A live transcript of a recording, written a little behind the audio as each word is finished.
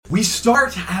We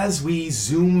start as we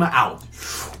zoom out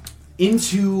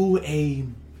into a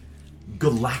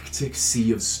galactic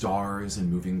sea of stars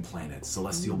and moving planets,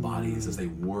 celestial bodies as they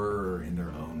whir in their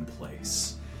own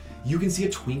place. You can see a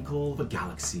twinkle of a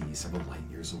galaxy several light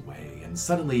years away, and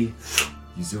suddenly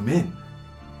you zoom in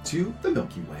to the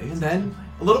Milky Way, and then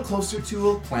a little closer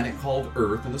to a planet called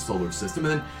Earth in the solar system,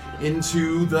 and then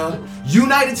into the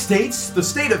United States, the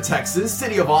state of Texas,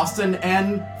 city of Austin,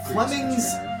 and Fleming's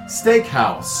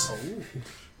Steakhouse.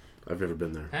 I've never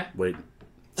been there. Huh? Wait.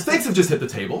 Steaks have just hit the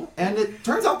table, and it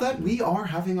turns out that we are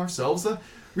having ourselves a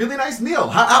really nice meal.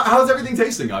 How's everything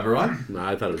tasting, everyone? No,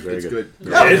 I thought it was very good.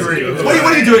 Yeah,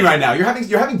 what are you doing right now? You're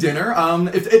having dinner.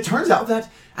 It turns out that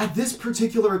at this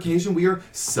particular occasion we are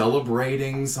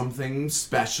celebrating something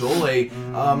special. A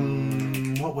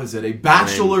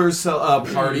bachelor's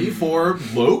party for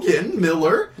Logan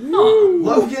Miller.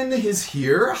 Logan is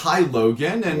here. Hi,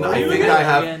 Logan, and I think I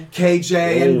have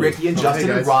KJ and Ricky and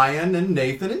Justin and Ryan and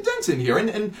Nathan and Denton here,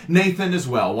 and Nathan as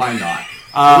well. Why not?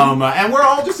 And we're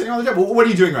all just sitting on the table. What are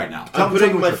you doing right now? I'm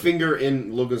putting my finger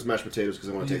in Logan's mashed potatoes because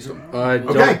I want to taste them. I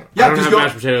don't have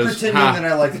mashed potatoes. Pretending that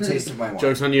I like the taste of my wine.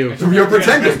 Joke's on you. You're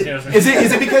pretending. Is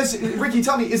it because, Ricky,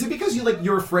 tell me, is it because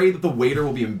you're afraid that the waiter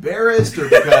will be embarrassed, or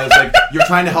because you're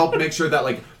trying to help make sure that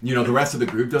the rest of the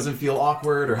group doesn't feel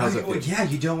awkward, or how's it feel? Yeah,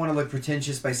 you don't want to look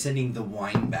pretentious by sending the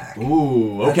wine back.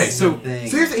 Ooh, okay. That's So the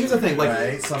thing. here's the thing.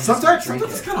 Right? Sometimes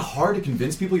it's kind of hard to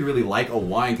convince people you really like a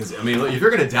wine, because if you're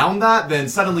gonna down that, then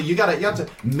suddenly you have to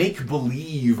make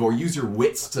believe or use your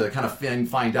wits to kind of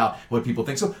find out what people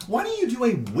think. So why don't you do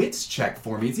a wits check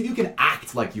for me and see if you can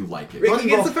act like you like it? Ricky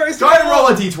gets the first Go ahead and roll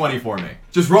a d20 for me.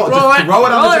 Just roll it on the table.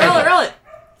 Roll it.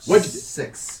 What?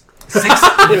 6.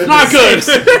 It's not good.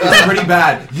 It's pretty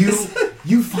bad.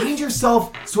 You find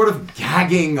yourself sort of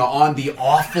gagging on the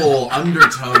awful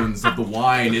undertones of the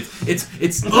wine.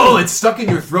 It's stuck in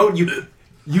your throat. You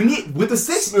need with the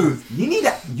 6 smooth. You need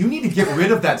to get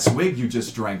rid of that swig you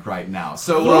just drank right now.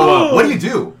 So what do you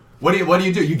do? What do you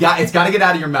do? It's got to get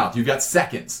out of your mouth. You've got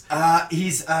seconds. When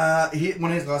his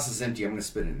glass is empty, I'm going to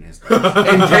spit it in his glass.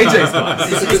 In KJ's glass.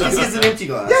 He has an empty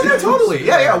glass. Yeah, no, totally.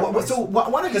 Yeah. So why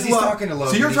don't you? Because he's talking to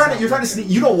Logan. So you're trying to sneak.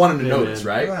 You don't want him to notice,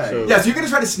 right? Right. Yeah. So you're going to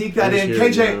try to sneak that in.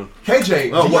 KJ,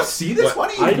 do you see this? Why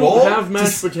don't you I roll? don't have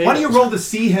mashed potatoes. Why don't you roll to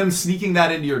see him sneaking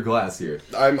that into your glass here?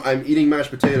 I'm eating mashed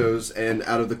potatoes, and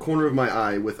out of the corner of my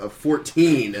eye, with a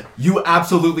 14, you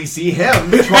absolutely see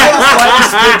him try to slide the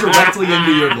spit directly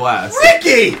into your glass.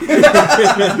 Ricky!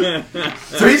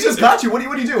 So he's just got you. What do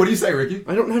you do? What do you say, Ricky?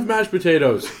 I don't have mashed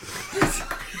potatoes.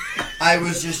 I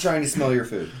was just trying to smell your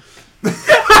food.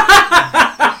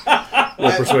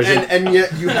 Persuasion. And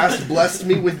yet you hast blessed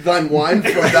me with thine wine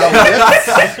for thou lips.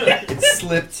 It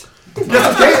slipped.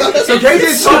 So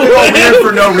KJ's talking about weird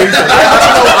for no reason.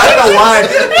 I don't know why.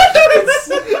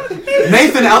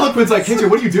 Nathan Eloquent's like, KJ,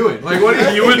 what are you doing? What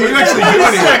are you actually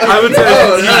doing here? I would say I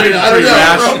don't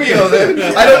know. Romeo, then.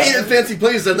 I don't eat at fancy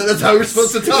places. I thought that's how we're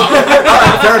supposed to talk.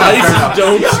 Fair enough.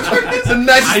 The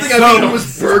nicest thing I've eaten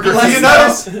was burgers.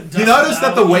 You notice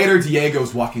that the waiter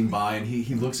Diego's walking by, and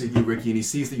he looks at you, Ricky, and he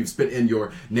sees that you've spit in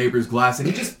your neighbor's glass, and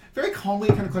he just very calmly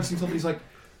kind of clutches himself, and he's like,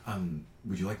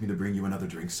 would you like me to bring you another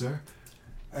drink, sir?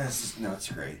 No,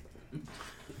 it's great.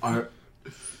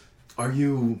 Are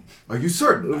you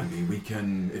certain? I mean, we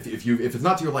can if it's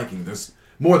not to your liking, there's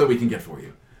more that we can get for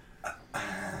you. I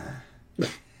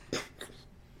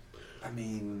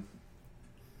mean,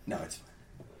 no, it's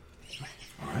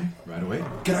fine. All right away.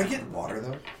 Can I get water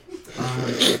though?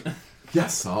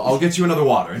 Yes, I'll get you another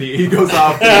water. And he goes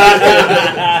off.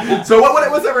 So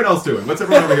what's everyone else doing? What's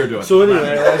everyone over here doing? So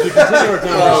anyway, as we continue our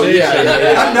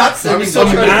conversation, I'm not saying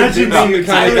imagine being the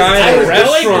kind of guy at a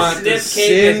restaurant to to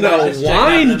send send a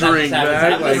wine drink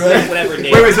back.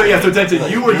 Whatever. So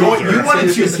Denton, you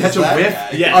wanted to catch a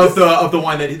whiff of the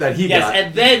wine that he got.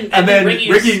 And then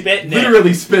Ricky spit in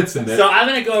literally spits in it. So I'm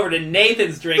gonna go over to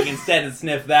Nathan's drink instead and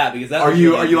sniff that because that's. Are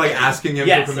you like asking him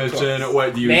Yes, for permission?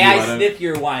 What do you? May I sniff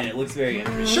your wine? It looks very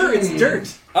interesting. Sure, it's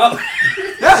dirt. Oh.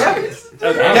 Yeah.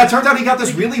 Okay. Yeah, it turns out he got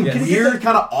this really weird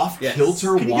kind of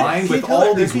off-kilter wine with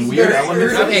all these weird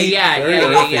elements. Okay,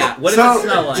 yeah. What does it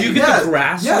smell like? Do you get the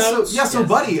grass notes? So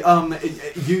buddy,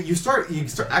 you start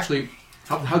actually.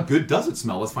 How good does it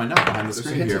smell? Let's find out behind the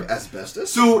screen here.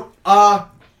 Asbestos. So,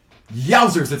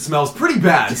 yowzers, it smells pretty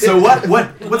bad. So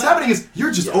what's happening is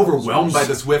you're just overwhelmed by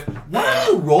this whiff. Why don't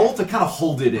you roll to kind of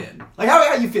hold it in? Like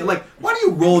how you feel? Like why don't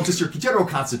you roll just your general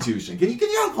constitution? Can you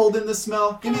hold in the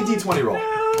smell? Give me a d20 roll.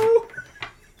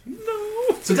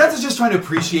 No. So Denton's just trying to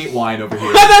appreciate wine over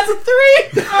here. That's a 3.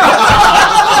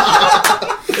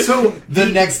 So the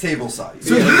next table size.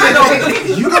 So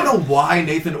you don't know why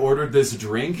Nathan ordered this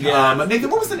drink. Yeah. Nathan,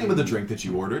 what was the name of the drink that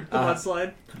you ordered?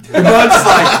 Mudslide.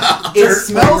 Mudslide. It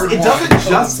smells. It doesn't water.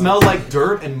 just smell like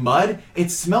dirt and mud.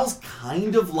 It smells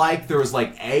kind of like there was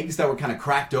like eggs that were kind of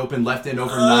cracked open, left in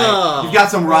overnight. Oh. You've got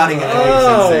some rotting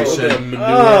egg sensation.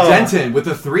 manure. Denton, with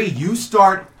a 3, you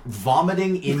start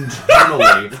vomiting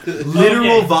internally.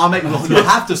 Literal vomit. You'll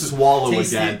have to swallow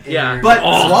Taste again. it in Yeah. your- But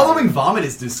swallowing vomit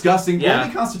is disgusting. Yeah. Roll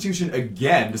me Constitution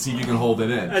again to see if you can hold it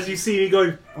in. As you see me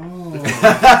going,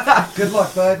 Good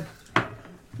luck, bud.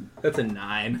 That's a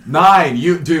 9.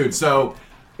 9, dude. So,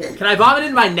 Can I vomit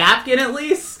in my napkin at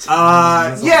least?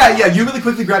 yeah. You really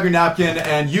quickly grab your napkin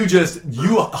and you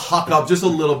huck up just a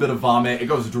little bit of vomit. It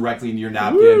goes directly into your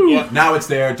napkin. Woo. Now it's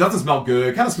there. It doesn't smell good.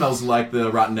 It kind of smells like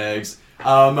the rotten eggs.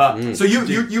 So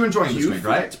you enjoying this drink,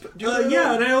 right?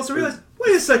 yeah, and I also realized,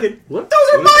 wait a second, those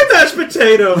are my mashed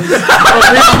potatoes!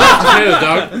 Potato,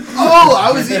 dog. Oh,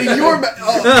 I was eating your.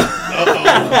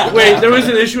 Wait, there was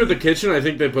an issue with the kitchen. I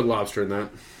think they put lobster in that.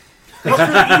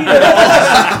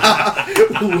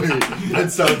 Wait, that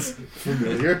sounds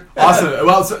familiar. Awesome.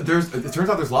 Well, so it turns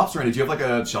out there's lobster in it. Do you have like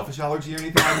a shellfish allergy or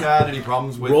anything like that? Any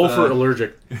problems with? Roll for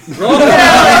allergic.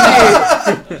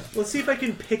 Let's see if I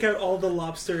can pick out all the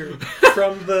lobster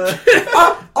from the...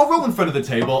 I'll roll in front of the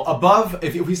table. Above,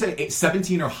 if we say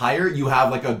 17 or higher, you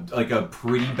have like a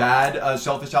pretty bad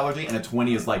shellfish allergy, and a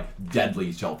 20 is like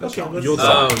deadly shellfish Okay, allergy. let's-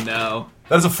 Oh no.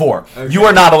 That is a 4. Okay. You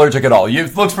are not allergic at all.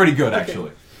 It looks pretty good,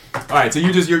 actually. All right, so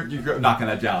you're knocking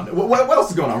that down. What else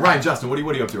is going on, Ryan? Justin, what are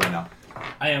you up to right now?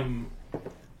 I am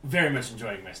very much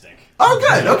enjoying my steak. Oh,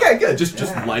 good. Okay, good. Just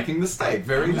liking the steak.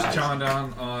 Very Just nice. chowing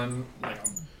down on like a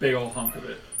big old hunk of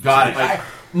it. Got it.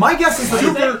 My guess is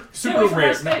that Super away from my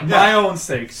rare. steak. My own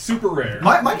steak, super rare.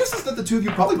 my guess is that the two of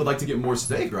you probably would like to get more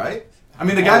steak, right? I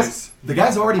mean, the Always.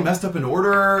 guy's already messed up an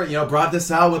order. Brought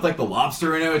this out with like the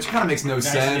lobster in it, which kind of makes no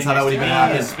sense. How that would even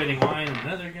happen. Spitting wine and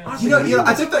another guy.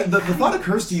 I think that the thought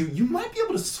occurs to you. You might be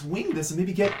able to swing this and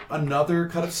maybe get another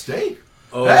cut of steak.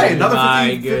 Oh Hey, another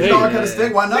my $50 cut of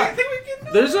steak. Why not?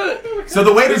 There's a So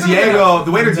the waiter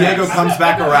Diego comes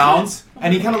back around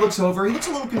and he kind of looks over. He looks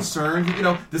a little concerned.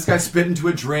 This guy spit into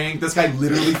a drink. This guy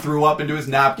literally threw up into his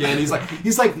napkin. He's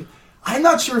like, I'm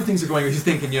not sure if things are going. He's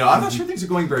thinking, I'm not sure things are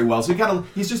going very well. So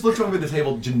he's just looked over the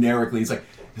table generically. He's like,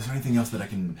 is there anything else that I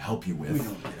can help you with?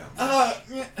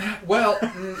 Well,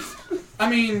 I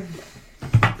mean,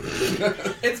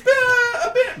 it's been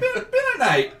a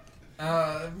night.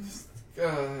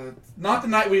 Not the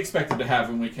night we expected to have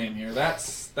when we came here.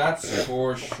 That's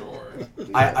for sure.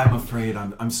 I'm afraid.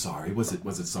 I'm sorry. Was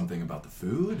it something about the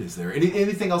food? Is there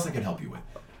anything else I can help you with?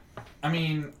 I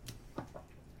mean,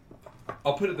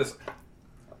 I'll put it this: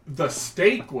 the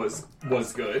steak was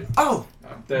good. Oh,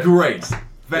 That- great,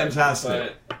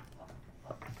 fantastic. But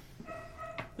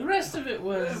The rest of it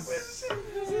was.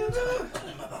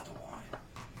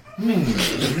 We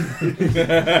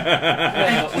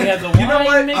had the wine. You know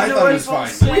what? make I the thought it right was fine.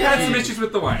 steak. we had some issues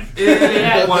with the wine.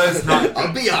 It was not.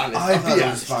 I'll be honest. I thought it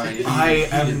was fine. I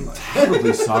am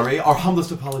terribly sorry. Our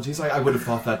humblest apologies. I would have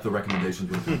thought that the recommendations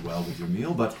would have been well with your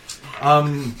meal, but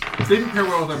They didn't pair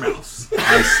well with their mouths.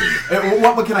 I see.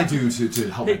 What can I do to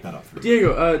help make that up for you?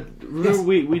 Diego. Remember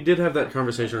we did have that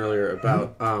conversation earlier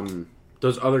about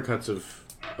those other cuts of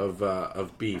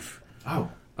beef. Oh,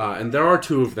 And there are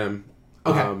 2 of them.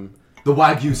 okay. The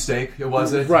Wagyu steak,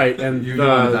 was it? Right, and You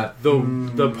wanted that.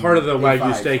 the part of the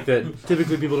Wagyu A5. steak that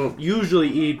typically people don't usually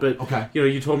eat, but Okay.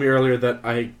 you told me earlier that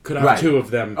I could have Right. 2 of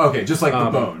them. Okay, just like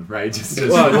the bone, right?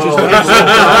 Well,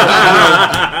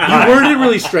 you worded it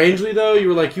really strangely though. You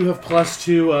were like, you have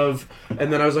 +2 of,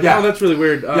 and then I was like, Yeah. oh, that's really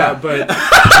weird. Yeah. But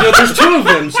there's 2 of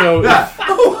them, so Yeah.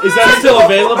 is that still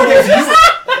available?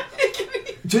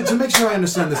 To make sure I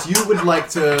understand this, you would like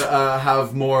to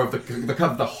have more of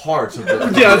the heart of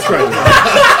the Yeah, that's right.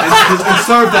 and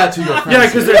serve that to your friends. Yeah,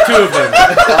 because there's 2 of them.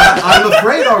 I'm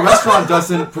afraid our restaurant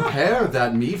doesn't prepare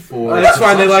that meat for. That's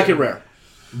fine. They like it rare.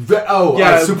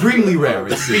 Supremely rare.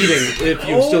 It seems. Feeding, if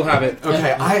you still have it.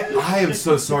 Okay, I am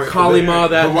so sorry. Kalima,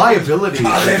 the liability.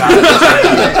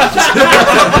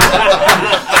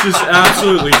 Just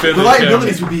absolutely The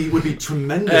liabilities would be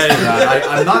tremendous for that.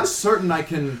 I'm not certain I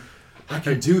can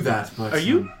do that. But Are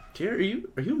you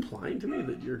implying to me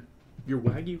that your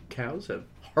Wagyu cows have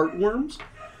heartworms?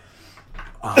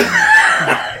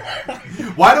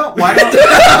 Why don't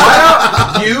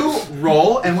you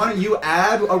roll, and why don't you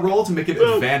add a roll to make an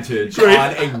advantage Great.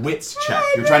 on a wits check?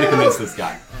 You're trying to convince this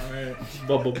guy.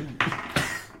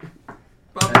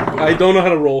 I don't know how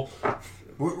to roll.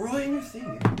 We're rolling your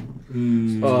thing.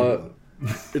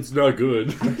 It's not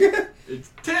good.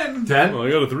 It's 10. 10? I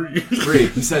got a 3. 3.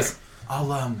 He says,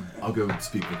 I'll go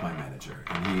speak with my manager.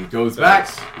 And he goes back,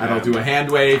 and I'll do a hand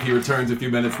wave. He returns a few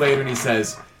minutes later, and he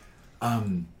says,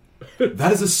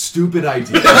 that is a stupid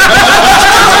idea.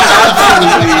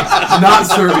 Absolutely not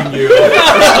serving you.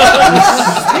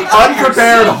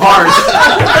 Unprepared heart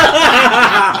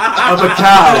of a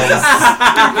cow.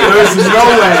 There's no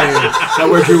way that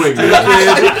we're doing this.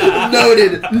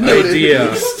 Noted.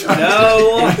 Idea.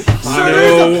 No. There's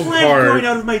a plant heart. growing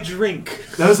out of my drink.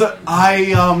 That was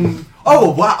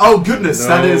oh wow, oh goodness, No.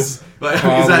 that is,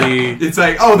 Calmly. it's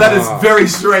like, oh, that is very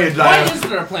strange. Why is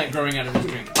there a plant growing out of his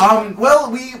drink? Well,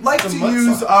 we like to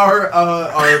use our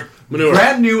Manure.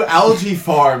 brand new algae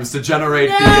farms to generate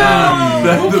Who the came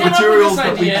up with materials this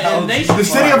that we. idea? And they should The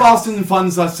city of Austin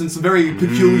funds us in some very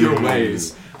peculiar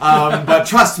ways. But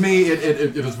trust me,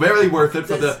 it was very worth it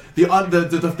for the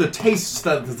tastes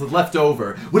that is left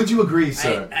over. Would you agree,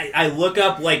 sir? I look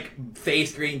up like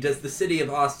face green. Does the city of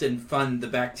Austin fund the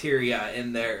bacteria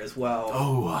in there as well?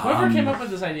 Whoever came up with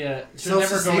this idea should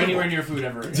never go anywhere near food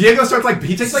ever again. Diego starts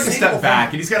he takes like a step back,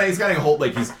 and he's got a whole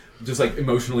he's just like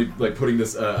emotionally like putting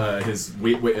this his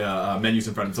menus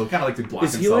in front of him, so kind of like to block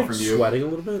Is he himself like from you. sweating a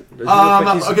little bit? Does he look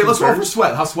like he's Okay, let's roll for concerned?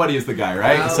 sweat. How sweaty is the guy,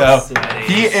 right? How So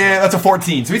sweaty. he that's a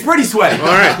 14, so he's pretty sweaty. All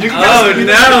right. You can Oh, you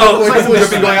no. know, like some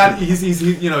dripping going on. He's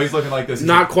looking like this.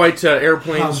 Not quite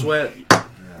airplane sweat.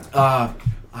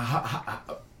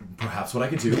 Perhaps what I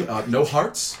could do. No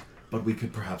hearts, but we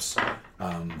could perhaps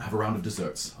have a round of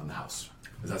desserts on the house.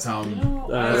 Does that sound?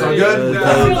 That sound good?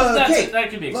 That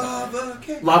could be acceptable. Lava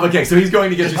cake. Lava cake. So he's going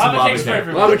to get you some Lava lava cakes for cake.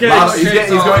 everyone. Lava cakes. He's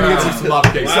going to get you some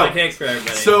lava cake. Lava cakes for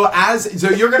everybody. So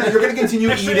you're gonna continue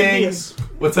Extra eating. igneous.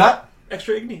 What's that?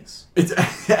 Extra igneous. It's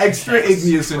extra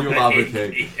igneous in your lava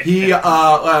cake. He Yours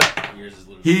is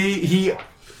literally. he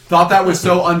thought that was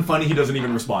so unfunny he doesn't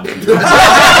even respond to you. He's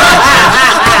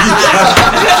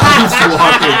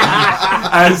walking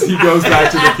as he goes back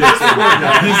to the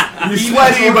kitchen. He's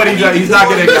sweaty, but he's not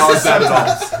going to acknowledge that at all.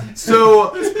 So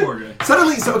Poor guy.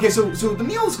 suddenly, so the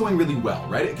meal is going really well,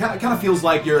 right? It kind of feels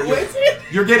like you're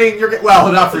getting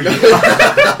well, not for you.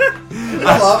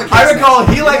 I recall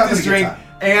he liked this drink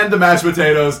and the mashed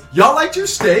potatoes. Y'all liked your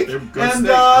steak, and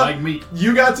like meat.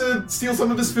 you got to steal some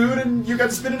of his food, and you got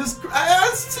to spin it as.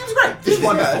 Seems great. It's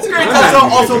wonderful. it's Great. great.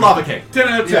 Also lava cake. 10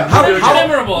 out of 10.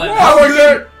 Memorable.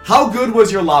 How good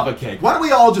was your lava cake? Why don't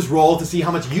we all just roll to see how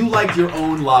much you liked your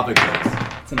own lava cake?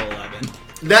 It's an 11.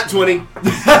 Nat 20.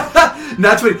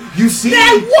 That's what you see.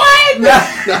 You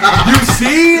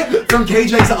see from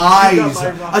KJ's eyes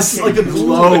like a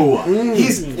glow.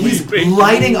 He's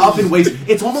lighting up in ways.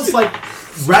 It's almost like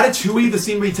Ratatouille, the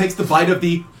scene where he takes the bite of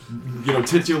the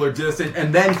titular dish,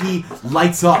 and then he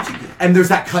lights up, and there's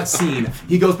that cut scene.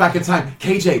 He goes back in time.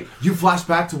 KJ, you flash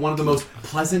back to one of the most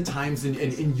pleasant times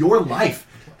in your life.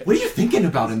 What are you thinking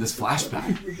about in this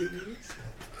flashback?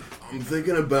 I'm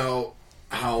thinking about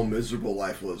how miserable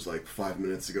life was like 5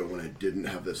 minutes ago when I didn't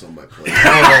have this on my plate.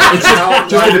 It's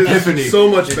just an epiphany. So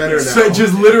much better now. So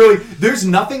just literally, there's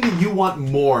nothing that you want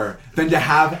more than to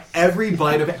have every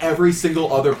bite of every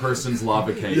single other person's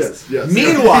lava cake. Yes.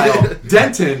 Meanwhile,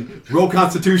 Denton, roll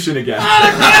Constitution again.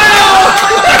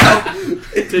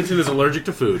 Denton is allergic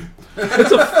to food.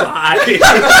 It's a 5.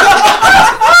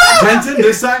 Denton,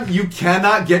 this time you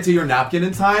cannot get to your napkin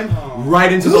in time.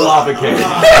 Right into the lava cake.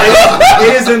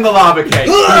 It is in the lava cake.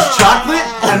 There's chocolate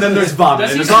and then there's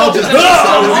vomit, and it's all just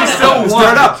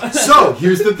stirred up. So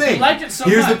here's the thing. liked it so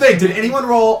Here's the much. thing. Did anyone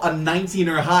roll a 19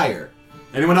 or higher?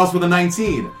 Anyone else with a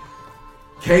 19?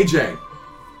 KJ,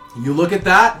 you look at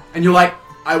that and you're like,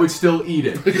 I would still eat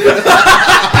it.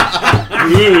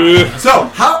 So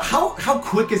how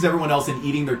quick is everyone else in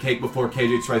eating their cake before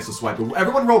KJ tries to swipe it?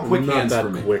 Everyone roll quick Not hands that for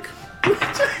me. quick.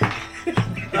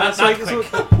 That's like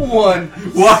One.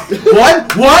 One?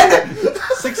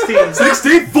 16.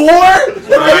 64?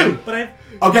 But I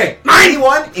Okay,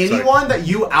 anyone that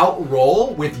you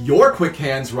outroll with your quick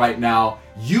hands right now,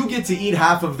 you get to eat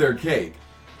half of their cake.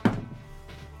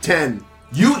 10.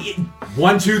 You eat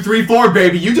 1, 2, 3, 4,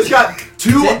 baby. You just got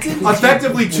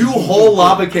effectively two whole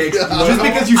lava cakes just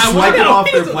because you swiped it off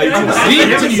their plate. Wait.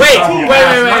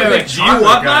 Do you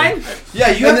want mine?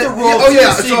 Yeah, you have to roll. Oh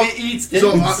yeah. to see So if it eats. Do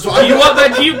you want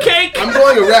that cube cake? I'm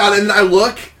going around and I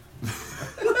look.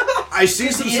 I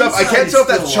see some stuff. I can't tell if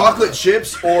that's chocolate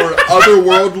chips or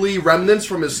otherworldly remnants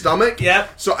from his stomach.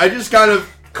 Yep. So I just kind of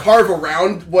carve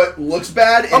around what looks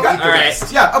bad and eat the alright.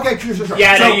 rest. Yeah, okay, sure.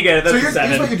 Yeah, no, you get it. That's so a here's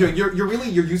 7. what you're doing.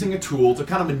 You're using a tool to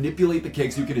kind of manipulate the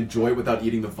cake so you can enjoy it without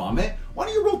eating the vomit. Why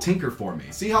don't you roll Tinker for me?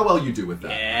 See how well you do with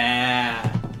that.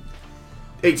 Yeah.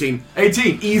 18.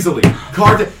 18, easily.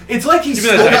 Carved it. It's like he's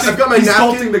I've got my he's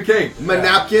napkin. sculpting the cake. My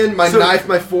napkin, my So- knife,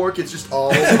 my fork, it's just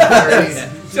all very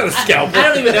He's got a scalpel. I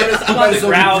don't even notice. I'm on the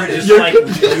ground, just You're- like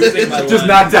losing my Just lunch.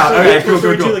 knocked out. Okay, cool.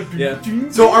 Yeah.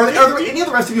 So are there any of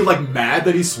the rest of you like mad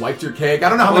that he swiped your cake? I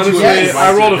don't know how much you Honestly, swiped I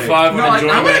your rolled a cake. 5 No, on I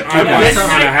enjoyment. wanna I'm keep like it.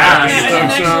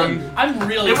 7.5. I'm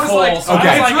really It was full. like, so okay.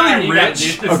 I was it's like, I really need that rich.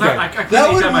 dish. It's Okay. not, I couldn't That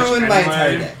eat would that much ruin my anyway.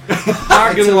 entire day.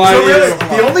 Not gonna lie So to really, you.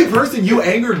 the only person you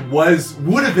angered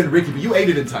would have been Ricky, but you ate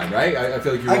it in time, right? I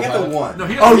feel like you. I rolled get the five. one. No,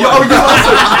 he Oh, you doesn't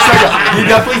also. You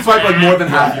definitely swiped like more than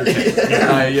half your cake.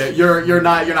 Yeah, you're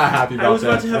not happy about I was that.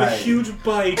 about to have a Right. huge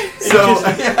bite. So,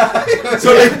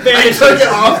 So they took it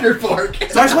off your fork.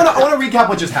 So I want to recap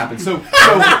what just happened. So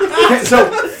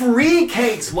free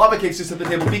cakes, lava cakes, just at the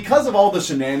table because of all the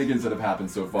shenanigans that have happened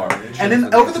so far. And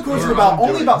then over the course of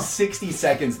only about 60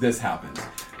 seconds, this happens.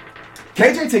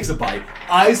 KJ takes a bite,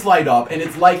 eyes light up, and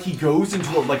it's like he goes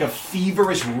into a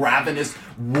feverish, ravenous,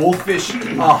 wolfish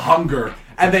hunger.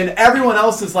 And then everyone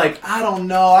else is like, I don't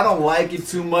know, I don't like it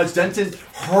too much. Denton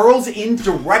hurls in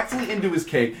directly into his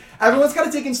cake. Everyone's kind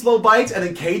of taking slow bites, and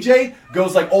then KJ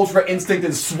goes like ultra instinct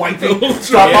and swiping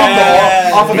stuff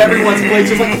off of everyone's plate,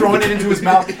 just like throwing it into his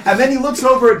mouth. And then he looks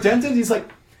over at Denton, he's like,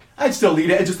 I'd still eat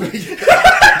it, and just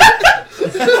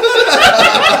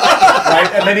right,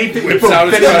 and then he Whips out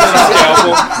his custom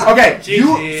scalpel. Okay,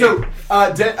 GG.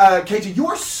 KJ, you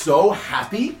are so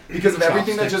happy because of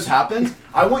everything that just happened.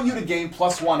 I want you to gain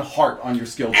 +1 heart on your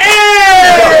skill.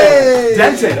 Hey!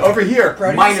 Denton, over here,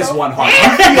 Proud of -1 yourself? heart.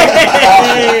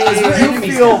 You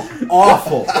feel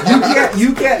awful.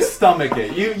 You can't stomach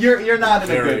it. You're not in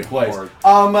a Very good place. hard.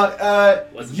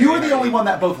 You were the only one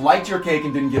that both liked your cake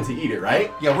and didn't get to eat it,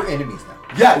 right? Yeah, we're enemies now.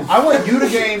 Yeah, I want you to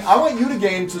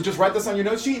gain. So just write this on your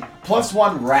note sheet.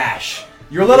 +1 rash.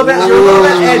 You're a little bit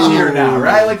edgier now,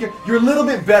 right? Like you're a little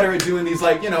bit better at doing these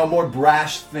more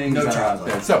brash things No that are out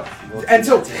chocolate. there.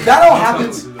 So that all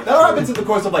happens in the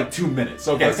course of 2 minutes.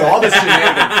 Okay, so all this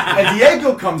shenanigans. And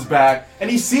Diego comes back and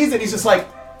he sees it. He's just like,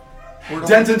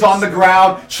 Denton's on the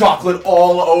ground, chocolate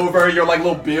all over your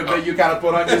little bib that you kind of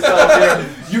put on yourself here.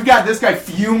 You've got this guy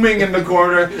fuming in the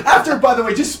corner. After, by the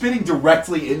way, just spitting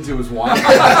directly into his wine.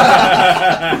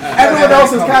 Everyone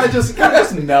else is kind of just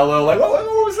mellow. Like, what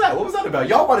was that? What was that about?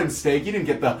 Y'all wanted steak. You didn't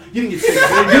get steak. You didn't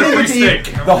get to eat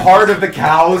the heart of the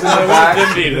cows in the back.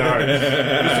 Didn't eat it hard.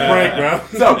 It's prank, bro.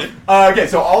 So, okay,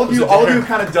 so all of you have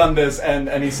kind of done this, and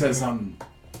he says,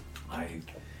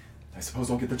 I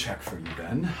suppose I'll get the check for you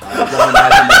then. I don't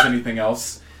imagine there's anything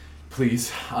else.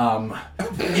 Please. You don't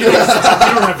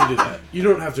have to do that. You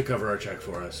don't have to cover our check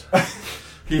for us.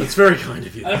 That's very kind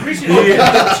of you. I appreciate it.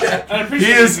 I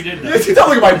appreciate it if you did that. You don't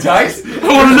look at my dice. I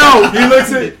want to know. He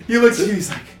looks at you, he's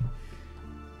like...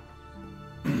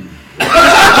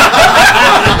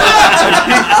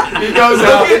 he goes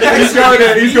out. He's going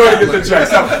to get the check.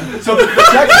 So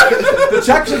the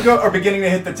checks are beginning to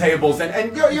hit the tables,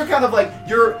 and you're kind of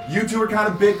you two are kind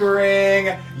of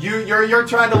bickering. You're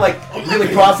trying to really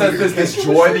process this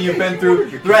joy that you've been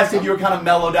through. The rest of you are kind of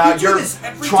mellowed out. You're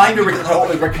trying to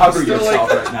recover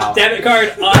yourself right now. Debit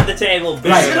card on the table.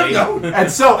 Right. And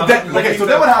so then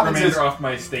what happens is off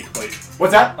my steak plate.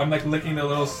 what's that? I'm licking the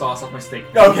little sauce off my steak.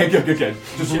 Okay, good.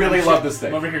 Just really love this I'm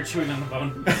thing. over here chewing on the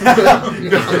bone.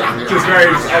 Just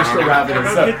very extra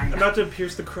ravenous. So, About to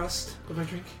pierce the crust of my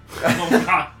drink. Oh,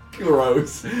 God.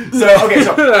 gross. So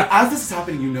as this is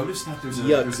happening, you notice that there's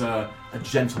a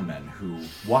gentleman who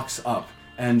walks up,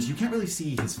 and you can't really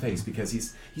see his face because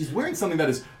he's wearing something that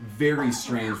is very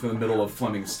strange from the middle of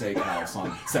Fleming's Steakhouse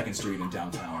on 2nd Street in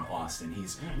downtown Austin.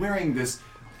 He's wearing this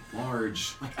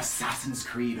large, Assassin's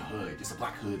Creed hood, just a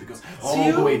black hood that goes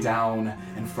all the way down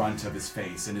in front of his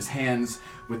face, and his hands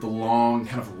with the long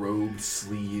kind of robed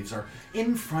sleeves are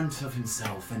in front of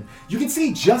himself, and you can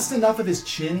see just enough of his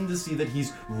chin to see that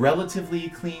he's relatively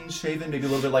clean shaven, maybe a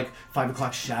little bit 5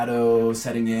 o'clock shadow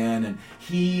setting in, and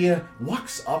he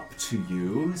walks up to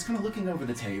you, he's kind of looking over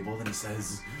the table, and he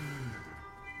says,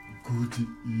 "Good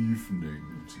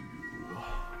evening to you.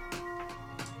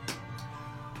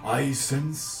 I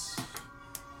sense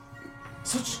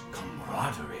such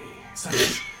camaraderie,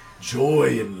 such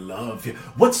joy and love.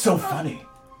 What's so funny?"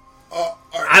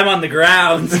 I'm on the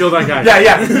ground. Kill that guy.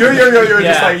 Yeah. You're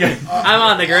just I'm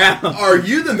on the ground. Are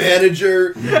you the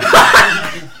manager?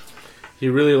 He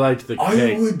really liked the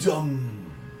cake.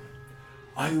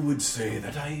 I would say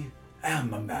that I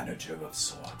am a manager of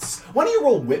sorts. Why don't you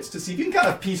roll wits to see if you can kind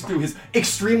of piece through his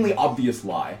extremely obvious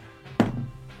lie?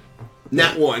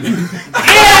 Nat 1.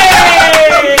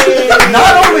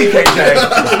 Not only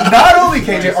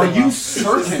KJ, are you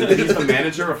certain that he's the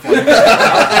manager of Fleming?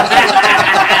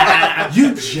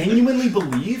 You genuinely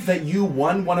believe that you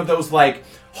won one of those, like,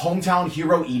 hometown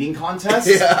hero eating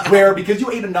contests where, because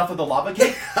you ate enough of the lava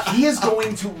cake, he is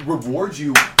going to reward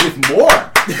you with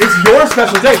more. It's your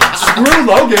special day. Screw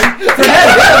Logan. For him,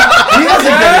 he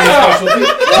doesn't get any special day.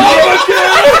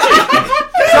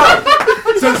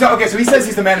 So he says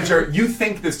he's the manager. You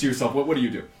think this to yourself. What do you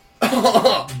do?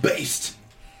 Based.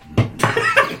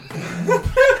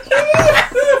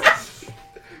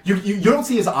 You don't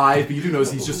see his eyes, but you do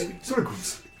notice he's just sort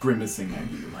of grimacing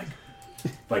at you,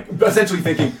 like essentially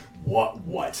thinking, what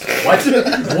is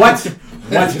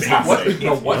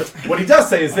happening? What he does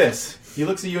say is this. He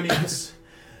looks at you and he goes,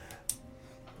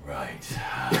 right,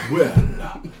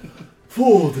 well,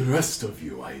 for the rest of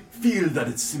you, I feel that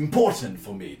it's important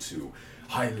for me to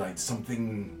highlight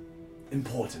something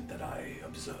important that I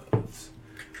observed.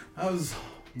 As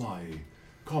my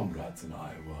comrades and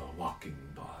I were walking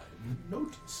by, we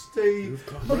noticed a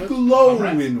glow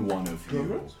in one of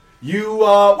you. You,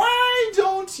 why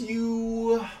don't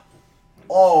you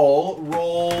all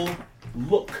roll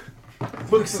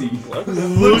look-see.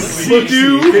 Look-see.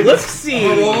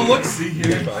 Roll look-see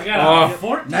here. I got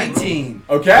 14. 19.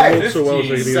 Okay.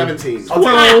 17.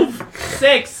 12.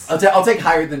 6. I'll take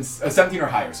higher than 17 or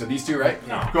higher. So these two, right?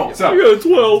 No. Cool. So I got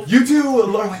 12. you two are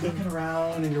like looking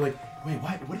around, and you're like, wait,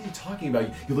 what are you talking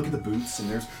about? You look at the booths, and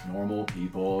there's normal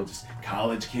people, just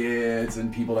college kids,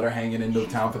 and people that are hanging into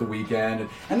town for the weekend.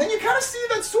 And then you kind of see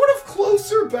that sort of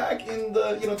closer back in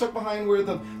the, tucked behind where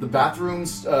the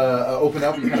bathrooms open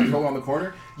up, and you kind of go on the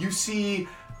corner. You see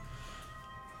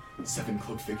 7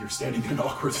 cloaked figures standing in an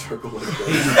awkward circle like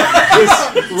this,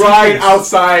 right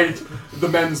outside the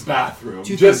men's bathroom.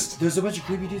 There's a bunch of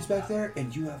creepy dudes back there,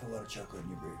 and you have a lot of chocolate in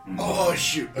your beer. Oh,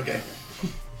 shoot. Okay.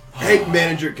 Hey,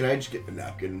 manager, can I just get a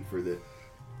napkin for the...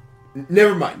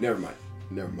 Never mind.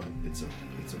 It's okay.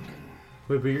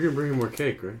 Wait, but you're gonna bring him more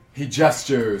cake, right? He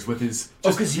gestures with his.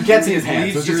 Because you can't see his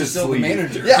hands. So it's just his still the sleeve.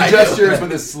 manager. Yeah, He I know. gestures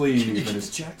with his sleeve and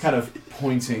is kind of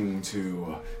pointing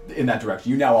to in that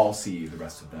direction. You now all see the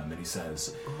rest of them, and he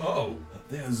says, Oh.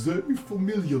 "There's a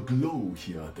familiar glow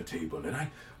here at the table, and I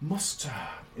must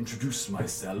introduce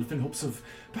myself in hopes of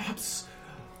perhaps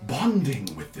bonding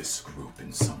with this group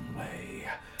in some way.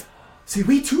 See,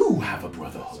 we too have a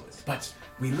brotherhood, but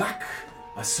we lack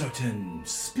a certain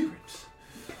spirit.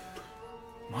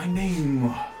 My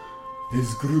name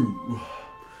is Gru.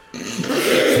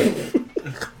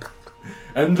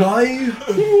 And I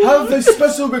have a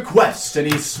special request." And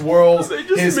he swirls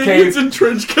his cape. in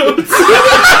trench coats.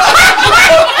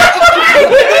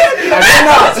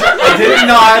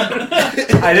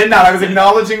 I did not. I was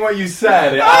acknowledging what you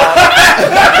said.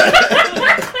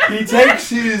 He takes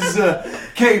his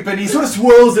cape and he sort of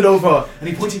swirls it over, and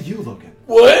he points at you, Logan.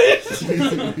 What?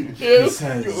 He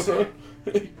says,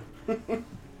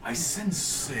 "I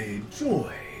sense a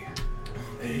joy,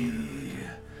 a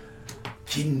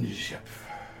kinship,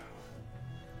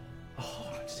 a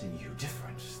heart in you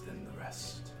different than the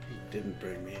rest. He didn't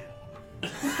bring me.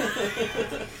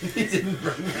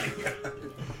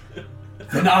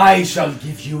 Then I shall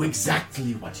give you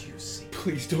exactly what you seek."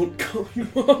 Please don't call me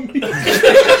mommy.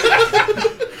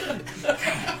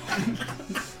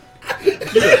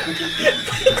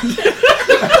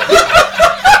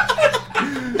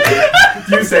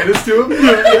 Do you say this to him? You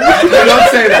don't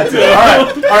say that to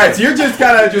him. All right. So you're just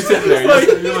kind of sitting there.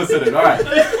 You're listening. All right.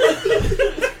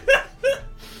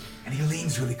 And he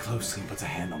leans really closely, puts a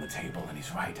hand on the table, and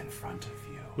he's right in front of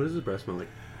you. What does his breath smell like?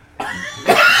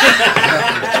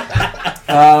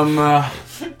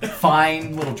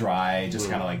 Fine, little dry, just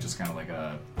kind of like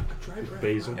a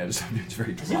Basil. yeah, just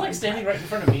very dry. Is he like standing right in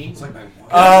front of me? It's like my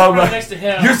Right next to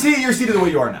him. You're seated the way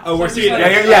you are now. Oh, we're seated.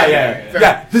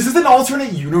 Yeah. This is an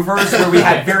alternate universe where we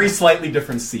had very slightly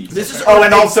different seats. This is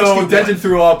and also Denton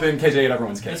threw up and KJ ate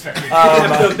everyone's cake. That's fair.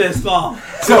 Episode this fall.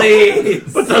 So,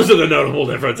 Please. But those are the notable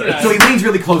differences. so he leans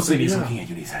really closely and he's looking at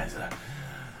you and he says,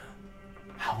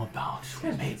 "How about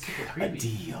we make a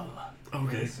deal?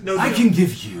 Okay. I can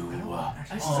give you all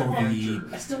I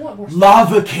still want more.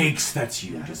 lava cakes that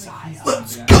you desire.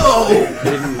 Let's go! I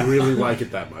didn't really like it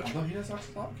that much. He does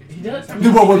actually love cake. He does.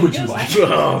 What would you like?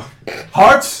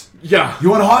 Hearts? Yeah. You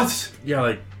want hearts?" Yeah,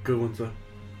 like good ones though.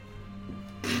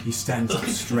 He stands up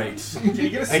straight. Can you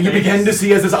get a And you begin to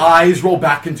see as his eyes roll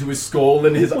back into his skull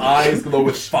and his eyes glow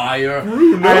with fire. As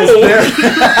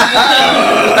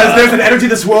there's an energy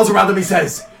that swirls around him, he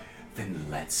says, "Then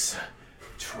let's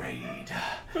trade."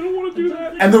 I don't want to do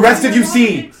that. And the rest of you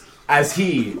see as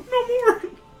he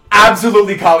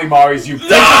absolutely Kalimaris you. Takes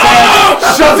his hand,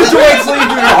 shoves it towards sleeve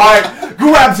through your heart,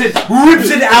 grabs it, rips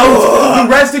it out. The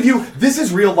rest of you, this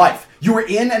is real life. You were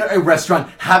in a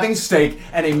restaurant having steak,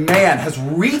 and a man has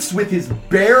reached with his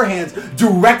bare hands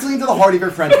directly into the heart of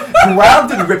your friend,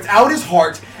 grabbed and ripped out his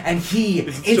heart, and he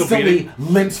instantly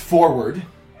limps forward.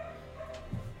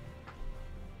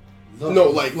 No,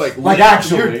 like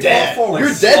actually, you're dead. Forward.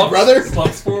 You're dead, brother.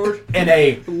 Slumps forward. In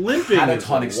a Limping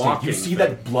catatonic is state, you walking see thing.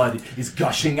 that blood is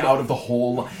gushing out of the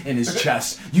hole in his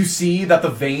chest. You see that the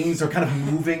veins are kind of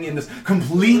moving in this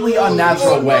completely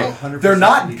unnatural way. 100% They're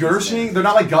not need gushing, this. they're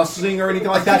not like gusting or anything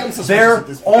like I think that. I'm suspicious They're at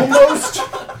this point. almost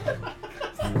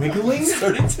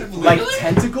wiggling like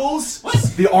tentacles.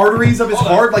 The arteries of his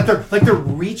heart, like they're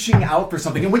reaching out for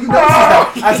something. And what you notice is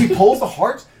that as he pulls the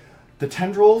heart, the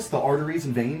tendrils, the arteries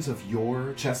and veins of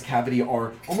your chest cavity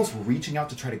are almost reaching out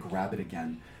to try to grab it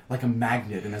again, like a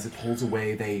magnet, and as it pulls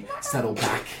away, they settle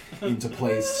back into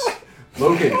place.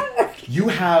 Logan, you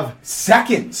have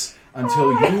seconds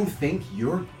until you think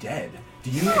you're dead.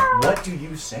 What do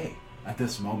you say at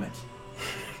this moment?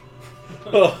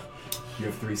 Ugh. You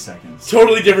have 3 seconds.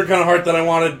 Totally different kind of heart than I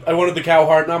wanted. I wanted the cow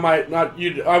heart, not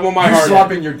you. I want my You heart. swap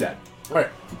and you're dead. All right.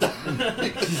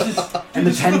 And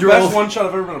the Best tendrils, one shot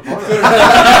I've ever been a part of.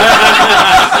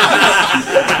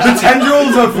 the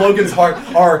tendrils of Logan's heart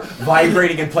are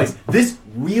vibrating in place. This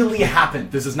really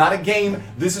happened. This is not a game.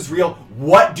 This is real.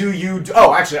 What do you do?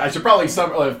 Oh, actually, I should probably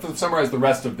summarize the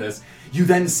rest of this. You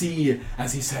then see,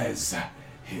 as he says,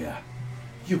 "Here,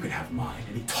 you can have mine."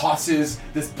 And he tosses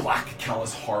this black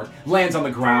callous heart, lands on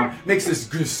the ground, makes this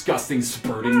disgusting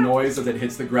spurting noise as it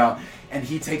hits the ground. And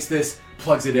he takes this,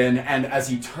 plugs it in, and as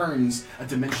he turns, a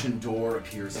dimension door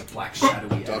appears of black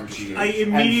shadowy energy. I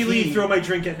immediately And he- throw my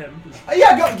drink at him.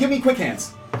 Yeah, go, give me quick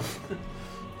hands.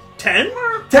 10?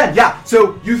 10, yeah.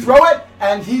 So you throw it,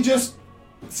 and he just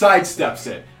sidesteps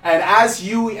it. And as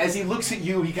he looks at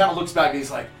you, he kind of looks back and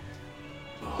he's like,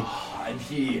 "Oh," and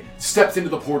he steps into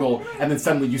the portal, and then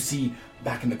suddenly you see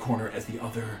back in the corner as the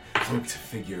other cloaked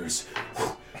figures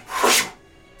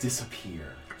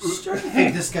disappear. I'm starting to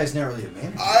think this guy's not really a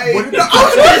man. I was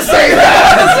gonna say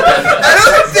that. I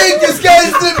don't think this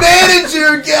guy's the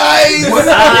manager, guys.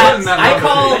 I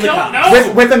call the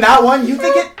cops. With a nat one, you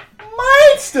think it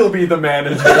might still be the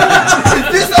manager. Is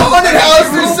this the haunted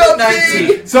house or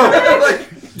something? So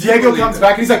Diego comes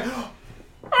back and he's like,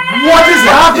 "What has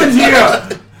happened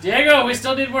here? Diego, we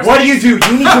still need more What do you steaks.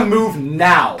 do? You need to move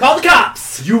now. Call the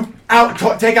cops. You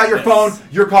take out your phone.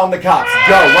 You're calling the cops.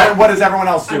 Go. What is everyone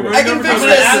else doing? I can I'm fix gonna,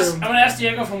 this. I'm gonna ask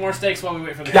Diego for more steaks while we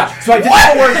wait for the Yeah. So I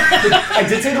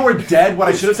did say the word dead. What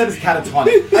I should have said is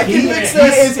catatonic. He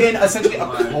is in essentially a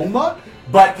coma,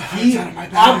 but he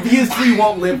obviously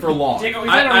won't live for long. Diego,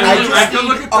 we've had a I really can rough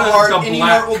look at A heart, the any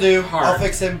black heart will do. heart. I'll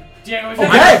fix him. Diego, we've Okay.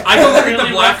 had I can look at really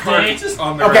the black rough heart day.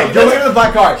 on the Okay, go look at the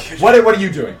black card. What are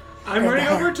you doing? I'm running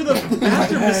over to the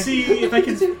bathroom to see if I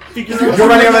can figure out. You're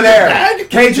running over there.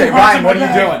 KJ, Ryan, what are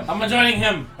you doing? I'm joining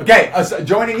him. Okay,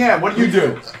 joining him. What do you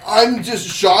do? I'm just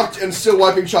shocked and still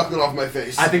wiping chocolate off my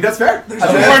face. I think that's fair. I think no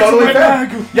that's parts totally in my fair.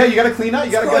 bag. Yeah, you gotta clean up.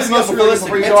 You gotta get probably some the most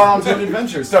before you go out on an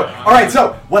adventure. So, all right.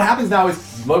 So, what happens now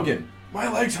is Logan. My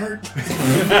legs hurt.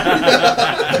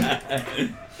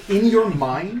 In your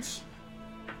mind,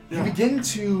 you begin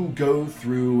to go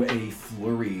through a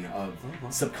flurry of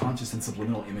subconscious and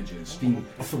subliminal images being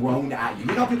thrown at you.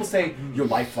 You know how people say your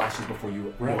life flashes before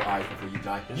your eyes before you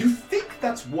die? You think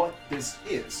that's what this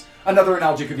is. Another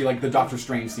analogy could be like the Doctor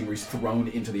Strange scene where he's thrown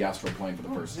into the astral plane for the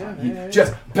first time.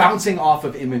 Just bouncing off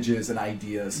of images and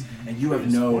ideas, and you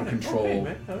have no control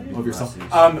of yourself.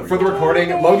 For the recording,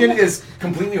 Logan is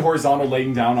completely horizontal,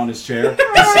 laying down on his chair,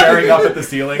 staring up at the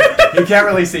ceiling. He can't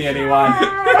really see anyone.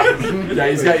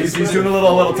 Yeah, he's doing a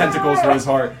little tentacles for his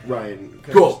heart. Ryan,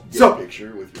 can Cool. I just get So- a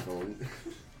picture with your phone.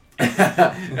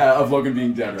 Of Logan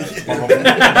being dead, right?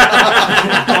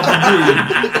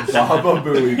 Baba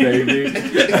Booey, baby.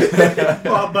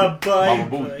 Baba bye.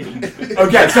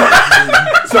 Okay, so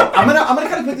I'm gonna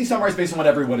kind of quickly summarize based on what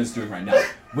everyone is doing right now.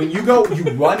 When you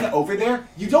run over there,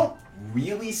 you don't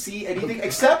really see anything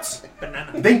except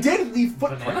they did leave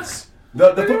footprints.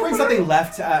 The footprints that they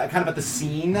left kind of at the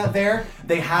scene there,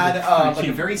 they had like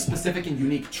a very specific and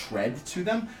unique tread to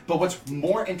them. But what's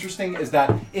more interesting is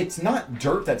that it's not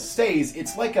dirt that stays,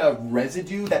 it's like a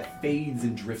residue that fades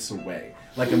and drifts away.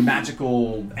 Like a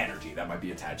magical energy that might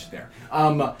be attached there.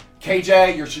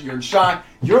 KJ, you're in shock.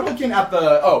 You're looking at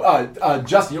the,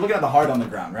 Justin, you're looking at the heart on the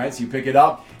ground, right? So you pick it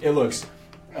up, it looks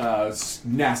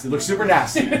nasty, it looks super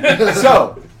nasty.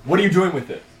 So, what are you doing with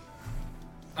it?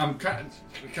 I'm kind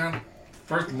of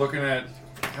first looking at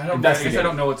I don't. I guess I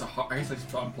don't know what's a heart. I guess I should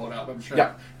try and pull it out. But I'm sure.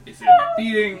 Yeah. Is it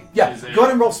beating? Yeah. Is it... Go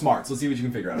ahead and roll smarts. Let's see what you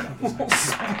can figure out about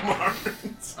this.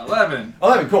 11.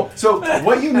 11. Cool. So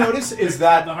what you notice is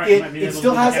that The heart might be it able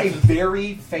still to has a detect it.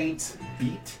 very faint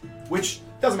beat, which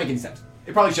doesn't make any sense.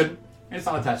 It probably shouldn't. And it's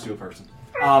not attached to a person.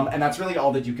 And that's really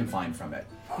all that you can find from it.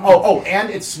 Oh, and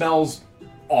it smells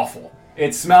awful.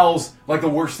 It smells like the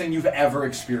worst thing you've ever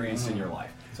experienced in your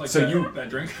life. It's like So that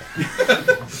drink.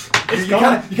 you're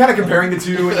kind of comparing the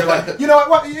two, and you're like, you know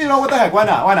what the heck? Why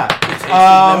not?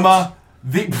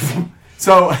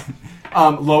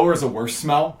 Lower is a worse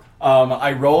smell.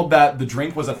 I rolled that the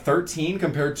drink was a 13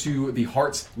 compared to the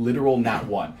heart's literal nat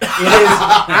 1. It is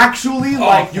actually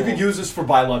like you could use this for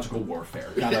biological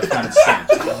warfare, kind of stench.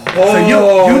 So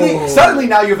you need, suddenly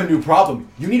now you have a new problem.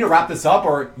 You need to wrap this up,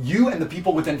 or you and the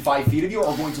people within 5 feet of you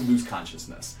are going to lose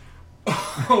consciousness.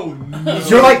 Oh no!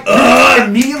 You're like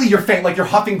immediately you're faint, like you're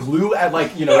huffing glue at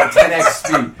 10x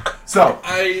speed. So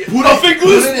Huffing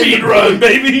glue speed run,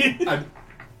 baby.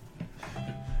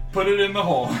 Put it in the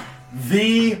hole.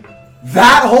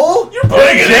 That hole? You're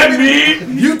putting it in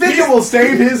me. You think it will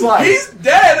save his life? He's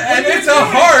dead, and it's a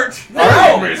heart.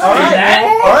 All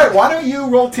right. Why don't you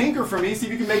roll Tinker for me? See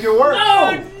if you can make it work.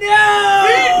 Oh no!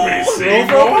 Roll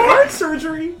for open heart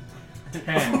surgery.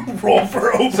 10. Roll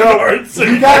for open So hearts.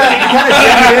 you gotta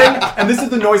jam it in, and this is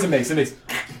the noise it makes. It makes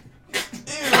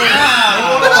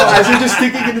as you're just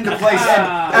sticking it into place.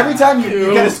 And every time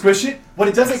you gotta squish it, what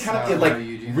it does, it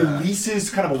releases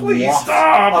kind of a waft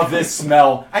of this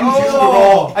smell. I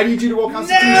need you to roll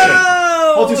Constitution.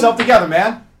 No! Hold yourself together,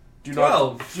 man. Do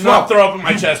 12. not throw up in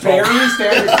my chest hole. Barely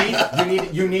stand on your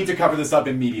feet. You need to cover this up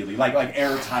immediately, like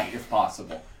airtight if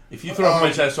possible. If you throw up in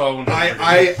my chest hole, I won't.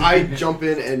 I jump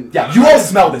in and Yeah, you all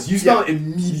smell this. You smell it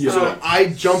immediately. So I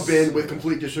jump in with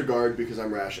complete disregard because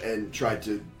I'm rash and try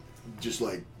to just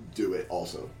do it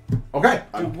also. Okay.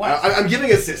 I'm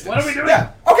giving assistance. What are we doing?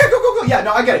 Yeah. Okay, cool. Yeah,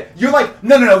 no, I get it. You're like,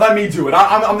 no, let me do it.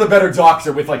 I'm the better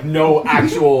doctor with no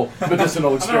actual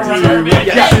medicinal experience.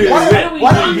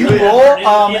 Why don't you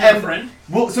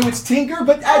roll? So it's Tinker,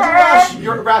 but add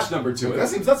your rash number to it.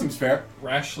 That seems fair.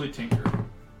 Rashly Tinker.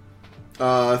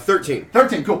 13.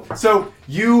 13, cool. So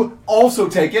you also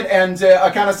take it, and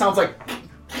it kind of sounds like.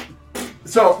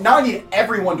 So now I need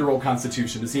everyone to roll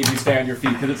Constitution to see if you stay on your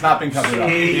feet because it's not been covered up.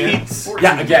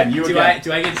 Yeah, again, you Do I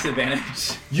get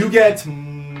disadvantage? You get.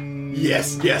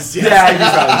 Yes. Yeah, you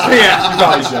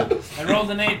probably should. I rolled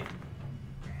an 8.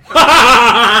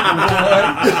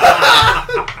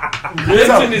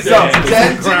 Denton is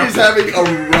Denton is having a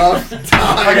rough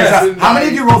time. Okay, so how many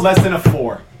of you rolled less than a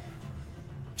 4?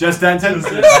 Just Denton?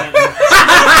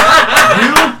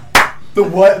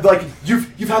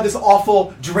 You've had this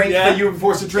awful drink that you were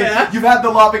forced to drink. Yeah. You've had the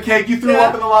lava cake. You threw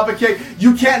up in the lava cake.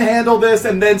 You can't handle this,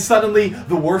 and then suddenly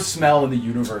the worst smell in the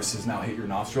universe has now hit your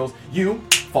nostrils. You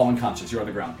fall unconscious. You're on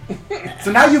the ground.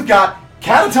 So now you've got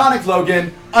catatonic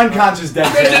Logan, unconscious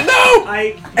Denton. No!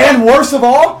 And worst of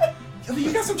all,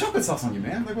 you got some chocolate sauce on you,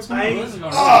 man. Like what's going on?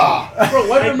 Bro,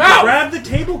 wipe your I mouth. grabbed the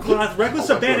tablecloth, reckless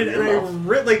abandon,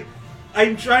 and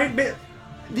I'm trying.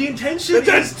 The intention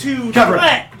is to Cover it.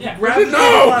 grab the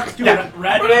tablecloth, do it.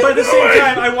 But at the same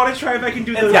time, I want to try if I can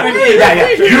do the.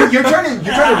 You're trying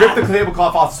to rip the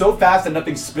tablecloth off so fast that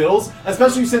nothing spills,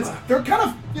 especially since there are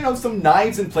kind of some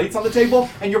knives and plates on the table,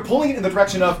 and you're pulling it in the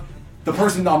direction of the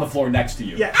person on the floor next to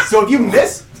you. Yeah. So if you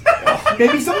miss,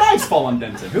 maybe some knives fall on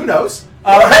Denton. Who knows?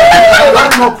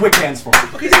 Let me roll quick hands for me.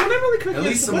 Okay, so when I really quick At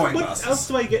hands, least some what wine glasses. else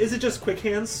do I get? Is it just quick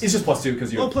hands? It's just +2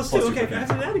 because you. Oh, +2. Okay, quick I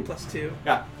hands. have an adding +2.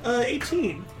 Yeah.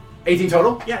 18. 18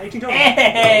 total. Yeah, 18 total.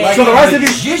 So the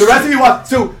rest of you want.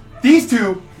 So these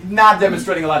two not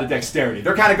demonstrating a lot of dexterity.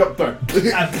 They're kind of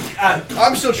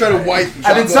I'm still trying to wipe. and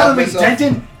then suddenly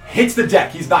Denton hits the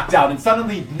deck. He's knocked out, and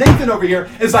suddenly Nathan over here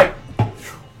is like.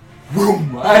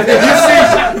 Boom! And you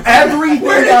see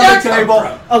everything on the table.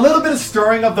 A little bit of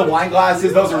stirring of the wine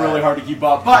glasses. Those are really hard to keep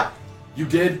up, but you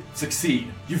did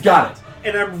succeed. You've got it.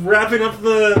 And I'm wrapping up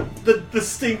the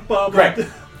stink bomb. Great.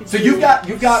 So you've got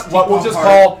what we'll just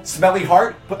call smelly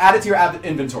heart. But add it to your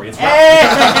inventory. It's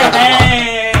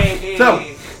so.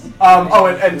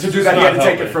 And to do that, he had to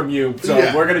take it from you. So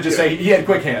we're gonna just say he had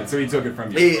quick hands, so he took it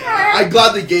from you. I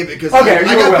gladly gave it because Okay, I you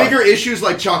got will. bigger issues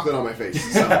like chocolate on my face.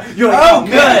 So. You're like, Oh,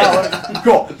 man.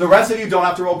 Cool. The rest of you don't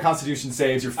have to roll Constitution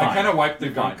saves. You're fine. I kind of wiped the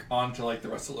You're fine. gunk onto the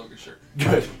rest of Logan's shirt.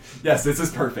 Good. Yes, this is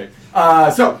perfect.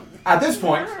 So at this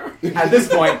point,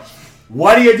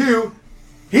 what do?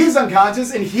 He's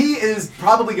unconscious, and he is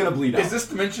probably gonna bleed out. Is this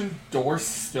dimension door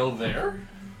still there?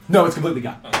 No, it's completely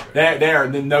gone. There,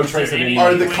 and then no trace of any.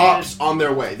 Are the cops on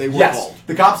their way? They were Yes, called.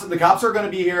 the cops are going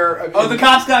to be here. Oh, the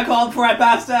cops got called before I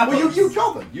passed out. Well, you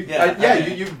called them. You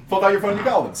pulled out your phone and you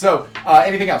called them. So,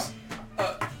 anything else?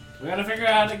 We gotta figure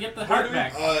out how to get the heart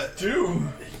back.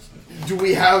 Do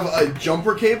we have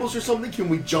jumper cables or something? Can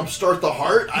we jumpstart the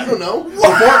heart? I don't know.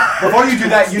 Before you do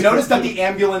that, you notice that the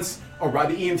ambulance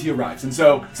arrives, the EMT arrives, and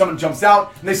so someone jumps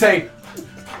out and they say,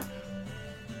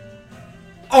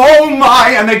 "Oh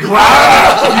my!" and they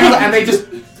grab you and they just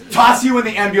toss you in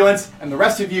the ambulance, and the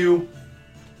rest of you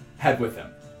head with them.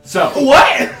 So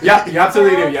What? Yeah, you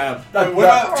absolutely do. Yeah,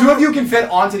 two of you can fit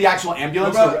onto the actual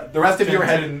ambulance. The rest of you are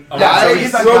heading. I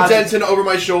throw Denton over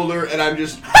my shoulder and I'm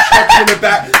just chuck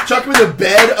him in the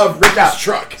bed of Ricky's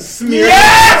truck. So the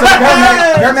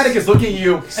paramedic is looking at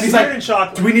you and he's like,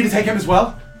 chocolate. "Do we need to take him as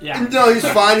well?" Yeah. No, he's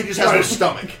fine. He just has no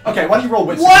stomach. Okay, why don't you roll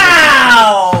wits?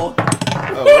 Wow!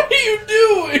 What are you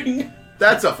doing?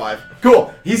 That's a 5.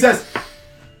 Cool. He says,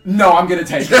 "No, I'm gonna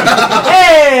take him."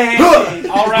 Hey!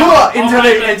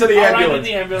 Into the ambulance.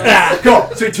 the ambulance. Cool.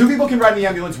 So 2 people can ride in the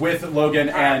ambulance with Logan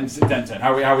and Denton.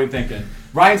 How are we thinking?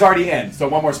 Ryan's already in, so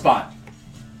 1 more spot.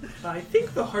 I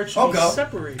think the heart should be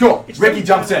separated. Cool. It's Ricky not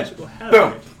jumps in. biological habit.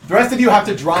 Boom. The rest of you have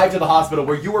to drive to the hospital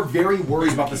where you are very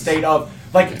worried about the state of,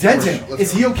 like, Denton,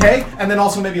 is he okay? And then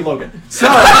also maybe Logan. So...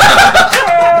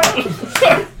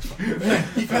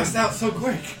 He passed out so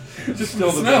quick. Just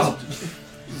still the Smell. best.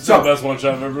 So, The best one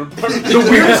shot I've ever. the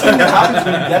weirdest thing that happens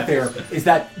when you get there is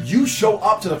that you show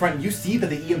up to the front and you see that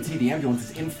the EMT, the ambulance,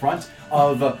 is in front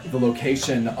of the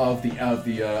location of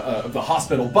the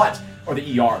hospital, or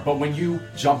the ER. But when you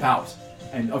jump out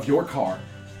of your car,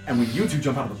 and when you two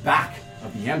jump out of the back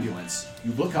of the ambulance,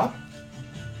 you look up,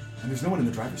 and there's no one in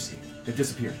the driver's seat. They've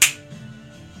disappeared.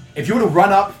 If you were to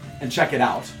run up and check it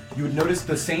out, you would notice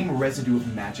the same residue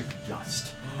of magic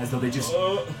dust, as though they just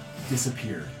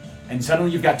disappeared. And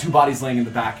suddenly you've got 2 bodies laying in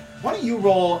the back. Why don't you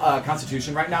roll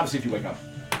Constitution right now to see if you wake up?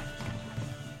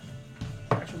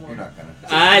 You're not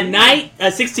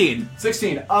gonna. 16.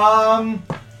 16.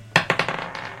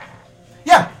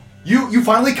 Yeah, you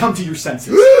finally come to your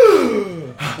senses.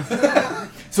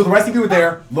 So the rest of you are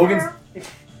there. Logan's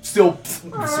still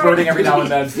squirting every now and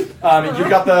then. You've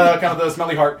got the kind of the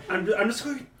smelly heart. I'm just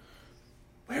going.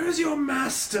 Where is your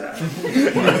master?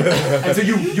 And so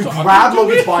you grab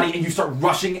Logan's body and you start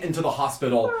rushing into the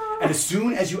hospital. And as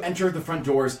soon as you enter the front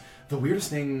doors, the weirdest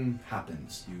thing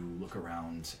happens. You look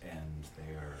around and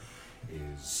there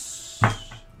is no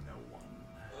one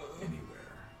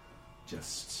anywhere.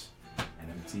 Just an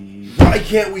empty... Why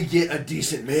can't we get a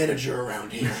decent manager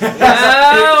around here?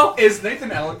 No! Is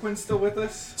Nathan Eloquent still with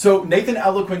us? So Nathan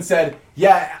Eloquent said,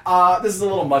 "Yeah, this is a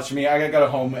little much for me. I gotta go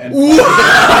home and..."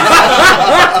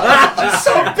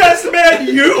 So best man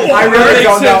you are. I really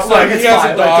don't know. sense, Look, like, it's he has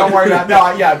fine. a Like, dog. don't worry about it.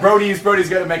 No, yeah, Brody's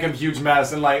gonna make a huge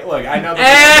mess, and like, look, I know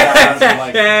that.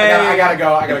 Like, I gotta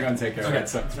go and take care of it.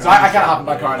 So I kind of hop in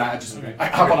my car and I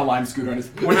hop on a lime scooter and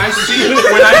just. When I see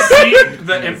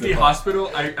the empty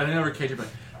hospital, I never catch it, but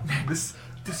man, this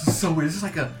is so weird. This is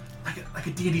like a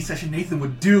D&D session Nathan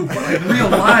would do, but like real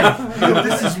life.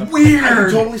 This is I can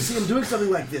weird. totally see him doing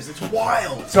something like this. It's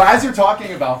wild. So as you're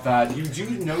talking about that, you do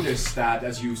notice that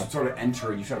as you sort of enter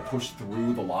and you sort of push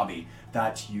through the lobby,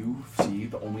 that you see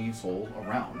the only soul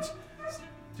around,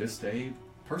 just a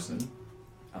person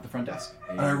at the front desk.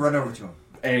 And I run over to him.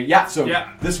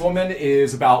 This woman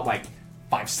is about like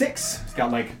 5'6". She's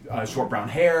got like short brown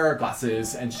hair,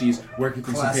 glasses, and she's working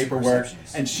through Classic some paperwork.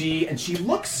 receptionist. And she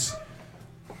looks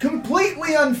completely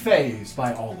unfazed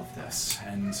by all of this.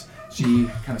 And she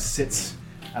kind of sits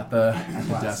at the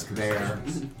desk there.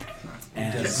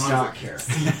 And Does not care.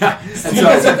 and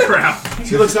so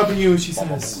she looks up at you and she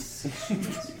says,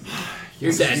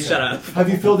 You're dead, shut up. "Have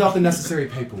you filled out the necessary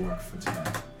paperwork for today?"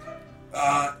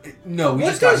 No, we What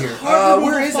just got does here. heart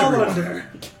Where removal is fall everyone?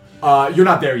 under? You're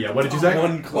not there yet. What did you say?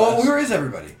 Well, where is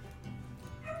everybody?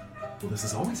 Well, this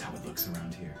is always how it looks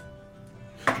around here.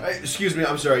 Excuse me,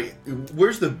 I'm sorry.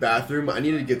 Where's the bathroom? I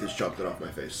need to get this chocolate off my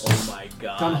face. Oh my Down the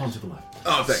god. hall to the left.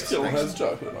 Oh, thanks. Still thanks. has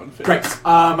chocolate on face. Great.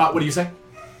 What do you say?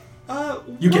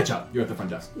 You what, catch up. You're at the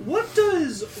front desk. What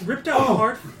does ripped out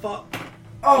heart?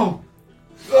 Oh!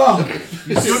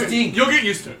 You'll get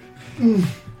used to it.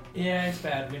 Yeah, it's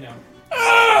bad. We know.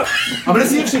 I'm gonna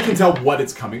see if she can tell what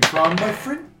it's coming from. My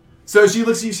friend. So she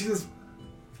looks at you, she says,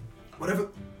 whatever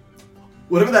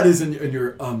that is in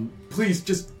your, please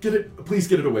just get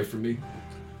it away from me.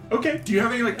 Okay. Do you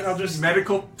have any like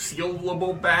medical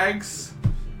sealable bags?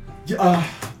 Yeah,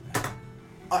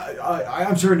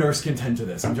 I'm sure a nurse can tend to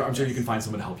this. I'm sure you can find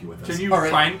someone to help you with this. Can you All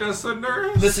right. find us a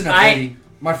nurse? Listen up, lady.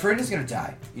 My friend is gonna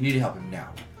die. You need to help him now.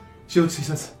 She looks, she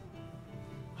says,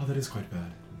 Oh, that is quite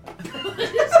bad.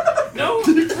 No,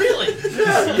 really.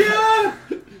 Yeah.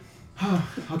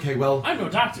 Okay, well, I'm no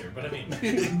doctor, but I mean,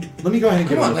 let me go ahead and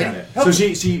get Come a on, look at lady. it. Help So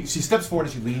me. she steps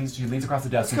forward and she leans across the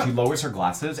desk and she lowers her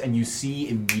glasses and you see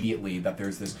immediately that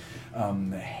there's this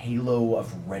halo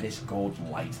of reddish gold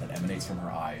light that emanates from her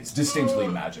eyes. Distinctly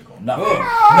magical. Nothing.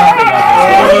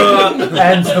 Nothing.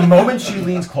 And the moment she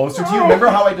leans closer to you, remember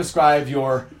how I described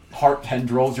your heart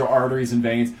tendrils, your arteries and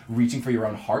veins reaching for your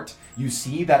own heart? You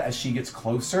see that as she gets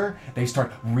closer, they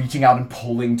start reaching out and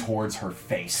pulling towards her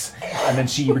face. And then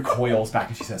she recoils back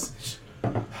and she says,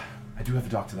 I do have a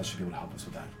doctor that should be able to help us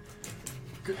with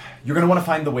that. You're going to want to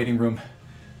find the waiting room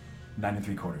 9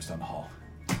 3/4 down the hall.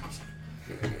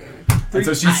 And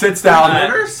so she sits down.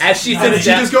 As she And sits she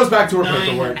down, just goes back to her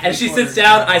paperwork. as she sits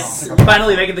down, I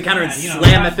finally make it to the counter and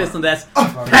slam my fist on the desk.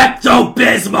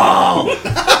 Pepto-Bismol!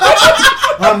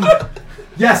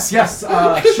 Yes,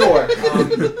 sure.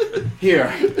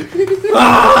 Here.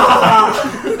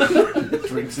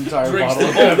 Drinks entire Drinks bottle.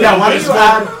 the whole Yeah,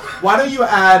 why don't you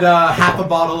add half a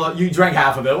bottle of, you drank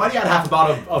half of it, why don't you add half a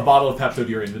bottle of Pepto to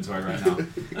your inventory right now?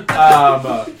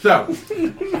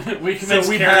 we commence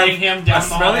carrying him down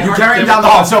the hall. You carry him down the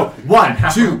hall. So 1,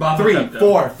 half 2, a bottle 3, of Pepto.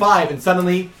 4, 5, and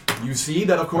suddenly you see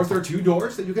that, of course, there are 2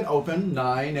 doors that you can open,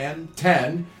 9 and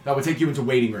 10, that would take you into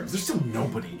waiting rooms. There's still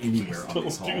nobody anywhere on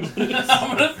this hall. I'm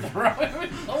gonna throw him in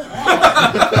the wall.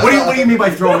 What do you mean by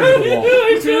throwing him into the wall?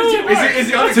 Is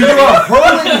he on a So you are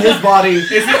hurling his body, Is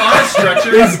he on a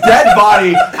stretcher? his dead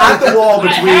body, at the wall I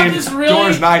have between this really,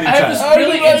 doors 9 and I have 10. this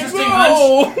really interesting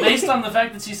hunch based on the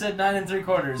fact that she said 9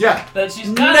 3/4. Yeah. That she's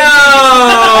not.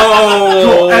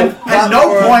 Cool. And at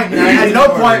no point,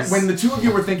 Quarters. when the 2 of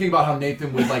you were thinking about how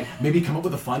Nathan would like maybe come up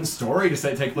with a fun story to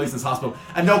say take place in this hospital,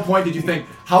 at no point did you think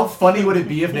how funny would it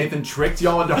be if Nathan tricked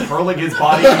y'all into hurling his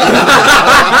body? Never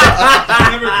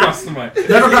crossed the mind.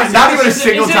 Not even a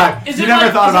single time. is You it never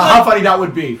like- thought is it about like- how funny that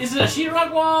would be. Is it a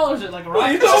sheetrock wall or is it like a rock?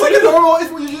 It's just like a normal.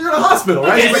 You're in a hospital,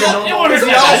 right? Okay, It's like a it normal. won't hurt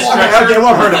you. Okay, it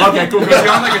won't hurt him. Okay, cool. Is he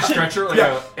on like a stretcher, like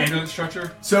Yeah. a ambulance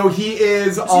stretcher? So he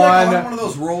is Is he like on on. one of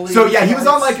those rolling? So yeah, he was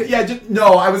on carts? like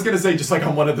no, I was gonna say just like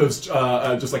on one of those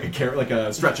just like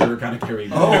a stretcher kind of carry.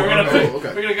 Oh, We're gonna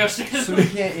okay. we're gonna go So stairs. we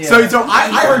can't. Yeah. So I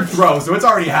heard throw, so it's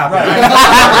already happened.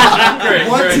 Great,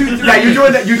 1, great. 2, 3. Yeah, you're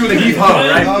doing the heave ho,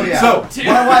 right? Oh, yeah. So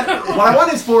what I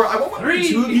want is for I want the 3.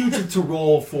 2 of you to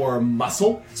roll for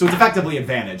muscle. So it's effectively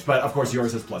advantage, but of course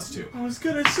yours is +2. I was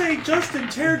gonna say, Justin,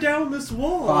 tear down this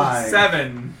wall. 5.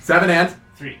 7. 7 and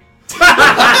 3.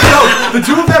 no, the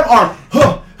 2 of them are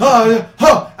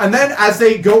and then as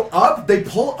they go up, they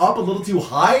pull up a little too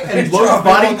high, and Logan's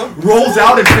body rolls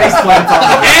out and face plants on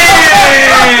them.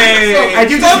 Hey! And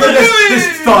you just hear this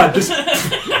thud just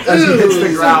as he hits the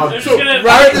ground. They're just gonna-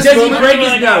 right at this Does he moment- break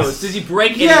his nose? Does he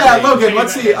break Yeah, anything? Logan.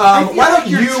 Let's see. Why don't like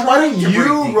you're you trying to break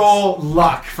things. roll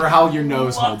luck for how your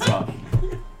nose holds up?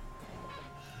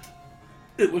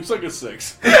 It looks like a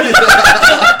 6.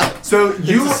 So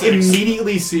you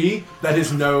immediately see that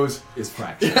his nose is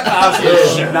fractured.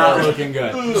 It's not looking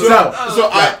good. So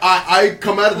I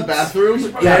come out of the bathroom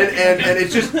and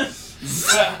it's just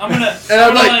I'm gonna. and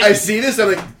I'm like I see this I'm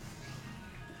like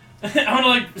I'm gonna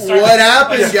like. Start what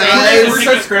happened guys? We're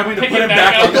start scrambling to Pick put it him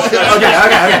back back on the up. stretcher.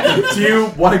 Okay. Do you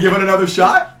want to give it another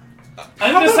shot?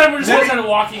 I think this time we're just gonna start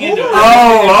walking into it.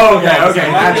 Oh,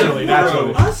 okay. Naturally.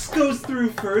 Us goes through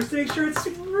first to make sure it's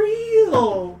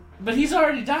real. But he's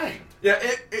already dying. Yeah,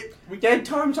 Dead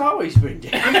time's always been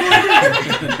dead.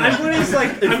 I'm going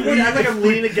I'm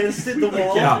leaning against it, the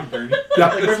wall. Yeah.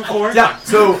 Like right before. Yeah.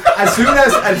 So as soon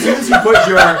as you put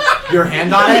your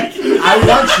hand on it, I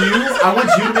want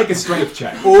you to make a strength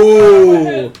check.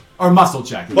 Ooh. Or muscle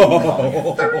check.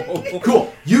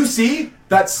 Cool. You see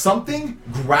that something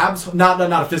grabs, not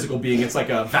a physical being, it's like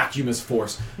a vacuumous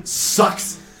force,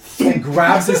 sucks and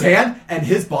grabs his hand, and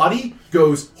his body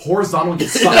goes horizontal and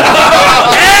gets sucked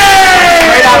out.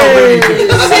 Straight out of Looney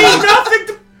Tunes. See nothing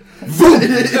to Boom!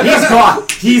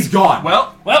 He's gone.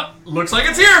 Well, looks like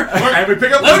it's here. And we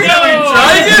pick up Let's Logan go. and we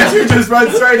try again. You just run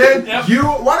straight in. Yep.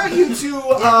 Why don't you two?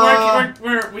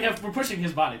 We're pushing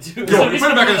his body too. Cool, we put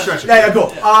him back on the stretcher. Yeah, cool.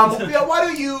 Why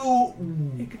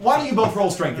don't you both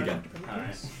roll strength again?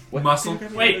 Alright. Muscle.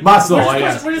 Wait. Muscle,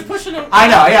 We're just pushing him. I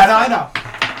know. Yeah, I know.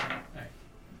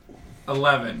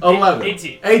 11. 11.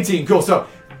 18. 18. Cool. So,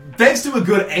 thanks to a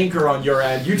good anchor on your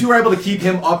end, you two are able to keep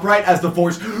him upright as the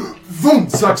force boom,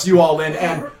 sucks you all in,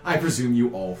 and I presume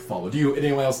you all follow.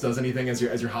 Anyone else does anything as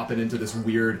you're hopping into this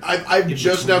weird? I've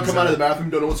just now come out of the bathroom,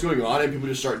 don't know what's going on, and people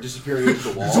just start disappearing into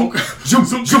the wall. Zoom,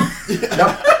 zoom, zoom.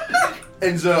 Yep.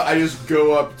 And so I just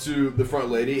go up to the front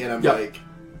lady, and I'm Yep. like,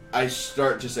 I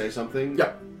start to say something.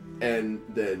 Yep. And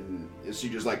then And she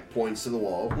just like points to the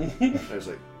wall. I was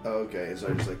like, oh, okay. And so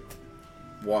I just like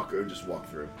walk through.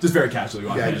 Just very casually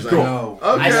walk. Yeah, in. just like, Cool. No.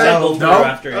 Okay. I stumbled through No.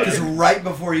 after Because it. right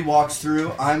before he walks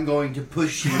through, I'm going to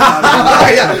push you out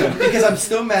Yeah. because I'm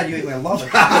still mad you ate my lava.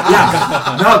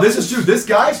 Yeah. No, this is true. This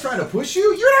guy's trying to push you.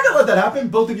 You're not gonna let that happen.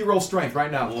 Both of you roll strength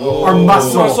right now. Or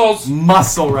muscle. Muscles.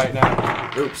 Muscle right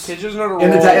now. Oops. It's just not a roll. In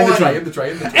the tray. In the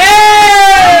tray.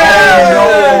 Hey!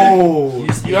 Oh,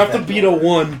 no. You have to beat a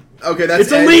 1. Okay, that's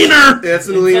It's a leaner! That's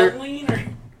a It's leaner. a leaner.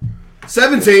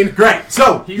 17. Great.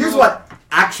 So He here's rolled- what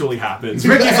actually happens.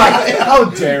 Ricky's like, how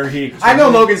dare he? I know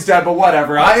Logan's dead, but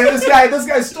whatever. This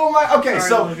guy stole my. Okay, Sorry,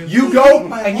 so Logan. you go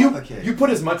My and lava cake. you put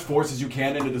as much force as you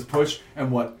can into this push,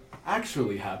 and what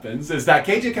actually happens is that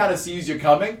KJ kind of sees you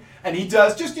coming, and he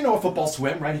does just a football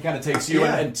swim, right? He kind of takes you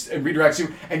Yeah. and redirects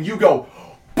you, and you go,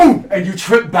 boom, and you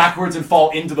trip backwards and fall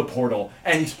into the portal,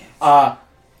 and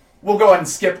we'll go ahead and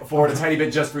skip forward a tiny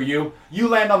bit just for you. You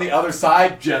land on the other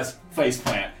side, just face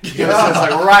plant. Just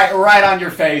like right on your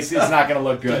face. It's not gonna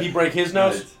look Did good. he break his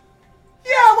nose?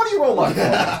 Yeah, what do you roll luck?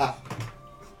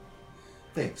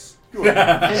 Thanks. Your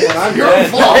dead.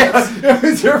 fault. It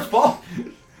was your fault.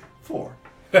 4.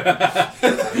 2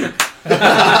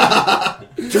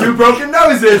 broken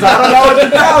noses. I don't know what to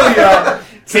tell you.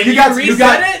 So Can you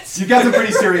reset it? You got some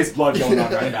pretty serious blood going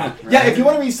on right now. Yeah, if you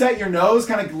want to reset your nose,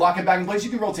 kind of lock it back in place, you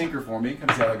can roll Tinker for me. Kind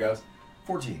of see how that goes.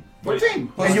 14. 14.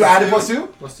 Plus And you two. added plus 2?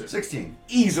 Plus 2. 16.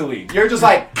 Easily. You're just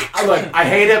like, look, I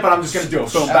hate it, but I'm just going to do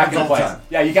it. Boom, back Happens in all the place. time.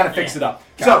 Yeah, you got to fix it up.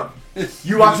 So,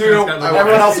 you walk just through, gotta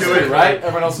everyone else is do it. through, right?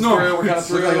 Everyone else is No. through, we're kind of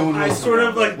through. I sort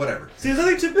of like Whatever. See,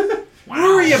 there's nothing to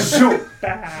worry about. Shoot.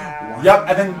 Yep,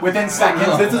 and then within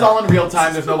seconds, this is all in real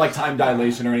time, there's no like time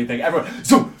dilation or anything. Everyone,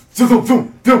 zoom, zoom, zoom,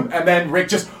 zoom, zoom, and then Rick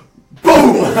just boom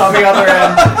on the other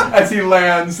end as he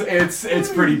lands. It's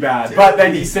pretty bad. But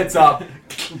then he sits up,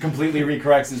 completely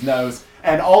recorrects his nose,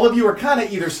 and all of you are kind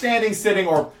of either standing, sitting,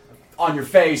 or on your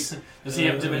face. Does he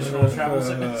have dimensional travel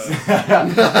sickness?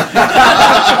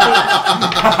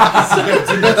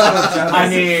 I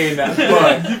mean,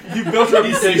 look, You built a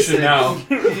reputation now.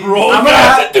 Roll I'm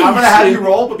gonna have you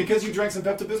roll, but because you drank some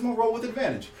Pepto-Bismol, roll with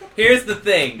advantage. Here's the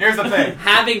thing. Here's the thing.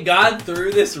 Having gone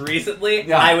through this recently,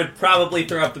 Yeah. I would probably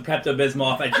throw up the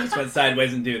Pepto-Bismol if I just went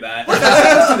sideways and do that.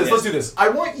 Let's do this. I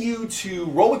want you to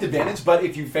roll with advantage, but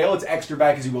if you fail, it's extra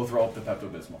bad because you will throw up the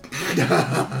Pepto-Bismol.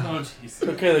 Oh, jeez.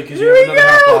 Okay, because you have another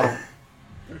half bottle.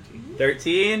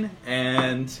 13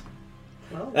 and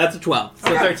that's a 12.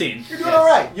 So Okay. 13. You're doing all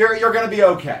right. You're gonna be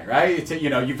okay, right?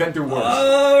 You've been through worse.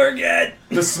 Oh, we're good.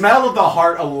 The smell of the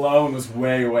heart alone was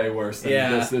way worse than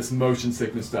Yeah. this motion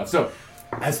sickness stuff. So,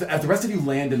 as the rest of you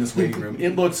land in this waiting room,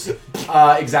 it looks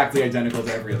exactly identical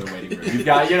to every other waiting room. You've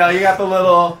got, you got the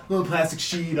little plastic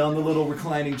sheet on the little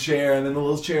reclining chair, and then the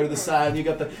little chair to the side. And you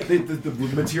got the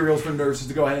materials for nurses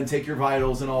to go ahead and take your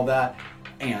vitals and all that.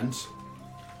 And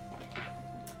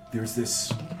there's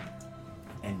this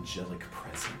angelic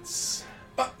presence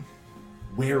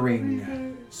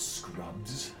wearing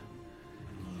scrubs,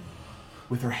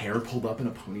 with her hair pulled up in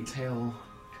a ponytail,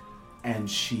 and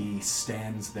she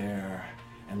stands there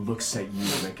and looks at you,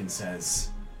 Rick, and says,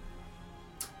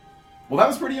 "Well, that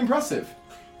was pretty impressive.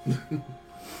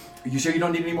 You sure you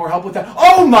don't need any more help with that?"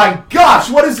 "Oh my gosh,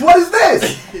 what is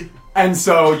this?" And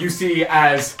so you see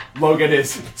as Logan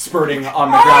is spurting on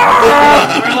the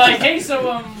ground. We're like, hey,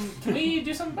 so can we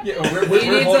do something? Yeah, About we're He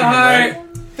needs holding a him, heart.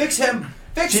 right? Fix him!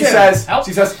 Fix She him! says, Help.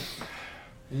 she says,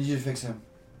 I need you to fix him.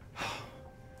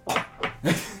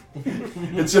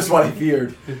 "It's just what I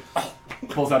feared."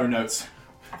 Pulls out her notes.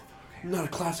 I'm not a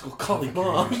classical colleague,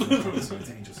 Mom.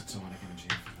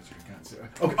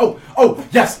 Okay. Oh,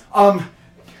 yes.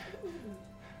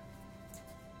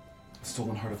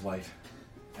 Stolen heart of light,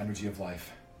 energy of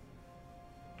life,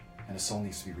 and a soul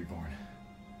needs to be reborn.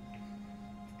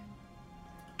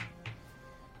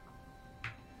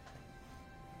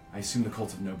 I assume the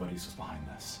cult of nobodies was behind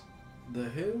this. The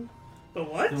who? The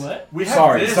what? what? We have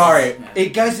Sorry. this.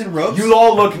 8 guys in ropes? You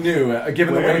all look new,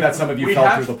 given the way that some of you We fell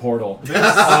have through the portal.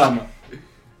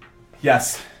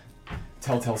 Yes.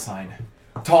 Telltale sign.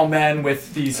 Tall men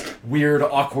with these weird,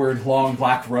 awkward, long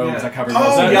black robes Yeah. that cover Oh,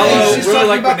 most of yellow, them. she's really talking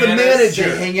like about the bananas.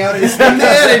 manager. They hang out in It's the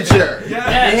manager. They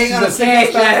hang out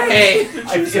in Hey.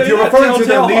 If you're referring to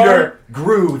the leader,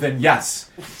 Gru, then yes.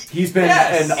 He's been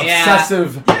an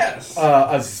obsessive,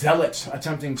 a zealot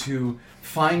attempting to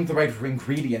find the right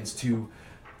ingredients to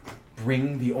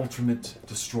bring the ultimate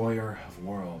destroyer of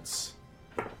worlds.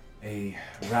 A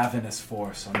ravenous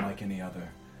force unlike any other.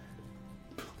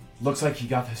 Looks like he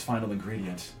got his final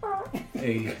ingredient.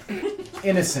 A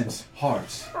innocent heart,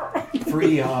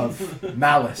 free of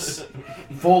malice,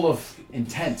 full of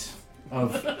intent,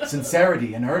 of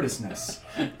sincerity and earnestness.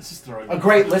 This is throwing A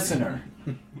great listener.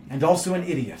 And also an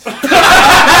idiot. Yeah,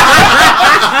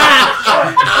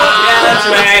 that's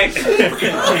right.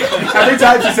 Every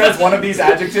time she says one of these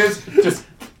adjectives, just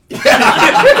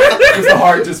the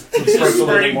heart just spreads a little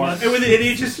bit more. And with the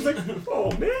idiot, just like,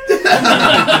 oh man.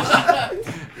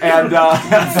 And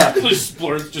Just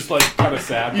splurge, just like kind of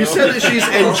sad. You said that she's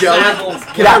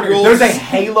angelic. get out here. There's a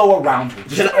halo around her.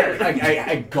 Just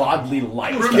a godly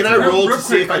light. Can I roll Real to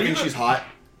see if quick, I think she's hot?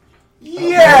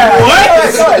 Yeah.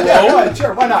 What? Go ahead.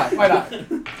 Sure. Why not?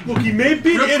 Look, he may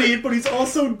be an idiot, but he's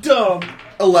also dumb.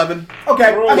 11.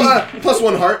 Okay. I mean, Plus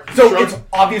 1 heart. so Shrug. it's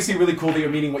obviously really cool that you're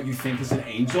meeting what you think is an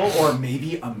angel, or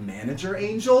maybe a manager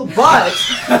angel, but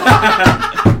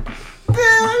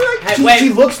she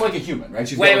looks like a human, right?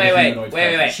 She's got, like, a humanoid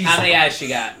face. How many eyes she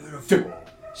got? 2.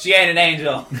 She ain't an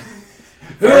angel.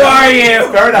 Who are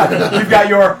you? Fair enough. You've got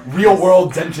your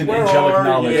real-world Denton angelic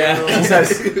knowledge. you? She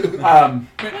says,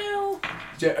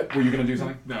 were you going to do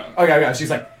something? No. Okay, yeah.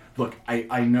 She's like, look,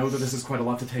 I know that this is quite a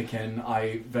lot to take in.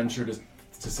 I venture to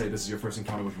say this is your first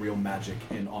encounter with real magic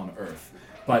on Earth.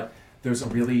 But there's a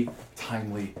really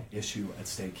timely issue at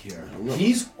stake here.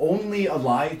 He's only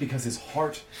alive because his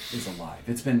heart is alive.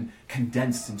 It's been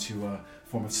condensed into a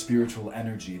form of spiritual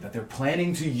energy that they're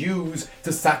planning to use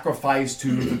to sacrifice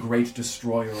to the great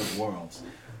destroyer of worlds.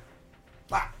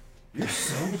 Wow. You're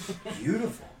so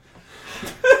beautiful.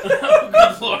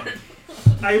 Good lord.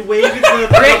 I wave the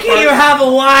Ricky, you have a I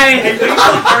wife. wave the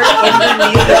heart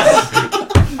underneath his.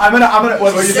 I'm gonna.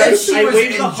 What were you Said saying? she I was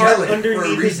wave the heart angelic for a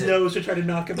underneath his reason. nose to try to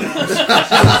knock him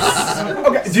out.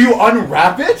 Okay. Do you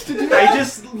unwrap it to do that? I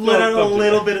just let out a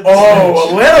little bit of.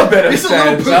 Oh, a little bit of It's a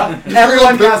little sense. bit. Huh?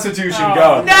 Everyone, Constitution,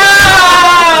 go.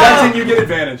 No! Denton, you get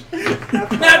advantage.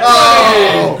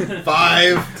 Oh,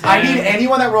 5. I need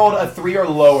anyone that rolled a 3 or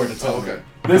lower to tell me. Okay.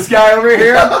 This guy over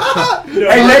here.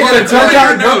 Hey, Nathan, it turns out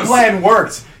your nose. plan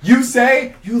worked. You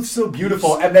say you look so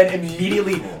beautiful, and then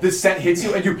immediately the scent hits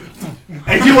you, and you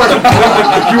are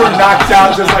knocked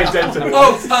out just like Denton.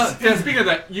 Oh, yeah, speaking of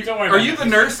that, Don't worry are about you it. the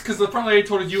nurse? Because the front lady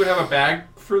told you would have a bag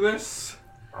for this.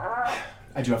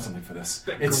 I do have something for this.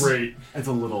 Great. It's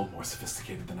a little more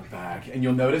sophisticated than a bag, and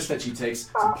you'll notice that she takes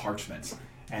some parchment,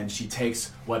 and she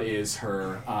takes what is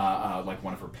her like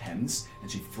one of her pens, and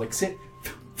she flicks it,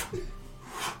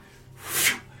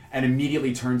 and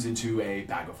immediately turns into a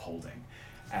bag of holding.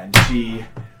 And she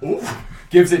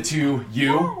gives it to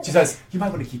you. She says, "You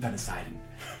might want to keep that aside and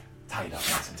tie it up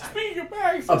nice and tight." Speaking of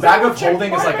bags, A bag of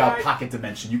holding is like a pocket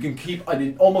dimension. You can keep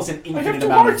almost an infinite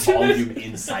amount of volume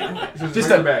inside of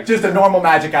it. Just a normal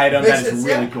magic item that is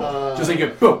really cool. Just like you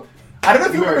boom. I don't know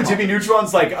if you remember Jimmy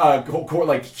Neutron's like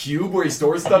cube where he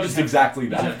stores stuff. It's exactly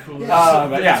that.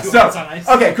 But yeah. So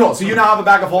okay, cool. So you now have a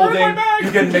bag of holding.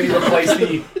 You can maybe replace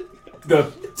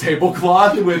the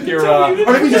tablecloth with your or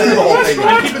maybe just do the whole thing.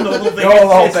 Keeping the whole thing. The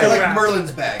whole It's thing. still Like wrapped.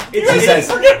 Merlin's bag. He says,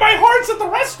 forget my heart's at the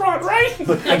restaurant, right?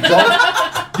 "Look, I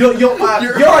don't."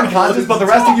 You're unconscious, but the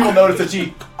rest of you will notice that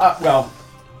she.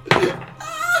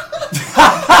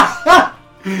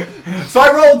 So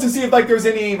I rolled to see if there's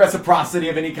any reciprocity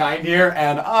of any kind here,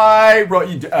 and I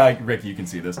rolled. Ricky, you can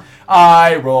see this.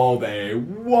 I rolled a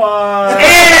 1.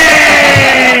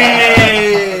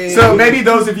 So maybe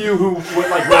those of you who would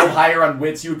roll higher on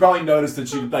wits, you would probably notice that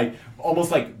she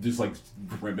almost just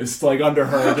grimaced under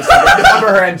her, just under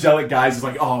her angelic guise, is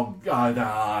oh god,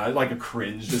 like a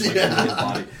cringe, just in his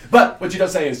body. But what she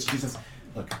does say is, she says,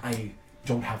 "Look, I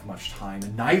don't have much time,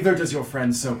 and neither does your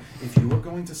friend, so if you are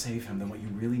going to save him, then what you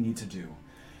really need to do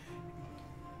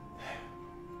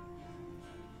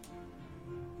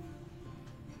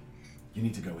you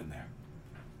need to go in there,"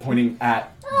 pointing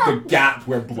at the gap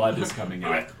where blood is coming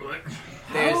out.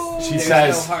 She There's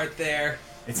says, no heart there.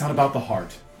 "It's not about the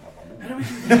heart.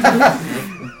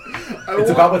 It's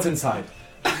about what's inside.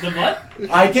 The what?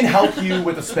 I can help you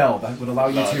with a spell that would allow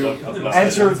you to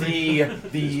enter the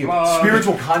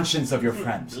spiritual conscience of your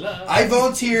friend." I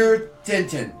volunteer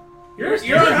Denton. You're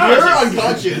You're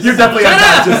unconscious. You're definitely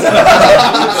unconscious.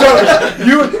 So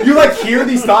you hear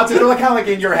these thoughts, and they're kind of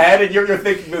in your head, and you're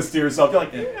thinking this to yourself. You're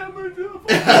like, "Yeah, I'm gonna do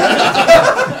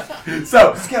it."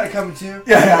 So It's gotta come too.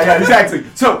 yeah, exactly.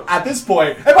 So at this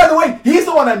point, and by the way, he's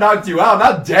the one that knocked you out,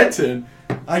 not Denton.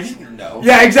 I didn't know.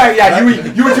 Yeah, exactly. Yeah,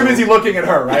 you were too busy looking at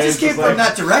her, right? I just came from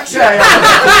that direction. Yeah,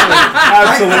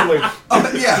 absolutely.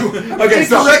 Yeah. Okay,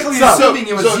 so Correctly assuming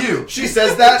it was you. She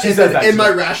says that, She and says then that, in she my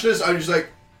says- rashness, I'm just like,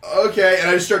 okay, and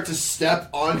I just start to step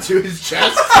onto his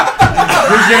chest.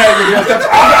 You're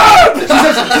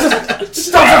gonna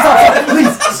stop,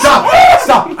 please,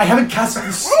 stop. I haven't cast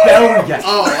the spell yet.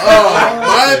 Oh,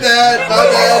 my bad.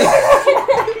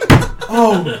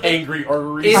 Oh, angry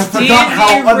arteries. I It's forgot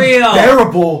how real.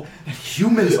 unbearable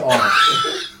humans are.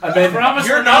 And then, Promise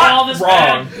You're we're not not all this wrong.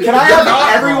 bad. can I have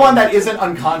everyone that isn't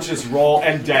unconscious roll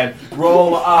and dead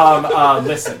roll?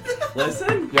 Listen.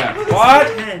 Listen. Yeah.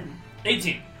 What?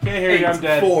 18. Can't hear you. I'm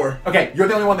dead. 4. Okay, you're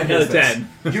the only one that hears Another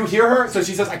this. You hear her, so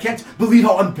she says, "I can't believe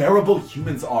how unbearable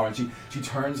humans are." And she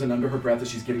turns, and under her breath, as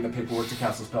she's getting the paperwork to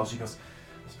cast a spell, she goes,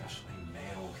 "Especially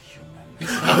male humans."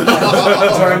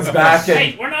 Turns back and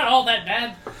Hey, we're not all that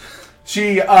bad.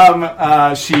 she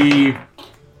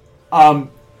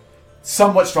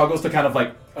somewhat struggles to kind of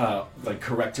like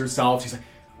correct herself. She's like,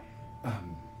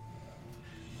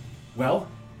 well,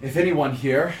 if anyone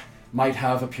here might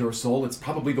have a pure soul, it's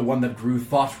probably the one that Gru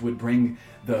thought would bring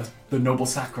the noble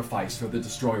sacrifice for the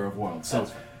destroyer of worlds. So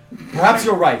perhaps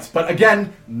you're right, but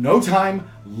again, no time.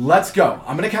 Let's go.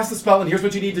 I'm going to cast the spell, and here's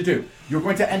what you need to do. You're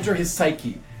going to enter his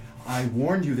psyche. I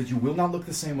warned you that you will not look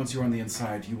the same once you're on the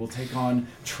inside. You will take on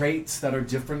traits that are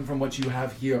different from what you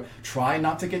have here. Try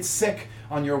not to get sick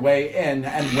on your way in,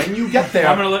 and when you get there,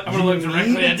 I'm gonna look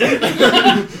directly at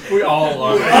it. We all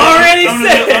are. Already I'm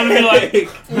sick. gonna be like,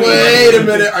 Wait a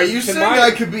minute. Are you saying my- I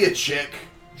could be a chick?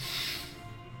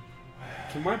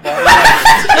 Can my body?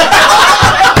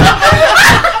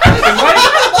 can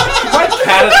my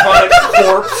catatonic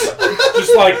corpse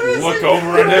just like look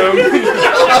over at him?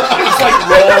 Just like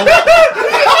roll.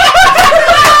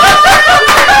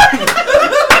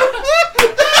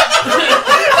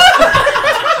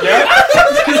 Yeah.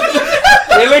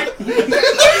 Really?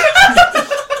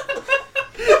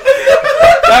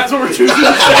 That's what we're choosing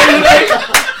to say today?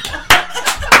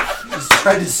 He's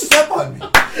trying to step on me. On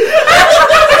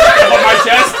my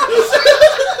chest?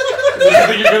 You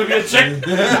think you're gonna be a chick?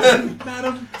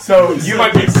 so You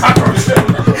might be a cockroach.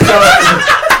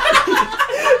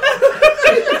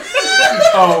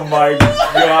 oh my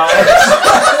god.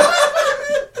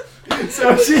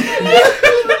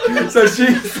 So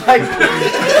she's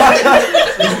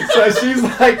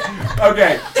like,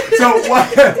 okay. So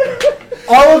what?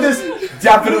 All of this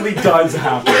definitely does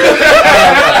happen,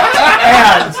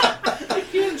 and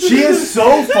she is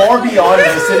so far beyond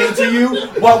listening to you.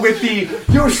 What with the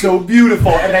 "you're so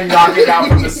beautiful" and then knocking out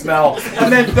from the smell,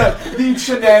 and then the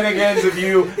shenanigans of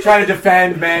you trying to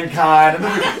defend mankind,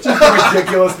 and just the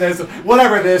ridiculousness of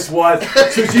whatever this was.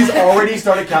 So she's already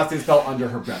started casting a spell under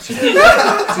her breath. She's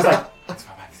like,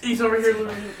 he's over here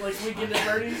like weekend at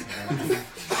Bernie's.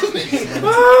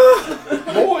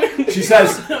 she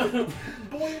says,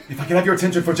 "If I can have your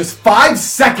attention for just 5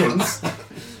 seconds,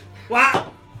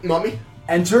 Wow. Mommy?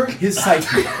 enter his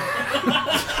psyche.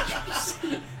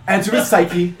 Enter his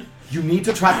psyche. You need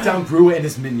to track down Gru and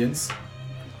his minions.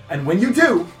 And when you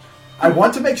do, I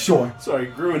want to make sure Sorry,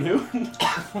 Gru and who?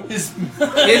 His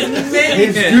his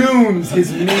minion. goons,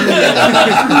 his minions."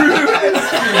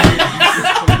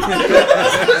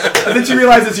 And then she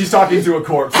realizes she's talking to a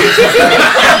corpse.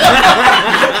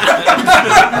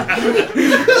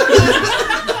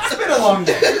 It's been a long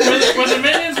day. Were the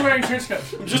minions wearing trench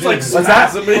coats? Just like What's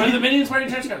that? Were the minions wearing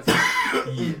trench coats?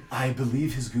 I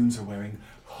believe his goons are wearing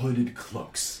hooded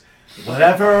cloaks.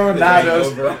 Whatever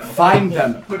matters, find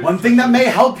them. One thing that may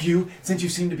help you, since you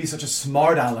seem to be such a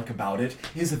smart aleck about it,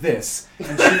 is this.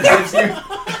 And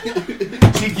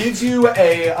she gives you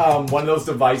a one of those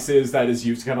devices that is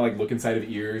used to kind of like look inside of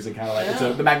ears and kind of like it's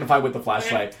the magnified with the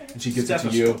flashlight. And she gives it to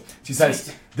you. She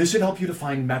says, "This should help you to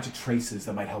find magic traces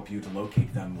that might help you to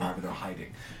locate them wherever they're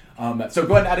hiding." So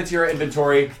go ahead and add it to your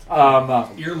inventory.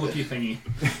 Ear looky thingy.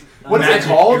 What is it Magic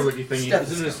called? Ear looky thingy.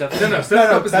 Isn't it stuff? No, No, step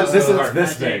no, up is this the is heart.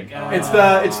 this thing. Magic, It's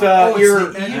the it's ear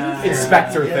the ear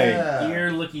inspector thing. thing. Yeah.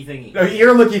 Ear looky thingy. No,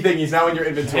 ear looky thing. He's now in your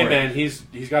inventory. Hey man, he's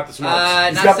got the smarts.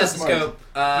 He's Not got the stethoscope.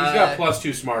 He's got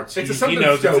 +2 smarts. It's a he something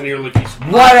knows it's scope. an ear looky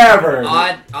smart. Whatever.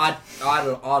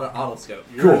 Autoscope.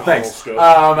 Cool. Thanks. scope.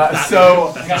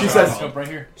 So I got she the says. scope right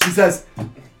here. She says,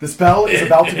 "The spell is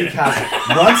about to be cast.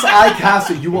 Once I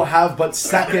cast it, you will have but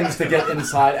seconds to get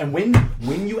inside. And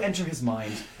when you enter his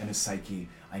mind and his psyche,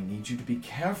 I need you to be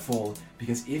careful,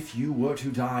 because if you were to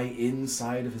die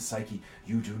inside of his psyche,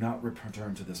 you do not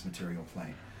return to this material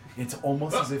plane. It's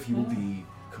almost as if you will be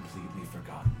completely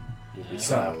forgotten.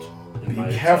 So, be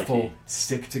careful,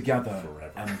 stick together,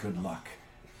 and good luck."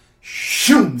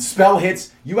 Shoom! Spell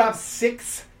hits. You have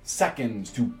 6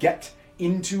 seconds to get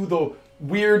into the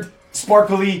weird,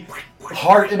 sparkly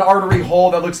heart and artery hole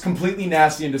that looks completely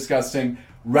nasty and disgusting.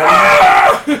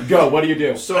 Ready? Go. What do you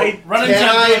do? So Run and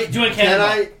jump, do a can cannonball.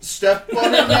 I step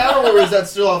on it now, or is that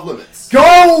still off limits? Go!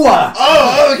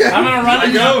 Oh, okay. I'm gonna run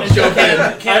and go. jump and do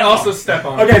a I cannonball. also step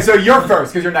on it. Okay, so you're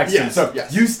first because you're next to him. Yes, So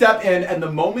yes. you step in, and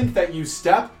the moment that you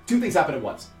step, two things happen at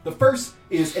once. The first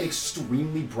is an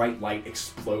extremely bright light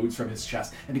explodes from his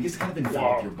chest and begins to kind of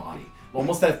envelop your body.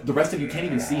 Almost that the rest of you can't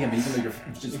even see him, even though you're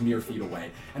just mere feet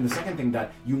away. And the second thing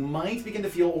that you might begin to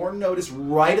feel or notice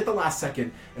right at the last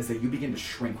second is that you begin to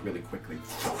shrink really quickly.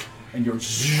 And you're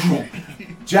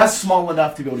just small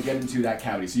enough to be able to get into that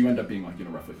cavity. So you end up being like,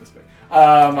 roughly this big.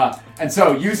 And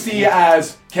so you see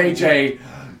as KJ,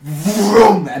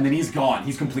 vroom, and then he's gone.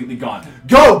 He's completely gone.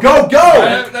 Go, go,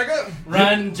 go!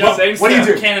 Run, jump, What do you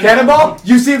do? cannonball.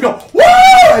 You see him go, woo!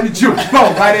 And you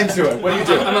go right into it. What do you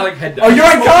do? I'm like head Oh, down. you're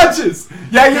unconscious!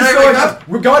 Yeah, you're Can I still wake unconscious.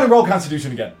 We're going to roll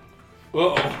Constitution again.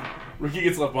 Uh-oh. Ricky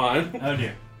gets left behind. Oh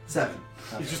dear. 7.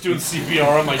 He's just doing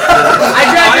CPR on my shoulder.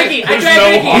 I drag Ricky. I There's drag no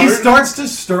Ricky. harm. He starts to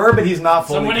stir, but he's not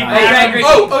fully Somebody conscious. I drag Ricky.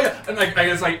 Oh yeah. And like I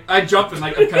guess like I jump and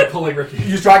like I'm kind of pulling Ricky. You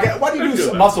just drag it. Why don't you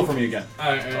do muscle for me again?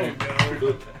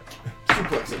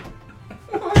 Suplex it.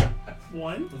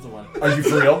 1. That's a 1. Are you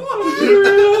for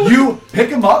real? You pick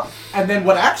him up, and then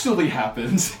what actually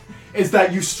happens is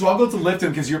that you struggle to lift him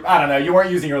because you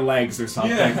weren't using your legs or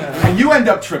something. Yeah. And you end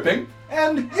up tripping,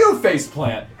 and you face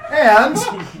plant. And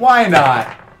why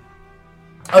not?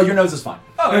 Oh, your nose is fine.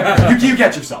 You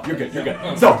catch yourself. You're good. You're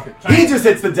good. So he just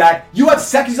hits the deck. You have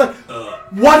seconds. He's like,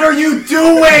 "What are you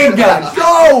doing?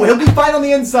 Go! He'll be fine on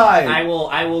the inside." I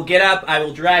will get up. I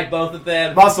will drag both of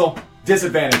them. Muscle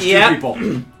disadvantage. Yep. 2 people.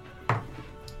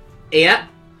 Yep.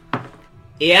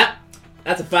 Yep.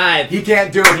 That's a 5. He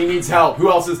can't do it. He needs help. Who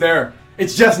else is there?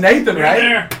 It's just Nathan, Right right?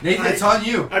 there. Nathan, it's on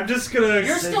you. I'm just gonna.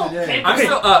 You're still capable. I'm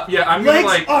still up. Yeah, I'm gonna Legs,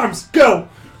 like. arms, go!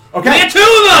 Okay. We have 2 of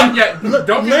them. Yeah,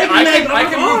 don't Leg, I leg, can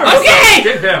arm, move arm. myself. Okay.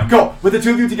 Get him. Go. With the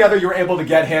 2 of you together, you're able to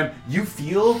get him. You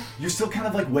feel you're still kind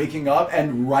of like waking up,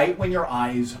 and right when your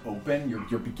eyes open,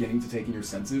 you're beginning to take in your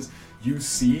senses. You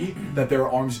see that there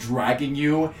are arms dragging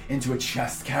you into a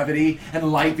chest cavity,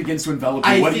 and light begins to envelop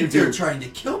you. I What do you think they're do? trying to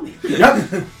kill me.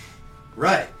 Yep.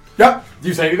 Right. Yep. Do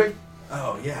you say anything?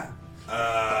 Oh, yeah.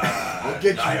 We'll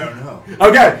get you. I don't know.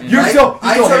 Okay. You're still.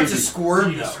 I You're still start hazy. to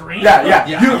squirm, You though. scream? Yeah, yeah.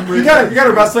 Yeah, You got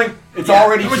a wrestling. It's Yeah.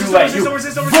 already Don't too resist, late. don't You-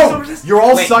 resist, don't resist, don't Boom! resist. You're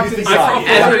all Wait, sucked I inside. As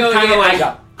we're probably going kind of in, like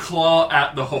Yeah. claw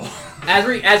at the hole. As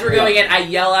we're going in, I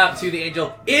yell out to the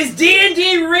angel, "Is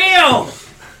D&D real?"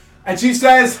 And she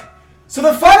says, "So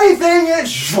the funny thing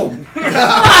is,"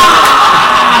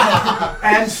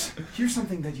 and here's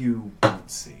something that you don't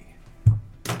see.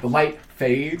 The light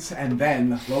fades, and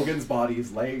then Logan's body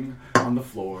is laying on the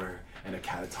floor in a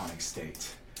catatonic state.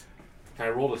 Can I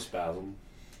roll a spasm?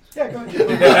 Yeah, go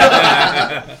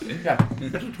ahead. Yeah.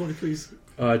 20, please.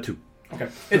 2. Okay.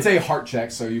 It's a heart check,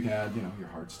 so you can add, your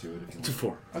hearts to it if you It's a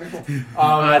want. 4. Okay,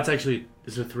 cool. That's actually.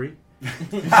 Is it 3?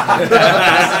 Okay.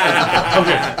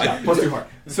 Yeah, plus 2 heart.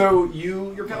 So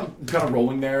you're kind of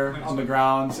rolling there on the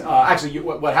ground. Actually,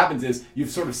 what happens is you've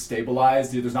sort of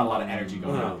stabilized. There's not a lot of energy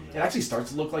going Oh, on. It actually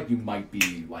starts to look like you might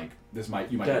be like you might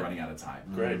be Dead. running out of time.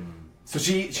 Great. So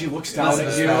she looks down at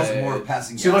you. Smells more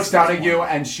passing She looks gas down than at you one.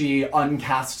 and she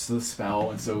uncasts the spell,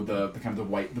 and so the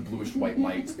bluish white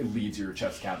light it leads your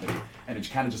chest cavity, and it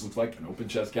kind of just looks like an open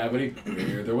chest cavity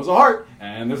where there was a heart,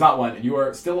 and there's not one, and you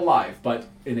are still alive, but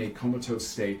in a comatose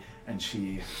state. And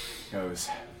she goes,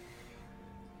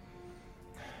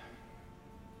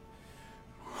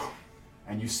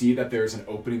 and you see that there's an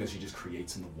opening that she just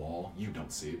creates in the wall. You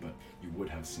don't see it, but you would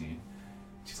have seen.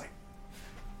 She's like,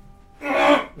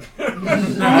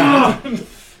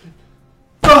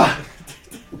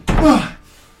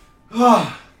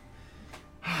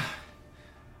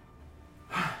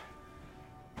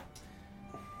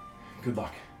 good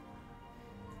luck.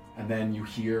 And then you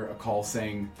hear a call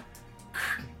saying,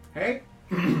 "Hey,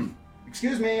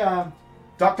 excuse me,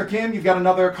 Dr. Kim, you've got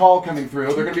another call coming through.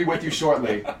 They're going to be with you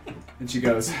shortly." And she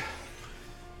goes,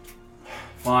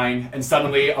 "Fine." And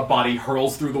suddenly a body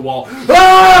hurls through the wall.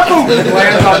 Ah! Boom!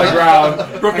 Lands on the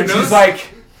ground. Broken And nose? she's like,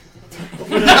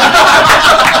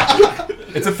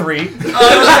 it's a 3.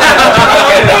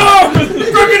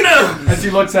 Broken nose! And she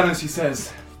looks at him and she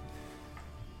says,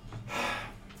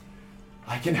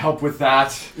 "I can help with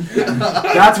that."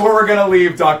 That's where we're gonna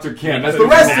leave Dr. Kim. As the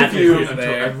rest of you,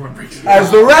 Everyone breaks it.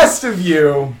 as the rest of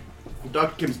you,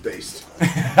 Dr. Kim's based.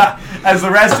 as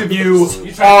the rest of you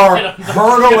are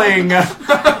hurtling.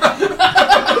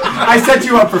 I set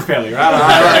you up for failure.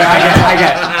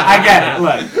 I get it.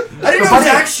 Look, I didn't know it was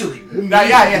actually. No,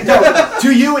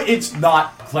 to you, it's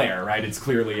not Claire, right? It's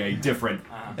clearly a different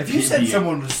If you said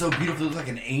someone was so beautiful, looked like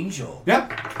an angel.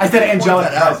 Yep. I said angelic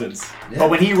that out. presence. Yeah. But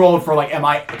when he rolled for like, am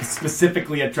I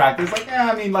specifically attracted? It's like,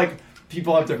 I mean, like,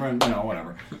 people have different,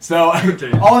 whatever. So,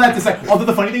 all that to say, although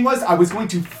the funny thing was, I was going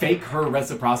to fake her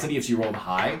reciprocity if she rolled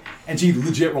high, and she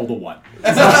legit rolled a 1. So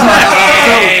you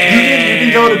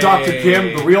can go to Dr.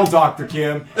 Kim, the real Dr.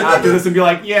 Kim, after this and be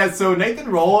like, yeah, so Nathan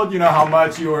rolled, how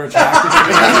much you were attracted to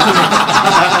me.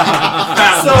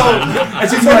 And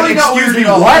she's like, excuse me,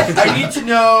 what? I need to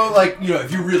know,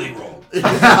 if you really roll.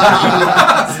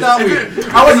 It's not weird.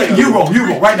 I was like, you roll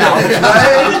right now.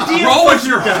 Roll with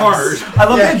your heart. I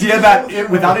love the idea that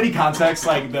without any context,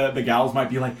 like the gals might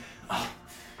be like,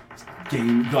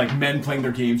 like men playing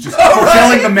their games, just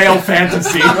fulfilling the male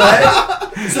fantasy. Right?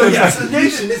 So Nathan,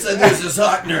 there's this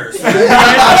hot nurse.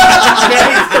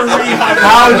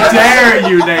 How dare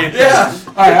you, Nathan? Yeah.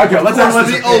 All right, okay. Let's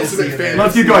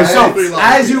keep going. So,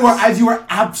 as you are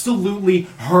absolutely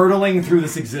hurtling through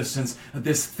this existence,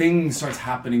 this thing starts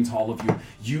happening to all of you.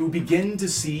 You begin to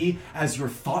see as your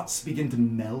thoughts begin to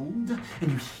meld, and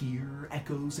you hear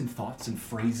echoes and thoughts and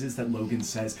phrases that Logan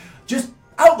says, just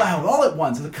out loud, all at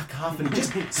once, as a cacophony.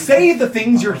 Just say the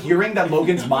things you're hearing that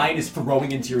Logan's mind is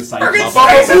throwing into your sight. Keep going.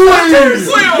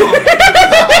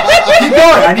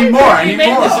 I need more.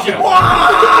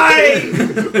 Why?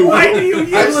 Why do you use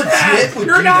that?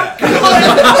 You're not good.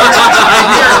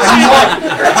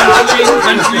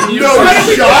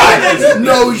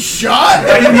 No shot.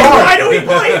 I need more. Why do we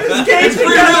play this game? It's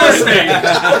free real estate.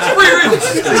 It's free real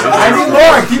estate. I need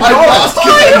more. Keep going.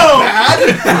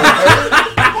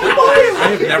 I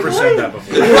have never said that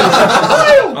before.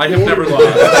 I have never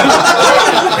lied.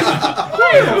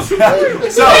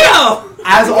 So,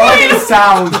 as all these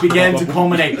sounds begin to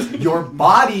culminate, your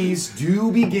bodies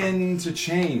do begin to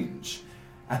change.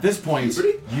 At this point,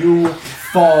 you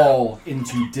fall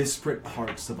into disparate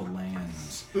parts of a land.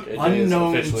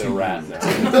 Unknown officially to a rat you.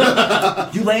 now.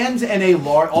 You land in a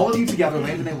large, all of you together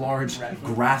land in a large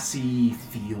grassy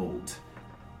field.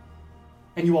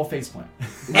 And you all faceplant.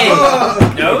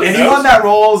 Anyone that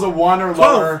rolls a 1 or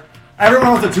lower, everyone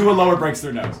rolls a 2 or lower breaks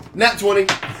their nose. Nat 20.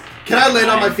 Can I land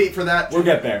on my feet for that? We'll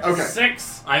get there. Okay.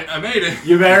 6. I made it.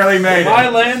 You barely made Am I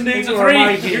it. landing It's a or am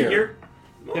I 3. here?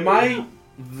 Am I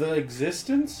the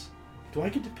existence? Do I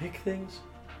get to pick things?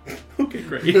 Okay,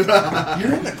 great. You're stuck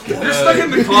in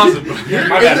the closet. My In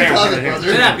bad, the hang on, closet, hang on.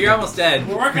 brother. Shut up, you're almost dead.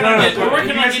 We're working on getting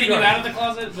you out of the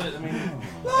closet, but I mean,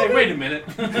 Hey, wait a minute.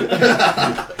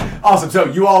 Awesome. So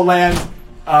you all land.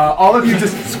 All of you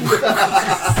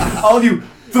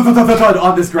thud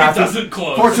on this grass. It doesn't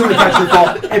close. Fortunately, catch your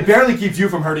fall. It barely keeps you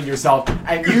from hurting yourself.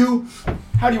 And you,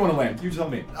 how do you want to land? You tell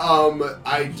me.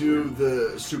 I do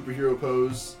the superhero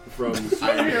pose from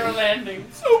superhero landing.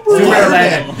 Superhero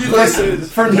landing. Listen,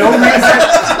 for no reason.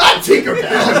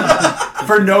 Tinkerbell.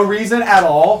 For no reason at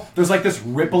all, there's like this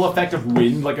ripple effect of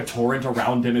wind, like a torrent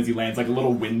around him as he lands, like a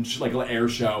little wind, like a little air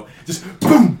show. Just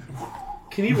boom.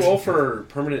 Can you roll for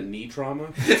permanent knee trauma?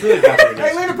 It's really bad for your He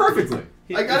knees. landed perfectly.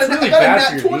 I got It's a really nat bad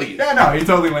for your 20. knees. Yeah, no, he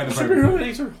totally landed perfectly. Superhero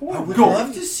knees are I horrible. would Cool.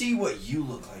 love to see what you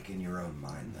look like in your own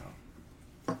mind, though.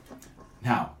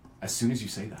 Now, as soon as you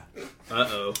say that,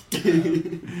 Uh-oh.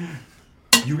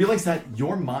 you realize that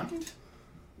your mind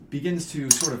begins to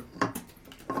sort of,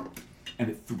 and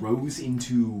it throws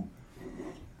into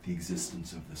the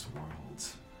existence of this world.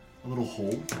 A little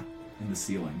hole in the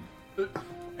ceiling.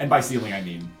 And by ceiling, I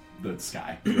mean the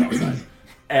sky. The outside.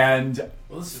 And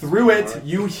through it,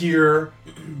 you hear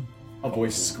a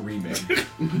voice screaming.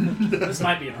 This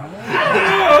might be a problem.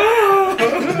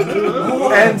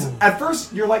 And at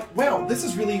first, you're like, well, this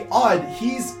is really odd.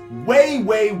 He's way,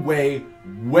 way, way,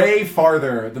 way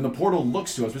farther than the portal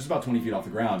looks to us, which is about 20 feet off the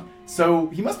ground. So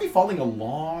he must be falling a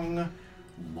long,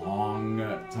 long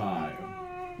time.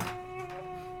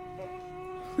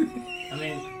 I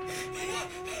mean,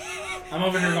 I'm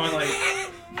over here going like,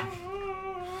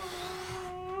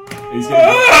 He's getting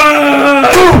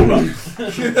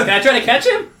Can I try to catch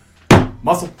him?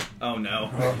 muscle. Oh no.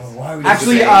 Why would you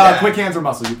Actually, say that? quick hands or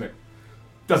muscle, you pick.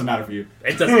 Doesn't matter for you.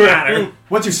 It doesn't matter.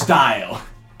 What's your style?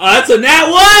 That's a nat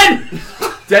 1!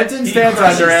 Denton stands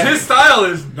under it. His style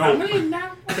is how no. many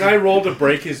now? Can I roll to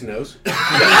break his nose?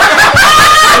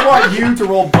 I want you to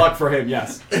roll buck for him,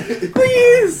 yes.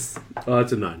 Please! Oh,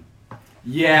 that's a 9.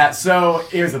 Yeah, so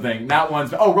here's the thing. That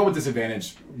one's... Oh, roll with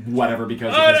disadvantage. Whatever,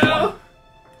 because of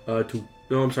this one. 2.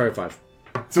 No, I'm sorry, 5.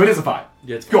 So it is a 5.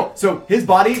 Yeah, it's Cool. So his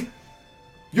body,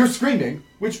 you're screaming,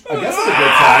 which I guess is a good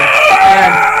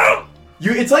sign.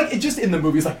 And it's like, it's just in the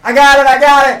movie, it's like, I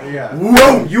got it. Yeah.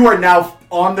 Whoa, you are now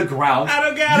on the ground. I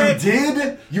don't got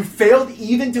it. You failed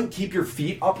even to keep your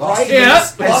feet upright. Yeah.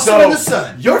 And Lost so him in the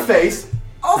sun. your face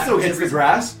also hits the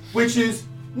grass, which is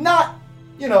not,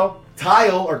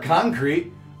 tile or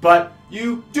concrete, but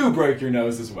you do break your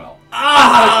nose as well.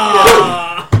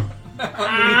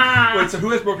 Wait, so who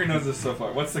has broken noses so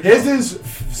far? What's the His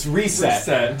is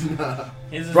reset.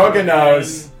 His is Broken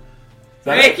nose.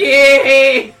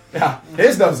 Ricky! Yeah,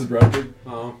 his nose is broken.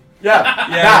 Oh.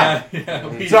 Yeah.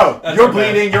 Yeah. So That's you're our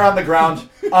bad. bleeding. You're on the ground.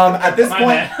 At this My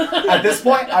point,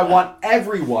 bad. I want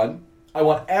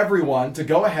everyone to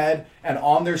go ahead and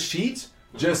on their sheet,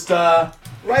 just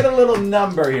write a little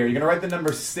number here. You're gonna write the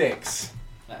number 6.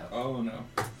 Oh no.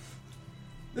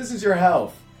 This is your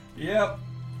health. Yep.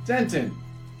 Denton,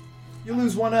 you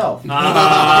lose 1 health. You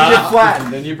get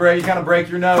flattened and you kind of break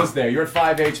your nose there. You're at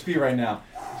 5 HP right now.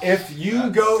 If you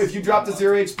drop to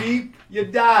 0 HP, you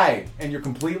die and you're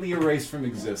completely erased from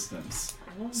existence.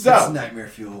 That's So nightmare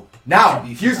fuel. now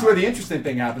here's where the interesting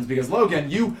thing happens because Logan,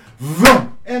 you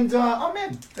vroom, and oh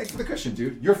man, thanks for the cushion,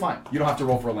 dude. You're fine. You don't have to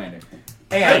roll for a landing.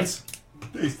 And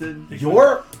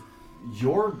you're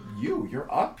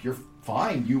up. You're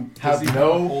fine. You have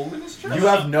no hole in his chest? You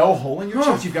have no hole in your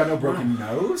chest. You've got no broken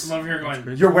nose. I'm over here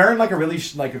going. You're wearing like a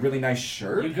really nice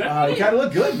shirt. You good? You kind of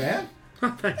look good, man.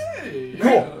 Hey,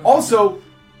 Cool. Also,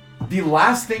 the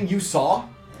last thing you saw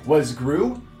was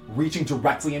Gru reaching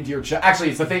directly into your chest. Actually,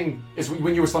 it's the thing is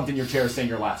when you were slumped in your chair saying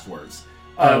your last words.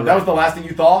 That was the last thing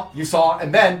you saw,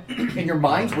 and then in your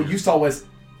mind, what you saw was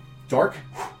dark,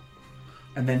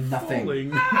 and then nothing.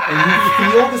 Falling. And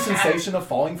you feel the sensation of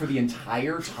falling for the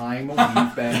entire time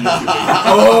we've been.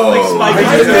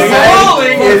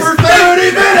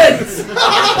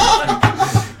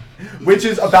 Which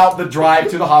is about the drive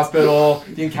to the hospital,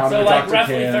 the encounter So with like Dr.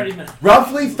 roughly Kim. 30 minutes.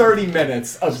 Roughly 30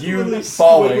 minutes of you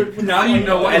falling. Now you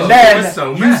know why And Logan then was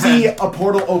so you mad. see a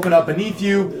portal open up beneath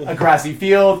you, a grassy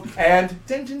field, and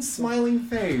Denton's smiling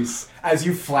face as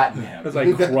you flatten him. As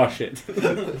I crush it.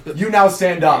 You now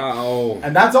stand up. Ow.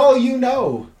 And that's all you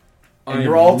know. And I'm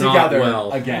you're all not together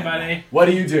well. again. Buddy. What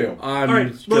do you do? I'm All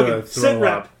right, gonna Logan, throw sit up.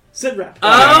 rep. Sit rep.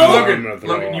 Logan, I'm gonna throw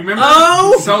Logan, up. you remember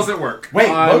Oh! cells at work? Wait,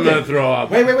 I'm Logan. gonna throw up.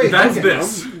 Wait. That's Logan.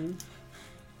 this.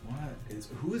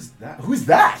 Who is that? Who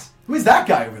is that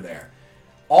guy over there?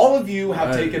 All of you have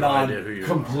I have taken no on idea who you are.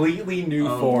 completely new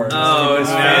forms Oh, in this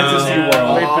no. fantasy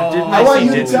world. Wait, but didn't I I want see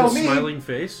you to Denton's tell me- smiling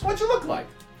face? What'd you look like?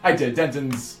 I did.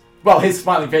 Denton's. Well, his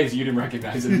smiling face you didn't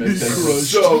recognize it.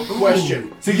 So,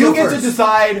 question. So you Go get to first.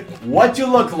 decide what you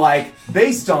look like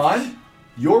based on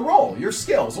your role, your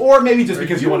skills, or maybe just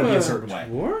because you want to be a certain way.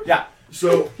 Dwarf? Yeah.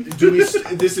 So, do we?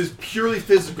 This is purely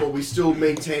physical. We still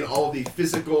maintain all the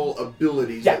physical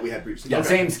abilities Yeah. that we had previously. Yeah. Okay.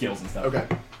 Same skills and stuff. Okay.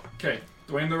 Okay,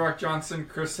 Dwayne The Rock Johnson,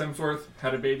 Chris Hemsworth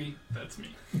had a baby. That's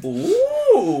me.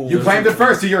 Ooh. You claimed it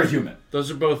first, so you're a human.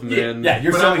 Those are both men. Yeah,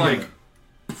 you're But still I'm a like, human.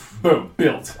 Boom.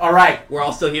 Built. All right. We're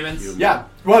all still humans? Yeah.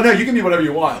 Well, no, you can be whatever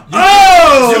you want.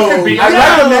 Oh! So, I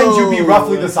recommend you be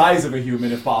roughly the size of a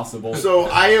human if possible. So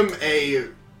I am a.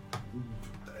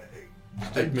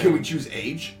 Can we choose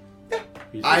age?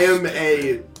 He's I am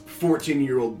a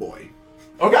 14-year-old boy.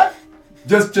 Okay.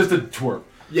 Just a twerp.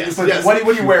 Yes. Just like, yes. What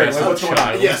are you wearing? That's Like, what's a going on?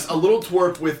 child. Yes, a little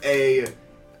twerp with a.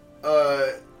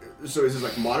 So is this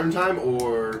like modern time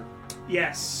or?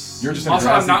 Yes. You're just in a also,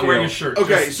 I'm grassy not wearing a field. shirt.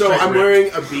 Okay, just so straight I'm ripped. wearing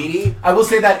a beanie. I will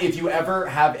say that if you ever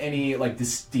have any like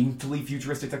distinctly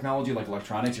futuristic technology like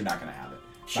electronics, you're not going to have it.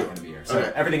 It's Sure. not going to be here. So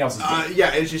Okay. everything else is good.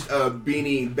 Yeah, it's just a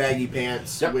beanie, baggy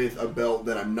pants Yep. with a belt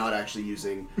that I'm not actually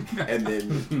using, and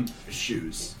then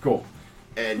shoes. Cool.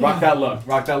 And Rock that look.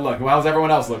 Rock that look. Well, how's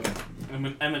everyone else looking? I'm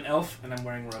an elf and I'm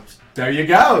wearing robes. There you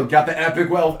go. Got the epic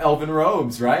elven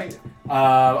robes, right?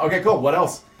 Okay, cool. What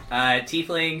else?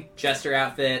 Tiefling, jester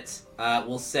outfit,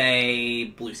 we'll say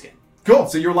blue skin. Cool.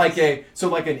 So you're like an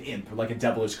imp, or like a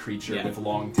devilish creature Yeah. with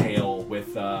long tail,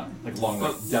 with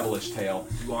long devilish tail.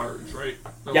 large, right?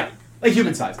 So, Yeah, like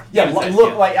human size. Yeah, Human size,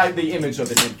 look yeah. like the image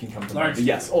of an imp can come to mind. Large. But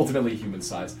yes, ultimately human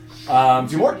size.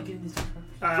 2 more.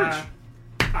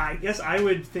 I guess I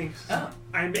would think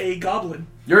I'm a goblin.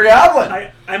 You're a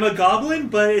goblin. I'm a goblin,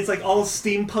 but it's like all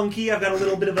steampunky. I've got a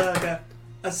little bit of a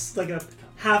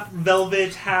half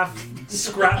velvet, half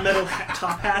scrap metal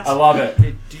top hat. I love it.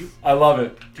 Hey, I love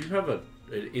it. do you have an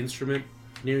instrument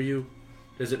near you?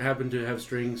 Does it happen to have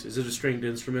strings? Is it a stringed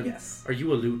instrument? Yes. Are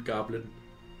you a lute goblin?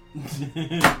 No.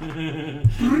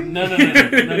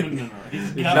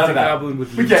 He's None of that. Goblin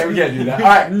with We lute. can't do that. All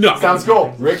right. No. Sounds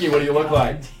cool. Ricky, what do you look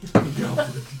like? You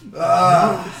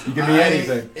can be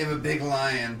anything. I am a big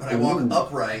lion, but I walk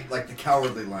upright like the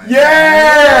cowardly lion.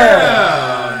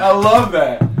 Yeah! I love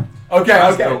that.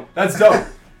 Okay. That's dope.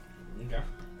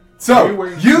 So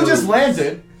you just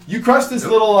landed. You crushed this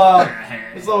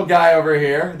little guy over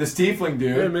here, this tiefling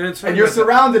dude, Hey, man, sorry and you're about that.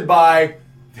 surrounded by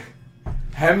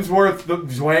Hemsworth,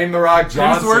 Dwayne the Rock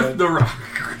Johnson. Hemsworth the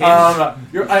Rock.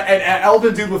 You're an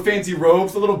elven dude with fancy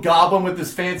robes, a little goblin with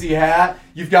this fancy hat.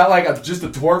 You've got like just a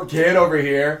twerp kid over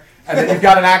here, and then you've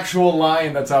got an actual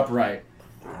lion that's upright.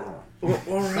 Well,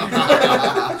 all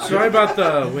right. Sorry about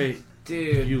the wait.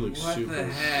 Dude, You look what super the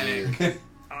heck?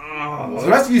 So the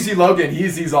rest of you see Logan, he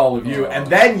sees all of you, and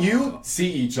then you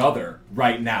see each other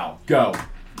right now. Go.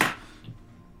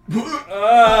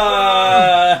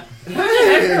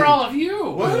 After all of you.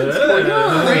 What is going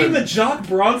on? Brain the Jock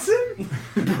Bronson?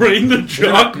 Brain the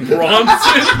Jock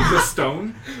Bronson. The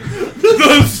stone.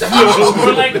 The stone.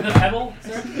 Or like the pebble,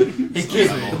 sir?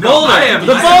 Boulder! I am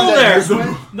The boulder!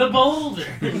 The boulder.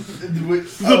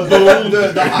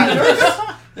 The hot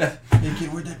nurse? Hey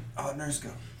kid, where'd that hot nurse go?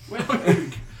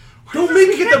 Don't make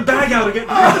me get the bag out again.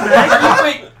 Do I have the bag?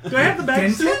 Wait, do I have the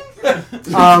bag still?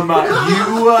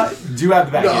 You do have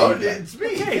the bag. No, Yeah. it's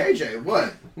me, KJ.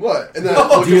 What? And then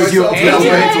Do you look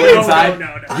inside?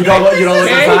 No. You don't look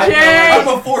inside? I'm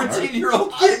a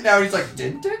 14-year-old kid now. He's like,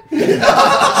 Tintin?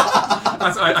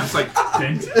 I was like,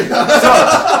 dent.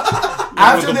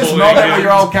 After With the this bully moment again. where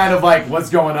you're all kind of like, what's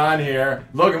going on here?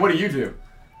 Logan, what do you do?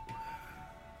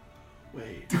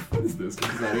 Wait. What is this?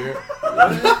 What's that here?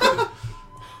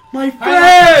 My friend!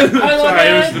 Hi, Logan. Sorry,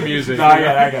 it was the music. No, I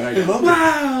got Hey, it. Logan.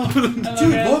 Wow!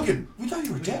 Dude, Logan, we thought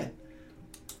you were dead.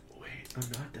 Wait, I'm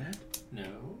not dead?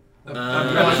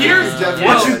 No. Here's Yeah.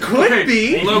 What you could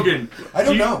be. Logan. I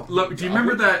don't do you, know. Do you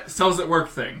remember that Cells at Work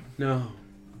thing No.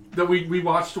 that we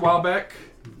watched a while back?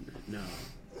 No.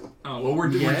 Oh, well, we're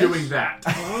Yes? doing that.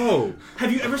 Oh.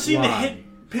 Have you ever seen Why? the hit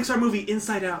Pixar movie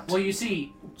Inside Out? Well, you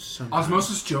see,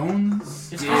 Osmosis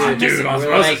Jones. it's Dude, like,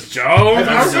 Osmosis Jones!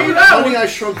 Have you seen Honey, I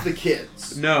Shrunk the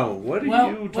Kids? No, what are Well,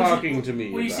 you what talking you- to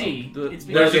me what do you about? see? The- It's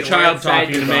there's a because child inside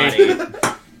talking to your me.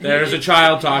 There's a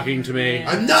child talking to me.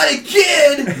 I'm not a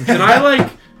kid! Can I, like,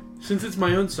 since it's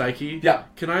my own psyche, Yeah.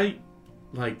 can I,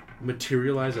 like,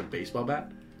 materialize a baseball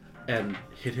bat and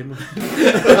hit him with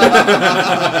it?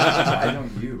 I know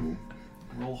you.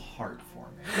 Roll hard for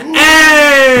me.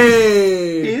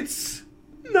 Hey! It's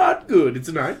not good. It's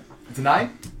a 9. It's a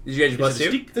 9. Did you get your plus It's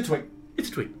a 2? stick. It's a twig. It's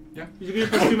a twig. Did you get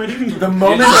a plus 2, my dude? The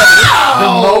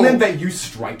moment that you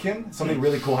strike him, something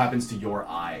really cool happens to your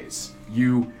eyes.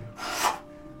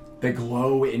 They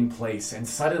glow in place, and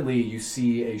suddenly you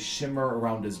see a shimmer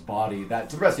around his body that,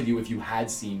 to the rest of you, if you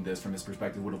had seen this from his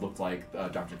perspective, would have looked like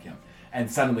Dr. Kim. And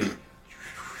suddenly,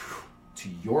 to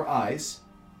your eyes,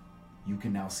 you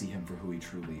can now see him for who he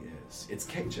truly is. It's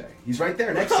KJ. He's right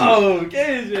there next to you. Oh,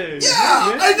 KJ!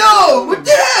 Yeah, I know! What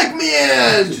the heck,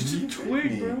 man?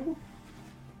 Twig, bro.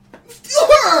 It still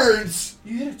hurts!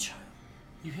 You hit a child.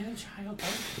 You hit a child.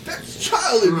 That's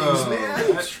child abuse,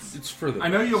 man. It's for the. I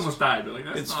know you almost died, but like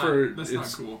that's not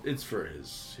cool. It's for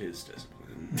his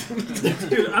discipline.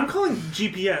 Dude, I'm calling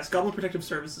GPS, Goblin Protective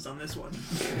Services, on this one.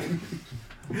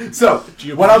 So,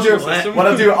 what I'll do, System?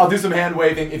 I'll do some hand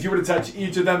waving. If you were to touch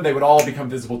each of them, they would all become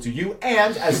visible to you.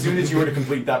 And as soon as you were to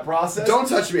complete that process, Don't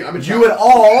touch me, I'm a you child. would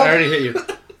all, I already hit you.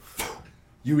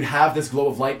 you would have this glow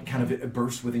of light kind of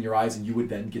burst within your eyes, and you would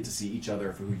then get to see each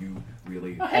other for who you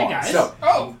really hey, are. guys. So,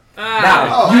 Oh,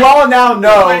 now, you all now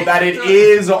know that it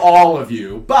is all of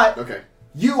you, but Okay.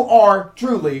 you are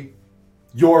truly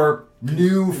your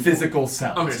new physical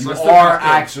selves. Okay, so you I still are have to-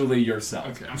 actually yourself.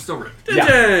 okay, I'm still ripped.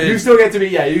 Yeah, you still get to be.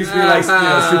 Yeah, you used to be like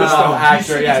superstar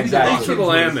actor. Yeah, Thanks exactly. for the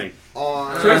landing.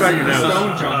 On Sorry about your nose.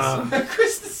 Stone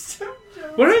Johnson.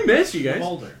 What did I miss, you guys?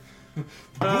 Boulder.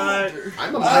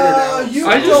 I'm a minor now. You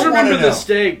I just don't remember wanna the know.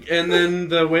 steak, and then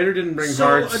the waiter didn't bring So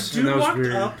hearts, a and dude that was walked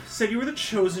weird. up, said you were the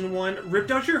chosen one,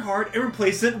 ripped out your heart, and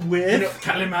replaced it with...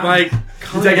 Kaliman. Like,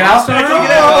 You take it out. I take it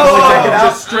Oh, out. take it out.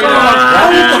 Just straight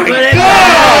up.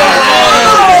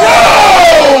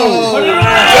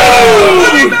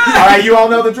 All right, you all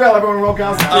know the drill. Everyone roll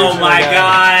Constitution. Oh my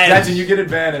god! Stetson, you get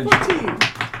advantage.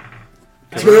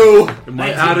 2. am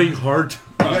I adding heart?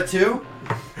 You got 2?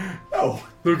 Oh.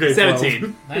 Okay,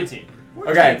 17. 19.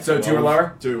 Okay, so 2 or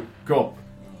lower. 2. Cool.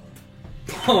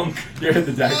 Punk. You're in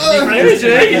the deck.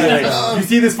 AJ. You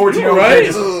see this 14-year-old Right?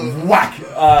 kid just whack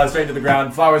straight to the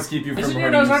ground. Flowers keep you from Isn't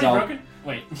your hurting nose already yourself. broken?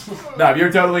 Wait. No,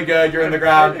 you're totally good. You're in the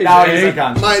ground. Now he's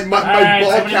unconscious. My Alright,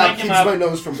 ball somebody cap wake him keeps up. my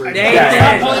nose from breaking. Nathan,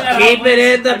 Yeah. keep it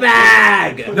in the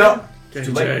bag! No, too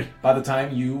KJ. late. By the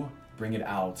time you bring it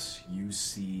out, you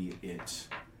see it.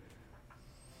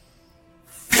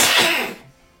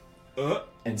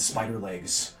 And spider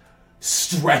legs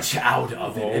stretch out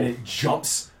of it, and it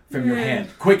jumps from your hand.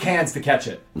 Quick hands to catch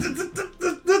it.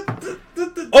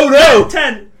 Oh no!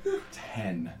 10.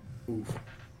 10.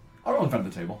 I'll roll in front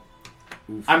of the table.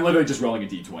 I'm literally just rolling a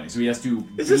d20, so he has to.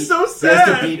 This is so He has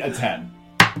to sad. beat a 10.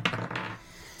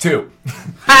 2.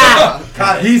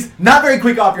 He's not very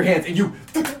quick off your hands, and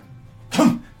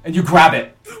you grab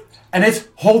it, and it's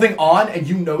holding on, and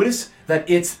you notice that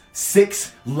its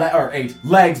 8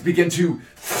 legs begin to,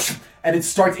 and it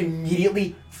starts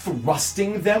immediately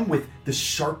thrusting them with the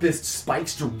sharpest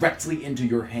spikes directly into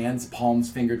your hands, palms,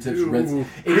 fingertips, wrists.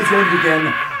 It is going to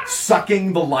begin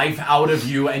sucking the life out of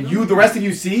you, and the rest of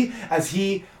you see as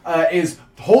he is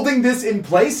holding this in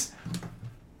place.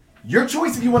 Your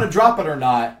choice if you want to drop it or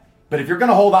not, but if you're going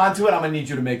to hold on to it, I'm going to need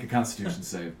you to make a Constitution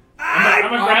save. I'm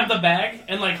gonna grab the bag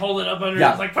and like hold it up under.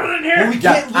 Yeah. Like put it in here. Well, we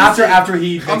can't lose after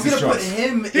he makes I'm his gonna put choice.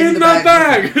 him In the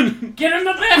bag! Get in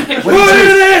the bag. What do you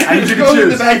choose? I need you to Throw it in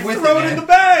choose. the bag with Throw it in the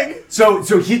bag. So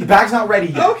the bag's not ready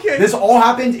yet. Okay. This all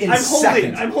happened in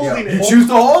seconds. I'm holding You it. choose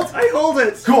to hold? I hold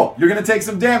it. Cool. You're gonna take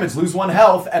some damage, lose 1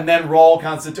 health, and then roll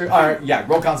Constitution.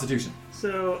 Roll Constitution.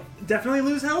 So definitely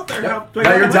lose health, or Yep. how? Do I No,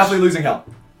 know you're how much? definitely losing health.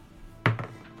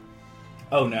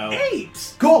 Oh no.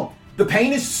 8. Cool. The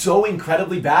pain is so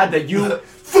incredibly bad that you,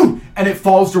 and it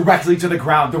falls directly to the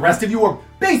ground. The rest of you are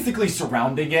basically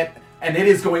surrounding it, and it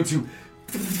is going to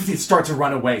start to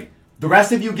run away. The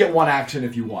rest of you get 1 action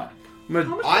if you want.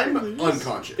 I'm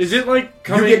unconscious. Is it like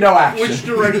coming? get no action. Which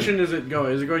direction is it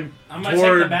going? Is it going I'm gonna take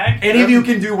toward? the bag. Any of you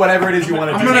can do whatever it is you want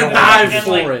to do. I'm gonna Don't dive and,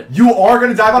 for like- it. You are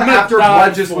going to dive on I'm it gonna after dive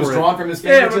blood just for was it. drawn from his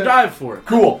Yeah, I'm fingertip? gonna dive for it.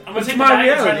 Cool. I'm gonna It's take my the bag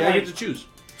and try reality. to I like, get to choose.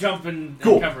 jump and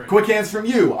Cool. cover it. Quick hands from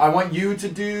you. I want you to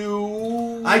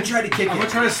do... I tried to kick I'm it. gonna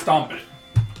try to stomp it.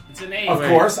 It's an 8. Of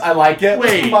course, I like it.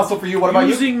 Wait. Muscle for you. What about you?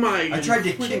 Using my. I tried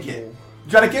to kick it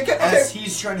You trying to kick it? Okay. as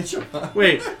he's trying to jump.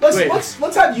 Wait. Let's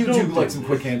wait. have you do Don't like do some this.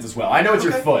 quick hands as well. I know it's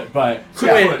your Okay. foot, but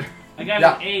Wait. I got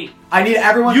Yeah. an 8. I need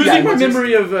everyone Using my just-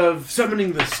 memory of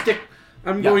summoning the stick,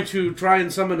 I'm Yeah. going to try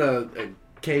and summon a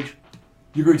cage.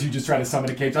 You're going to just try to summon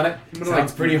a cage on it. I'm gonna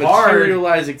Sounds like pretty hard.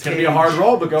 materialize a It's gonna be a hard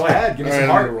roll, but go ahead. Give me some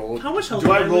heart. roll. How much health Do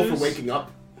did I roll lose? for waking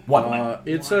up? 1.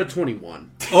 It's a 21.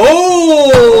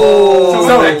 Oh!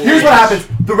 So here's what happens.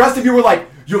 The rest of you were like,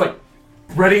 you're like,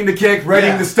 readying the kick,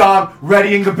 readying the stomp,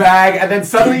 readying the bag, and then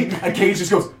suddenly a cage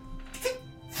just goes,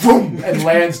 boom, and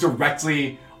lands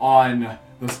directly on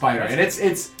the spider. And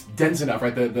it's dense enough,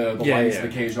 right? The Yeah, lines yeah. of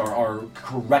the cage are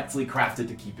correctly crafted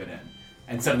to keep it in.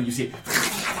 And suddenly you see it.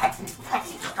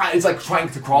 It's like trying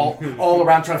to crawl all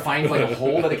around, trying to find like a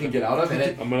hole that it can get out of, and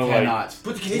it I'm gonna, cannot.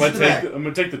 Put the cage in the bag. I'm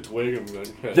gonna take the twig. I'm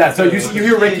gonna. Yeah, so you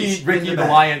hear Ricky in the the bag.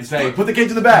 lion say, "Put the cage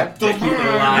in the bag." I'm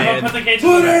gonna put the cage in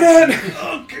Put the bag. it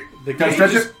in. The Can I cage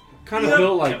stretch is it? kind of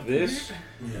built like this,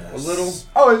 a little,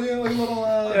 Oh, yeah, like a little,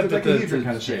 but like a hedron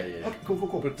kind of yeah, shape. yeah. Okay,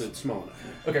 cool. but it's small enough.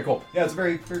 Okay, cool. Yeah, it's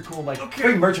very, very cool. Like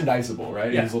very merchandisable,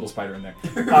 right? Yeah. There's a little spider in there.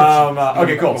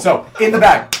 Okay, cool. So in the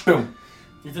bag, boom.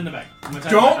 It's in the bag. I'm gonna tie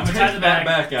Don't I'm gonna take tie the that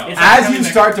bag back out. It's not As coming you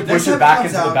back. start to Next push it time it back comes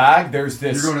into the out, bag, there's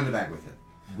this You're going in the bag with it.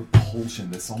 repulsion,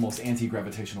 this almost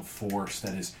anti-gravitational force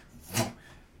that is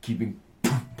keeping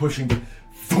pushing the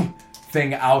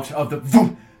thing out of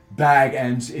the bag.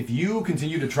 And if you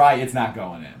continue to try, it's not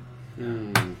going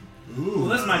in. Well,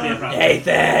 this might be a problem.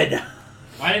 Nathan!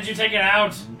 Why did you take it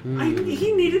out?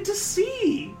 He needed to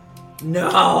see.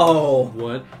 No!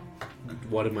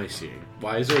 What am I seeing?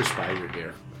 Why is there a spider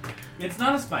here? It's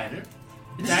not a spider.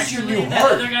 It's This is your actually new the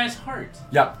heart. other guy's heart.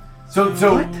 Yep. So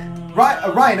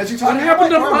Ryan, as you're talking, What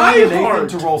happened to I want my Nathan heart?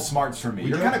 to roll smarts for me.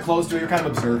 You're kind of close to it. You're kind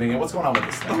of observing it. What's going on with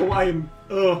this thing? Oh, I am.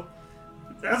 Oh,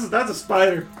 that's a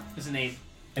spider. It's an 8.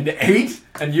 And the 8,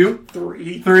 and you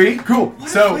 3. 3. Cool.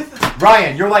 So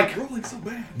Ryan, you're like, Rolling so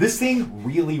bad. this thing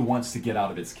really wants to get out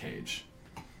of its cage.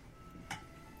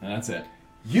 And that's it.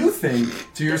 You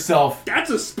think to yourself,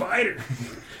 That's a spider.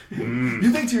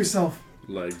 you think to yourself,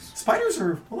 Legs. spiders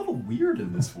are a little weird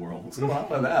in this world. What's going on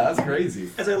with that? That's crazy.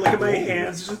 As I look at my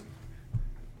hands, just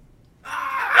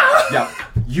Yeah.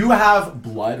 You have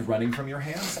blood running from your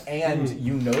hands, and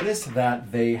you notice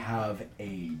that they have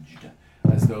aged.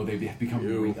 As though they've become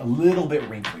a little bit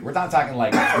wrinkly. We're not talking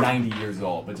like 90 years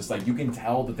old, but just like you can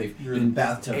tell that they've You're in been the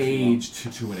bathtub.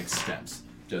 aged to an extent.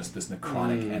 Just this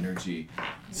necrotic energy.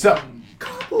 So,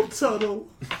 couple tunnel.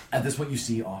 at this point, you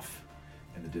see off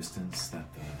in the distance that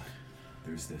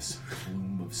there's this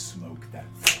plume of smoke that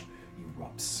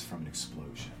erupts from an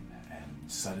explosion, and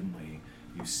suddenly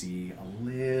you see a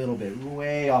little bit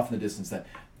way off in the distance that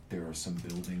there are some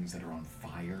buildings that are on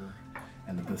fire,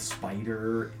 and that the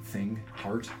spider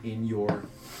heart in your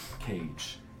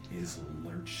cage is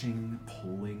lurching,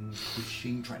 pulling,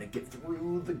 pushing, trying to get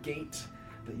through the gate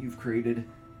that you've created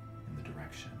in the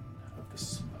direction of the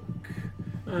smoke.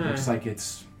 It looks like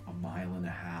it's 1.5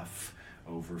 miles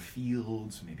over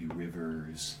fields, maybe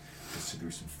rivers, just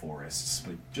through some forests.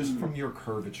 But just from your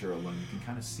curvature alone, you can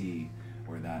kind of see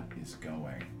where that is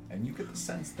going. And you get the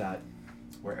sense that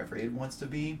wherever it wants to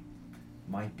be,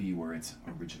 might be where its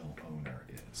original owner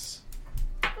is.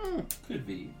 Could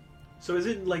be. So is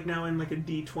it like now in like a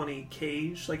D20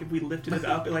 cage? Like if we lifted it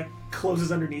up, it like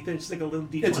closes underneath it. It's just like a little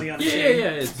D20 on a chain. Yeah.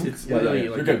 It's Yeah, literally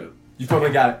you're like good. You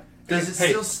totally got it. Does it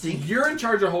still stink? You're in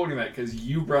charge of holding that because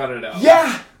you brought it out.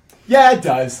 Yeah, it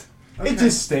does. It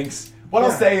just stinks. What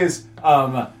I'll say is,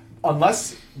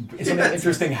 unless something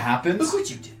interesting happens, Look what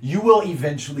you did. you will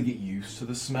eventually get used to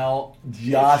the smell,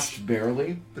 just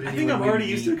barely. I think I'm already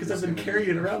used to it because I've been carrying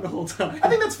it around the whole time. I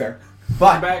think that's fair. The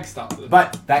But bag stopped it.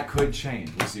 that could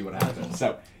change. We'll see what happens.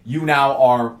 So you now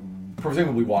are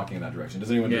presumably walking in that direction. Does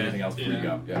anyone do Yeah. anything else before you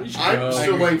go? Yeah. I'm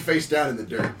still laying face down in the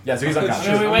dirt. Yeah. So he's I mean,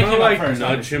 unconscious. we wake him up first.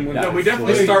 nudge him with Yeah. No, we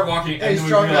definitely start walking Hey, and then we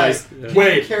strong realize, guys.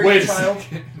 wait Carry a a child.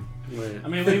 second. I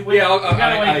mean, we Yeah,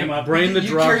 gotta wake him up. Brain the You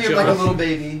drop carry him like a job. little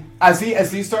baby. As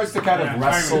he starts to kind Yeah, of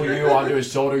wrestle try me. you onto his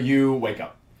shoulder, you wake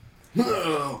up.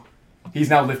 He's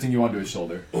now lifting you onto his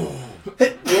shoulder. Where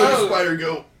did spider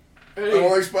go? I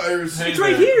don't like spiders. Hey It's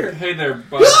right there. here. Hey there,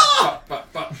 bud.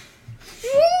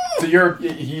 So you're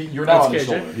now That's on his KJ.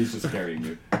 shoulder. He's just carrying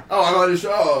you. Oh, I'm on his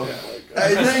show. Oh. Hey,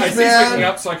 I thanks, see he's waking man.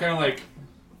 up, so I kind of like.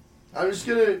 I'm just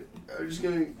gonna.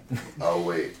 Oh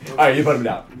wait. All right, you put him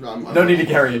down. I'm No need to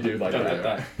carry a dude like Done, that.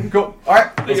 done. Cool. All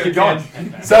right, let's you keep go,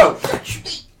 going. So,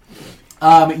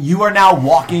 you are now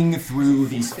walking through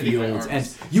these fields, and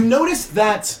you notice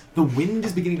that the wind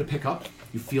is beginning to pick up.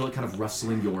 You feel it kind of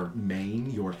rustling your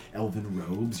mane, your elven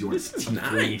robes, your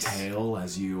tiefling tail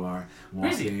as you are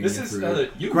walking This is, through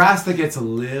you- grass that gets a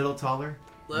little taller.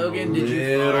 Logan, a did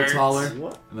you little fart? taller,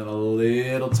 and then a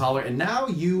little taller, and now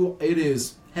it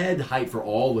is head height for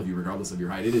all of you, regardless of your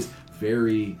height. It is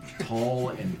very tall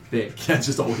and thick. Yeah, it's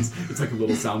just always, it's like a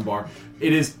little sound bar.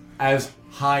 It is as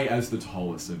high as the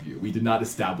tallest of you. We did not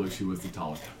establish who was the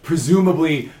tallest.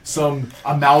 Presumably some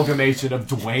amalgamation of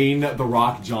Dwayne "The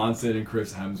Rock" Johnson and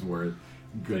Chris Hemsworth.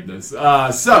 Goodness.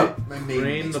 So My maiden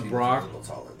Brain makes the me Brock. a little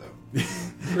taller though.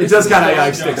 it just kind of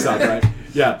like sticks up, right?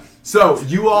 Yeah. So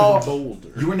you are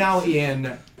now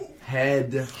in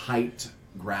head height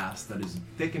grass that is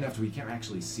thick enough to where you can't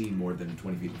actually see more than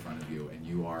 20 feet in front of you, and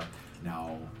you are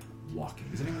now walking.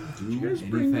 Does anyone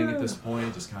do anything at this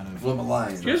point? Just kind of Well, I'm a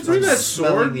lion. You guys bring that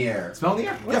Smelling sword? the air. smell in the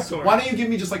air? What Yeah. sword? Why don't you give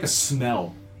me just like a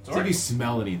smell? See if you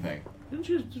smell anything. Didn't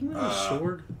you have a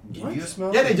sword? Give you a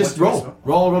smell? Yeah, they just What do I roll. smell?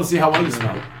 Roll to see how well you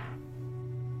smell.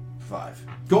 5.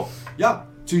 Cool. Yeah.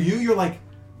 To you, you're like,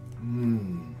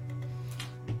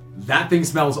 that thing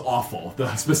smells awful.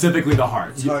 Specifically the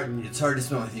heart. It's hard. It's hard to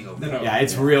smell anything over. No. Yeah,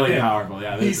 it's really powerful.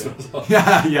 Yeah, He that's smells it.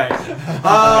 awful.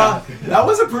 yeah. That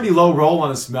was a pretty low roll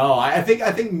on a smell. I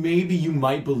think maybe you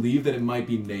might believe that it might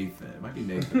be Nathan. It might be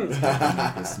Nathan that's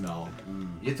making the smell.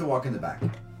 You have to walk in the back.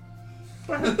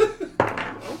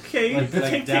 Okay, Like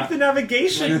take down- the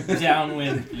navigation. Like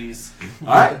downwind, please.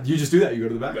 All right, you just do that. You go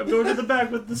to the back. I'm going to the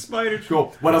back with the spider.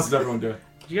 Cool. What else is everyone doing?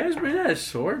 Did you guys bring that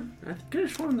sword? I could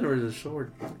have sworn there was a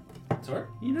sword. Sword?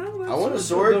 You know, that I want a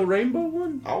sword, sword. The rainbow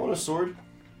one. I want a sword.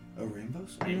 A rainbow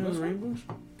sword? You know the rainbows?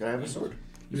 Can I have a sword?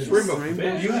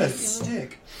 Rainbow. You had a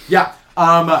stick. Yeah.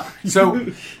 So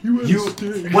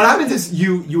what happens is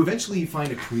you eventually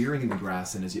find a clearing in the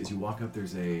grass, and as you walk up,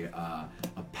 there's a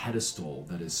pedestal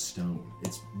that is stone.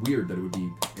 It's weird that it would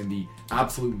be in the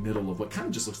absolute middle of what kind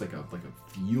of just looks like a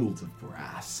field of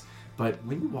grass. But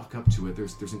when you walk up to it,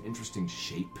 there's an interesting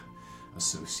shape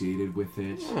associated with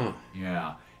it.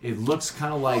 Yeah, it looks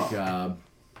kind of like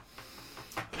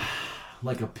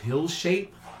a pill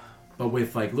shape, but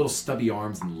with like little stubby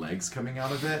arms and legs coming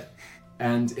out of it.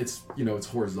 And it's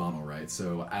horizontal, right?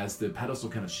 So as the pedestal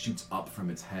kind of shoots up from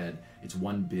its head, it's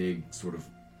one big sort of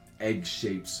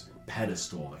egg-shaped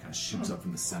pedestal that kind of shoots up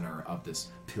from the center of this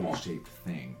pill-shaped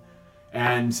thing.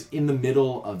 And in the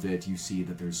middle of it, you see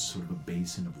that there's sort of a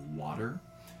basin of water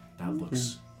that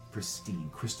looks pristine,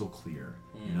 crystal clear.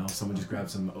 You know, someone just grabbed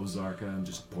some Ozarka and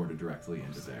just poured it directly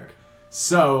into there.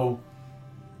 So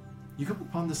you come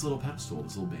upon this little pedestal,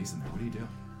 this little basin there. What do you do?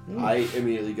 I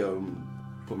immediately go and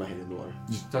put my hand in the water.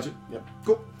 You just touch it? Yep.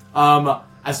 Cool.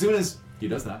 As soon as he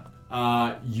does that,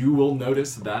 you will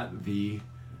notice that the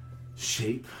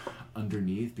shape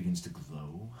underneath begins to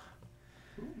glow,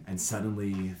 and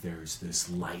suddenly there's this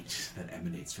light that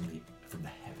emanates from the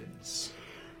heavens.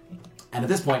 And at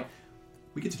this point,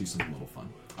 we get to do something a little fun.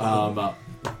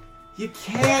 You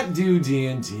can't do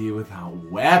D&D without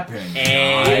weapons,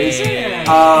 guys.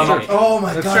 Oh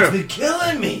my That's god, true. it's been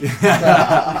killing me!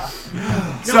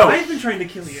 No, I've been trying to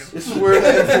kill you. This is where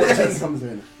the M14 comes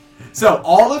in. So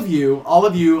all of you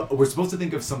were supposed to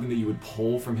think of something that you would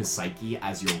pull from his psyche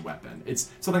as your weapon. It's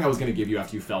something I was going to give you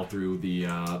after you fell through the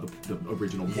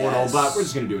original portal, Yes. but we're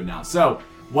just going to do it now. So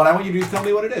what I want you to do is tell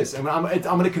me what it is. I'm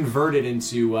going to convert it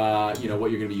into what you're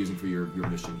going to be using for your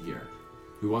mission here.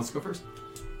 Who wants to go first?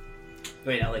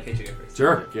 Wait, I'll let KJ go first.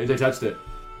 Sure, KJ touched it.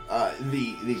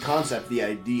 The concept, the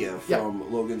idea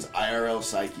from Logan's IRL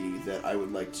psyche that I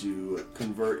would like to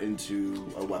convert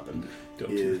into a weapon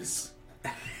is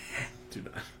Do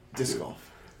not. disc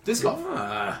golf. Disc golf.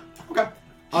 Okay.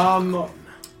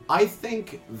 I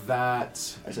think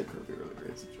that I said curvy earlier.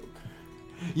 It's a joke.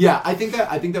 Yeah, I think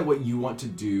that what you want to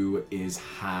do is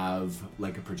have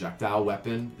like a projectile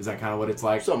weapon. Is that kind of what it's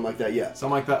like? Something like that, yeah.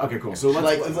 Something like that. Okay, cool. So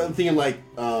I'm thinking like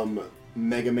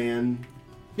Mega Man.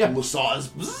 Yeah. Lasaws.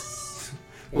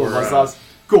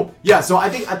 Cool. Yeah. So I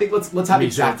think let's have Meat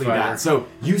exactly Sword that. Fighter. So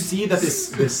you see that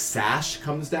this sash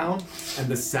comes down, and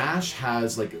the sash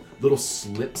has like little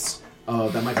slips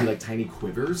that might be like tiny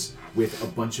quivers with a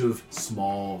bunch of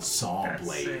small saw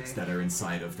blades that are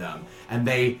inside of them, and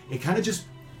it kind of just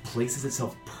places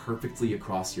itself perfectly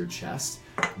across your chest.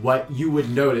 What you would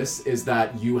notice is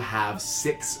that you have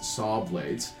 6 saw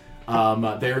blades.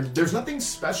 There's nothing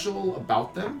special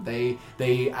about them. They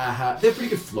have pretty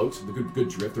good floats, good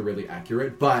drift. They're really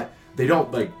accurate, but they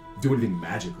don't like do anything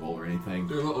magical or anything.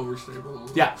 They're a little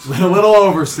overstable. Yeah, a little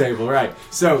overstable, right?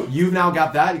 So you've now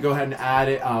got that. You go ahead and add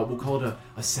it. We'll call it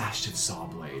a sash of saw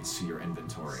blades to your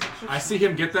inventory. I see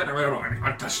him get that, and I'm like,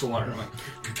 I touched the water. I'm like,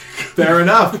 Fair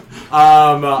enough.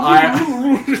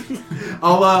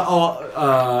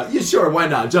 Yeah, sure, why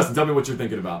not? Justin, tell me what you're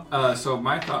thinking about. so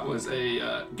my thought was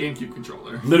a GameCube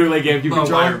controller. Literally a GameCube The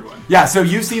controller? wired one. Yeah, so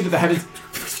you see that the heavens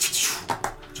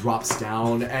drops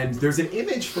down, and there's an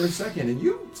image for a second, and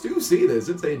you do see this.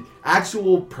 It's an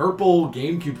actual purple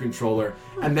GameCube controller,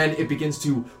 and then it begins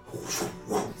to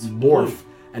morph,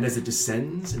 and as it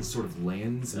descends and sort of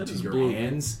lands into your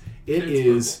hands, it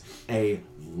is a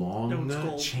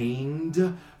long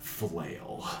chained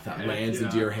flail that lands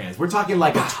into your hands. We're talking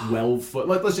like a 12-foot,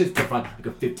 let's just for fun, like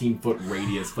a 15-foot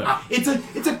radius flail. It's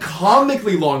a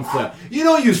comically long flail. You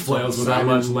don't use flails with that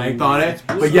much length on it,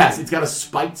 but yes, it's got a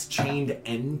spiked chained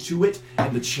end to it,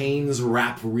 and the chains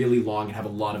wrap really long and have a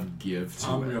lot of give to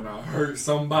I'm it. gonna hurt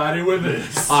somebody with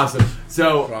this. Awesome.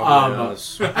 So, Probably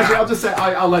actually, I'll just say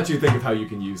I'll let you think of how you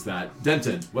can use that.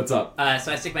 Denton, what's up?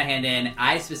 So I stick my hand in.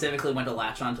 I specifically want to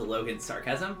latch on to Logan's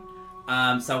sarcasm.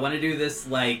 So I want to do this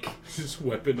like Just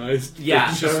weaponized.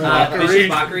 vicious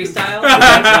mockery style,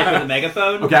 like with a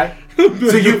megaphone. Okay.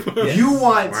 So you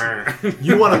want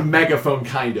a megaphone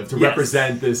kind of to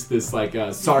represent this like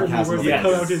sarcasm. of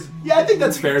it. Yeah, I think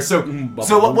that's fair. So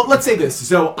let's say this.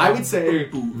 So I would say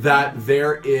that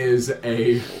there is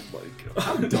a.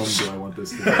 How dumb do I want this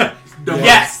to be?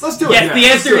 Yes. Let's do it. Yes, the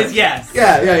answer is yes.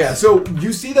 Yeah. So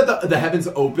you see that the heavens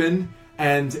open,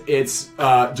 and it's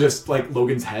just like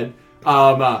Logan's head.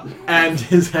 And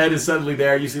his head is suddenly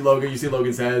there. You see Logan. You see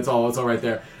Logan's head. It's all right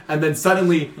there. And then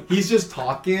suddenly he's just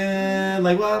talking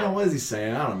like, well, I don't know, what is he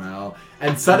saying? I don't know.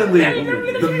 And suddenly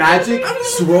the magic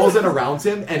swirls in around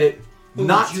him, and it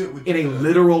not in a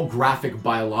literal graphic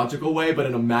biological way, but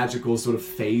in a magical sort of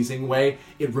phasing way.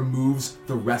 It removes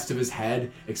the rest of his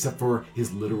head except for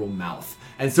his literal mouth,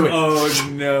 and so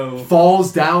it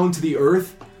falls down to the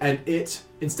earth, and it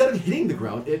instead of hitting the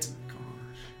ground, it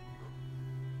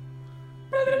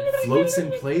floats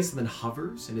in place and then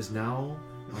hovers and is now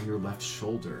on your left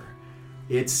shoulder.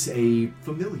 It's a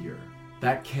familiar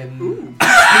that can speak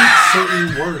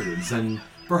certain words and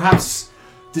perhaps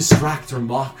distract or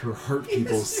mock or hurt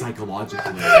people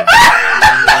psychologically.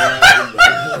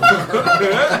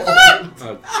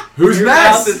 Who's Your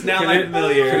next? mouth is now my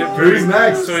familiar. Who's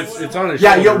next? So it's on his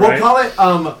Yeah, shoulder, we'll right? call it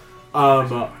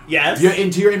Yes.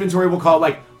 into your inventory we'll call it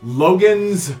like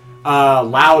Logan's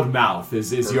loud mouth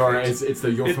is your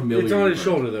your familiar. It's on his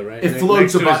shoulder though, right? It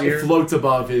floats above. It floats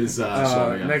above his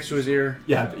shoulder. Yeah. Next to his ear.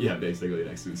 Yeah, basically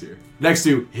next to his ear. Next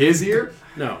to his ear?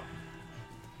 No.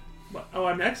 What? Oh,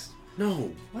 I'm next?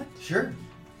 No. What? Sure.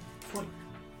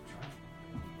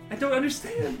 I don't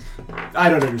understand. I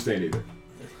don't understand either.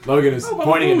 Logan is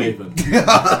pointing at Nathan.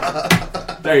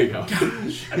 There you go. All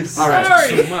right.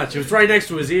 Sorry. So much. It was right next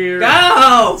to his ear.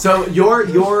 Go! So your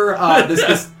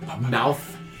this mouth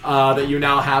that you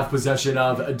now have possession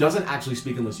of doesn't actually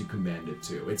speak unless you command it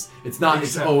to. It's not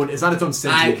its own. It's not its own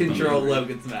sentient I control being.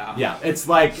 Logan's mouth. Yeah, it's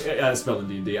like spell in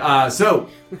D&D. So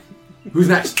who's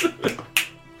next?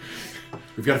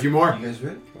 We've got a few more. You guys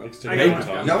ready? Likes to I make got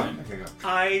talk. No? Okay, go.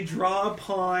 I draw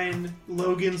upon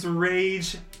Logan's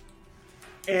rage,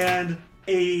 and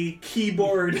a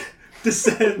keyboard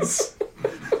descends.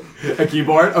 A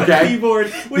keyboard? A Okay.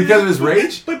 keyboard. Because of his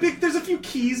rage? But there's a few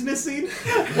keys missing.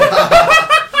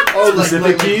 Oh,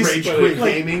 Specific keys? Rage Quit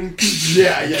Like- Gaming?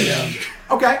 Yeah.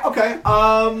 Okay.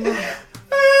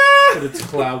 But it's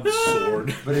Cloud's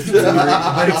sword. But it's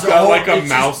got like a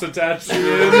mouse attached to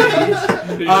it.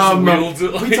 He just wields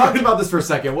it like we talked about this for a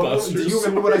second. Do Busters. you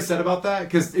remember what I said about that?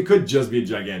 Because it could just be a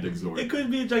gigantic sword. It could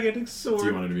be a gigantic sword. Do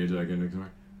you want it to be a gigantic sword?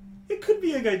 It could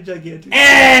be a gigantic sword.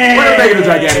 We're gonna make it a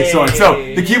gigantic sword.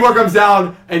 So the keyboard comes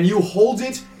down and you hold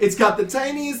it. It's got the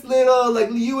tiniest little like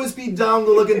USB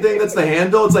dongle looking thing. That's the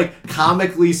handle. It's like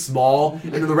comically small,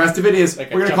 and then the rest of it is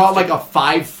Like a we're gonna call it like a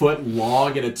 5 foot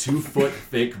long and a 2 foot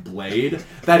thick blade.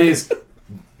 That is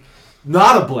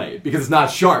not a blade because it's not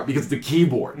sharp because it's the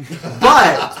keyboard,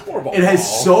 but it is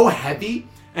so heavy.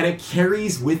 And it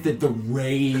carries with it the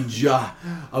rage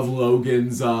of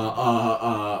Logan's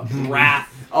Wrath.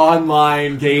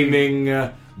 online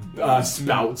gaming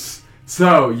spouts.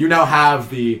 So you now have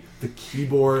the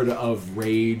keyboard of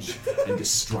rage and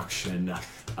destruction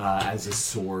as a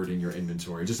sword in your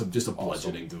inventory. Just a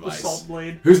bludgeoning device. Assault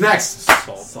blade. Who's next?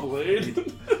 Salt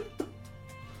blade.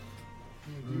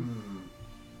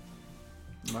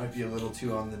 Might be a little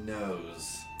too on the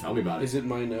nose. Tell me about it. Is it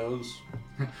my nose?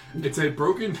 It's a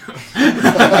broken.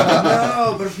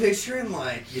 No, but I'm picturing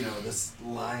like, you know, this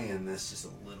lion that's just a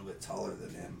little bit taller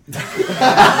than him.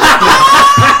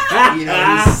 You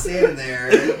know, he's sitting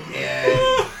there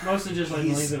and Mostly just like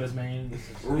the length of his mane.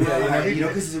 right, you know,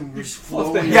 because it's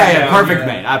flowing. Yeah, perfect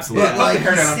mate, absolutely. But like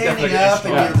hair he's down, I'm standing definitely up,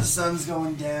 and you gonna know the sun's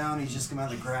going down. He's just come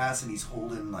out of the grass, and he's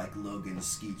holding like Logan's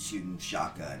skeet shooting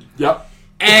shotgun. Yep.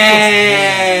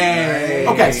 Hey!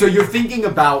 Okay, so you're thinking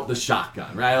about the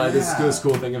shotgun, right? Like this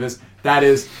cool thing of his.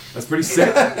 That's pretty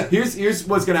sick. Here's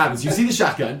what's gonna happen. So you see the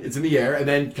shotgun, it's in the air, and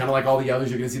then kind of like all the others,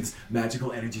 you're gonna see this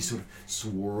magical energy sort of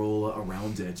swirl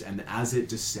around it, and as it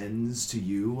descends to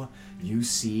you, you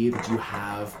see that you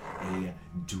have a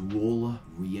dual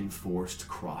reinforced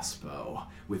crossbow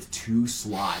with 2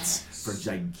 slots for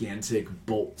gigantic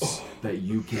bolts that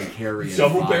you can carry.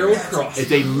 Double-barreled crossbow.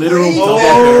 It's a literal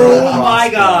double-barreled crossbow. Oh my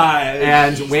god!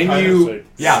 And when you,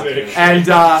 Sick. and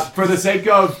for the sake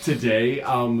of today,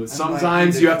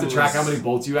 sometimes you have to track how many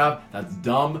bolts you have. That's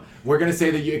dumb. We're gonna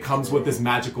say that it comes with this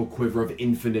magical quiver of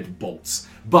infinite bolts.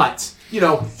 But you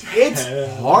know, it's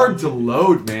hard to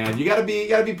load, man. You gotta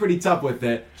be pretty tough with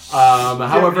it.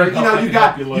 However, you know, you've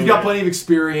got plenty of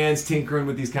experience tinkering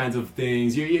with these kinds of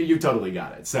things. You totally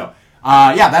got it. So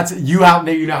yeah, that's you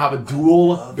now have a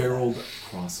dual-barreled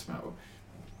crossbow.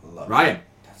 Ryan.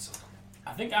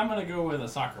 I think I'm gonna go with a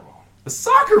soccer ball. A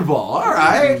soccer ball, all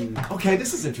right. Okay,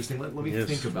 this is interesting. Let me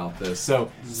think about this.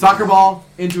 So, soccer ball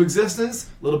into existence,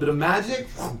 a little bit of magic.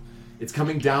 It's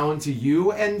coming down to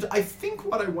you, and I think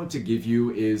what I want to give you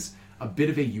is a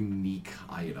bit of a unique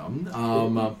item.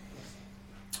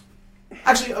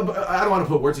 Actually, I don't want to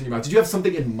put words in your mouth. Did you have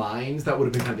something in mind that would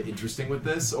have been kind of interesting with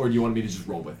this, or do you want me to just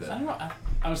roll with it? I don't know.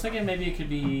 I was thinking maybe it could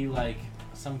be like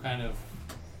some kind of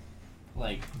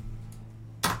like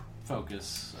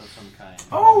focus of some kind.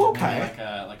 Oh, Maybe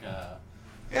okay. like a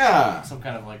Yeah. some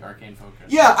kind of like arcane focus.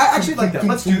 Yeah, I actually like that.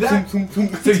 Let's do that.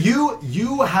 So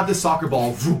you have the soccer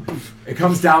ball. It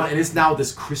comes down and it's now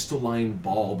this crystalline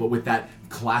ball, but with that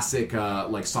classic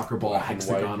like soccer ball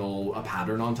hexagonal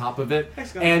pattern on top of it.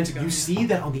 And you see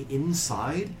that on the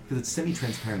inside, because it's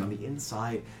semi-transparent, on the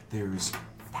inside there's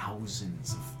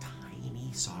thousands of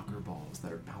tiny soccer balls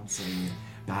that are bouncing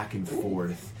back and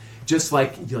forth. Just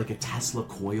like a Tesla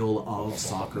coil of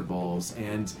soccer balls,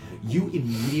 and you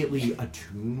immediately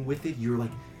attune with it. You're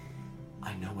like,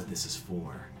 I know what this is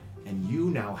for. And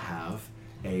you now have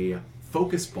a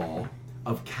focus ball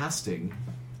of casting.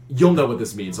 You'll know what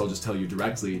this means, so I'll just tell you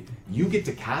directly. You get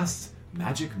to cast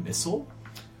Magic Missile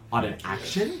on an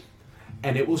action,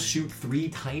 and it will shoot 3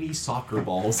 tiny soccer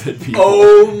balls at people.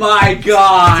 Oh my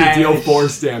god! To deal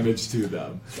force damage to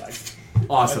them.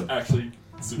 Awesome. Actually,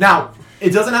 Now,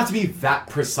 it doesn't have to be that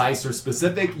precise or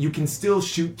specific. You can still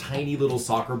shoot tiny little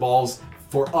soccer balls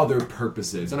for other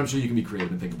purposes. And I'm sure you can be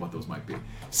creative and think of what those might be.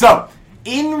 So,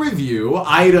 in review,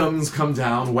 items come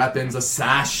down, weapons, a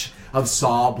sash of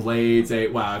saw blades,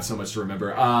 wow, I have so much to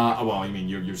remember. Well, you mean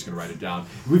you're just going to write it down.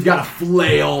 We've got a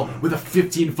flail with a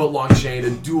 15-foot long chain, a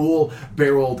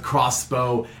dual-barreled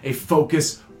crossbow, a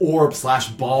focus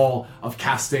orb/ball of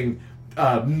casting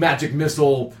magic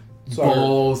missile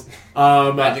balls.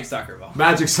 Magic soccer ball.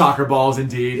 Magic soccer balls,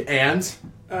 indeed. And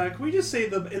can we just say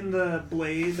in the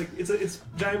blade, like it's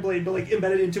giant blade, but like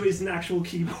embedded into it is an actual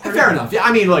keyboard. fair enough. Yeah,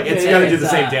 I mean, look, it's going to do the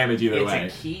same damage either It's way. a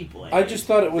key blade. I just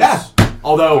thought it was. Yeah.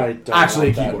 Although, I don't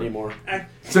actually, a want that keyboard. anymore.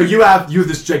 So you have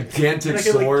this gigantic And I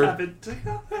can sword. like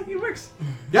tap it. It works.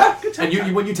 Yeah, Good and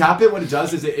time. when you tap it, what it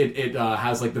does is it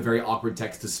has like the very awkward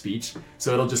text to speech,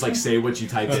 so it'll just like say what you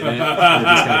typed in it, and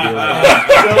it's just gonna be like,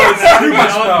 Too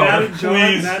much power.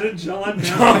 John,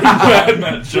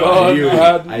 John,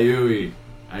 Ayui.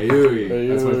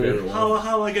 That's my favorite one. Holla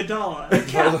holla gadala.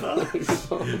 Kappa.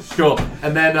 Cool.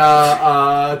 And then,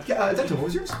 Denton, what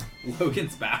was yours?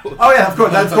 Logan's mouth. Oh yeah, of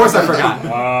course I forgot.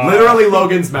 Literally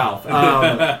Logan's mouth.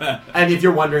 And if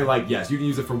you're wondering, like, yes, you can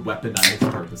use it for weaponized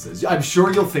purposes. I'm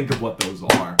sure you'll think of what those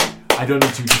are. I don't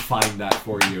need to define that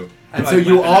for you. And so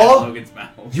you all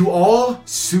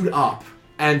suit up,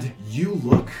 and you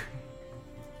look,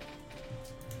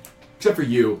 except for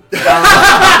you,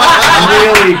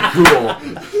 really cool.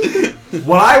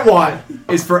 What I want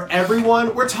is for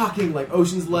everyone, we're talking like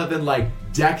Ocean's 11, like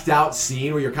decked out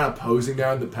scene where you're kind of posing there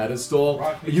on the pedestal.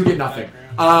 You get nothing.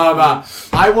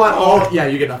 I want all. Yeah,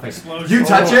 you get nothing. You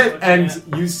touch it and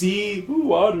you see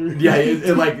water. Yeah,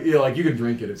 it like you can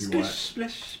drink it if you want.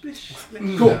 Splish, splish,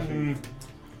 splish. Cool.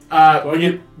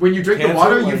 When you drink the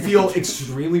water, you feel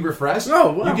extremely refreshed.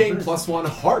 Oh, wow. You gain +1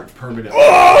 heart permanently.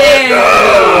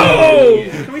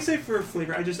 Can we say for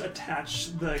flavor, I just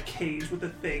attach the cage with the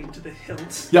thing to the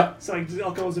hilt? Yep. So it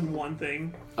all goes in one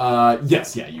thing.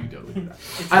 Yes, yeah, you do that.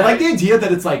 I like the idea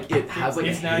that it's like it has like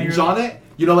a hinge on it.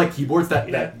 You know, like keyboards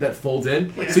that fold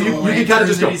in. Yeah. So you can kind of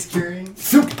just go, carrying.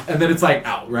 and then it's like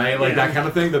out, right? Like that kind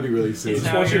of thing. That'd be really sick. It's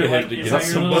just now want you your, to like, hit to it's get now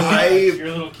some- your little, I your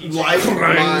little keychain. like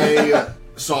my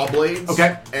saw blades.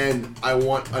 Okay. And I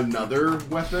want another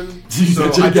weapon. You So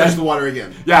touch it I again? touch the water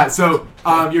again. Yeah, so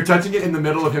you're touching it in the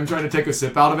middle of him trying to take a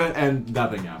sip out of it, and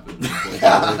nothing happens.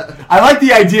 I like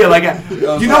the idea. Like,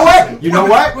 you know what? You know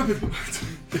what?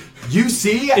 You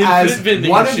see as vending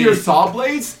one of your machine. saw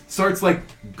blades starts like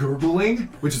gurgling,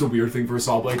 which is a weird thing for a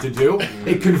saw blade to do.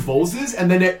 It convulses, and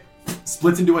then it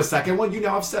splits into a second one. You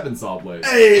now have 7 saw blades.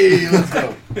 Hey, let's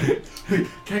go. Can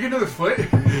I get another foot?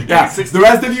 Yeah, the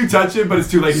rest of you touch it, but it's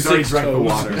too late. He's already 6 drank the toes.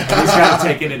 water. He's kind of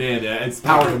taking it in. It's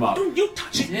powered him up. You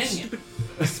touch it. Dang it.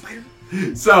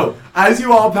 So, as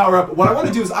you all power up, what I want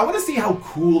to do is I want to see how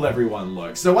cool everyone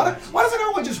looks. So why doesn't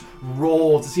everyone just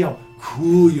roll to see how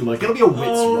cool you look? It'll be a wits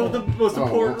roll. The most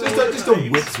important. Just a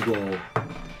wits roll.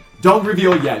 Don't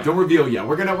reveal yet. Don't reveal yet.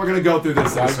 We're gonna go through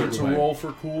this. I a get certain to way. roll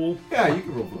for cool. Yeah, you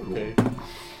can roll for cool. Okay.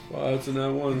 Well, that's in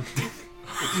that one.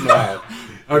 It's not.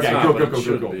 Okay, It's not, go, but go, it go, go,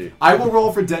 should go. be. I will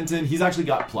roll for Denton. He's actually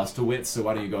got +2 wits, so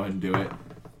why don't you go ahead and do it?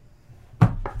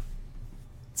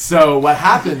 So what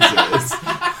happens is,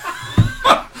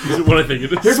 Is it what I think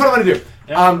it is? here's what I'm gonna do.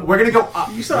 We're gonna go up,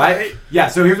 You saw right? it. Yeah.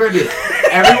 So here's what I do.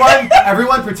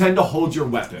 Everyone, pretend to hold your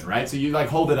weapon, right? So you like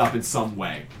hold it up in some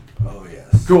way. Oh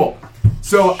yes. Cool.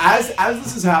 So as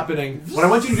this is happening, what I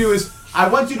want you to do is I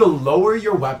want you to lower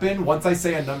your weapon once I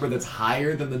say a number that's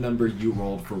higher than the number you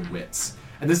rolled for wits.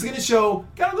 And this is going to show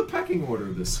kind of the pecking order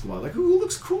of this squad. Like who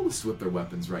looks coolest with their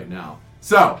weapons right now.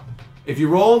 So if you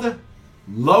rolled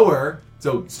lower,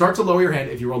 so start to lower your hand.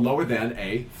 If you roll lower than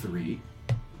a 3,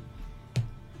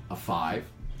 a 5,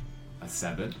 a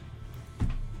 7.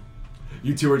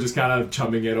 You two are just kind of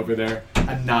chumming it over there.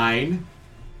 A 9.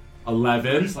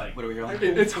 11. It's like, What are we rolling?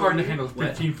 It's hard to handle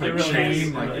 15-foot It really chain.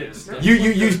 is. Like It it's, is.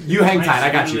 You hang tight.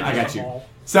 I got you. I got you.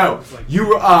 So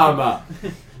you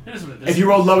if you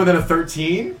roll lower than a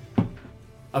 13,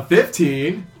 a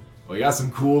 15, well, you got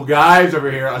some cool guys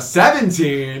over here. A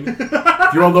 17.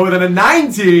 If you roll lower than a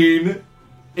 19,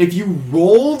 if you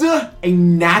rolled a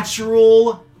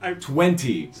natural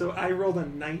 20, So I rolled a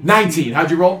 19. 19. How'd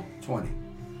you roll? 20.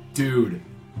 Dude.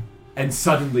 And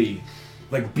suddenly,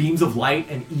 like beams of light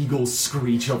and eagles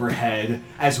screech overhead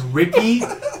as Ricky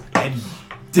and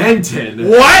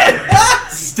Denton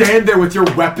stand there with your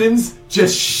weapons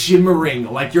just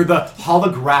shimmering like you're the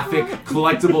holographic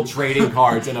collectible trading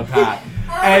cards in a pack.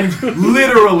 And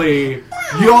literally,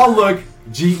 you all look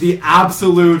the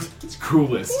absolute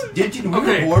coolest. Did you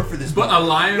Okay, award for this? but a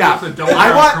lion Yeah. with a double I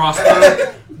barrel want-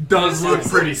 crossbow does look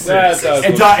pretty sick. That does.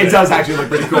 It does actually look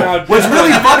pretty cool. What's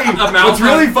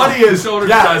really funny is, Shoulder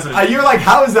yeah, doesn't. you're like,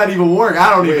 how does that even work? I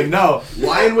don't even know.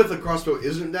 Lion with a crossbow,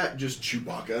 isn't that just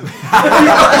Chewbacca?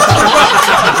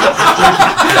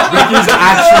 Ricky's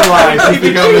actualized.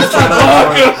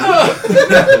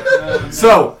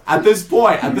 So at this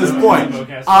point,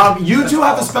 you two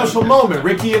have a special moment,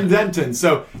 Ricky and Denton.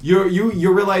 So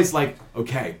you realize like,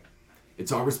 okay,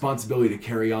 it's our responsibility to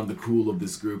carry on the cool of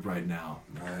this group right now.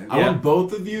 Right. I want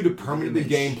both of you to permanently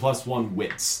gain +1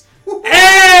 wits.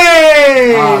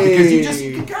 Hey! Because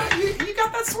you got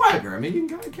that's swagger. I mean, you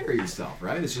can kind of carry yourself,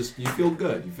 right? It's just you feel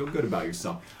good. You feel good about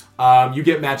yourself. You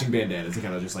get matching bandanas that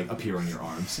kind of just like appear on your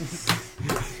arms.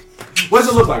 What does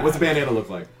it look like? What's the bandana look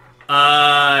like?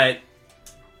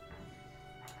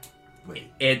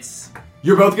 Wait, it's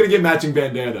You're both gonna get matching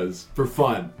bandanas for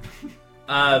fun.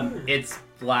 it's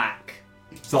black.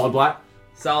 Solid black.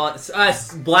 Solid,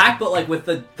 black, but like with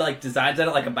the like designs on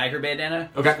it, like a biker bandana.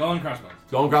 Okay. Skull and crossbones.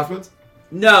 Skull and crossbones.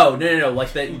 No,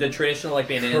 like the traditional like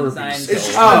bandana designs.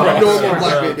 It's Oh, normal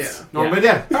black bandana. Normal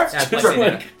bandana. Yeah, it's black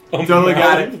bandana. Totally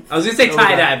got it. I was gonna say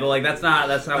tie dye, but like that's not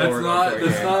what we're not. going for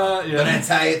That's here. not. But I Yeah.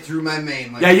 tie it through my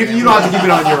mane. Like Yeah, you don't have to keep it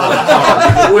on your arm.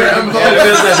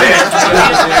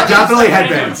 Definitely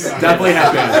headbands. Definitely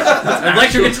headbands.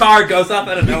 Electric guitar goes up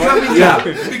out of nowhere. Yeah.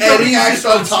 Eddie acts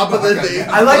on top of the thing.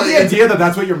 I like the idea that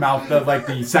that's what your mouth, like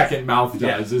the second mouth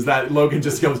does, is that Logan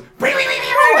just goes,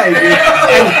 and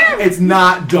it's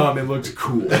not dumb, it looks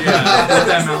cool. What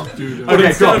that mouth do? Okay,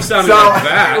 Instead cool. of sounding So, like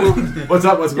that, what's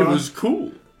up? What's it going on? was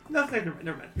cool. Nothing.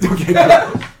 Never mind. Okay,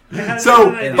 cool.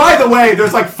 So, by the way,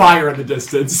 there's like fire in the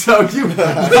distance, so you. We should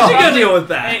go deal with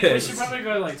that. Hey, we should probably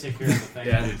go like take care of the thing.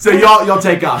 Yeah. So y'all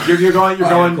take off. You're going.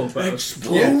 Cool, bro.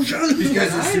 Explosion. these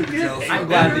guys are super jealous. I'm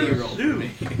glad that you rolled with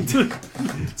me.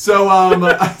 So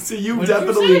you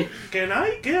definitely Can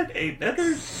I get a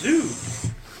better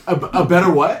suit? a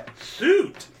better what?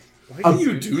 Suit. Why do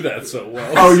you do that so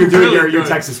well? Oh, you're doing really your good.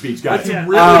 text to speech, guys. Yeah.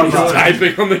 He's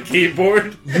typing on the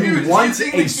keyboard. You want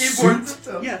a suit?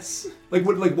 Yes. Like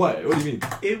what? Like what? What do you mean?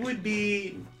 It would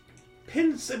be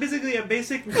pins. Basically, a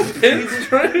basic.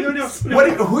 Pinstripes? No. What?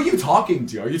 Who are you talking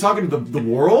to? Are you talking to the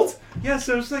world? Yeah.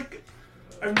 So it's like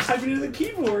I'm typing into the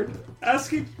keyboard,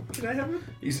 asking, "Can I have it?"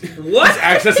 He's What?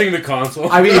 accessing the console.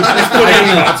 I mean,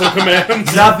 console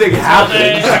commands. nothing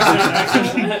happened.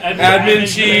 Admin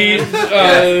cheese.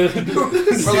 I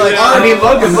mean,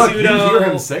 Logan, look, you hear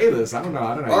him say this. I don't know.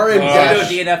 RM Pseudo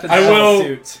dash. DNF in I the will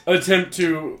suit. attempt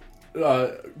to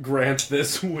grant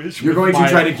this wish. You're with going to my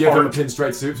try to give him a heart.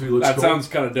 pinstripe suit so he looks That cool? sounds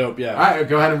kind of dope. Yeah. All right,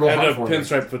 go ahead and roll And hard a for me.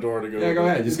 pinstripe fedora to go. Yeah, go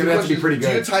ahead. It's gonna have to be pretty Do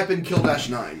you good. type in kill dash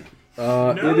 9?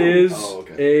 No. It is Oh,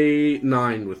 okay. a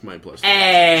 9 with my plus.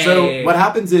 Hey. So what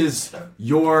happens is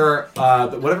your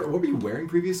whatever. What were you wearing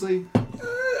previously?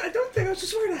 I don't think I was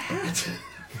just wearing a hat.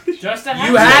 Just a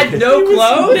You had no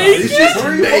clothes? He's just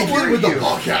Where naked with you? the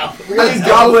ball cap. I mean,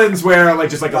 goblins wear like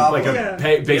just like a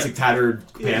Yeah. basic tattered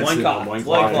pants Loincloth. and a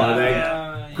loincloth and Loincloth.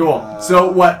 everything. Cool.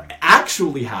 So what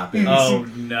actually happens Oh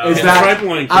no. is It's that stripe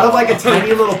loincloth. out of like a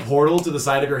tiny little portal to the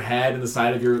side of your head and the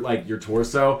side of your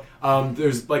torso,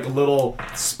 there's like a little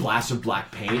splash of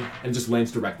black paint and it just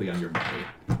lands directly on your body.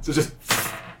 So just,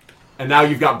 and now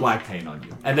you've got black paint on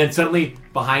you. And then suddenly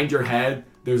behind your head,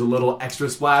 there's a little extra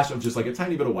splash of just like a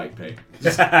tiny bit of white paint.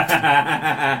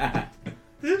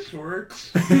 This works.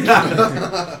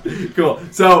 Cool.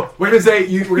 So we're gonna say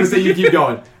you keep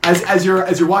going. As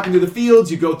you're walking through the fields,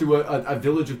 you go through a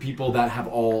village of people that have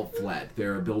all fled.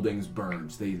 Their buildings burned.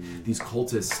 These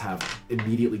cultists have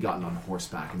immediately gotten on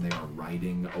horseback and they are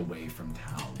riding away from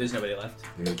town. There's nobody left.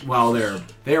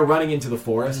 They are running into the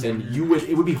forest, and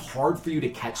it would be hard for you to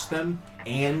catch them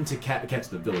and to catch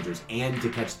the villagers and to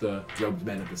catch the robed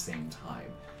men at the same time.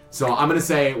 So I'm going to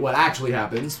say what actually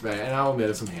happens, right? And I'll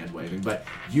admit some hand waving, but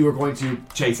you are going to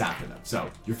chase after them.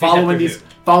 So you're following these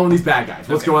bad guys.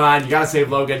 What's going on? You got to save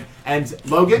Logan. And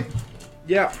Logan,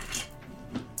 Yeah.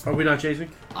 Are we not chasing?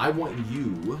 I want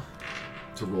you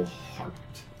to roll heart,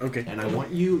 Okay. and I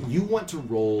want you want to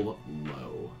roll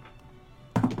low.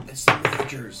 It's the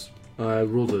managers. I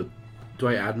rolled a. Do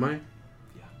I add my?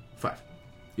 Yeah. 5.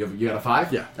 You got a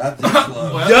 5? Yeah. That thing's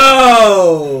low.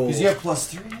 Yo! Because you have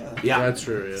 +3. Yeah. Yeah. That's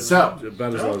true. Yeah. So-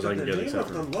 about as well as I can get, The name except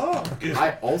of for. the law.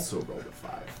 I also rolled a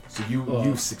 5. So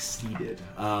you succeeded.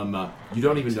 You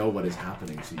don't even know what is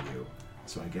happening to you.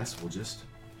 So I guess we'll just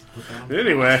put that on.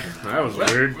 Anyway, that was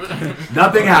weird.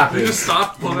 Nothing You happened. just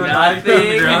stop pulling that knife on the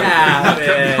Nothing ground.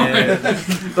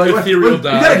 happened. Like, Ethereal you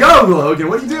gotta go, Logan.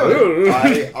 What are you doing?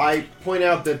 I point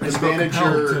out that the It's not manager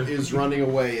compelled to- is running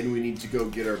away and we need to go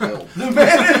get our bill. The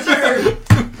manager!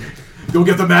 Go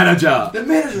get the manager. The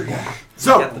manager guy.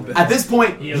 So Get the bill. at this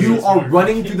point, He is you a are smart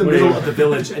running through the Wait. middle of the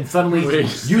village, and suddenly Wait.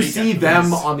 you Speak see up, them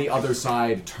please. on the other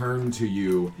side turn to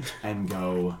you and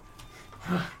go.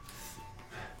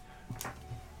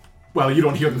 Well, you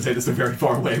don't hear them say this; they're very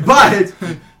far away. But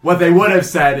what they would have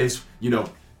said is, you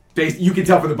can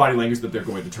tell from the body language that they're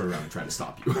going to turn around and try to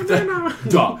stop you.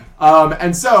 Duh.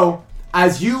 And so,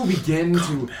 as you begin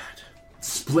to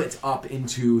split up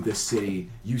into the city,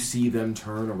 you see them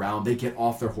turn around. They get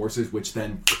off their horses, which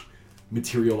then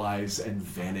materialize and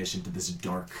vanish into this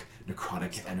dark,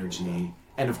 necrotic energy,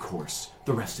 And of course,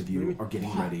 the rest of you are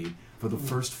getting ready for the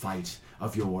first fight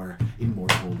of your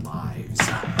immortal lives.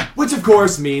 Which of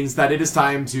course means that it is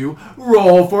time to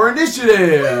roll for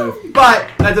initiative. But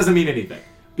that doesn't mean anything,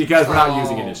 because we're not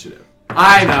using initiative.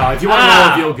 I know, if you want to roll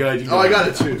and feel good, you can I got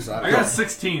it too. So I got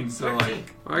 16, so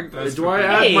like. Do I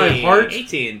add my heart?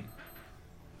 18.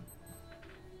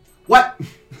 What?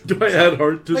 Do I add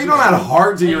heart to No, this? you don't add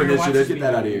heart to your Hey, your watch initiative. is Get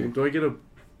that out of here. Do I get a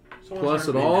Someone's plus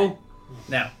at heart all?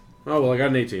 No. Oh, well, I got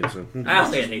an 18, so. I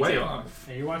also had Way 18. off.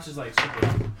 Yeah, your watch is like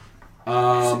super.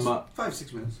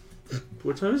 5-6 minutes.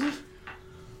 What time is it?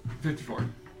 54.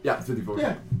 Yeah, 54.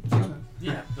 Yeah.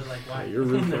 Yeah, but like why? You're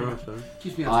really far off, huh?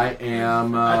 Keeps me on I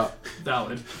am.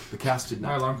 Valid. The cast did My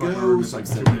not alarm clock go, already so I'm was like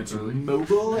 2 setting it minutes to early.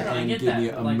 mobile I and get give that. me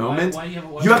a Like, moment. Why do you have a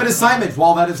watch You have an on? assignment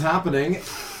while that is happening.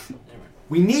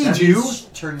 We need That you means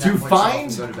turn that to lights off find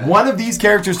and go to bed. one of these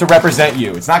characters to represent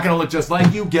you. It's not going to look just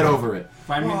like you. Get over it.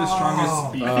 Find me the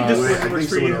strongest beef. think this Wait, works I for think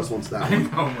someone you. else wants that I one.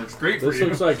 know, it's great for This you.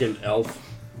 looks like an elf.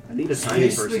 I need a tiny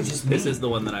Basically person. just me. This is the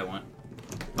one that I want.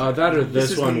 That or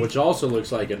this is one, me. which also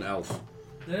looks like an elf.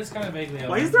 That is kind of vaguely.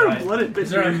 Why is there a right. blooded bitch Is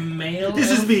there a here? male? This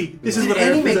is elf? me. This is Did what I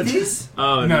Annie make represent. these?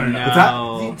 Oh, No. What's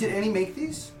that? Did Annie make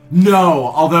these? No,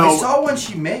 although. I saw one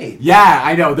she made. Yeah,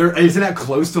 I know. There isn't that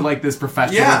close to like this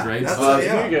professional Yeah, grade that's stuff.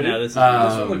 yeah. You get No, it. this is This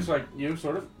Um, one looks like you,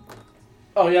 sort of.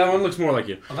 Oh, yeah, that one looks more like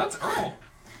you. Oh, that's Earl.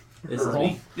 this is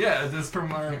me. Yeah, that's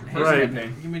from our Right. right.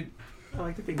 Name. You mean I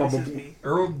like to think this is me.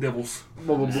 Earl Dibbles.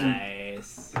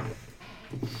 Nice.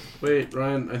 Wait,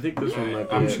 Ryan, I think this one might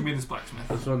be I'm it. just gonna be this blacksmith.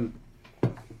 This one.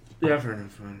 Yeah, fair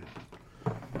enough. Fine.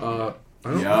 I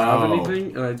don't Yo. have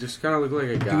anything, and I just kind of look like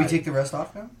a guy. Do we take the rest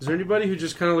off now? Is there anybody who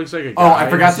just kind of looks like a guy? Oh, I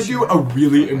forgot to do a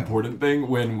really important thing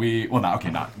when we. Well,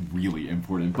 not really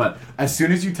important, but as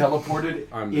soon as you teleported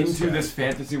I'm this into guy. this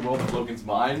fantasy world of Logan's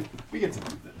mind, we get to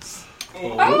do this.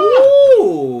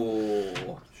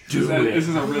 Ooh. This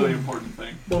is a really important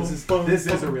thing. This is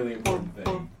a really important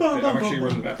thing. I'm actually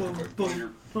running back real quick. While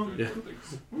you're doing Yeah.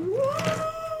 things.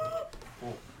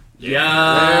 Yeah.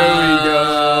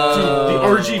 The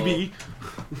RGB.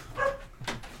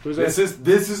 Who's that?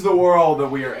 This is the world that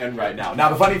we are in right now. Now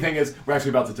the funny thing is, we're actually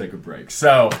about to take a break,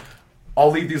 so I'll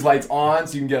leave these lights on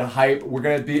so you can get a hype.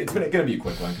 It's gonna be a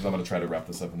quick one because I'm gonna try to wrap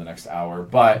this up in the next hour.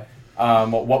 But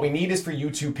what we need is for you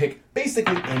to pick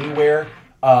basically anywhere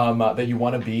that you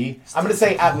want to be. I'm gonna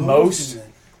say at most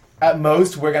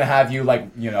we're gonna have you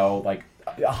like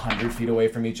 100 feet away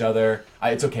from each other.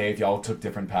 It's okay if y'all took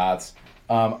different paths.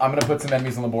 I'm gonna put some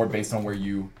enemies on the board based on where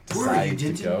you Where are you, decide to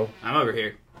Denton? go. I'm over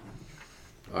here.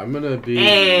 I'm gonna be.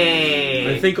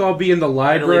 Hey. I think I'll be in the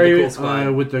lead the library cool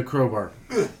spot. with the crowbar.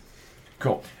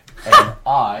 Cool. And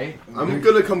I'm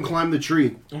gonna come climb the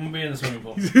tree. I'm gonna be in the swimming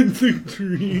pool. in the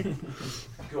tree.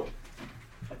 Cool.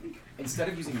 I think instead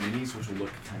of using minis, which will look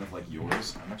kind of like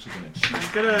yours, I'm actually going to choose.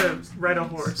 I'm gonna ride a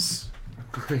horse,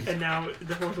 Great. and now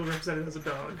the horse will represent it as a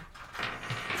dog.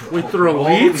 With the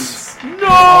elites?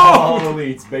 All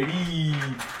elites, baby.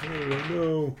 Oh,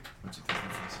 no.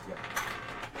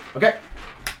 Okay.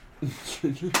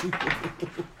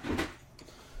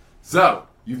 So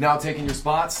you've now taken your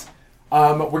spots.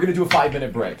 We're gonna do a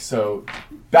 5-minute break. So,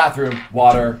 bathroom,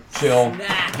 water, chill,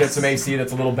 get some AC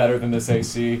that's a little better than this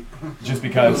AC, just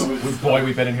because, boy,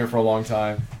 we've been in here for a long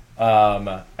time.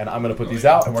 And I'm gonna put these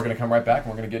out, and we're gonna come right back,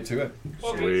 and we're gonna get to it.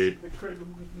 Sweet.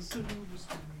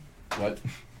 What?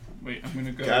 Wait, I'm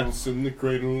gonna go. Cats in the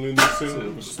cradle in the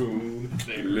silver spoon.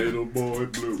 Little boy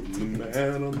blue, the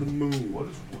man on the moon. What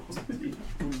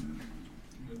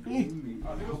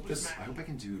is I hope I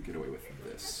can get away with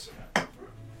this.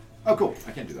 Oh, cool.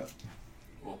 I can't do that.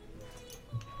 Cool.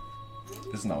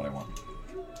 This is not what I want.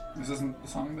 This isn't the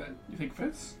song that you think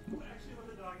fits?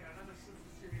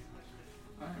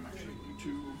 I'm actually going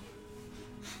to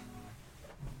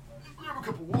grab a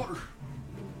cup of water.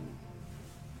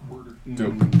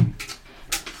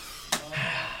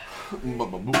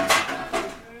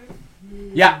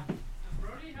 Yeah.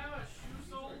 Brody, have a shoe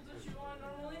sold that you want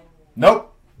normally?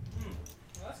 Nope.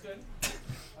 Well, that's good.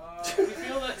 We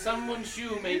feel that someone's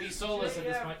shoe may be soulless at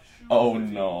this point. Oh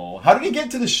no. How did he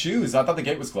get to the shoes? I thought the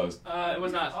gate was closed. It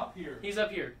was not. Up here. He's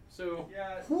up here. So.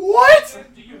 What?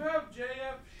 Do you have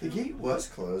JF? The gate was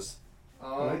closed.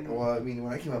 Well, I mean,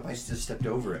 when I came up, I just stepped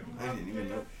over it. I didn't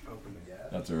even open it.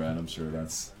 That's alright, I'm sure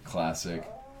that's classic.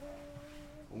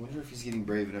 I wonder if he's getting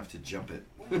brave enough to jump it.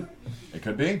 It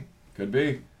could be. Could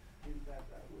be.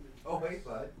 Oh, wait,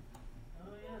 bud.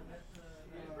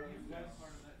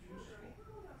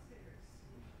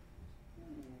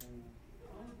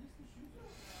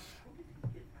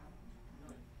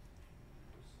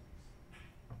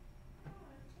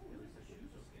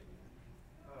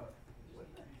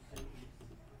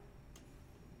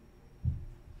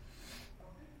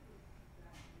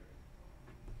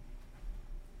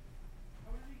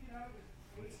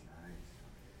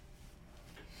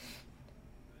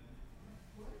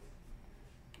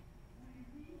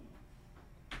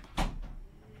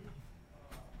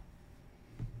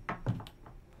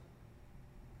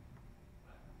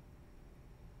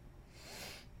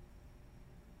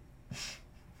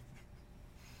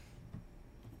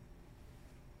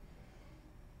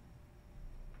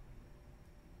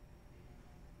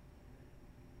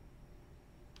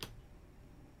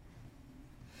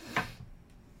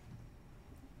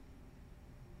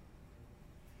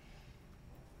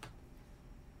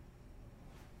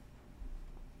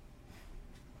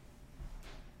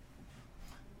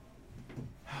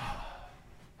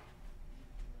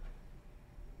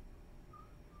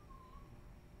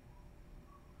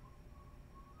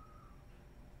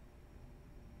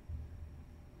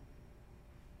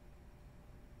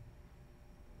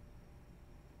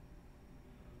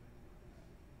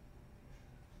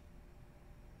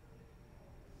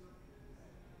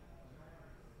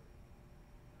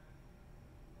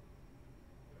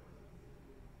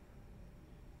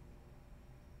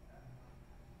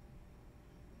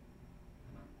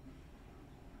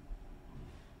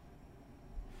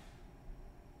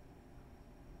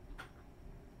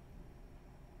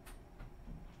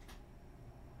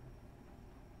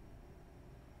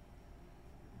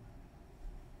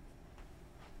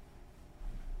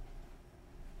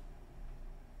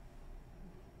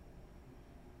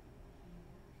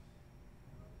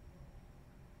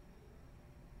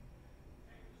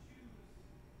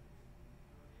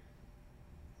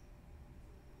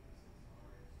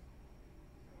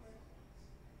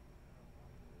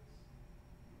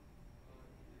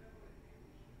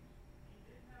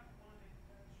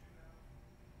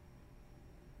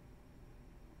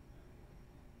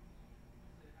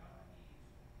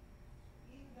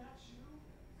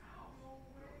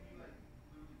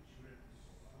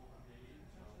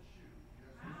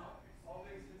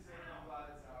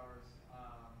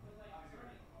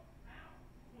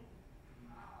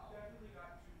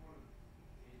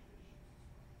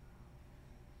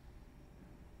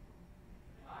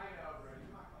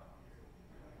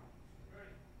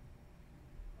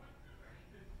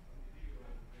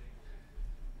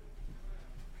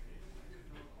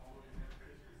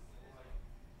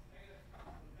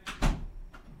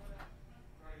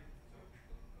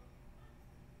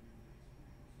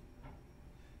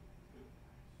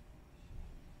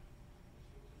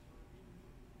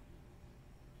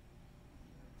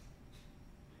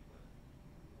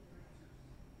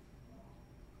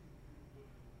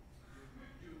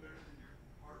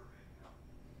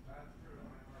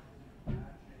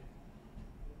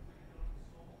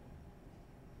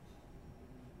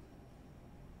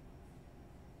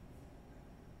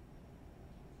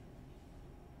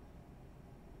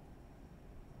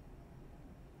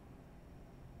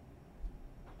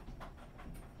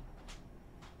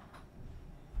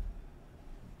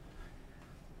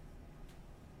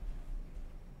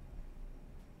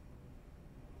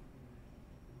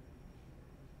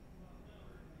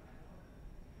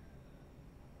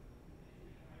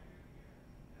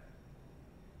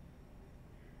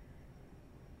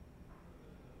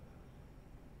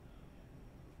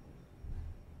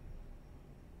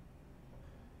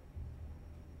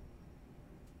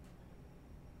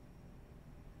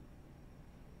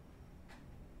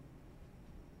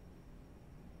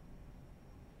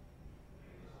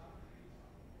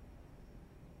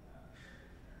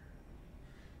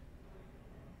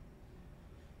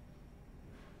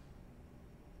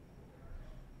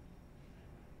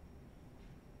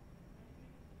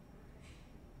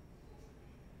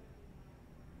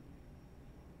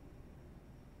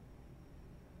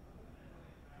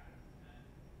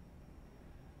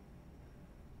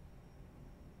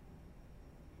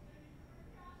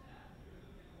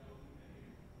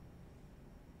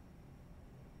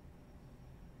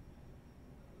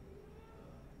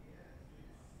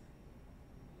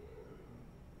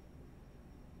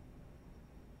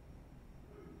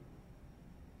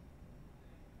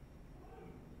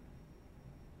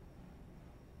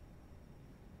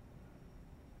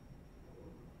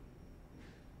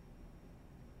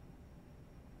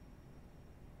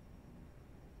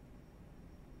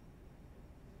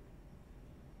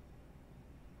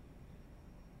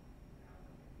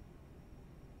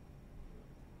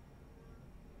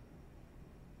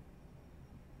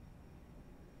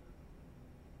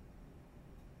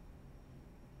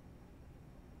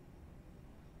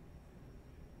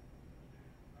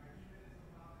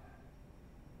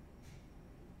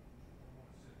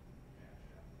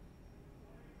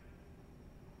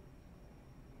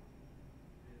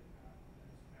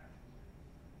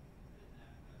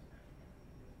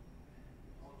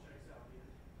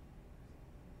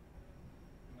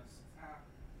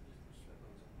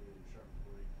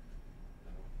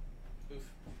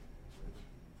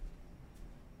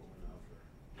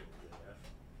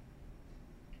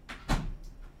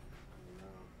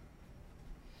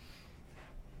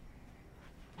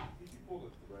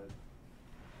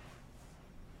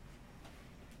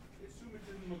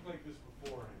 look like this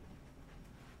beforehand.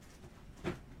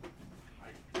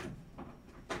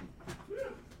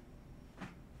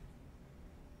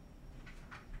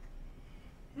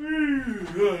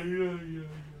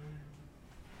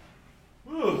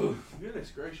 Oh,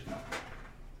 goodness gracious.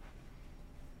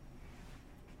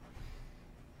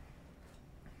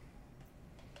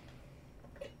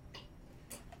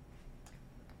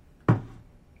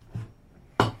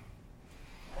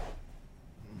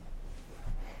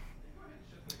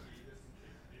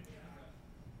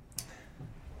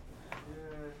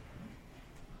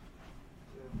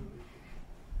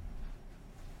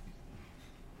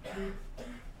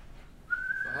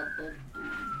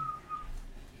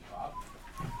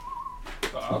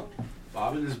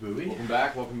 Bob and his buoy. Welcome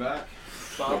back. Welcome back.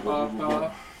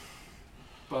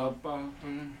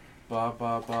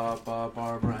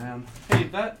 Barbara Ham. Hey,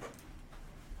 that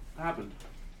happened.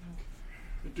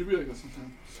 It do be like that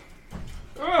sometimes.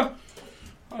 Ah,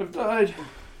 I've died.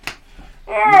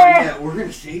 Yeah, we're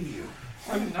gonna save you.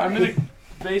 I'm in a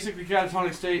basically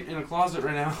catatonic state in a closet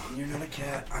right now. You're not a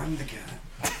cat. I'm the cat.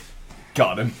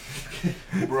 Got him.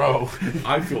 Bro,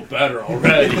 I feel better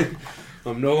already.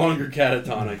 I'm no longer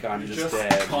catatonic, I'm just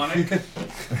dead. Tonic.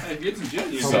 Hey, get some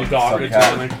gin. Some dog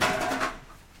tonic.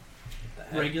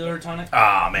 Regular tonic?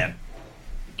 Ah, man.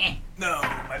 No,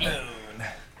 my phone.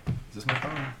 Is this my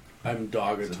phone? I'm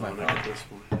dog-tonic at this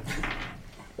point.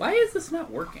 Why is this not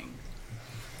working?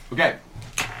 Okay,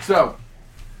 so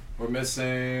we're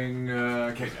missing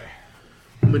KJ.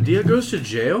 Medea goes to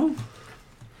jail?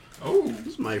 Oh.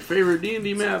 This is my favorite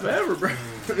D&D map ever, bro.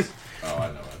 Oh, I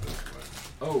know what this was.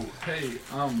 Oh, hey,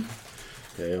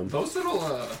 Damn. those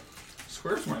little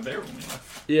squares weren't there when we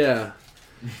left. Yeah.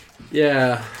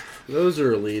 Yeah. Those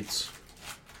are elites.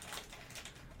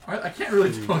 I can't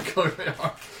really tell what color they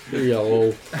are. They're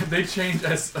yellow. They change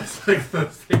as like the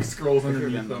thick scrolls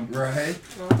underneath them. Right?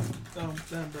 Also, I have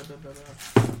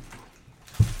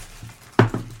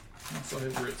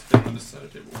it's been on this side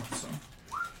of the table, so.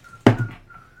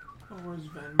 Oh, where's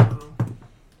Venmo?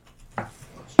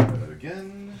 Let's try that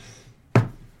again.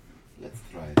 Let's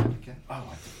try that again. Oh,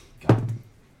 I got it.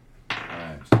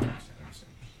 I understand.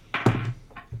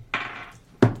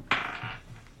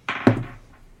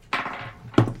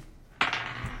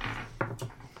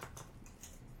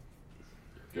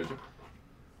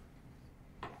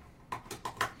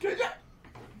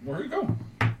 Where'd he go?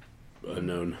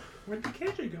 Unknown. Where'd the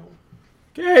KJ go?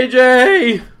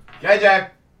 KJ! KJ!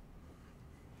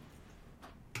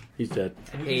 He's dead.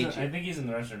 I think he's in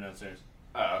the restroom downstairs.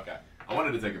 Oh, okay. I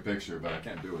wanted to take a picture, but I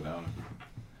can't do it now.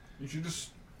 You should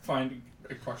just find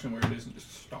a correction where it is and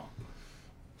just stop.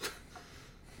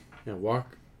 Yeah,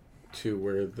 walk to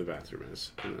where the bathroom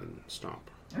is and then stomp.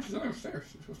 Actually, she's downstairs.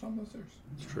 She'll stomp downstairs.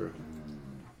 It's true.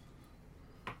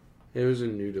 It was a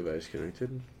new device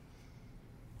connected.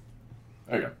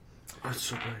 There you go. That's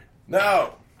so bright.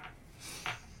 No!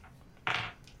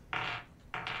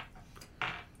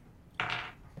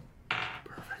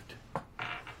 Perfect.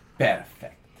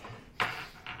 Perfect.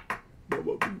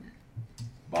 Baba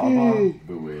Booey.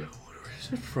 Where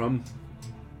is it from?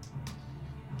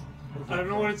 I don't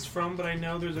know what it's from, but I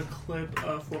know there's a clip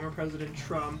of former President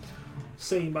Trump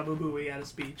saying Baba Booey at a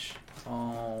speech.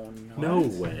 Oh, no. No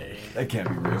way. That can't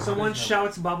be real. Someone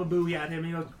shouts Baba Booey at him, and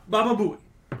he goes, Baba Booey.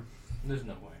 There's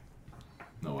no way.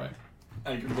 No way.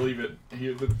 I can believe it.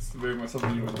 That's very much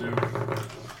something he would do.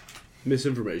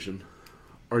 Misinformation.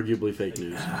 Arguably fake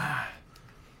news.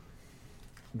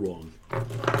 Wrong.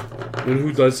 And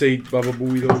who does say Baba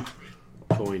Booey though?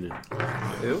 China.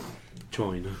 Who?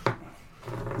 China.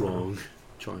 Wrong.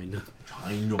 China.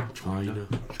 China.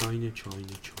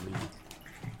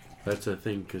 That's a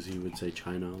thing because he would say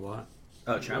China a lot.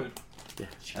 Oh, Trump? Yeah.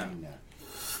 China.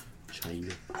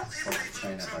 China.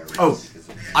 China virus. Oh,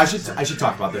 I should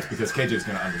talk about this because KJ's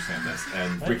going to understand this,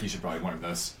 and Ricky should probably learn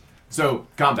this. So,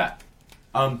 combat.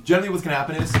 Generally what's going to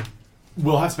happen is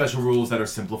we'll have special rules that are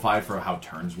simplified for how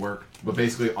turns work, but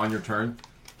basically on your turn,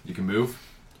 you can move,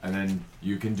 and then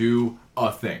you can do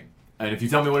a thing. And if you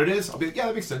tell me what it is, I'll be like, yeah,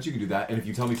 that makes sense, you can do that. And if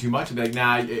you tell me too much, I'll be like,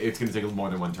 nah, it's going to take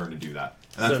more than one turn to do that.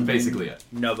 And that's So basically it.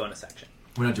 No bonus action.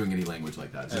 We're not doing any language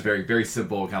like that. It's just very, very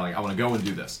simple, kind of like, I want to go and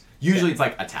do this. Usually it's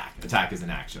like attack. Attack is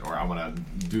an action, or I want to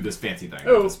do this fancy thing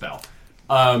with a spell.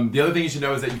 The other thing you should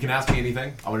know is that you can ask me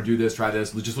anything. I want to do this, try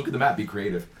this. Just look at the map, be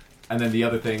creative. And then the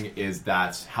other thing is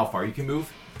that how far you can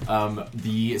move.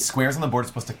 The squares on the board are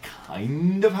supposed to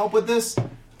kind of help with this.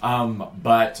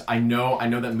 But I know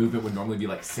that movement would normally be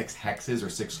like 6 hexes or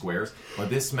 6 squares. But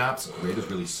this map's grid is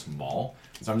really small.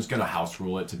 So I'm just going to house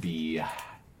rule it to be...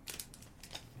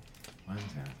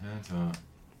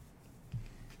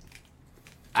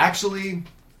 Actually,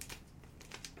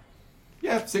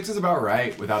 Yeah, 6 is about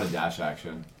right without a dash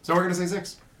action. So we're gonna say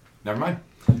 6. Never mind.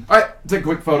 All right, take a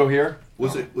quick photo here.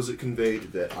 Was it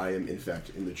conveyed that I am in fact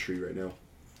in the tree right now?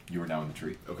 You are now in the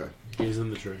tree. Okay. He's in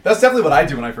the tree. That's definitely what I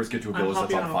do when I first get to a I'm village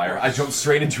that's hopping on on a fire. horse. I jump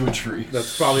straight into a tree.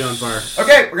 That's probably on fire.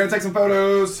 Okay, we're gonna take some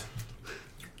photos.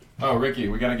 Oh, Ricky,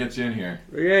 we gotta get you in here.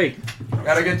 Yay!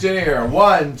 Gotta get you in here.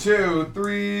 1, 2,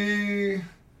 3.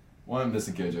 I'm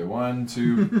missing KJ. 1,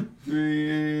 2,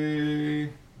 3.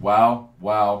 Wow.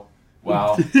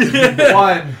 1,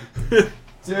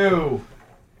 2,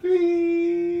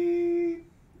 3.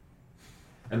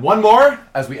 And one more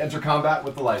as we enter combat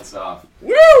with the lights off.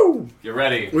 Woo! Get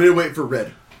ready. We need to wait for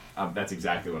red. That's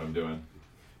exactly what I'm doing.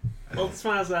 Hold the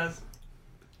smile size.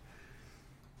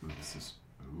 Ooh, this is.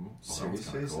 Ooh, Serious that was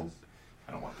kinda cool. faces?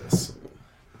 I don't want this.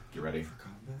 Get ready. For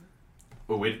combat?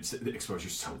 Oh, wait, the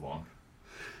exposure's so long.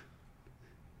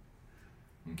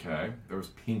 Okay, there was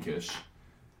pinkish.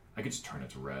 I could just turn it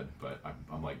to red, but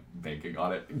I'm like banking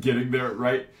on it. Getting there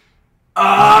right.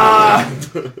 Ah!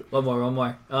 One more.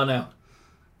 Oh no.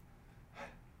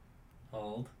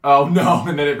 Hold. Oh no,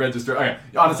 and then it registered. Okay,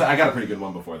 honestly, I got a pretty good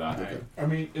one before that. Okay. I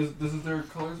mean, is their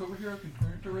colors over here? I can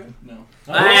turn it to red? No.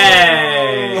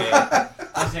 Hey!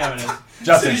 Let's see how it is.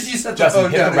 Justin, As soon as you set the Justin,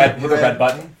 phone hit down, the red, it hit the red. red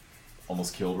button.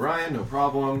 Almost killed Ryan, no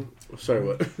problem. Sorry,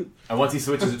 what? And once he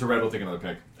switches it to red, we'll take another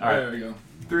pick. All right, There we go.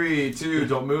 3, 2,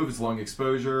 don't move. It's long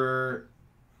exposure.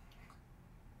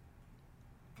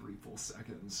 3 full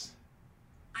seconds.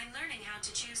 I'm learning how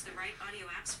to choose the right audio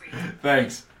apps for you.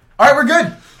 Thanks. All right, we're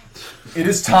good. It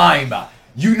is time.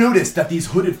 You notice that these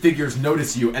hooded figures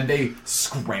notice you, and they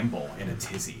scramble in a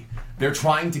tizzy. They're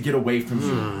trying to get away from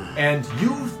you, and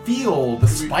you feel the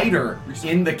spider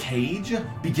in the cage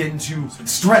begin to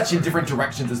stretch in different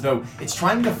directions as though it's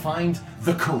trying to find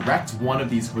the correct one of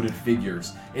these hooded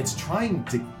figures. It's trying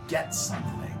to get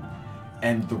something.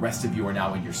 And the rest of you are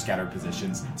now in your scattered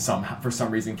positions. For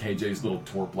some reason, KJ's little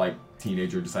twerp-like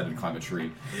teenager decided to climb a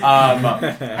tree.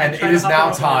 And it is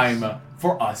now time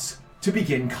for us to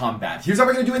begin combat. Here's how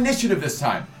we're going to do initiative this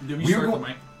time. Did we We're start go- the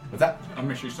mic? What's that? I'll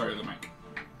make sure you started the mic.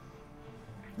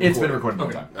 It's been recorded the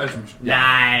whole Okay. time. I just make sure.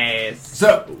 Nice.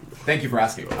 So, thank you for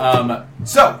asking.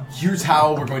 So, here's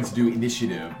how we're going to do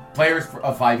initiative. Players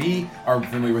of 5e are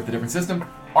familiar with the different system.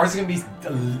 Ours is going to be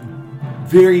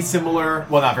very similar.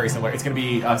 Well, not very similar. It's going to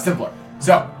be simpler.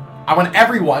 So, I want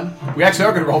everyone. We actually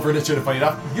are going to roll for initiative, funny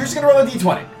enough. You're just going to roll a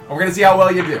d20. And we're going to see how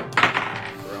well you do.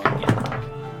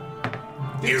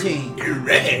 15.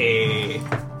 Hey.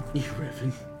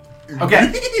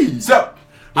 Okay. So,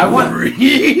 I want.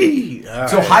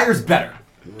 So, higher's better.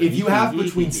 If you have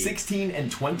between 16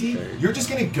 and 20, you're just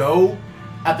going to go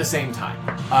at the same time.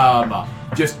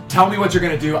 Just tell me what you're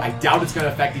going to do. I doubt it's going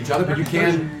to affect each other, but you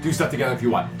can do stuff together if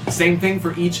you want. Same thing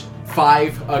for each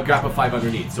 5, graph of 5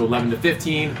 underneath. So 11 to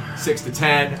 15, 6 to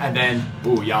 10, and then,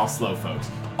 ooh, y'all slow folks.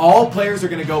 All players are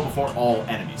going to go before all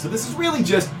enemies. So this is really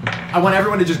just, I want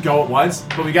everyone to just go at once,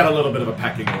 but we got a little bit of a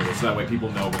pecking order so that way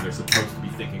people know when they're supposed to be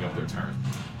thinking of their turn.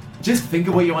 Just think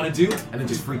of what you want to do, and then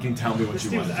just freaking tell me what This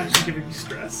you team's want to do. actually giving me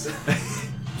stress.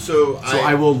 So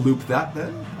I will loop that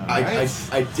then.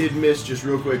 I did miss just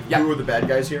real quick. Yeah. Who were the bad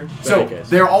guys here? So, guys.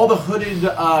 they're all the hooded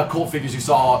cult figures you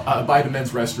saw by the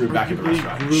men's restroom back at the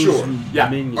restaurant. Sure.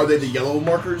 Yeah. Are they the yellow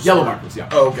markers? Yellow or- markers, yeah.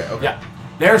 Oh, okay. Okay. Yeah.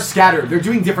 They're scattered. They're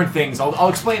doing different things. I'll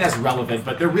explain as relevant,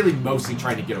 but they're really mostly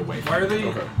trying to get away from Why are they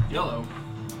Okay. yellow?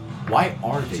 Why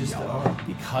are they Just yellow?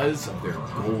 Because of their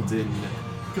golden...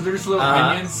 Because they're just little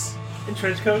minions. In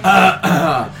trench coats.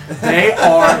 They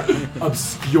are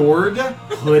obscured,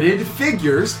 hooded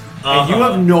figures, and you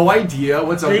have no idea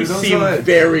what's under They those seem hoods.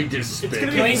 very It's despicable.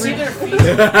 gonna Can be we see their feet? What's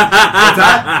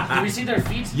that? Can we see their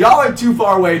feet? Y'all are too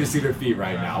far away to see their feet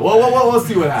right now. Well, we'll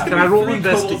see what happens. Can I roll Three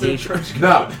kobolds in investigation? trench coats.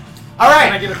 No. All Can I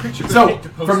right. get a picture So to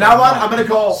post from now on, online? I'm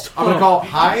gonna call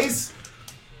highs.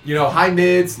 You know, high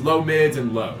mids, low mids,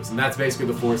 and lows, and that's basically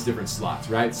the 4 different slots,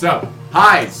 right? So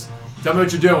highs. Tell me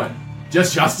what you're doing.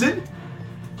 Just Justin.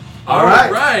 All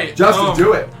right. Right. Justin,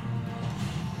 do it.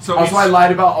 So Also, each, I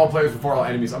lied about all players before all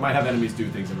enemies. I might have enemies do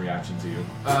things in reaction to you.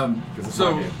 'Cause it's my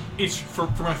so game. each for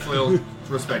my flail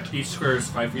respect, each square is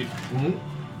 5 feet.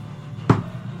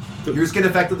 You're just gonna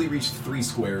effectively reach 3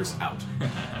 squares out.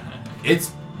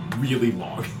 It's really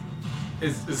long.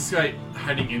 Is this guy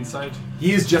hiding inside?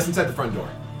 He is just inside the front door.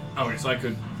 Okay, so I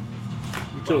could.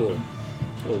 It's a little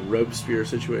Robespierre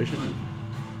situation.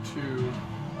 2,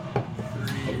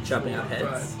 3, chopping 4, out heads.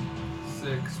 5,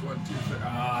 6, 1, 2, 3.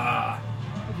 Ah.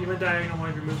 If you have a diagonal one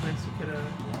of your movements, you could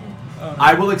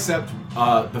I will accept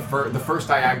the first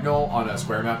diagonal on a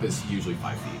square map is usually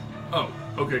 5 feet. Oh,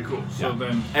 okay, cool. So Yeah.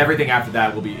 then Everything after that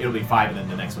it'll be 5, and then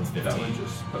the next one's 15. that would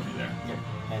just put me there.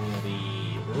 And you'll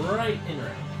be right in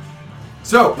range.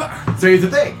 So here's the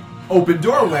thing. Open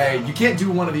doorway, you can't do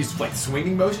one of these like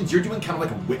swinging motions. You're doing kind of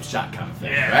like a whip shot kind of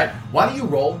thing, right? Why don't you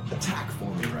roll attack for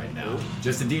me right now?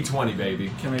 Just a d20,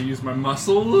 baby. Can I use my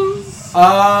muscles? No.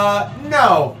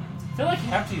 I feel like you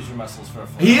have to use your muscles for a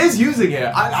full. He is using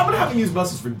it. I'm gonna have him use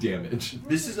muscles for damage.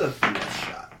 This is a finesse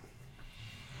shot.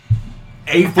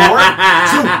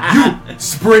 A4? So you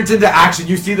sprint into action.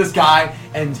 You see this guy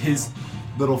and his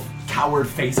little coward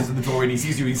face is in the doorway and he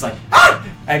sees you and he's like, ah!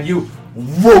 And you,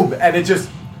 whoom! And it just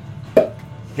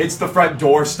hits the front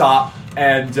door stop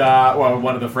and,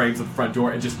 one of the frames of the front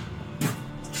door and just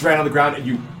straight on the ground and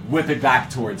you whip it back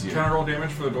towards you. Can I roll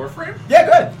damage for the door frame? Yeah,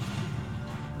 good.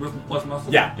 With plus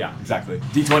muscle? Yeah, exactly.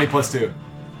 D20 plus 2.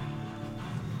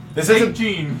 This isn't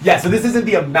 18. Yeah, so this isn't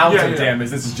the amount Yeah, of yeah. damage.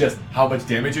 This is just how much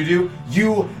damage you do.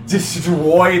 You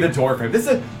destroy the door frame. This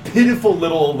is a pitiful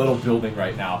little building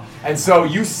right now, and so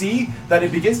you see that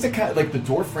it begins to kind of like the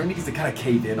door frame begins to kind of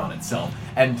cave in on itself,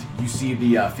 and you see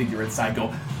the figure inside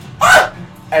go, ah!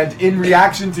 And in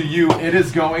reaction to you, it is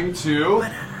going to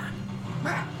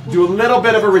do a little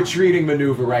bit of a retreating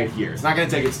maneuver right here. It's not going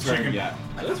to take its turn yet.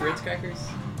 Are those Ritz crackers?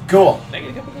 Cool. Can I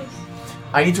get a couple of those?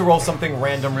 I need to roll something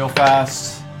random real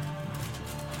fast.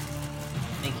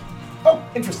 Thank you. Oh,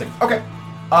 interesting. Okay.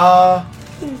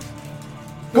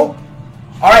 Cool.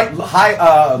 All right.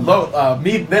 High, low,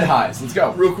 mid highs. Let's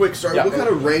go. Real quick, sorry. Yeah. What kind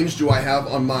of range do I have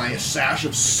on my sash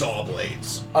of saw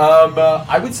blades?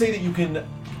 I would say that you can.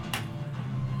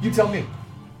 You tell me.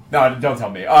 No, don't tell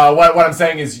me. What I'm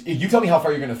saying is, you tell me how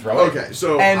far you're going to throw it. Okay,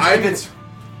 so and I'm if it's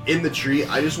in the tree.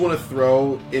 I just want to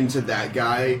throw into that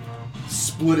guy,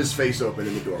 split his face open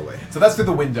in the doorway. so that's through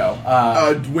the window.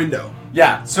 Window.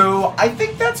 Yeah. So I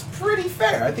think that's pretty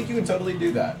fair. I think you can totally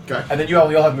do that. Okay. And then you'll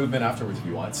have movement afterwards if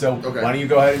you want. So Okay. why don't you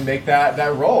go ahead and make that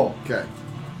roll? Okay.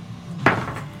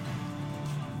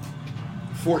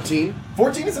 14.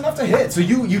 14 is enough to hit. So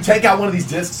you take out one of these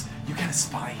discs, you kind of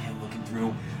spy him looking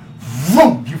through.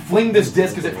 Vroom! You fling this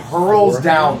disc as it hurls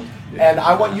down. And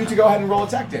I want you to go ahead and roll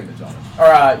attack damage on him. Or,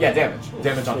 damage.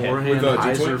 Damage on hit. Forehand, With a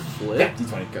eyes D20. are flip. Yeah,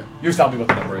 D20. Okay. You're just telling me what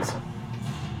the number is.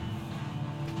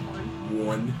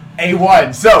 1.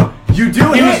 A1. So, you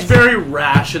do He was hit. very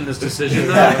rash in this decision.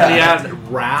 Though. He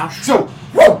had rash. So,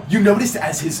 whoa! You notice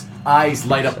as his eyes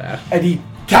light up, Sad. and he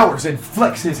cowers and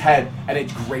flicks his head, and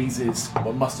it grazes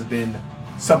what must have been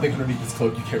something underneath his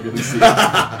cloak you can't really see.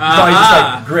 Probably just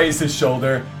like grazed his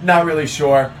shoulder. Not really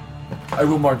sure. I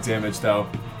will mark damage though.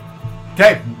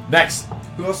 Okay, next.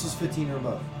 Who else is 15 or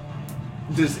above?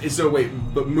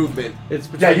 But movement. It's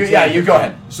You go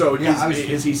ahead. So Yeah,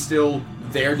 is he still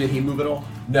there? Did he move at all?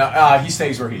 No, he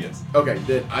stays where he is. Okay,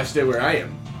 then I stay where I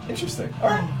am. Interesting. All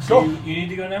right, So cool. you need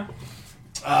to go now?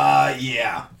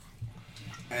 Yeah.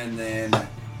 And then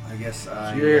I guess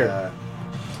I. You're here.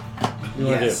 You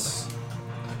wanna Yes.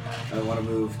 I want to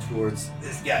move towards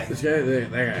this guy. This guy,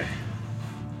 that guy.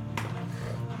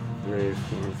 3,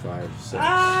 4, 5,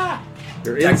 6.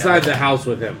 You're inside the house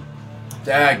with him.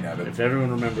 Dag nabbit. If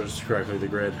everyone remembers correctly the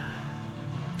grid,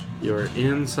 you're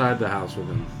inside the house with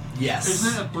him. Yes.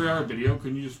 Isn't it a 3-hour video?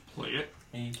 Couldn't you just play it?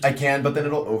 I can, but then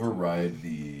it'll override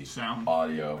the Sound.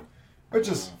 audio, which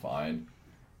is fine.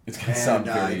 It's gonna sound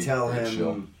And very I tell very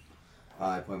chill. him.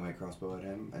 I point my crossbow at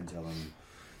him and tell him.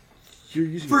 You're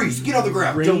using Freeze! Get on the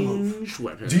ground! Don't move! ranged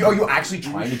weapon. Are you actually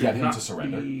trying to get him to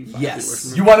surrender?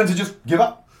 Yes. You want him to just give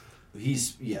up?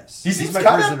 He's yes. He seems my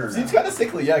kind prisoner of now. kind of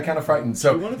sickly, yeah, kind of frightened.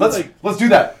 So You wanna be let's like- let's do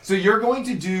that. So you're going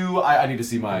to do. I need to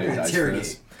see my dice for Interrogate.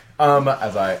 this.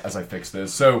 As I fix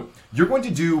this, so you're going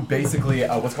to do basically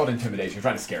what's called intimidation. You're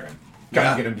trying to scare him,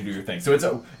 trying to get him to do your thing. So it's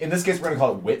in this case we're going to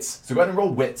call it wits. So go ahead and roll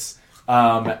wits,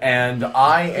 and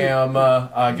I am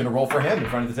going to roll for him in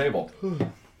front of the table.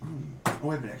 Oh,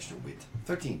 I have an extra wit.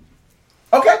 13.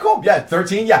 Okay, cool. Yeah,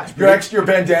 13. Yeah, your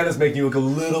bandana's making you look a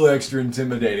little extra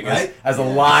intimidating Right? as a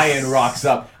lion rocks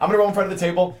up. I'm gonna roll in front of the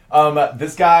table.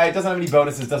 This guy doesn't have any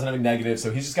bonuses, doesn't have any negatives,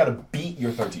 so he's just got to beat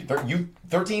your 13.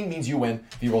 13 means you win.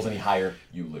 If he rolls any higher,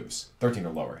 you lose. 13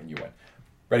 or lower, and you win.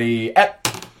 Ready?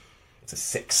 It's a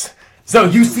 6. So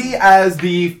you see as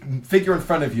the figure in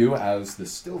front of you, as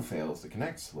this still fails to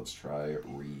connect. So let's try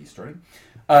restarting.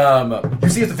 You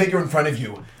see as the figure in front of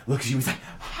you looks at you. He's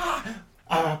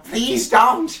like, please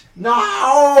don't.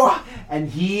 No. And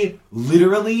he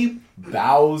literally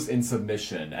bows in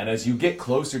submission. And as you get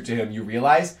closer to him, you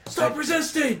realize Stop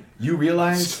resisting! You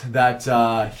realize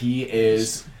that he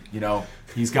is,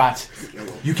 he's got.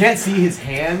 You can't see his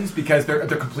hands because they're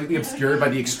completely obscured by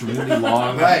the extremely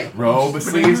long robe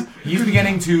sleeves. He's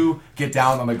beginning to get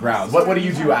down on the ground. What do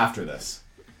you do after this?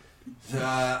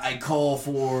 I call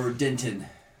for Denton.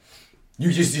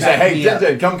 You say, hey,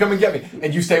 Tintin, come and get me.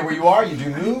 And you stay where you are, you do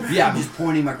move? Yeah, I'm just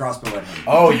pointing my crossbow at him.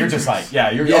 Oh, you're just like,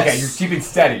 you're okay, you're keeping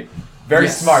steady. Very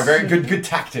smart, very good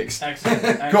tactics.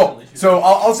 Excellent. Cool. So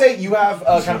I'll say you have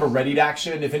kind of a readied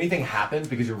action. If anything happens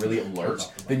because you're really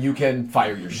alert, then you can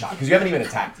fire your shot because you haven't even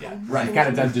attacked yet. Right. You kind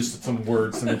of done just some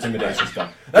words, some intimidation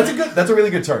stuff. That's a really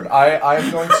good turn. I am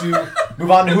going to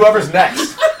move on to whoever's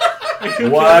next.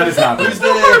 What is happening? Who's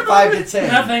the 5 to 10?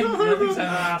 Nothing's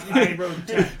happening. I wrote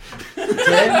 10.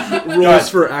 10? Rolls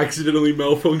for accidentally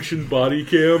malfunctioned body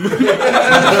cam.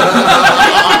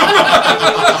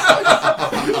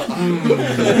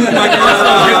 My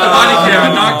crossbow hit the body cam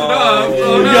and knocked it off.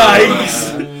 Oh, no. Yikes!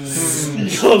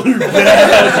 Y'all are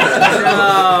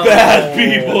bad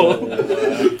people.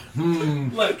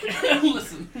 Look,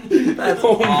 listen. That's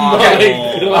Oh my God.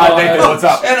 Nathan, what's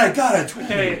up? And I got a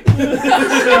 20. Okay.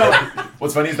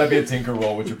 What's funny is that'd be a tinker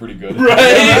roll, which are pretty good. My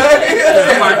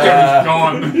camera's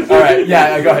gone. All right,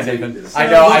 yeah, go ahead, Nathan. I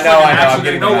know. I'm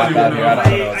getting Nobody the math out will here. know. I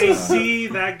don't know what's I going on. see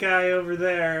that guy over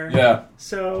there. Yeah,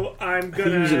 So I'm He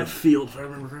was in a gonna. field, if I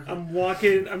remember correctly. I'm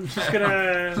walking. I'm just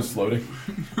gonna just floating.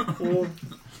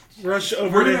 rush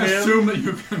over We're to gonna him, assume that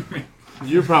you can make.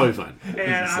 You're probably fine. and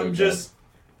is so I'm good.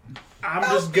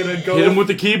 just gonna go. Hit him with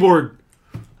the keyboard.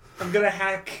 I'm gonna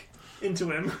hack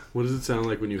into him. What does it sound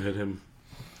like when you hit him?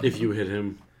 If you hit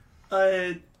him.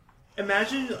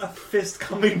 Imagine a fist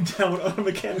coming down on a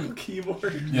mechanical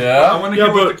keyboard. I Yeah. want to Yeah,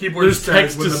 hear what but the keyboard there's says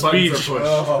text when to the buttons speech.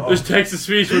 are pushed. There's text to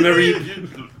speech whenever you.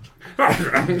 All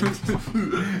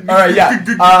right, yeah.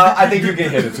 I think you can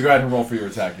hit it. So go ahead and roll for your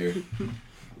attack here.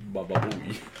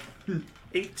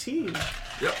 18.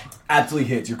 Absolutely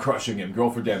hits. You're crushing him. Roll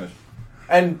for damage.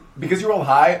 And because you rolled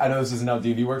high, I know this isn't how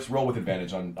D&D works. Roll with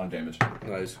advantage on damage.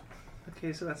 Nice.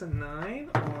 Okay, so that's a 9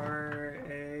 or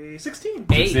a 16.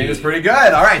 16 is pretty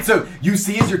good. All right, so you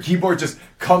see as your keyboard just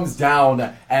comes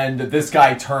down, and this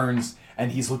guy turns,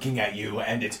 and he's looking at you,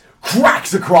 and it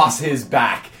cracks across his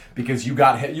back because you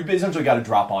got hit. You essentially got a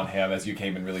drop on him as you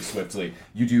came in really swiftly.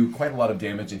 You do quite a lot of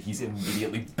damage, and he's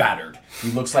immediately battered.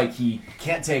 He looks like he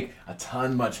can't take a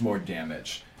ton much more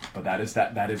damage, but that is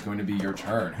going to be your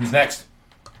turn. Who's next?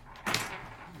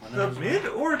 Submit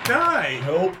or die.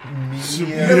 Help me.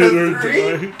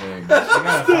 I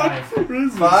got a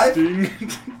 5.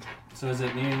 5? So is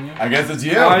it me and you? I guess it's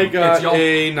you. I got It's y'all.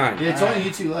 a 9. Yeah, it's only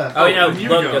you two left. Oh, yeah, you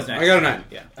Logan go. goes next. I got a 9.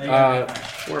 Yeah. I got a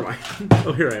 5. Where am I?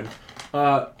 Oh, here I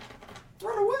am.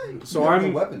 Run away. So You have I'm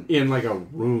a weapon. in like a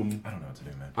room. I don't know what to do,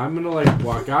 man. I'm gonna like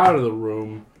walk out of the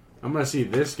room. I'm gonna see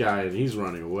this guy and he's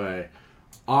running away.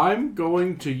 I'm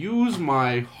going to use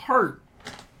my heart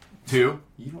Two.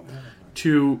 You don't have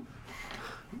to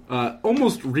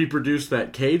almost reproduce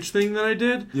that cage thing that I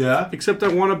did. Yeah. Except I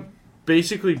want to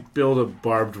basically build a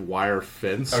barbed wire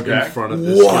fence Okay. in front of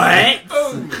this guy. I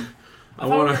thought we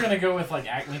wanna- were gonna go with like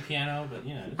Acme piano, but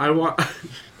you know.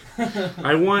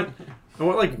 I want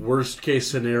like worst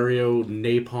case scenario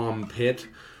napalm pit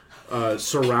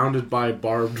surrounded by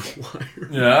barbed wire.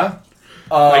 Yeah.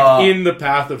 Like in the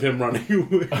path of him running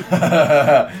away.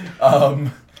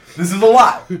 This is a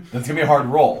lot. That's gonna be a hard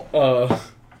roll.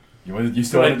 You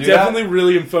still But I want to do definitely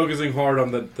really am focusing hard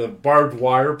on the barbed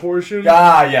wire portion.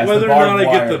 that? Yes. Whether the or not barbed I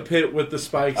get wire. the pit with the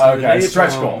spikes. and Okay, the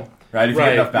stretch napalm. goal. Right, if you Right,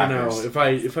 get enough backers. if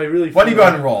I really. Why don't you feel- go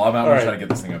ahead and roll? I'm All right. trying to get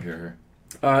this thing up here.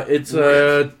 It's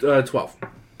 12.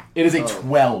 It is a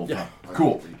 12. Yeah.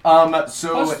 Cool.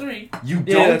 So Plus 3. you don't.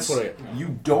 Yeah, that's what I get.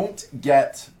 You don't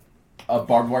get a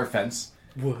barbed wire fence.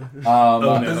 Does he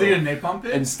get a napalm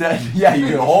pit? Instead, yeah, you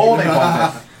get a whole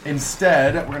napalm pit.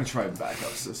 Instead, we're gonna try a backup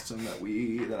system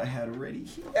that I had already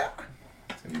here.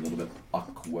 It's gonna be a little bit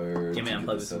awkward. Can we to get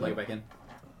unplug this set and plug up. it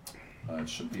back in? It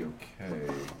should be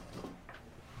okay.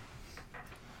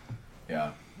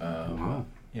 Yeah. Wow.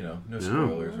 You know, no Yeah.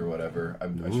 spoilers or whatever. I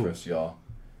trust y'all.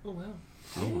 Oh, wow.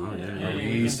 Oh, wow, yeah. Are Yeah, we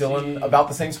you still can in see- about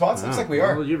the same spots? Looks like we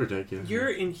are. Well, give or take, yeah. You're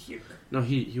in here. No,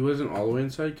 he wasn't all the way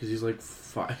inside because he's like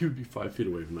 5. He would be 5 feet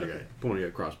away from that guy. Pointing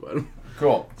at crossbow at him.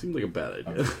 Cool. Seemed like a bad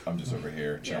idea. I'm just over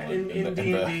here Yeah, chilling in the-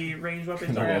 D&D, ranged in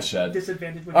weapons the little are shed.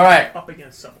 disadvantaged when All you're right. up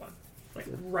against someone. Like,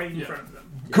 right in front of them.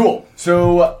 Cool.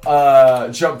 So,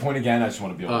 jump point again. I just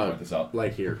want to be able to point this out.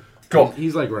 Like here. Cool.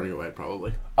 He's like running away,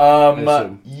 probably. I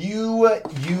assume.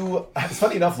 You. It's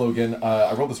funny enough, Logan.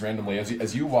 I rolled this randomly.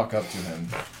 As you walk up to him,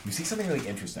 you see something really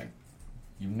interesting.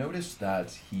 You notice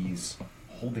that he's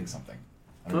holding something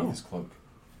underneath his cloak.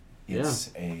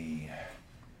 It's a.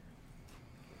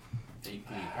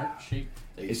 Heart-shaped.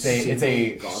 It's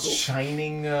a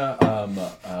shining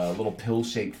little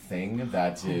pill-shaped thing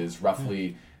that is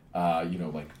roughly,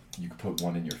 like you could put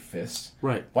one in your fist.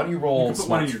 Right. Why don't you roll You can put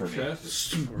one in smarts your for me? chest.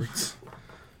 Smarts.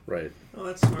 Right. Oh,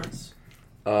 that's smarts.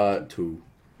 2.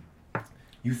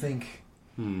 You think,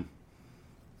 Is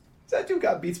that dude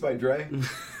got Beats by Dre?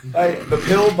 The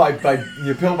pill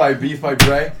by Beats by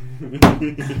Dre?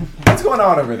 What's going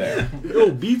on over there?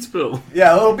 Little Beats pill.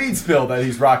 Yeah, a little Beats pill that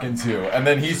he's rocking to. And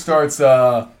then he starts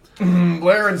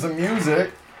blaring some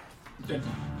music.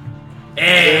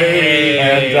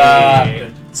 Hey!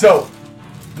 And so,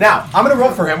 now, I'm going to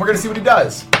roll for him. We're going to see what he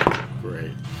does.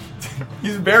 Great.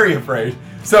 He's very afraid.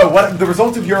 So, what the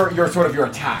result of your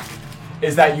attack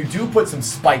is that you do put some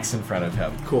spikes in front of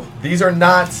him. Cool. These are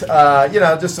not,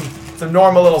 just some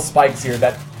normal little spikes here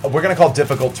that we're going to call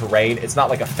difficult terrain. It's not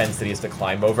like a fence that he has to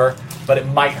climb over, but it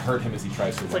might hurt him as he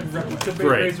tries to run. It's like replica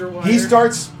Great. razor wire. He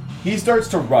starts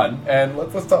to run, and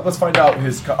let's find out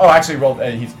his. Oh, actually, rolled.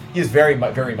 He is very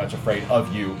much afraid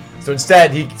of you. So instead,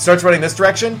 he starts running this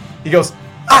direction. He goes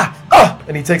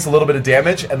and he takes a little bit of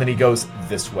damage, and then he goes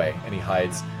this way, and he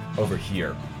hides over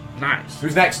here. Nice.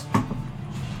 Who's next?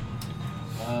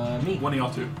 Me. One of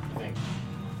y'all two. I think.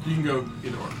 You can go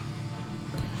either or.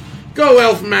 Go,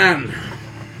 Elfman!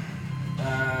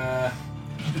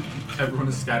 Everyone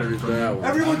is scattered.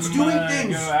 Everyone's doing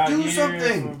things. Do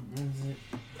something.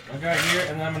 I'll go out here,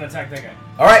 and then I'm going to attack that guy.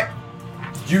 All right.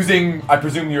 Using, I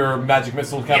presume, your magic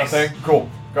missile kind of thing? Cool.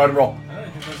 Go ahead and roll.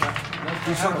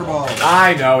 Do soccer balls.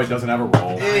 I know, it doesn't have a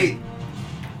roll. 8.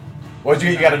 What'd you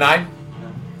get? You got a 9?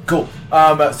 Cool.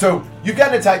 So you've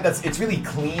got an attack it's really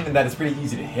clean and that it's pretty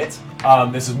easy to hit.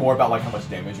 This is more about like how much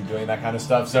damage you're doing, that kind of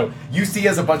stuff. So you see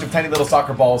as a bunch of tiny little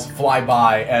soccer balls fly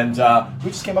by, and who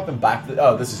just came up and back?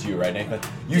 Oh, this is you, right, Nathan?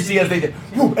 You see as they hit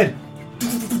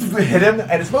him,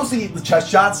 and it's mostly the chest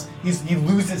shots. He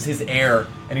loses his air,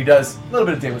 and he does a little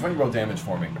bit of damage. Why don't you roll damage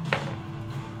for me?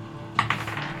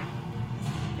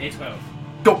 8-12.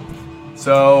 Go.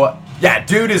 So, yeah,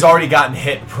 dude has already gotten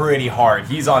hit pretty hard.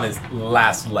 He's on his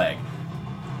last leg.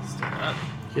 Still up.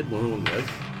 Hit one leg.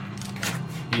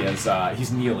 He is,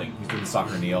 he's kneeling. He's doing the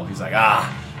soccer kneel. He's like,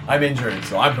 I'm injured,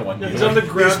 so I'm the one kneeling. He's on the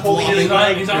ground holding his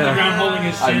leg. He's on the ground holding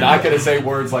his shin. I'm not gonna say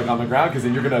words like on the ground, because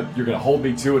then you're gonna hold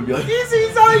me too and be like,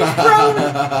 he's on his prone.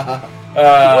 We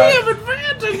have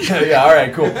advantage! Yeah,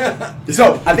 alright, cool.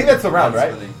 So, I think that's the round,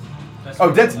 right? Oh,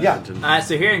 Denton, yeah.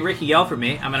 So hearing Ricky yell for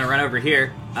me, I'm gonna run over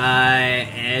here.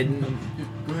 And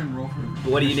Go ahead and roll for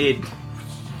it. what do you need?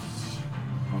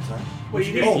 I'm sorry? What do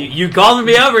you do? You calling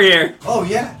me over here? Oh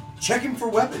yeah, checking for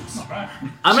weapons.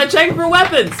 I'm gonna check for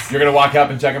weapons. You're gonna walk up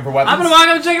and check him for weapons? I'm gonna walk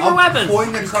up and check for weapons.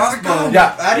 Point the crossbow.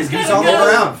 Yeah. At his He's all got a gun.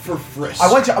 around for frisk.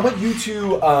 I want you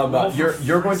to,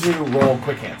 you're going to roll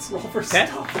quick hands. Roll for Okay.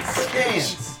 stuff.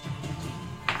 Hands.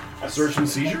 Search and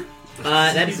seizure?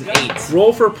 That is an 8.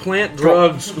 Roll for plant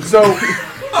drugs. So,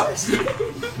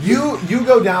 you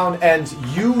go down and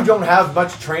you don't have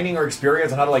much training or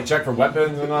experience on how to like check for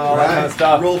weapons and all that kind of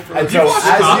stuff. Roll for and so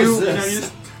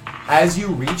resist. as you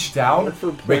reach down, Roll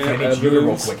for Rick, I plant need you to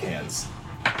roll evidence. quick hands.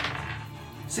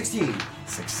 16.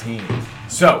 16.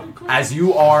 So, as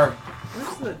you are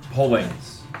pulling,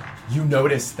 you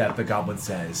notice that the goblin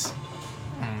says,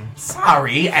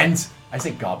 sorry, and I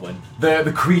say goblin.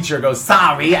 The creature goes,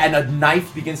 sorry, and a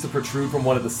knife begins to protrude from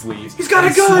one of the sleeves. He's got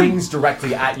a gun! Swings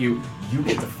directly at you. You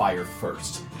get to fire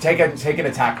first. Take an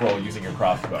attack roll using your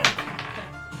crossbow.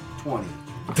 20.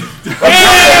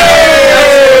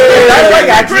 That's like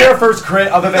actually our first crit,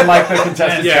 other than like the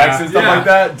contested checks and stuff like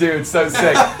that. Dude, so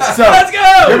sick. So Let's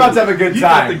go! You're about to have a good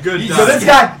time. the good So this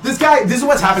guy, this is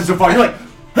what's happened so far. You're like,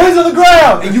 hands on the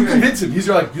ground, and you convince him. He's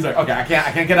like, okay,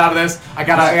 I can't get out of this. I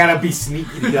gotta be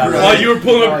sneaky to get out of this. While you were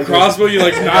pulling up a crossbow, you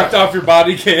like knocked off your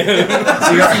body cam. It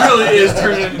really is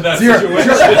turning into that So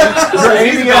you're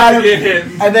aiming it at Get him,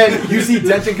 hit. and then you see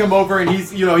Denton come over, and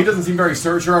he's, he doesn't seem very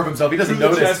sure of himself. He doesn't Through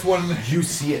the notice. chest, one- You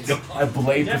see it, a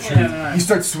blade Definitely protrude. not. He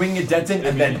starts swinging at Denton,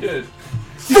 and then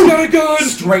He's got a gun!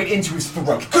 straight into his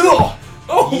throat. Ugh!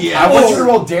 Yeah. I want you to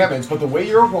roll damage, but the way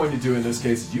you're going to do in this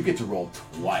case is you get to roll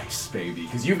twice, baby,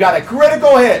 because you've got a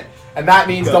critical hit, and that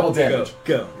means double damage.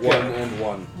 Go. 1 and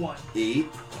 1. 1. 8.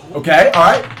 Okay, all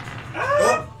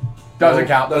right. Doesn't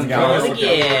count. Doesn't count.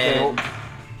 Yeah.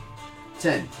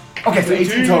 10. Okay, so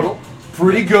 18 total.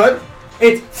 Pretty good.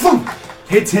 It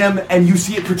hits him, and you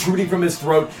see it protruding from his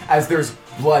throat as there's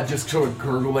blood just sort of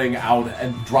gurgling out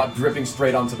and dripping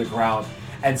straight onto the ground.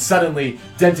 And suddenly,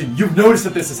 Denton, you've noticed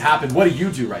that this has happened. What do you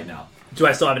do right now? Do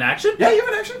I still have an action? Yeah, you have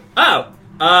an action. Oh,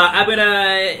 I'm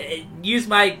gonna use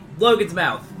my Logan's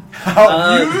mouth.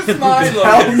 Use my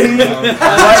Tell me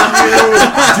what you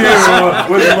do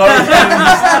with Logan's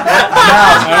mouth.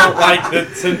 I don't like that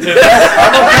sentence.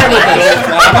 I'm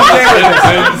okay with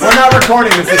this. We're not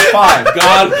recording this. It's fine.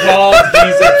 God called.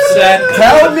 He's upset.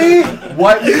 Tell me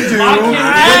what you do with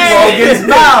Logan's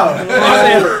mouth.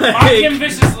 Mock him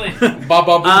viciously.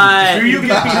 Do you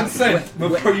get consent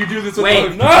before you do this with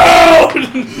Wait. Logan?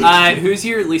 No! Who's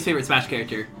your least favorite Smash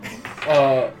character?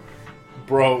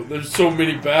 Bro, there's so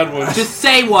many bad ones. Just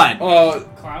say one.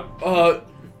 Cloud.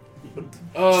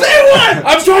 Say one!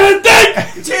 I'm trying to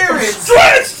think! Terrence!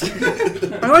 Stressed!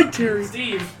 I like Terry.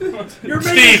 Steve. You're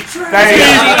Steve.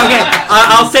 Okay,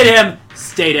 I'll say to him,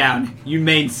 stay down. You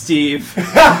main Steve.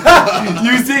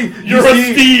 You see, You're a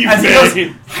Steve, as he man. goes,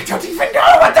 I don't even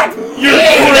know what that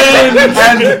means.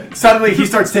 And suddenly he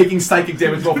starts taking psychic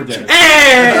damage, roll for damage.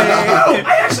 Hey!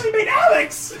 I actually made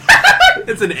Alex.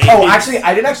 It's an 8. Oh, actually,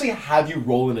 I didn't actually have you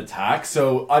roll an attack,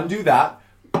 so undo that,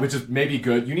 which is maybe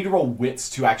good. You need to roll wits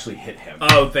to actually hit him.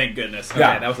 Oh, thank goodness. Okay,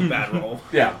 Yeah. that was a bad roll.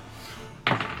 Yeah.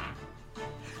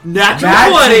 Natural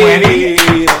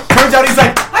 20. Turns out he's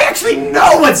like, I actually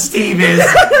know what Steve is.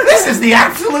 This is the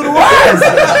absolute worst.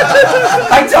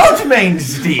 I don't main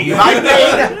Steve. I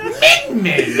main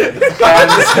Min.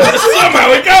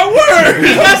 Somehow it got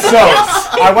worse! So,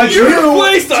 I want you Your to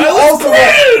playstyle also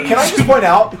is cringe! Can I just point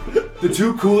out, the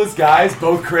two coolest guys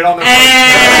both crit on their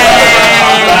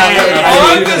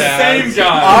I'm the same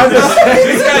guy. I'm the same.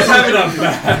 These guys have it up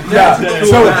bad. Yeah,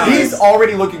 so he's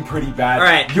already looking pretty bad. All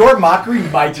right. Your mockery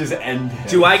might just end him.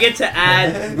 Do I get to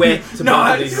add wit to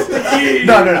both of these?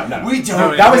 No. We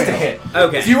don't. That was to hit.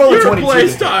 Okay. So you roll a Your 22 to hit.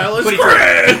 playstyle is 23.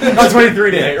 cringe! No,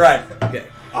 23 to hit, right. Okay.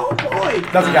 Oh boy.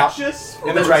 Doesn't count. Just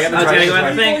In the dragon, Oh, did I go in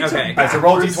the thing? Okay. Alright, so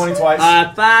roll d20 twice.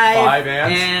 5 5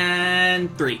 and?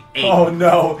 and 3. 8. Oh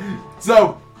no.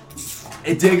 So,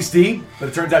 it digs deep, but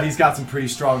it turns out he's got some pretty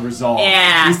strong resolve.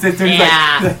 Yeah. He sits there and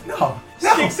Yeah. he's like, no.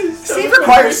 Steve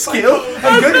requires skill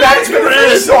and good management of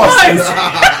resources.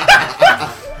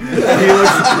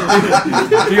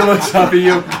 he looks up at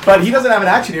you, but he doesn't have an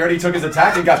action. He already took his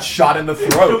attack and got shot in the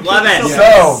throat. Love it.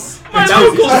 So, My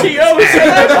local TO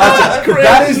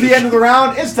that is the end of the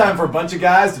round. It's time for a bunch of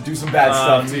guys to do some bad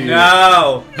stuff to you.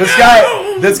 No.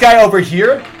 This guy over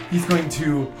here, he's going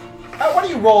to. Why don't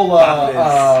you roll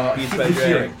Beats by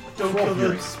hearing? don't kill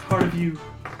this part of you.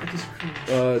 I just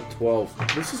cringe.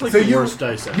 12. This is like So the you worst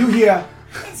dice ever. you hear,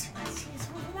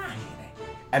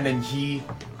 and then he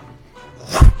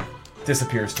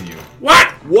disappears to you,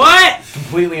 What?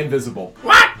 completely invisible.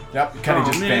 What? Yep, kind of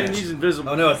just vanished. He's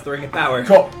invisible. Oh no, it's the Ring of Power.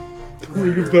 Cool.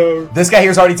 This guy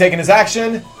here's already taken his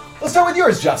action. Let's start with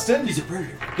yours, Justin. He's a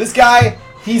predator. This guy,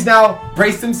 he's now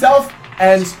braced himself,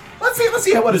 and let's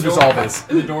see what his resolve is.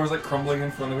 And the door's like crumbling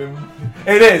in front of him.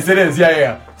 It is,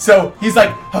 yeah. So he's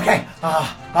like, okay,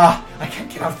 I can't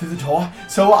get out through the door,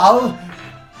 so I'll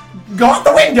go out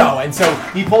the window. And so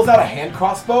he pulls out a hand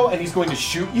crossbow, and he's going to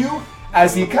shoot you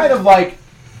as he kind of like,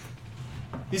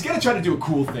 he's going to try to do a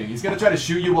cool thing. He's going to try to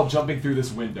shoot you while jumping through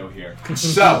this window here.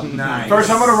 So, first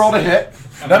I'm going to roll to hit.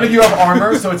 None of you have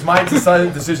armor, so it's my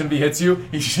decision if he hits you.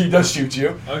 He does shoot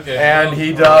you. Okay. And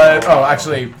he does, oh,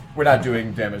 actually, we're not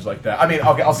doing damage like that. I mean,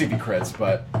 okay, I'll see if he crits,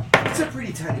 but... It's a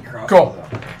pretty tiny crossbow. Cool.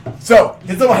 Though. So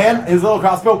his little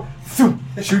crossbow,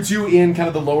 shoots you in kind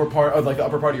of the lower part, or like the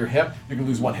upper part of your hip. You can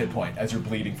lose 1 hit point as you're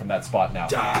bleeding from that spot now.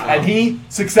 And he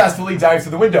successfully dives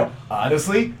through the window.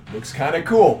 Honestly, looks kind of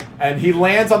cool. And he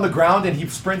lands on the ground and he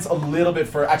sprints a little bit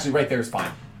for. Actually, right there is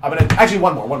fine. I'm gonna actually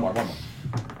one more.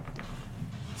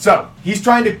 So he's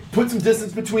trying to put some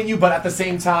distance between you, but at the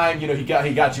same time, he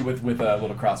got you with a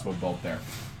little crossbow bolt there.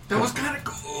 That was kind of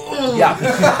cool. Yeah.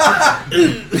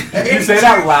 You say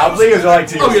that loudly, or is it like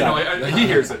to yourself? Oh yeah, no, he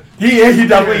hears it. He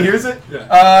definitely hears it.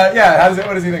 Yeah. Yeah.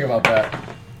 What does he think about that?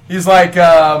 He's like,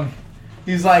 yeah,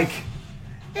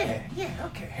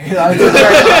 okay.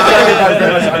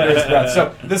 Very much under his breath.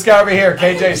 So this guy over here,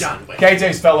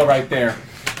 KJ's fellow right there.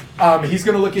 He's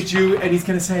gonna look at you and he's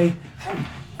gonna say,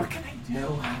 "What can I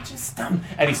do? I just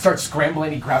And he starts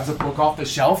scrambling. He grabs a book off the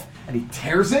shelf and he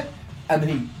tears it, and then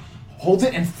he holds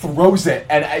it and throws it,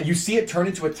 and you see it turn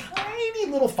into a tiny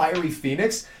little fiery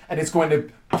phoenix, and it's going to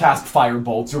cast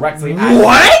firebolt directly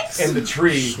at in the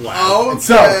tree. Okay.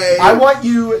 So I want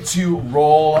you to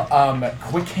roll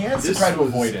quick hands to try to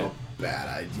avoid it. Bad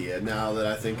idea now that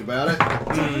I think about it.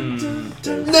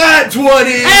 Nat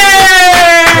 20!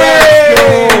 Hey!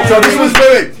 So this was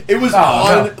it was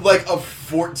on no. like a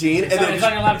 14 and then it It's just,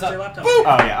 on your laptop. Oh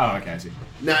yeah. Oh okay. I see.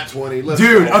 Nat 20. Let's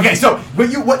Dude. go. Okay. So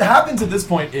what happens at this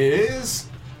point is.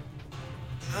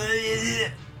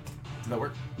 Does that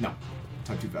work? No.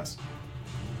 Talk too fast.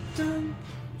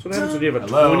 That's what happens when you have a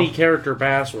Hello? 20-character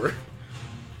password.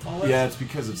 Yeah, it's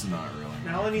because it's not really.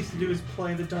 Now all I need to do is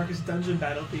play the Darkest Dungeon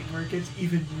battle theme where it gets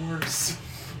even worse.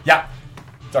 Yeah.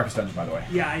 Darkest Dungeon, by the way.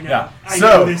 Yeah, I know. Yeah. I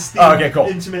know this theme okay, cool.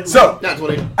 intimately. So, Not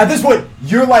 20. at this point,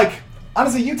 you're like,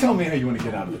 honestly, you tell me how you want to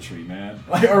get out of the tree, man.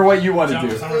 Like, or what you want to do.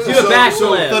 Do a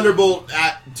Bachelor. Thunderbolt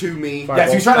to me. Yeah,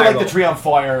 so you're trying to light the Fireball. tree on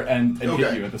fire and hit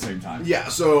Okay. you at the same time. Yeah,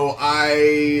 so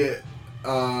I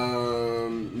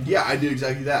did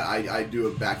exactly that. I do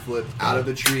a backflip out of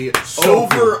the tree So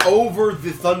over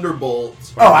the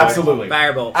thunderbolt. Oh, absolutely.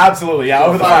 Firebolt. Absolutely, yeah,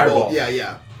 over the fireball.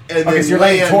 Yeah. And Okay, then so you're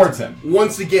landing land towards him.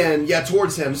 once again. Yeah,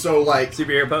 towards him. So like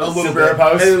Superhero a pose. little Superhero bit,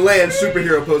 pose. and then land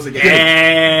superhero pose again.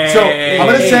 Hey. So I'm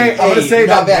gonna say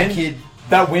not that bad, wind, kid.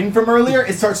 that wind from earlier,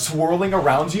 it starts swirling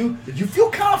around you. You feel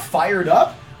kind of fired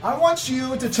up. I want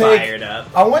you to take. Fired up.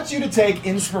 I want you to take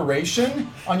inspiration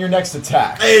on your next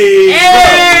attack. Hey!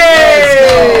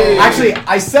 Actually,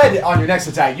 I said on your next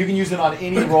attack. You can use it on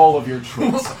any roll of your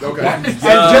choice. Okay. And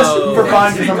just for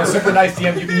fun, because I'm a super nice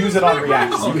DM, you can use it on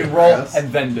reactions. You can roll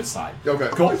and then decide. Okay.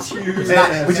 Cool.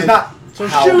 Which is not So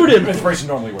how shoot him. inspiration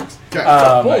normally works.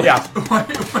 Okay. Yeah.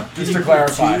 Just to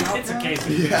clarify. It's a case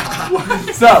of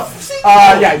So,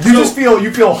 you just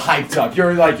feel hyped up.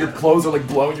 You're like your clothes are like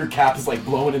blowing, your cap is like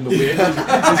blowing in the wind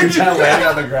as you're kind of landing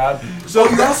on the ground. So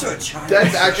You're also a child.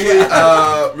 that's actually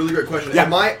a really great question. Yeah.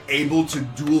 Am I able to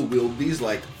dual wield these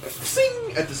like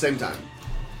sing at the same time?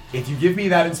 If you give me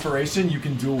that inspiration, you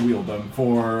can dual wield them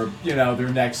for their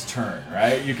next turn,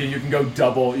 right? You can go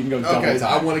double. You can go double Okay,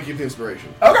 time. I want to give the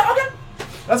inspiration. Okay,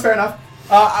 that's fair enough.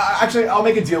 Actually, I'll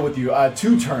make a deal with you.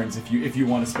 2 turns if you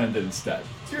want to spend it instead.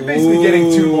 So you're basically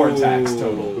getting 2 more attacks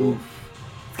total.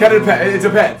 Kind of depends. It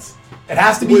depends. It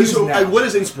has to be used now. What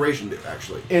does inspiration do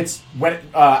actually? It's when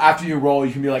after you roll,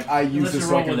 you can be like, I use Unless this you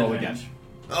so I roll can with roll advantage. again.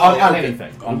 Oh, On okay.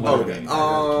 anything. On literally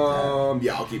anything.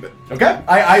 Yeah, I'll keep it. Okay,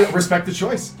 I respect the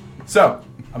choice. So,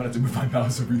 I'm gonna have to move my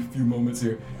mouse every few moments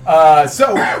here.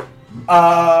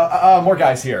 More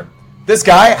guys here. This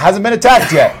guy hasn't been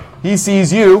attacked yet. He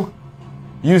sees you.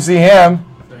 You see him.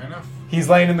 Fair enough. He's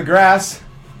laying in the grass.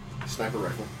 Sniper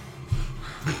rifle.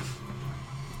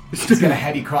 He's got a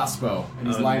heavy crossbow, and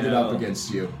he's lined it up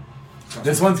against you.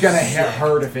 This one's gonna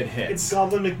hurt if it It's hits.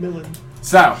 Goblin McMillan.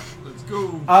 So, Let's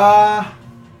go.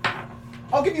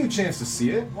 I'll give you a chance to see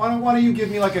it. Why don't you give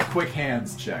me like a quick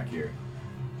hands check here?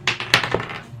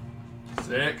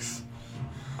 6.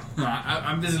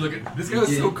 I'm busy looking. This guy was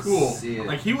so didn't cool. see it.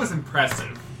 Like he was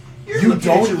impressive. You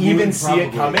don't your even wound, see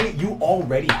it probably. coming. You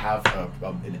already have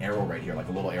an arrow right here, like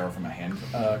a little arrow from a hand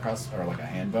cross or like a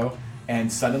hand bow, and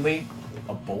suddenly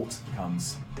a bolt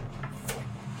comes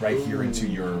right here into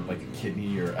your like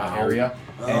kidney or area,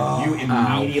 and you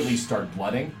immediately start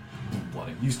blooding.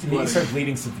 You immediately start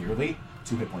bleeding severely.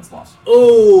 2 hit points lost.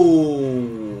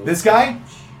 Oh. This guy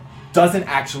doesn't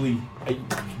actually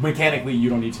mechanically. You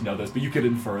don't need to know this, but you could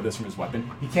infer this from his weapon.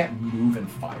 He can't move and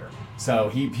fire. So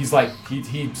he's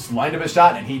lined up a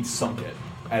shot and he sunk it,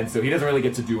 and so he doesn't really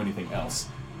get to do anything else.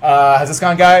 Has this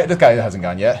gone, guy? This guy hasn't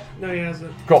gone yet. No, he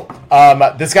hasn't. Cool.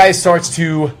 This guy starts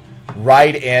to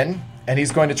ride in, and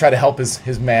he's going to try to help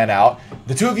his man out.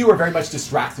 The 2 of you are very much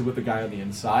distracted with the guy on the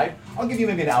inside. I'll give you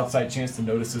maybe an outside chance to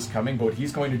notice this coming, but what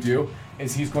he's going to do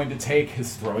is he's going to take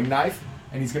his throwing knife,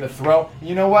 and he's going to throw.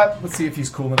 You know what? Let's see if he's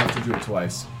cool enough to do it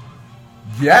twice.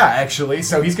 Yeah, actually.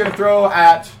 So he's going to throw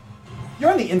at... You're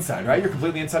on the inside, right? You're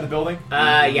completely inside the building?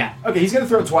 Yeah. Okay, he's going to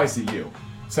throw twice at you.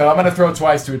 So I'm going to throw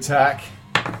twice to attack.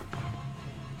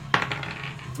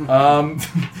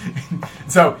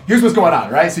 So here's what's going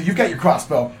on, right? So you've got your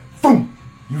crossbow. Boom!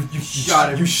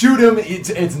 You shoot him.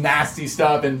 It's nasty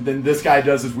stuff, and then this guy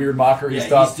does his weird mockery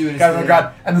stuff. He's doing his Kind of thing.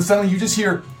 God, and then suddenly you just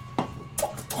hear,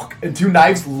 and 2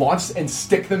 knives launch and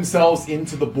stick themselves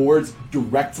into the boards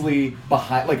directly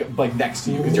behind, like next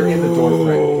to you, because you're in the door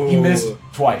frame. He missed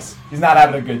twice. He's not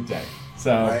having a good day.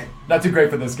 So not too great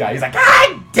for this guy. He's like,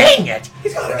 God dang it!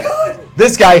 He's got a gun.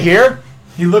 This guy here,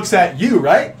 he looks at you,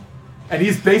 right? And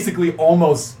he's basically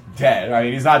almost dead.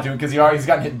 Right? He's not doing because he's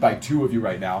gotten hit by 2 of you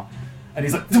right now, and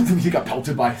he's like, he got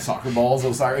pelted by soccer balls.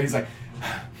 He's like,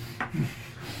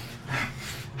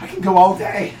 I can go all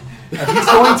day. And he's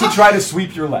going to try to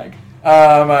sweep your leg.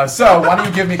 So why don't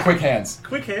you give me quick hands?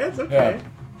 Quick hands? Okay.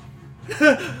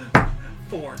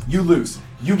 4. You lose.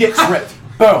 You get tripped.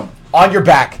 Boom. On your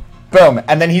back. Boom.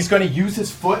 And then he's going to use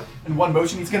his foot in one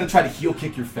motion. He's going to try to heel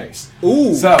kick your face.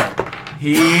 Ooh. So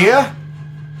he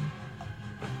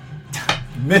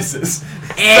misses.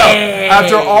 So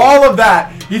after all of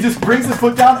that, he just brings his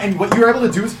foot down, and what you're able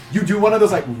to do is you do one of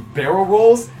those like barrel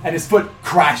rolls, and his foot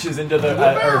crashes into the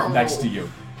earth next to you.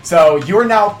 So you're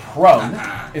now prone.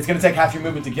 It's going to take half your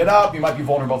movement to get up. You might be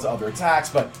vulnerable to other attacks,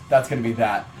 but that's going to be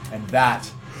that. And that.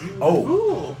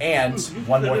 Oh, and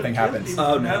one more thing happens.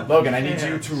 Oh, no. Logan, I need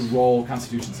you to roll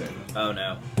Constitution save. Oh,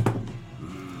 no.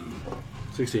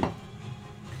 16.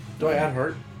 Do I add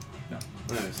heart? No.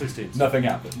 16. Nothing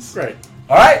happens. Great.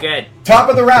 All right. Good. Top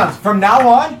of the round. From now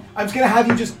on, I'm just going to have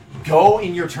you just go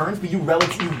in your turns, but you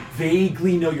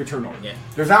vaguely know your turn order. Yeah.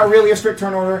 There's not really a strict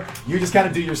turn order. You just kind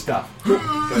of do your stuff.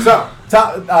 So,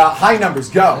 high numbers,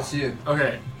 go. That's you.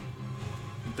 Okay.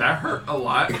 That hurt a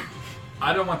lot.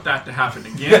 I don't want that to happen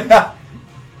again.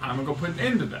 I'm gonna go put an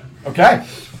end to that. Okay.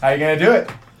 How you going to do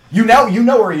it? You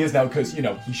know where he is now because, he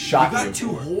shot You you. got 2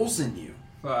 holes in you.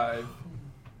 5.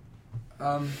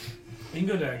 You can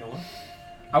go diagonal.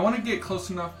 I want to get close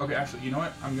enough. Okay, actually, you know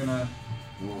what? I'm gonna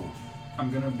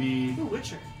be. Ooh,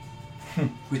 Witcher.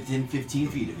 Within 15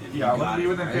 feet of him. Yeah, I You want got to be it,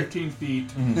 within right? 15 feet.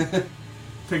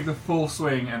 Take the full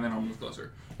swing, and then I'll move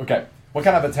closer. Okay. What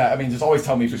kind of attack? I mean, just always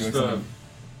tell me if you're doing Just, something.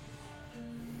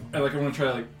 I want to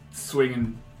try to swing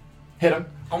and Hit him.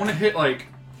 I want to hit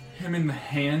him in the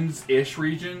hands-ish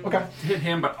region. Okay. Hit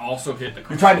him, but also hit the.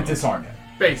 You're trying to disarm him.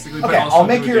 Basically. Okay, but also I'll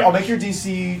make do your damage.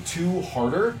 DC 2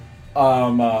 harder.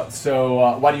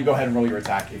 So why don't you go ahead and roll your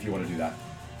attack if you want to do that?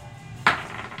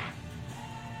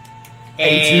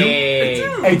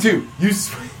 A2.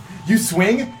 You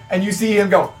swing and you see him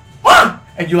go, ah!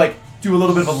 And you do a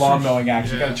little bit of a lawn mowing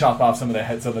action. You Yeah. gotta chop off some of the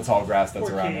heads of the tall grass that's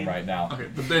around him right now. Okay,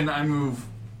 but then I move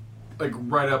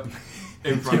right up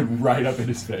in front Get of him. right up in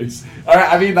his face. All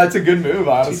right, I mean that's a good move,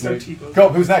 honestly. Tito. Go.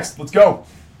 Who's next? Let's go.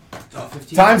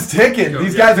 15. Time's ticking. Go,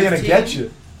 These yeah. guys are gonna 15. get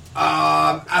you.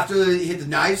 After you hit the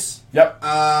knives, Yep.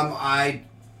 I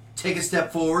take a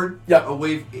step forward, Yep.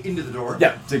 away into the door.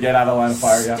 Yep. To get out of the line of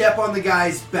fire. Yeah. Step on the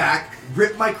guy's back,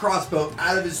 rip my crossbow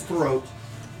out of his throat,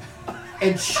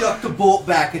 and chuck the bolt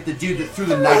back at the dude that threw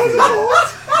the knife at him.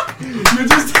 You're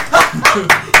just.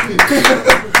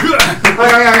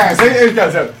 Okay. So here it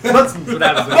goes. So let's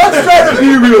try to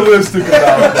be realistic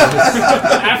about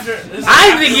this.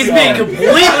 I think he's being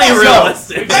completely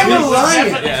realistic. I'm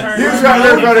lying. Here's what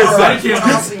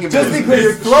I'm saying. Just be clear,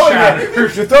 you're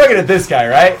throwing it at this guy,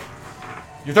 right?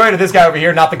 You're throwing it at this guy over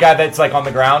here, not the guy that's on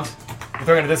the ground. You're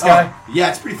throwing it at this guy. Yeah,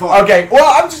 it's pretty far. Okay. Well,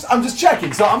 I'm just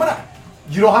checking. So I'm gonna.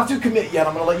 You don't have to commit yet.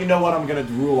 I'm gonna let you know what I'm gonna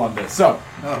rule on this. So,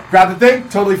 grab the thing.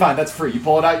 Totally fine. That's free. You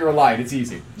pull it out. You're aligned. It's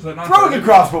easy. that not Throwing a fair?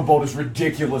 crossbow bolt is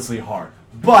ridiculously hard,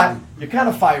 but you're kind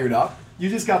of fired up. You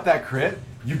just got that crit.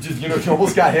 You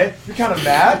almost got hit. You're kind of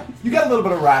mad. You got a little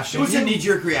bit of rash. It was a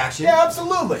knee-jerk reaction. Yeah,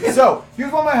 absolutely. So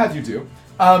here's what I'm gonna have you do.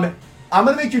 I'm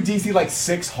gonna make your DC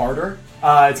 6 harder.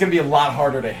 It's gonna be a lot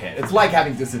harder to hit. It's like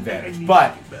having disadvantage,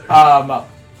 but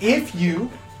if you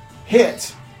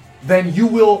hit, then you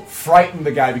will frighten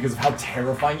the guy because of how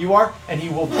terrifying you are, and he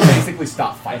will basically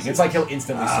stop fighting. It's like he'll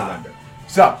instantly surrender.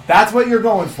 So that's what you're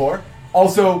going for.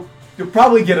 Also, you'll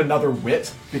probably get another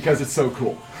wit because it's so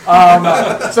cool.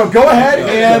 So go ahead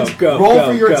and roll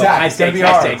for your attack. High It's gonna stakes, be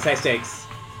high hard. stakes, high stakes.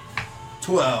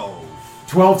 12.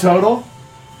 12 total.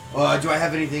 Do I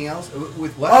have anything else?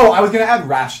 With what? Oh, I was gonna add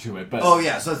rash to it, but Oh,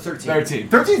 yeah, so it's 13. 13.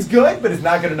 13's good, but it's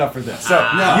not good enough for this. So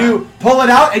No. you pull it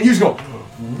out and you just go,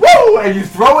 woo! And you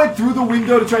throw it through the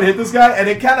window to try to hit this guy, and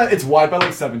it's wide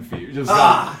by 7 feet. It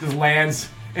just lands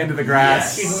into the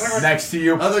grass Yes. next to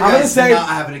you. Other I'm gonna guys say, not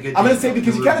having a good I'm gonna day. say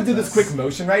because you kind of did this Yes. quick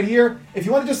motion right here. If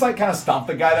you want to just kind of stomp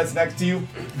the guy that's next to you,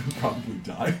 you'll probably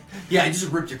die. Yeah, I just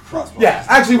ripped your crossbow. Yeah,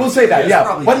 actually, we'll say that. Yes, Yeah.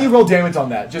 probably Why don't not. you roll damage on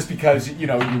that? Just because you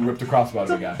ripped a crossbow out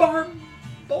of the guy.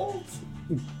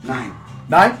 9.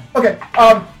 9? Okay.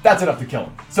 That's enough to kill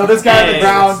him. So this guy on the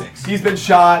ground, 6. he's been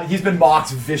shot. He's been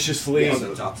mocked viciously. Yeah,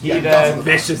 so top- He yeah, dead. top-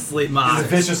 Viciously He's mocked.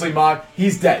 viciously mocked.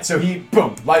 He's dead. So he,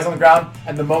 boom, lies on the ground.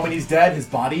 And the moment he's dead, his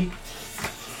body,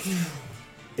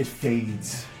 it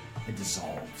fades. It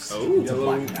dissolves into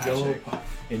black magic.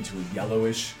 Into a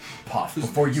yellowish puff.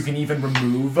 Before you can even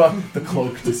remove the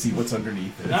cloak to see what's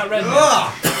underneath it. Not red.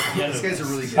 These guys are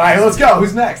really good. All right, let's go.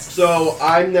 Who's next? So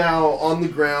I'm now on the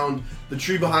ground. The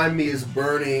tree behind me is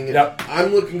burning. Yep.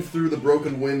 I'm looking through the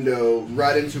broken window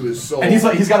right into his soul. And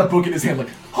he's got a book in his hand, like,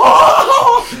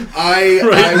 I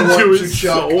want into to his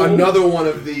chuck soul. another one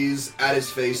of these at his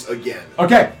face again.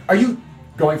 Okay, are you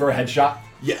going for a headshot?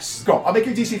 Yes. Go. I'll make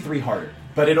your DC 3 harder,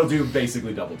 but it'll do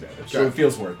basically double damage, so Okay. it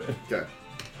feels worth it. Okay.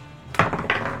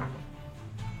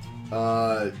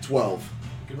 12.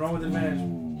 You can roll with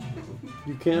advantage.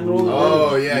 You can roll.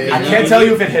 Oh yeah, yeah. I can't tell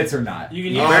you if it hits or not. You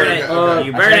can You use burn okay, it. okay.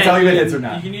 You I burn can't tell you if it it. hits or You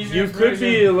not. can use your You could be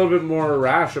inspiration. a little bit more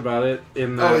rash about it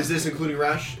in that. Oh, is this including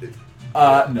rash?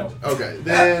 No. Okay,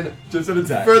 then Just an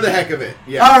attack. for the heck of it.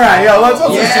 Yeah. All right, yeah. Let's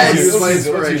use my use it.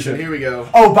 inspiration. Here we go.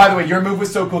 Oh, by the way, your move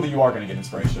was so cool that you are going to get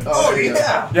inspiration. Oh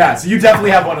yeah. Yeah, so you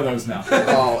definitely have one of those now.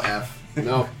 Oh f.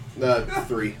 No.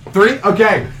 3. 3?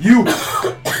 Okay. You.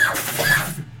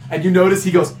 And you notice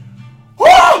he goes,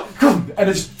 "Ah!" And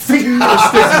it just sticks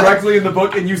directly in the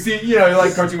book, and you see,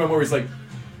 like cartoon moment where he's like,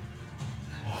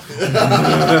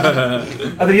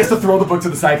 and then he has to throw the book to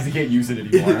the side because he can't use it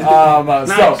anymore.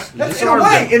 Nice. So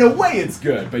in a way, it's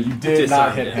good, but you did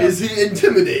not hit him. Is he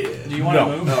intimidated? Do you want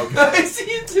to move? No. Is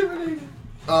he intimidated?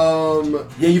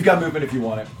 Yeah, you've got movement if you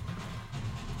want it.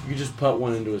 You can just put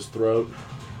one into his throat.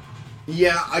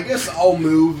 Yeah, I guess I'll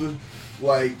move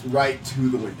like right to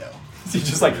the window. So you're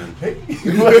just like, hey.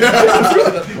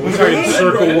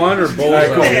 Circle one or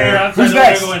both? Cool. Who's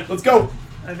next? Let's go.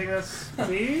 I think that's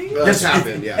me. That's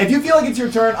happened, yeah. If you feel like it's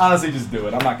your turn, honestly, just do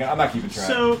it. I'm not keeping track.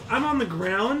 So I'm on the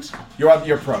ground.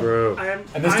 You're pro. Bro.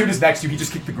 And this dude is next to you. He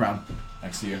just kicked the ground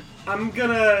next to you. I'm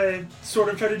gonna sort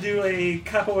of try to do a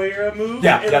capoeira move.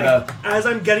 Yeah, and yeah, as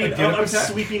I'm getting like, up, get I'm up attack?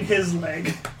 sweeping his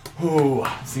leg. Ooh,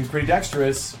 seems pretty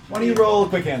dexterous. Why don't you roll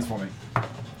quick hands for me?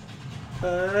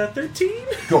 13.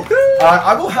 Cool.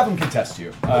 I will have him contest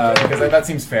you because that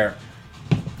seems fair.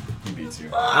 He beats you.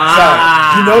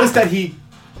 So you notice that he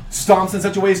stomps in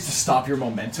such a way as to stop your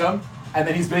momentum, and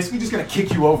then he's basically just going to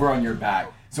kick you over on your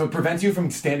back. So it prevents you from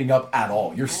standing up at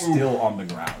all. You're still on the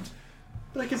ground.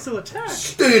 But I can still attack.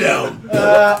 Stay down.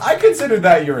 I consider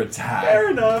that your attack.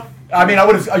 Fair enough. I mean, I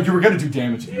would have. You were going to do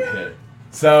damage if you hit.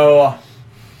 So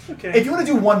Okay. if you want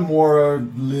to do one more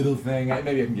little thing,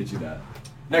 maybe I can get you that.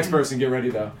 Next person, get ready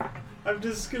though. I'm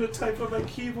just gonna type on my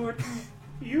keyboard.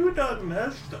 You done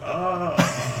messed up.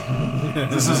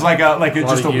 This is like a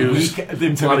just a use. weak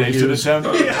intimidation use. attempt.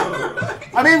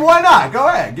 I mean, why not? Go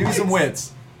ahead, give me some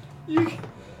wits.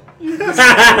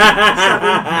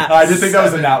 I did think that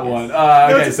was a nat one.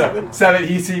 Okay, so 7.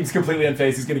 He seems completely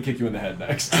unfazed. He's gonna kick you in the head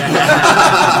next.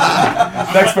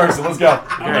 Next person, let's go.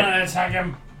 I'm gonna attack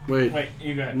him. Wait,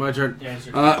 you go ahead. my turn. Yeah, it's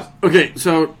your turn. Okay,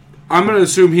 so I'm gonna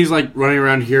assume he's like running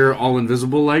around here, all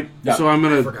invisible, like. Yeah. So I'm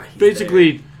gonna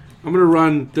basically, I'm gonna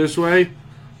run this way,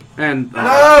 and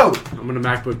No! I'm gonna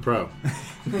MacBook Pro.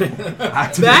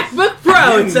 MacBook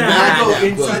Pro attack. Go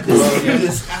inside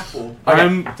this apple.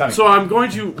 Okay, tell me. So I'm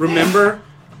going to remember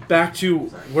back to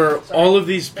where all of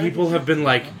these people have been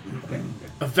like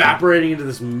evaporating into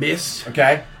this mist.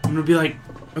 Okay. I'm gonna be like,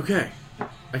 okay,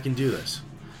 I can do this,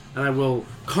 and I will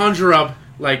conjure up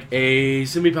like a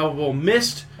semi-palpable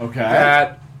mist Okay.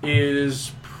 that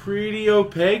is pretty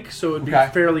opaque, so it'd be Okay.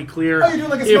 fairly clear Oh, you're doing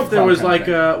like a smoke if there cloud was kind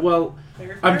of like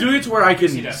thing. a I'm doing it to where I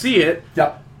can see it,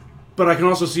 Yep. but I can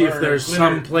also see if Or there's glitter-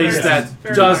 some place glitter. that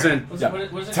Fair doesn't. What's Yeah.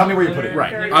 it- what is it Tell me called? where you put it.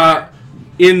 Right.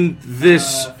 In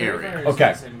this area.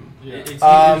 Okay. It's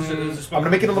I'm gonna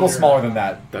make it a little smaller than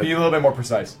that. Be a little bit more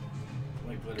precise.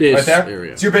 This Right there?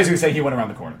 area. So you're basically saying he went around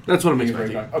the corner. That's what I'm He's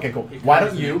expecting. very- Okay, cool. Why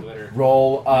don't you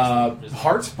roll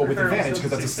heart, but with advantage,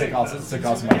 because that's a sick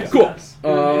awesome idea. Cool.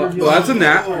 Well, that's a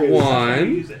nat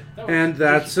 1, and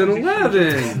that's an 11.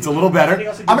 It's a little better.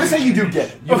 I'm gonna say you do get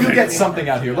it. You do get something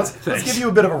out here. Let's give you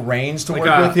a bit of a range to Like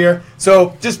work with here.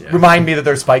 So just remind me that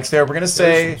there's spikes there. We're gonna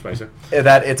say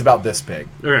that it's about this big.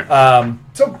 Okay.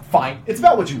 So fine. It's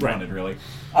about what you wanted, really.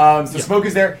 So smoke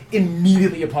is there.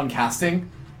 Immediately upon casting,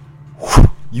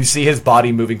 you see his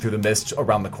body moving through the mist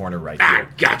around the corner right here.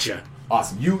 Gotcha.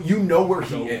 Awesome. You know where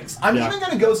he is. I'm even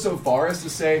going to go so far as to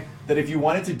say that if you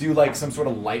wanted to do like some sort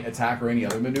of light attack or any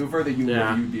other maneuver, that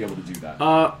you'd be able to do that.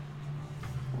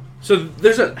 So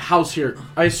there's a house here.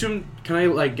 I assume. Can I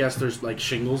like guess? There's like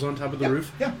shingles on top of the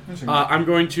roof. Yeah. I'm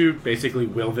going to basically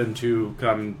will them to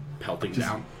come pelting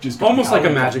down. Just almost like a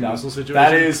pelting magic down. missile situation.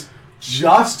 That is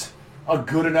just a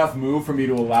good enough move for me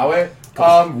to allow it.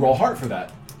 Roll hard for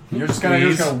that. You're just gonna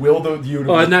will you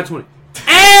to. Nat 20.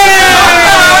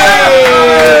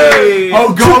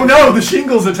 Oh, go no! The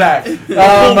shingles attack.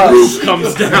 The roof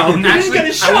comes down. Actually,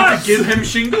 I want to give him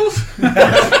shingles.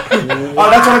 Oh,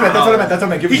 that's what I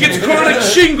meant. Give He him gets shingles. chronic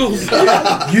shingles.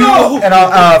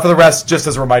 And for the rest, just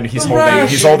as a reminder, he's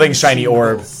holding shiny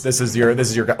orb. This is your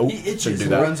guy. Oh, shouldn't do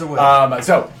that. Runs away.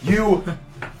 So you,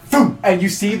 and you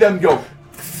see them go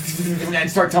and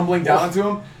start tumbling down onto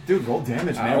him. Dude, roll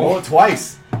damage, man. Roll it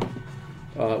twice.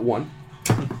 1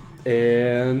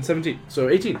 and 17, so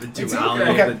 18. Okay, it's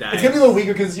gonna be a little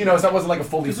weaker because that wasn't like a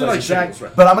fully they're like fledged attack. shingles,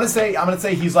 right? But I'm gonna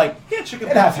say he's like at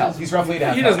half health. He's roughly at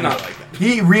half. He health. does not like that.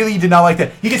 He really did not like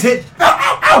that. He gets hit.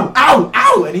 Ow! Ow! Ow!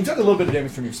 Ow! And he took a little bit of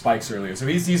damage from your spikes earlier. So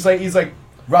he's like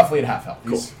roughly at half health.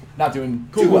 He's not doing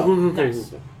too well. Cool.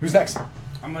 Who's next?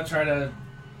 I'm gonna try to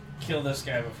kill this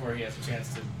guy before he has a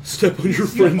chance to Step on your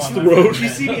step friend's on my throat. friend's You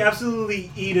see head. me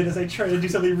absolutely eat it as I try to do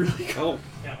something really cool.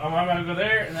 Yeah, I'm gonna go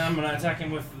there, and then I'm gonna attack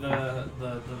him with the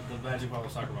magic ball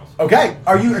of soccer balls. Okay.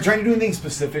 Are you trying to do anything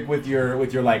specific with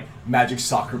your like magic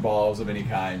soccer balls of any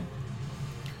kind?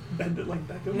 Bend it like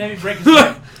Beckham. Maybe break his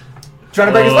leg. Trying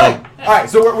to break his leg. All right,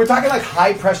 so we're talking like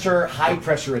high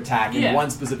pressure attack in Yeah. one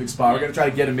specific spot. We're gonna try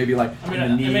to get him maybe like I mean,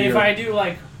 in the knee. if or- I do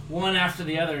like one after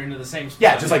the other into the same spot.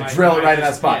 Yeah, just like might- drill it might right in that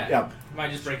just- spot. Yeah.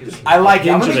 Might just break his knee. I like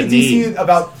it. I'm gonna Hinge make of a a DC knee.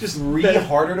 about Just 3 bend-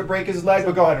 harder to break his leg,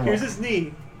 but go ahead and roll. Here's his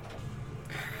knee.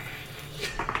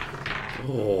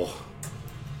 Oh.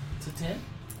 It's a 10?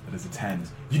 That is a 10.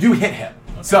 You do hit him.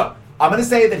 So, I'm going to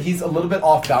say that he's a little bit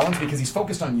off balance because he's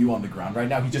focused on you on the ground right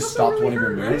now. He just stopped really one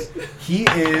of your hurt, moves. He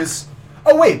is...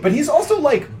 Oh, wait, but he's also,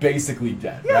 like, basically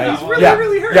dead, Yeah, right? he's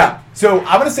really hurt. Yeah. So,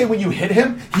 I'm going to say when you hit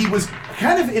him, he was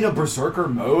kind of in a berserker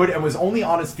mode and was only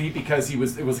on his feet because it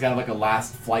was kind of like a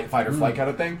last fight or flight kind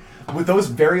of thing. With those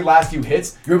very last few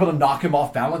hits, you're able to knock him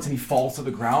off balance and he falls to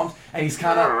the ground and he's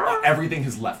kind of... Everything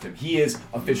has left him. He is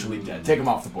officially dead. Take him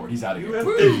off the board. He's out of You here.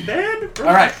 have been banned from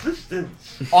All right.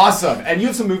 existence. Awesome. And you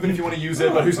have some movement if you want to use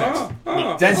it, but who's next?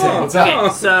 Denton, what's up?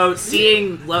 Okay, so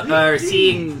seeing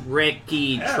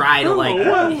Ricky try to like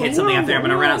hit something out there, I'm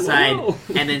gonna run outside,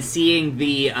 and then seeing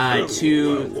the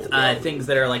two things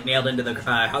that are like nailed into the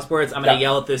house boards, I'm gonna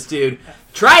yell at this dude.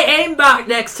 Try aimbot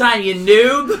next time, you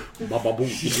noob!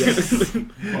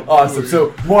 Awesome.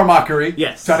 So, more mockery.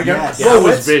 Yes. Trying to get Yes. Roll was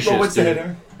wits. vicious, Roll wits to dude. hit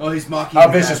her. Oh, he's mocking. How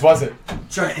vicious was it?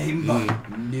 Try aim,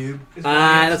 noob.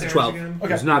 That's a 12.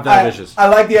 Okay. It's not that I- vicious. I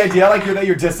like the idea. I like that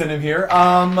you're dissing him here.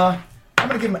 I'm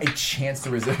gonna give him a chance to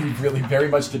resist. He really very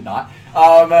much did not.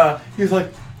 He's like,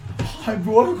 I'm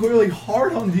working really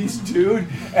hard on these, dude.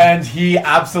 And he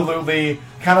absolutely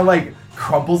kind of like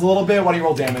crumples a little bit. Why don't you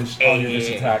roll damage on your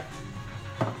initial attack?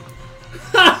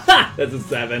 That's a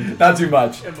 7. Not too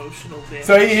much. Emotional damage.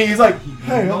 So he's like,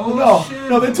 hey,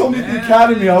 no, they told me at the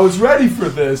academy I was ready for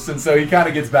this, and so he kind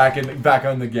of gets back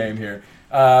on the game here.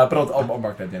 But I'll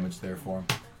mark that damage there for him.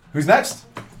 Who's next?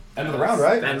 End of the round,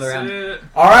 right? End of the round.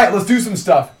 All right, let's do some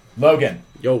stuff. Logan,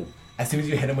 Yo. as soon as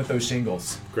you hit him with those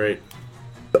shingles, Great.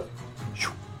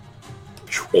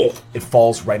 it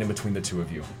falls right in between the two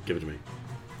of you. Give it to me.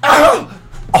 Oh!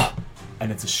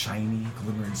 And it's a shiny,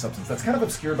 glimmering substance that's kind of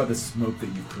obscured by the smoke that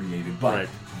you created, but Right.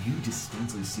 you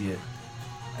distinctly see it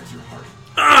as your heart.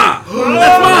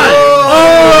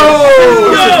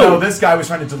 Oh! No, this guy was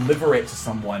trying to deliver it to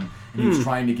someone, and he was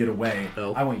trying to get away.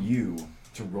 Oh. I want you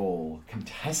to roll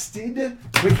contested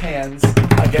quick hands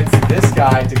against this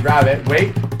guy to grab it.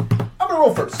 Wait, I'm gonna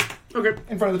roll first. Okay.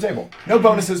 In front of the table. No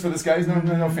bonuses for this guy. He's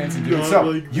no fancy dude. Not So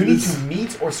like you need this. to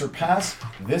meet or surpass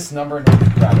this number in order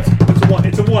to grab it. It's a 1.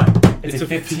 It's a 1. It's a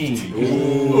 15.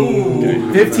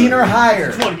 Ooh. 15 or higher.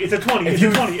 It's a 20. It's a 20. If It's you,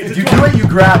 a 20. It's if a you 20. do it, you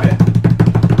grab it.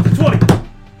 It's a 20.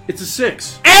 It's a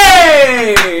 6.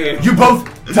 Hey! You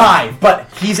both dive, but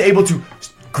he's able to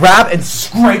grab and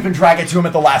scrape and drag it to him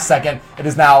at the last second. It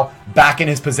is now back in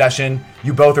his possession.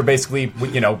 You both are basically,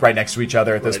 right next to each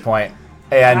other at this point.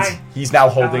 And Hi. he's now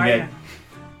holding How are it. ya?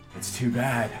 It's too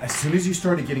bad. As soon as you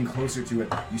started getting closer to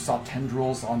it, you saw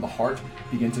tendrils on the heart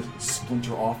begin to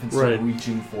splinter off and start Right.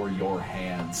 reaching for your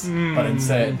hands. But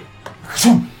instead,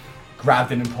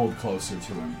 grabbed it and pulled closer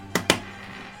to him.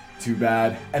 Too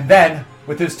bad. And then,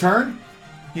 with his turn,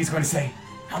 he's going to say,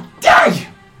 "How dare you!"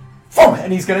 Boom!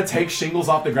 And he's going to take shingles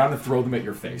off the ground and throw them at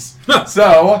your face.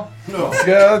 So, let's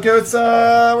go.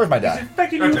 Where's my dad?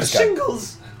 Infecting you with This guy.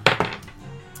 shingles.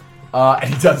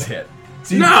 And he does hit.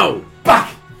 So you No!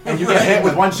 Back! And you get hit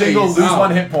with one shingle, lose Ow.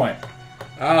 1 hit point.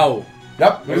 Oh.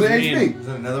 Yep. What does it mean? Is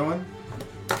that another one?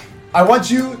 I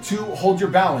want you to hold your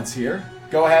balance here.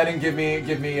 Go ahead and give me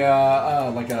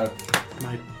like a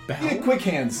My quick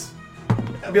hands.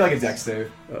 It'd be like a dex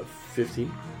save.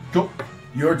 15. Cool.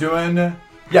 You're doing.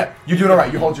 Yeah, you're doing all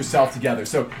right. You hold yourself together.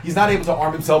 So he's not able to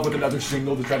arm himself with another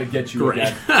shingle to try to get you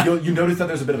Great. again. You notice that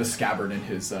there's a bit of a scabbard in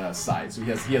his side. So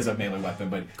he has a melee weapon,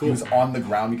 but he was on the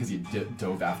ground because he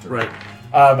dove after it.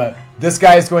 Right. This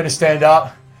guy is going to stand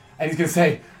up and he's going to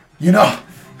say,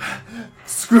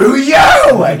 screw you!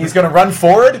 And he's going to run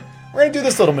forward. We're going to do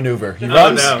this little maneuver. He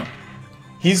runs. no.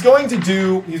 He's going to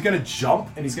jump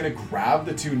and he's going to grab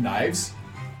the two knives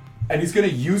and he's going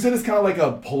to use it as kind of like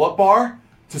a pull-up bar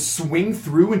to swing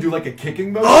through and do like a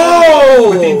kicking motion.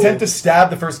 With the intent to stab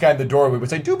the first guy in the doorway,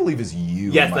 which I do believe is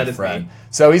you, Yes, my that is friend. me.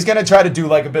 So he's going to try to do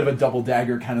like a bit of a double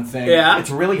dagger kind of thing. Yeah. It's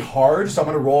really hard, so I'm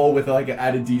going to roll with like an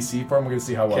added DC for him. We're going to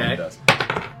see how well he Okay. does.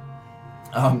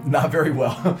 Not very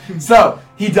well. So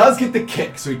he does get the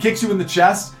kick. So he kicks you in the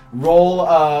chest.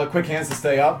 Roll quick hands to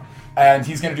stay up. and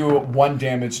he's going to do 1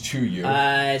 damage to you.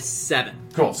 7.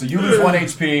 Cool. So you lose 1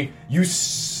 HP.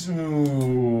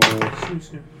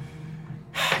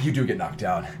 You do get knocked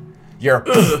down. You're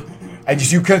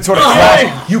and you can sort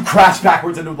of crash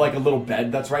backwards into like a little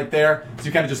bed that's right there. So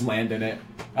you kind of just land in it.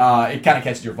 It kind of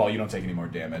catches your fall. You don't take any more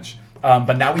damage.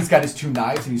 But now he's got his 2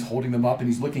 knives and he's holding them up and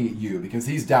he's looking at you because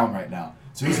he's down right now.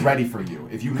 So he's ready for you.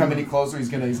 If you come any closer, he's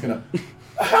gonna.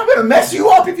 I'm gonna mess you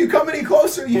up if you come any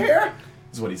closer. You hear?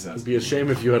 Is what he says. It'd be a shame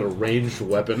if you had a ranged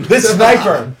weapon. This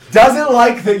sniper doesn't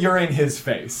like that you're in his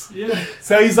face. Yeah.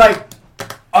 So he's like,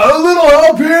 a little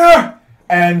help here!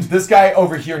 And this guy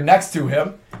over here next to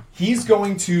him, he's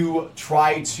going to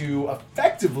try to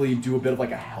effectively do a bit of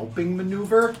like a helping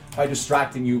maneuver by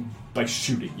distracting you by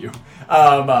shooting you.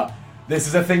 This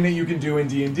is a thing that you can do in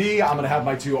D&D. I'm going to have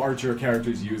my 2 archer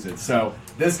characters use it. So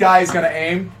this guy is going to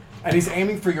aim. And he's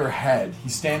aiming for your head. He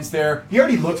stands there. He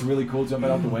already looks really cool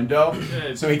jumping out the window.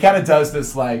 So he kind of does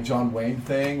this like John Wayne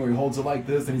thing where he holds it like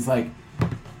this and he's like,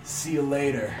 see you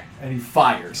later. And he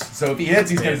fires. So if he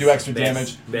hits, he's going to do extra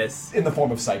damage in the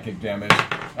form of psychic damage.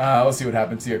 Let's see what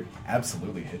happens here.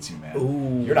 Absolutely hits you, man.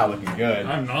 Ooh. You're not looking good.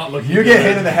 I'm not looking good. You get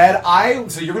hit in the head.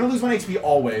 So you're going to lose 1 HP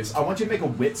always. I want you to make a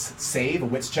wits save, a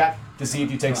wits check, to see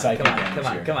if you take psychic damage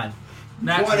here. Come on.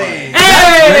 20.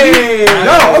 Hey!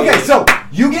 No, okay, so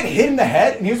you get hit in the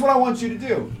head, and here's what I want you to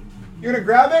do. You're gonna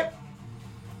grab it,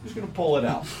 you're just gonna pull it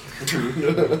out.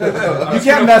 You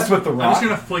can't mess with the rock. I'm just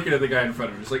gonna flick it at the guy in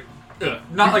front of me. Just like,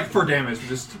 not like for damage, but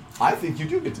just. I think you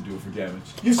do get to do it for damage.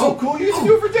 You're so cool, you get to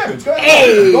do it for damage. Go ahead.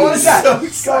 Hey! Go on attack.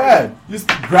 Go ahead. Just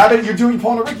grab it, you're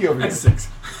pulling a Ricky over here. That's 6.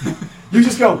 You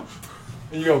just go,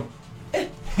 and you go,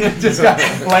 it just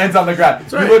lands on the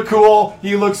ground. Right. You look cool.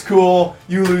 He looks cool.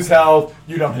 You lose health.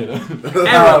 You don't hit him.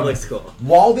 Everyone looks cool.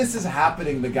 While this is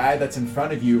happening, the guy that's in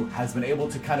front of you has been able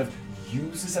to kind of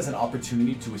use this as an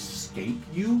opportunity to escape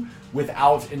you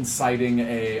without inciting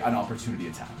an opportunity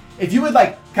attack. If you had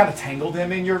like kind of tangled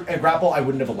him in your grapple, I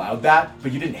wouldn't have allowed that.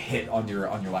 But you didn't hit on your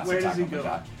last Where attack. does he go?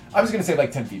 Guy. I was gonna say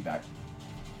like 10 feet back.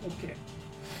 Okay.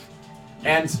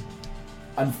 And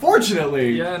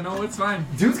unfortunately, yeah, no, it's fine.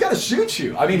 Dude's got to shoot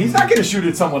you. I mean, he's not going to shoot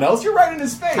at someone else. You're right in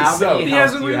his face. He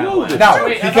hasn't reloaded. Now,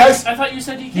 Wait, because I thought you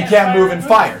said he can't move and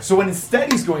fire. So what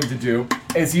instead he's going to do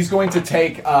is he's going to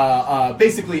take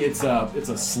basically it's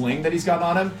a sling that he's got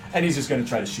on him, and he's just going to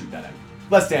try to shoot that at him.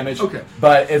 Less damage, okay,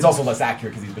 but it's also less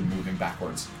accurate because he's been moving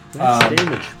backwards.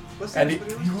 Damage. And he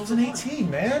rolls an 18,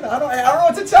 man. I don't know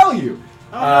what to tell you.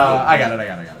 I got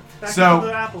it. Back So. to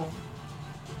the apple.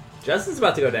 Justin's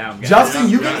about to go down, guys. Justin,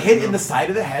 you get hit in the side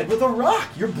of the head with a rock.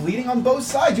 You're bleeding on both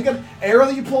sides. You got an arrow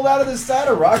that you pulled out of the side,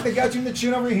 a rock that got you in the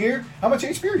chin over here. How much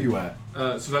HP are you at?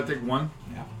 So does that take 1?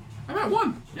 Yeah. I'm at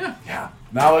 1. Yeah. Yeah.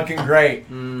 Not looking great.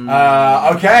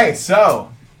 Okay,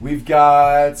 so we've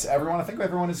got everyone. I think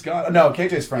everyone is gone. No,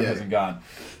 KJ's friend hasn't gone.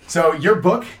 So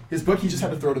his book, he just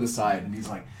had to throw to the side, and he's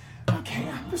like, okay,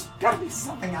 there's got to be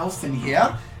something else in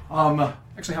here.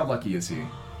 Actually, how lucky is he?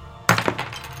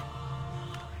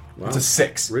 Wow. It's a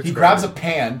 6. He grabs a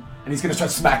pan and he's gonna try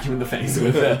to smack you in the face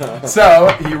with it. So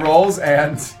he rolls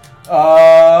and do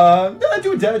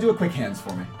a quick hands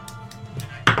for me.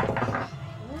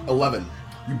 11.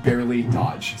 You barely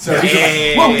dodge. So he's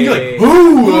like, whoa, and you're like,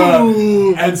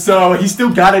 ooh! And so he's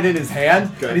still got it in his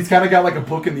hand, and he's kind of got like a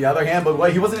book in the other hand,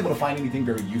 but he wasn't able to find anything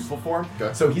very useful for him.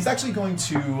 Okay. So he's actually going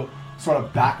to sort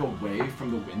of back away from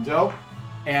the window,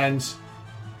 and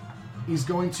he's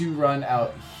going to run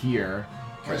out here.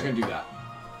 We're just going to do that.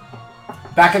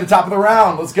 Back at the top of the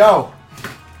round. Let's go.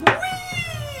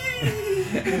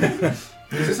 Is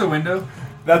this a window?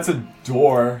 That's a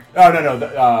door. Oh,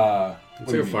 no.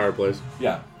 It's like a fireplace.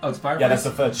 Yeah. Oh, it's fireplace? Yeah, that's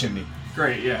the chimney.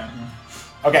 Great, yeah.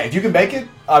 Okay, if you can make it,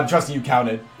 I'm trusting you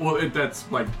counted. Well, that's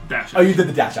like dash action. Oh, you did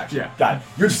the dash action. Yeah. Got it.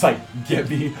 You're just like, get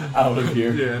me out of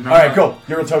here. Yeah, no, all right, cool.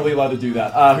 You're totally allowed to do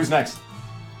that. Who's next?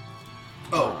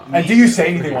 Oh. And do you say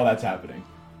anything while that's happening?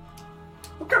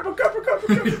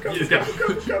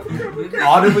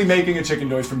 Audibly making a chicken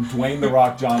noise from Dwayne The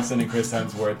Rock Johnson and Chris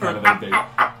Hemsworth. Kind of like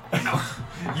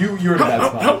you're in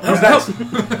that spot. Who's next?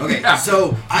 Okay,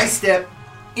 so I step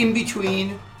in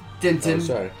between Denton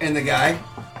and the guy,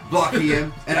 blocking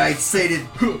him, and I say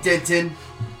to Denton,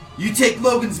 "You take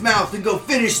Logan's mouth and go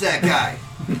finish that guy."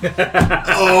 He's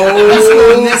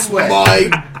going this way. My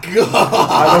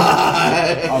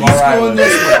God! He's going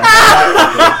this way.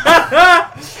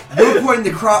 You're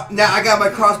pointing the now I got my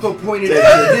crossbow pointed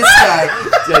at this guy.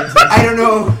 I don't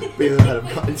know. We don't have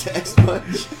context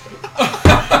much.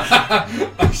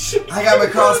 I got my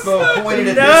crossbow pointed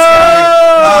at this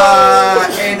guy.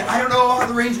 And I don't know how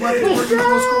the ranged weapons work in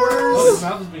close quarters.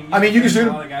 I mean, you can shoot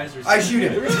him. I shoot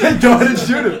him. Go ahead and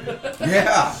shoot him.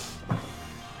 Yeah.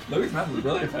 Logan's mouth was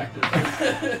really effective.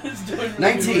 It's doing really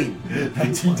 19.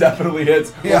 19 definitely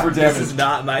hits. Yeah. Over This damage. is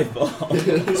not my fault.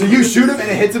 So you shoot him and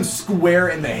it hits him square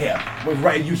in the hip.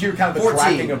 Right, you hear kind of the 14.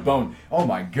 cracking of bone. Oh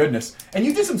my goodness! And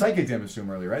you did some psychic damage to him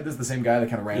earlier, right? This is the same guy that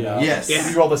kind of ran out. Yes. Yeah.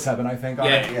 You rolled a 7, I think. On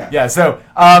Yeah. it. Yeah. Yeah. So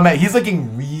he's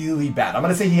looking really bad. I'm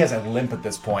gonna say he has a limp at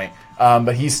this point,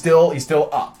 but he's still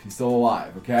up. He's still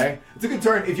alive. Okay. It's a good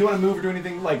turn. If you want to move or do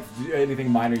anything like anything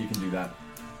minor, you can do that.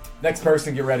 Next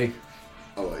person, get ready.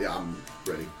 Oh yeah, I'm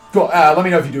ready. Cool. Let me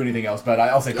know if you do anything else, but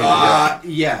I'll say.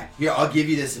 Yeah. Here, I'll give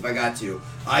you this if I got to.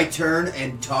 I turn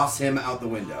and toss him out the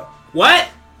window. What?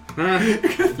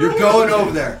 You're going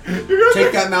over there.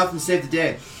 Take that mouth and save the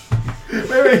day.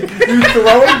 Wait, you're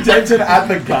throwing Denton at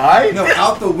the guy? No,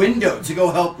 out the window to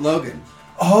go help Logan.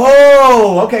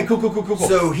 Oh, okay, cool.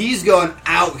 So he's going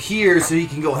out here so he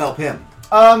can go help him.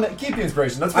 Keep the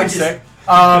inspiration. That's I pretty just sick.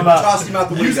 tossed him out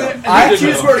the window. I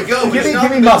choose where to go. but Give it's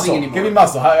me not muscle. anymore. Give me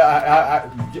muscle.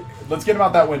 Let's get him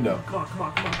out that window. Come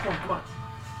on.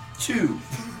 2.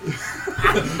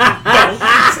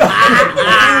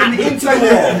 Into the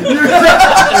wall. You're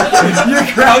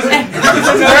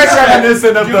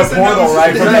reminiscent of the portal,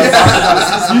 right?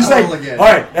 You say, all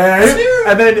right,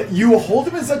 and then you hold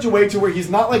him in such a way to where he's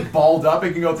not like balled up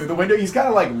and can go through the window. He's kind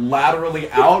of like laterally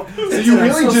out. So you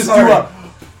really just do a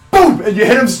boom, and you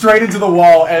hit him straight into the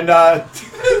wall, and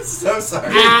So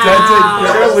sorry. Denton,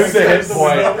 you're gonna lose a hit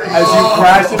point as you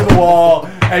crash into the wall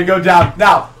and go down.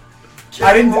 Now,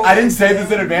 I didn't say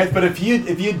this in advance, but if he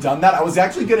had done that, I was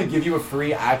actually gonna give you a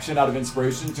free action out of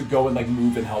inspiration to go and like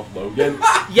move and help Logan.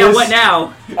 Yeah, what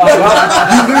now? You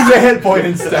lose a hit point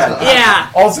instead.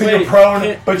 Yeah. Also, you're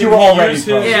prone, but you were already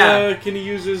prone. Yeah. Can he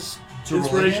use his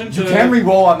inspiration? You can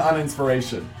re-roll on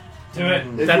inspiration. Do it.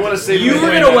 If you want to save You're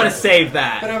it, gonna want to save But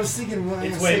that. I was thinking, well,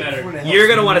 It's way better. You're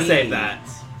gonna want to save that.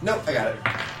 Nope, I got it.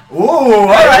 Ooh, all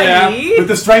right. Yeah. With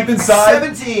the strength inside.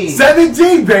 17.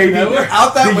 17, baby.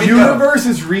 Out that the window. universe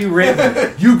is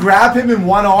rewritten. You grab him in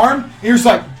one arm, and you're just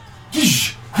like,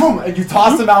 "Yeesh," boom, and you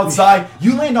toss him outside.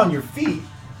 You land on your feet.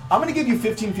 I'm gonna give you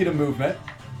 15 feet of movement.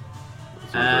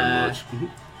 There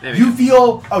we You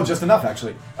go. feel just enough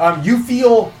actually. You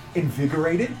feel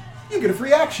invigorated. You get a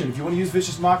free action if you want to use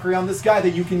vicious mockery on this guy that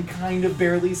you can kind of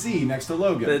barely see next to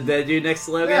Logan. The dude next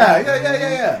to Logan?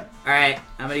 Yeah. Alright,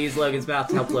 I'm gonna use Logan's mouth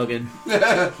to help Logan.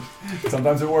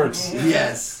 Sometimes it works.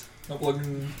 Yes. Help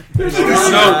Logan. No.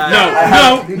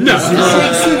 I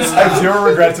have 0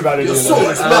 regrets about it. Your either. soul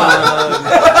is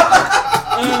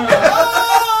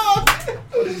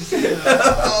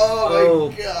Oh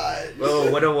my god. Oh,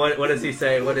 what does he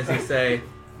say? What does he say?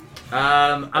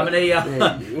 I'm gonna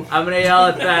yell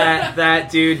at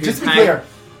that dude who's Just to be clear,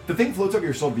 the thing floats over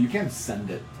your soul, but you can't send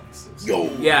it places.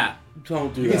 Yeah.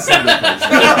 Don't do You can that. send it places.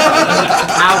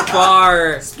 How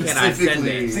far can I send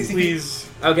it? 60 Please.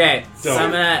 Okay, so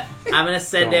Don't. I'm gonna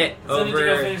send it Send it to go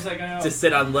over finish that guy off. to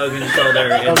sit on Logan's shoulder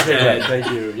Okay, instead. great,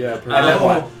 thank you. Yeah, perfect. And then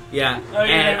what? Yeah, Oh,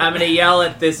 yeah. and I'm gonna yell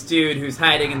at this dude who's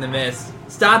hiding in the mist.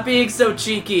 Stop being so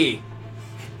cheeky.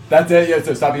 That's it. Yeah.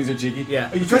 So stop being so cheeky.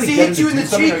 Yeah. Are you trying to He get hit him you to in do the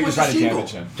something, cheek or are you with trying the to shingle.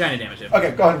 damage him? Trying to damage him.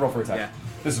 Okay, go ahead and roll for attack. Yeah.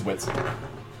 This is wits.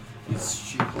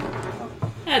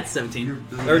 That's 17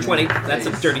 or 20. That's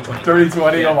a dirty 20.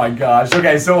 30-20. Yeah. Oh my gosh.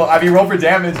 Okay, so I mean, roll for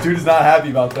damage. Dude is not happy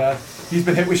about that. He's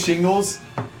been hit with shingles.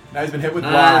 Now he's been hit with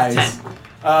lies. 10.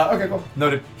 Okay, cool.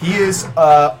 Noted. He is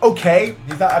okay.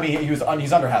 He's not. I mean, he's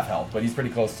under half health, but he's pretty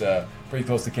close to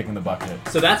kicking the bucket.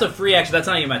 So that's a free action. That's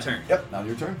not even my turn. Yep. Now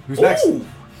your turn. Who's next?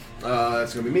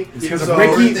 That's gonna be me. Because So,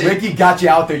 Ricky got you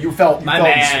out there. You felt My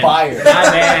man. inspired. My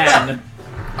man.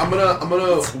 I'm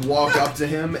gonna walk up to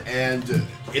him, and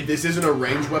this isn't a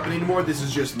ranged weapon anymore. This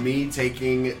is just me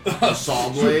taking a saw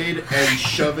blade and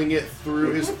shoving it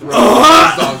through his throat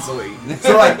horizontally.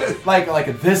 So like this Like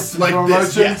throw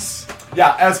this, motion? yes.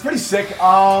 Yeah, that's pretty sick.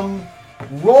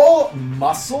 Roll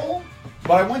muscle,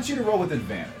 but I want you to roll with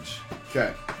advantage.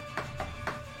 Okay.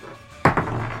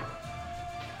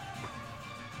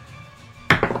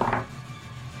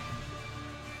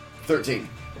 $13.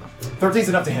 13's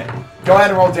enough to hit. Go ahead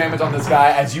and roll damage on this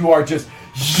guy as you are just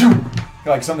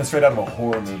like something straight out of a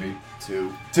horror movie.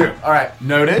 2. 2. All right,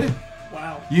 noted.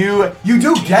 Wow. You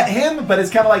do get him, but it's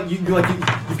kind of like you've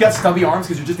got stubby arms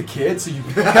because you're just a kid, so you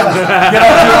kind of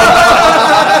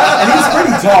and he's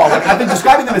pretty tall. Like, I've been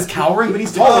describing him as cowering, but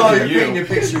he's taller than you. You're painting a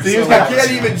picture. So he's I got-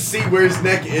 can't even see where his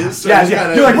neck is. So Yeah, it's yeah.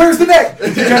 kinda- You're like, where's the neck?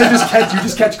 You kind of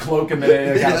just catch cloak and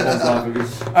then it kind of pulls off of you.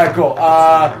 All right, cool.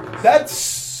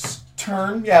 That's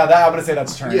turn. Yeah, I'm gonna say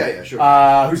that's turn. Yeah, sure.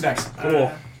 Who's next? Cool.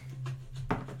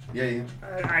 Yeah.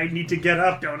 I need to get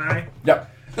up, don't I? Yep.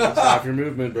 Stop your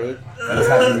movement, bro. That's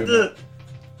half your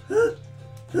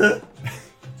movement.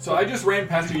 So I just ran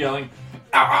past you yelling,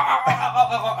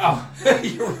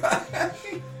 You're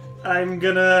right. I'm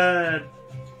gonna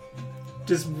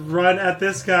just run at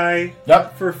this guy.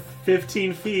 Yep. For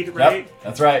 15 feet, right? Yep.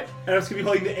 That's right. And I'm just gonna be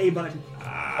holding the A button.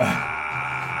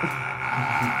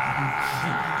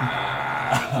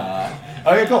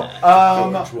 Okay, cool.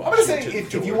 I'm gonna say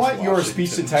if you want your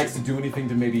speech to text to do anything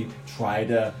to maybe try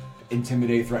to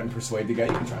intimidate, threaten, persuade the guy,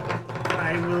 you can try that.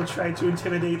 I will try to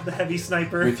intimidate the heavy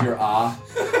sniper. With your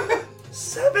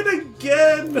 7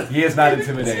 again! He is not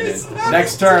intimidated.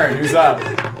 Next turn, who's up?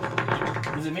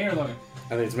 Is it me or Logan?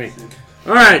 I think it's me.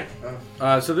 Alright,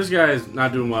 so this guy is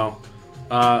not doing well.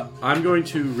 I'm going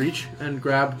to reach and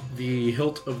grab the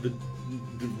hilt of the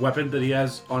weapon that he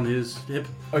has on his hip.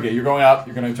 Okay, you're going up,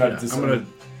 you're going to try to I'm going to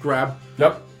grab.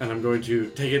 Yep. And I'm going to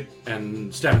take it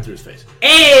and stab it through his face.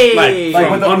 Hey! Like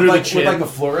from with the, under like, the chin. with like the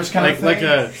flourish kind of thing?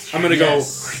 I'm going to go,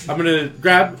 I'm going to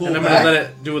grab Pull and I'm going back. to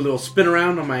let it do a little spin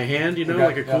around on my hand, you know, Okay,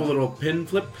 like a cool yeah. little pin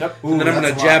flip. Yep. And then I'm Ooh, going to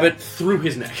that's jab wild. it through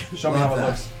his neck. Show me how it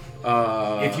looks.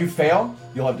 If you fail,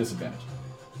 you'll have disadvantage.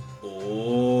 So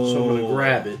I'm going to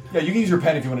grab it. Yeah, you can use your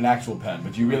pen if you want an actual pen,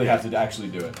 but you really have to actually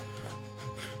do it.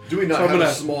 Do we not So I'm have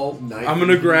gonna- a small knife? I'm going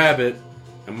to grab it.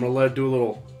 I'm going to let it do a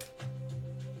little...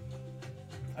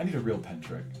 I need a real pen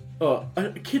trick. I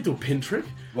can't do a pin trick.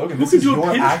 Logan, Who this can is do a your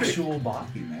pin trick? actual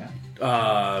body, man.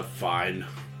 Fine.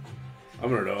 I'm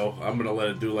gonna let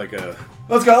it do like a...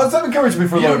 Let's go. Let's have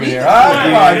encouragement for You don't Logan need here. to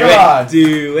Come on.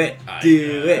 Do it.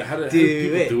 How do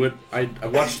people do it? I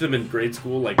watched them in grade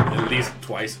school like at least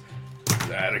twice.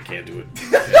 I can't do it.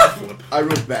 Flip. I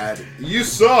rolled bad. You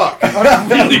suck! I'm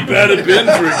really bad at pin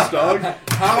tricks, dog.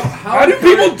 How do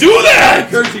people do that?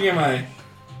 encouraging am I?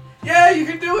 Yeah, you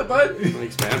can do it, bud.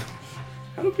 Thanks, man.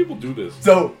 How do people do this?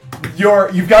 So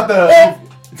you've got the.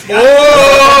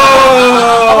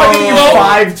 Oh! I'm giving you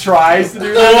 5 tries to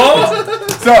do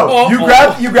this. So you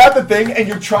grab the thing and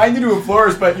you're trying to do a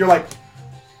flourish, but you're like.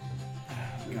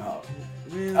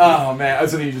 Oh man!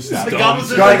 So then you just stab. The Go goblins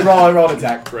ahead, roll an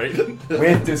attack. Right?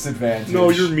 With disadvantage. No,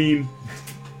 you're mean.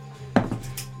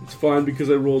 It's fine because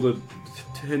I rolled a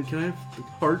 10. Can I have the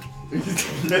heart?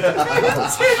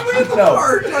 No.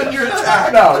 Hard on your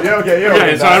attack. No, you're okay. You're Yeah,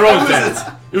 okay. so I rolled a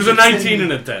 10. It was a 19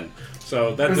 and a 10.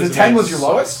 So that It was a 10 was your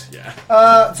lowest?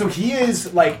 Yeah. So he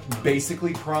is like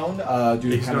basically prone due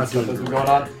to He's kind of not stuff doing that's been great.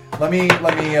 going on. Let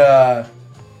me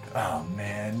oh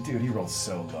man, dude, he rolled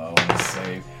so low on the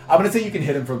save. I'm gonna say you can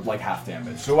hit him for like half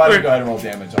damage. So why don't you go ahead and roll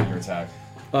damage on your attack?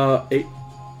 8.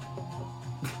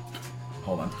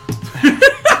 Hold on.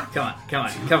 Come on.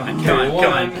 Kill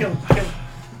him.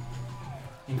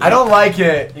 I don't like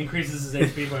it. Increases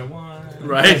his HP by 1.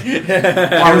 Right?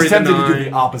 I was tempted to do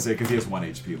the opposite because he has 1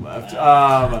 HP left.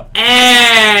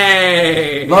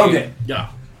 Hey! Logan, Yeah.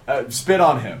 spit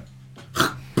on him.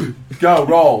 Go,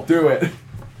 roll, do it.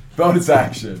 Bonus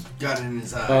action. Got it in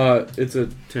his eye. It's a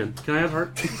 10. Can I have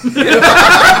heart?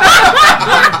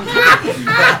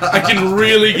 I can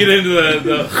really get into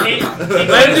the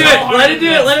Let it do it! Let it do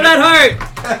it! Let it have heart!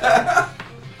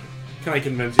 Can I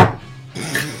convince you?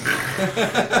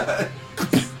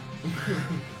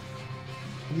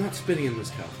 I'm not spitting in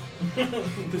this cup.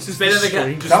 This is Spit in the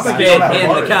strangest cup. Sounds like Spit you don't have in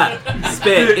heart. the cup.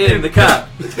 Spit in the cup.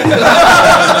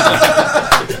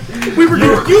 We were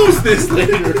gonna use this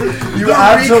later. You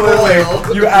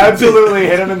absolutely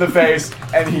hit him in the face,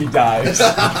 and he dies.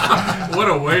 What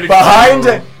a way to Behind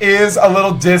go. is a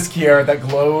little disc here that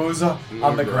glows on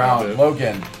the grab ground. it.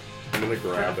 Logan, I'm gonna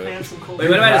grab it. Wait, what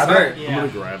about his heart? I'm gonna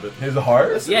grab it. his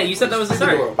heart? Yeah, you said that was his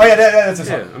heart. Oh yeah, that's his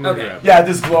Yeah, heart. I'm gonna Okay. grab it. Yeah,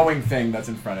 this glowing thing that's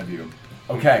in front of you.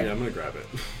 Okay. Yeah, I'm gonna grab it.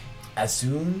 As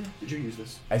soon Did you use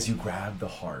this? as you grab the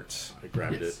heart, I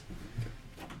grabbed it.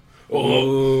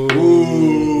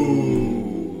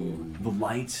 the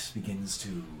light begins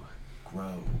to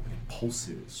grow. It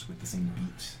pulses with the same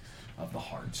beat of the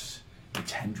heart. The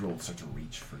tendrils start to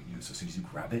reach for you. So as soon as you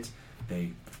grab it,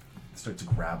 they start to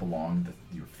grab along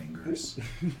your fingers,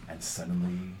 and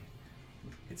suddenly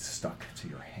it's stuck to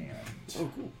your hand. Oh,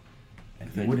 cool. And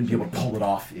you wouldn't be able to pull it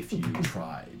off if you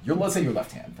tried. Let's say your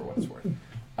left hand, for what it's worth.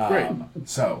 Great.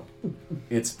 So,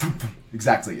 it's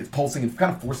exactly, it's pulsing and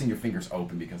kind of forcing your fingers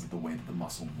open because of the way that the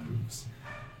muscle moves.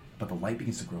 But the light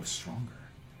begins to grow stronger,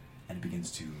 and it begins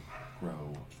to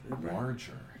grow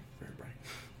larger. Very bright.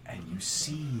 And you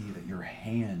see that your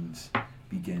hand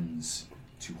begins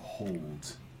to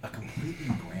hold a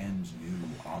completely brand new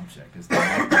object as the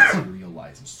light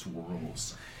materializes and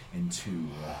swirls into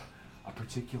a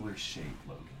particular shape,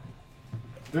 Logan.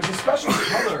 There's a special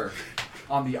color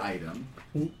on the item.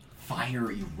 Fire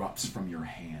erupts from your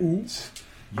hand.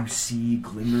 You see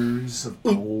glimmers of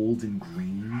gold and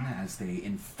green as they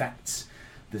infect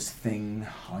this thing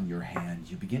on your hand,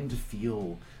 you begin to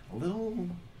feel a little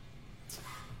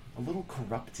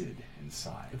corrupted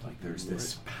inside. Like there's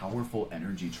this powerful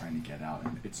energy trying to get out,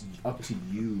 and it's up to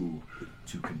you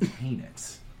to contain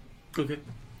it. Okay.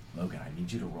 Logan, I need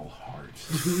you to roll hard.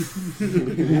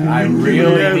 I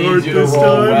really need you to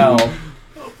roll well.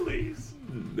 Oh, please.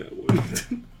 That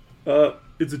one.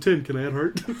 It's a 10. Can I add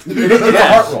heart? It's a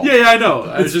heart roll. Yeah, I know.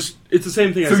 It's the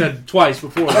same thing I said twice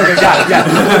before. Okay, got it.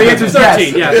 Yeah. The answer's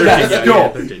 13. yes. Yeah, 13. Cool. Yeah,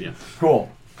 13. Yeah.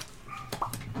 Cool.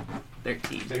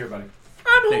 13. Stay here, buddy.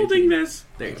 I'm holding this.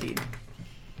 13.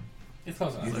 It's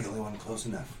close You're enough. the only one close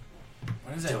enough.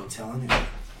 What is it? Don't tell anyone.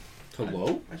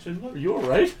 Hello? Are you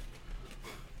alright?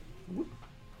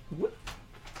 What?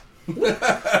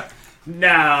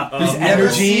 No.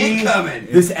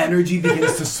 This energy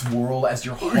begins to swirl as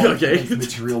your heart begins to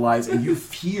materialize, and you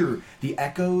hear the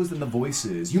echoes and the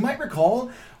voices. You might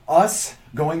recall us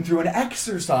going through an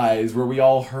exercise where we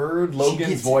all heard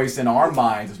Logan's voice in our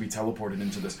minds as we teleported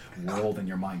into this world in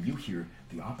your mind. You hear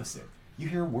the opposite. You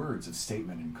hear words of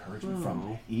statement and encouragement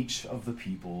from each of the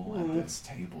people at this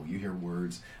table. You hear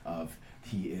words of,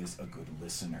 he is a good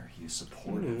listener, he is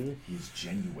supportive, he is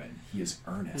genuine, he is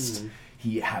earnest,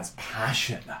 he has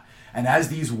passion. And as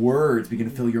these words begin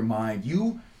to fill your mind,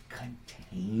 you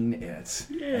contain it.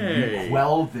 And you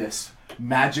quell this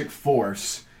magic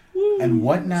force. And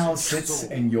what now sits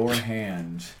in your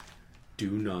hand, do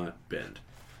not bend,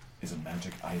 is a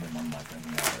magic item unlike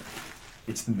any other.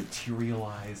 It's the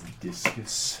materialized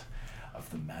discus of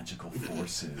the magical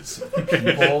forces of the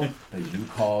people that you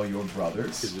call your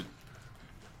brothers. Is it?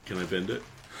 Can I bend it?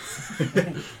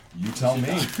 You tell me.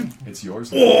 It's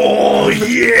yours. Oh,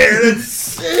 yeah, that's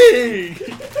sick!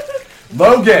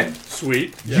 Logan!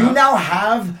 Sweet. You now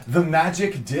have the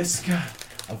magic disc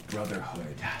of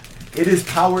brotherhood. It is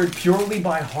powered purely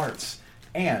by hearts,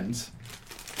 and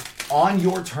on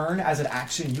your turn, as an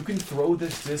action, you can throw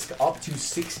this disc up to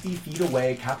 60 feet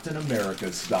away, Captain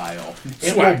America style.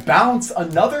 It will bounce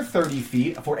another 30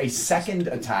 feet for a second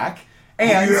attack,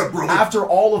 and after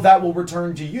all of that will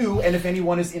return to you, and if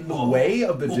anyone is in the way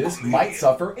of the disc, might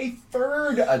suffer a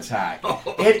third attack.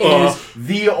 It is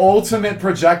the ultimate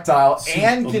projectile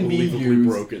and can be used.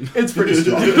 Broken. It's pretty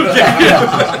strong. Did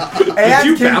And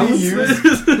you can be balance used.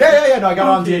 this? Yeah. No, I got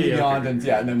on D&D Beyond, and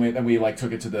then we like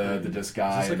took it to the disc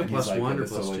guy. Is this like a and plus he's like, one or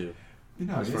it's plus so, two?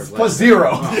 No, As far it's as plus life.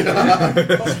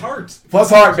 0. Plus heart. Plus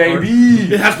heart,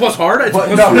 baby. It has plus heart? It's plus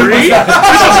no, 3?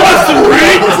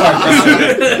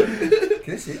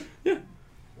 Can I see it?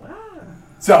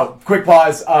 So, quick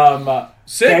pause.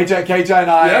 Sick. KJ and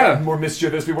I were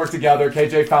mischievous. We worked together.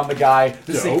 KJ found the guy.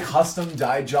 This Dope. is a custom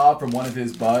dye job from one of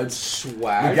his buds.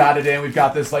 Swag. We got it in. We've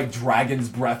got this like dragon's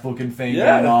breath looking thing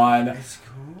going on. That's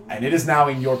cool. And it is now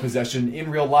in your possession in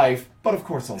real life, but of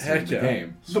course also in the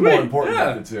game. The Sweet, more important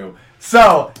of the two.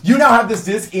 So, you now have this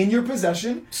disc in your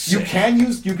possession. You can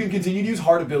continue to use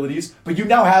heart abilities, but you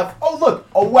now have, oh look,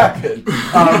 a weapon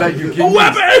that you can A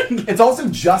weapon! It's also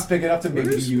just big enough to maybe be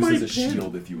Where's used my as a pen?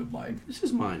 shield if you would like. This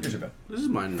is mine. Here's your pen. This is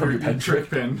mine. From your pen trick.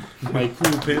 Pin. My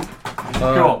cool pin.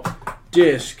 Cool.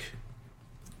 Disc.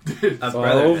 Of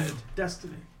brotherhood.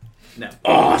 Destiny. No.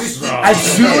 Awesome. As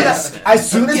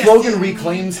soon as Logan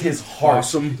reclaims his heart,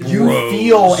 Awesome you bros.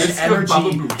 feel an It's good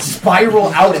energy bubble. spiral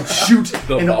out and shoot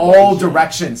The in bubble. all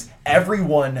directions.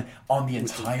 Everyone on the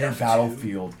entire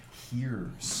battlefield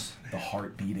hears the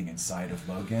heart beating inside of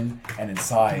Logan and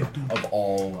inside of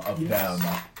all of them.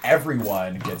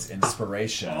 Everyone gets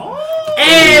inspiration.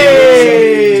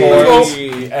 Hey! Towards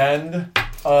the end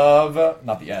of,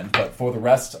 not the end, but for the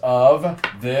rest of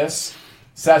this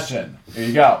session. Here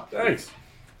you go. Thanks.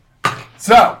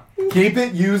 So, keep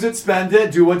it, use it, spend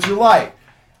it, do what you like.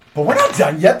 But we're not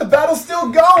done yet. The battle's still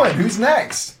going. Who's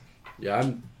next?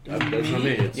 Yeah, that's not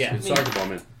me. It's soccer ball,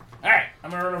 man. Alright, I'm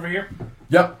gonna run over here.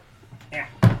 Yep.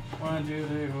 1, 2,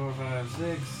 3, 4, 5,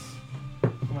 6.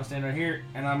 I'm gonna stand right here,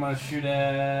 and I'm gonna shoot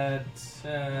at.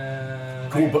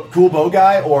 Cool bow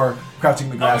guy or crouching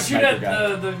the I'm gonna grass shoot sniper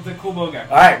at guy? the cool bow guy.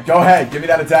 Alright, go ahead. Give me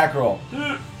that attack roll.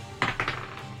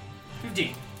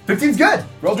 15. 15's good.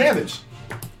 Roll damage.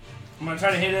 I'm gonna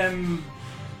try to hit him.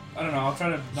 I don't know. I'll try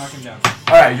to knock him down.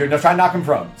 Alright, you're trying to knock him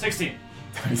prone. 16.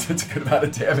 It's a good amount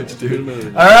of damage,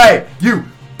 dude. Alright, you.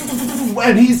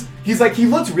 And he's like, he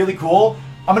looks really cool.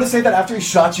 I'm gonna say that after he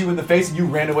shot you in the face and you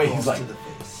ran away, he's like, To the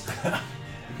face.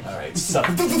 alright, suck.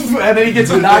 And then he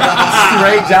gets knocked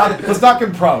straight down. Let's knock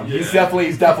him prone. He's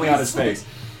definitely on his face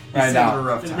right having a now.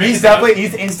 rough time.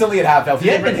 He's instantly at half health. He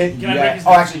hadn't been hit Can I break yet. his Oh,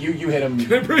 nose? actually, you hit him.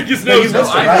 Can I break his Yeah, you nose?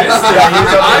 missed him, I right? missed.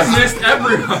 Yeah, I missed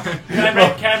everyone.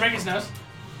 Can I break his nose?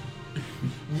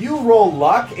 you roll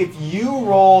luck, if you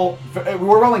roll,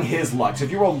 we're rolling his luck. So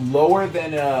if you roll lower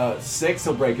than 6,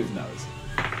 he'll break his nose.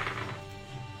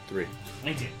 3.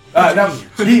 19. No,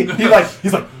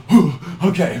 he's like,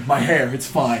 okay, my hair, it's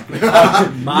fine.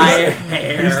 My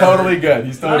hair. He's totally good.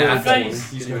 He's totally My good. face.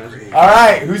 He's doing great. All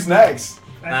right, who's next?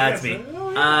 That's me.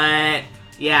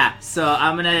 Yeah. So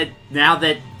I'm gonna now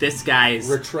that this guy's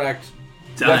Retract.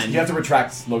 done. You have to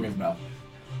retract Logan's mouth.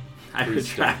 I Please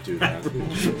retract. don't do that.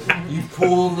 You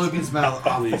pull Logan's mouth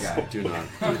off the Please guy. do not.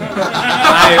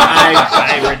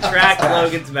 I retract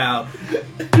Logan's mouth.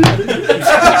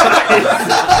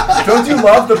 Don't you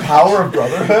love the power of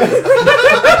brotherhood?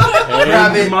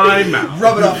 Grab it, My mouth.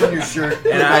 rub it off on your shirt,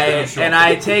 And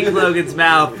I take Logan's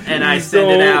mouth and I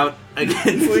send it out against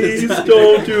Please his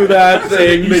don't do that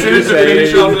thing that you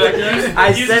say. I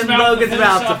Use his send mouth to Logan's finish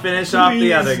mouth to off- finish off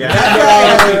the other guy.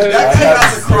 That guy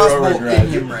has a crossbow in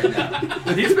him right now.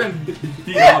 He's been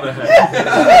beat on the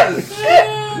head.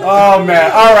 Oh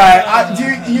man! All right,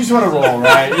 you just want to roll,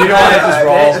 right? You don't want to just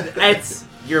roll. It's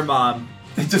your mom.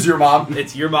 It's just your mom.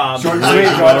 It's your mom. Short and sweet.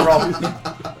 Go ahead and roll.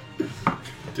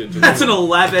 That's an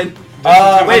 11.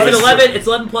 Wait, is it 11? It's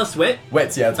 11 plus wit?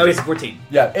 Wits, yeah. Okay, it's 14.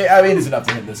 Yeah, I mean, it's enough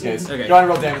to hit in this case. Okay. Go ahead and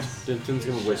roll damage. Dinton's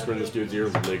gonna whisper in this dude's ear,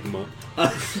 Ligma.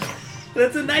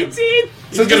 That's a 19.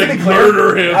 So just to be murder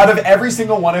him. clear, out of every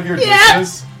single one of your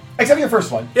dishes, except your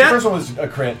first one. Yeah. The first one was a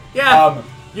crit. Yeah.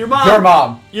 Your mom. Your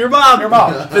mom. Your mom. Your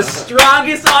mom. The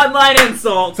strongest online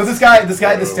insult. So this guy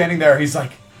that's standing there, he's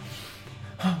like,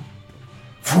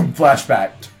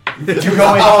 flashback. You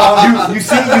go in, you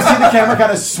see the camera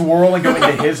kind of swirl and go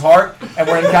into his heart, and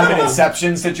we're in kind of an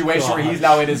Inception situation where he's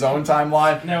now in his own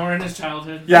timeline. Now we're in his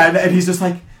childhood. Yeah, and he's just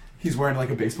like, he's wearing like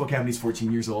a baseball cap and he's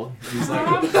 14 years old. He's like,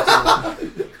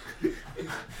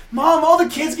 Mom, all the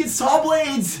kids get saw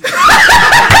blades.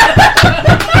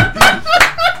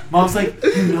 Mom's like,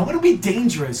 you know it'll be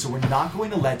dangerous, so we're not going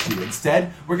to let you.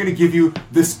 Instead, we're going to give you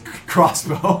this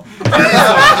crossbow.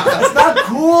 That's not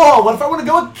cool. What if I want to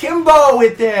go akimbo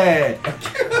with it?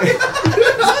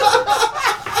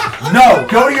 No,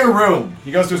 go to your room.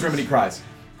 He goes to his room and he cries.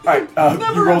 All right,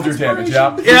 you rolled your damage,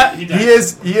 yeah? Yeah. He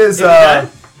is, done?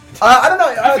 I don't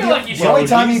know. I feel like you The only should-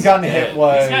 time he gotten hit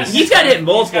was... He's got hit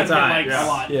multiple He's gotta times. get, like, a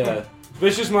lot. Yeah.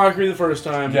 Vicious Mockery the first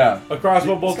time. Yeah. A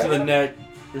crossbow bolt to the neck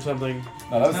or something.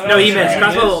 No, that was... No, he missed. Yeah,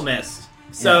 Crossbow he bolt missed.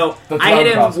 So The I hit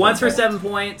him crossbow once for bolt. 7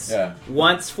 points, Yeah.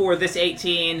 once for this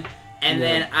 18, and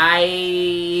then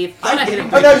I thought I hit him.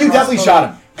 Oh, no, you definitely shot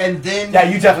him. And then Yeah,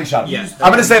 you definitely shot him. Yeah.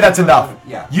 I'm gonna say that's enough.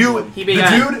 Yeah. He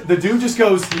began- The dude just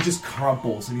goes, he just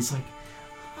crumples, and he's like,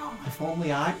 oh, if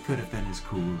only I could have been as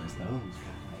cool as those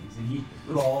guys. And he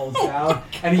falls down,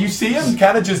 and you see him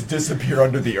kind of just disappear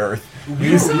under the earth.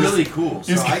 we were really cool,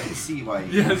 so he's- I can see why.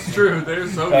 Yeah, it's true. They're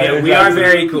so Yeah, good. we are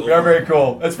very cool. We are very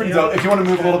cool. That's pretty dope. If you want to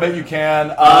move a little bit, you can.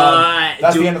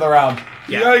 That's the end of the round.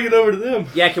 You gotta get over to them.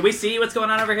 Yeah, can we see what's going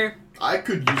on over here? I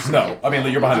could use No, I mean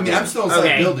you're behind. I the mean, I'm building. still inside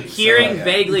Okay, building. so, hearing yeah.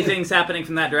 vaguely things happening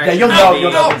from that Yeah, direction. you'll know.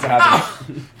 You'll know things are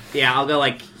happening. Yeah, I'll go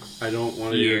like. I don't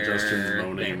want to hear Here. Justin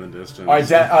moaning in the distance. All right,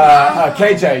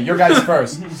 KJ, your guy's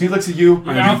first. So he looks at you.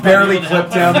 Yeah, You barely I'll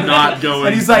clipped help him. Not going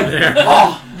And he's like, there.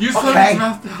 oh, Use okay. Logan's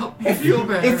mouth to help me feel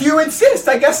better. If you insist,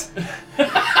 I guess.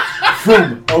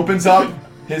 Boom. Opens up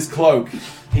his cloak.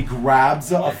 He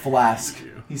grabs a flask.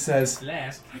 He says,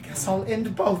 Last. I guess I'll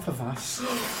end both of us.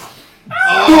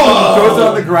 Throws it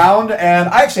on the ground, and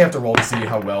I actually have to roll to see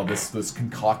how well this was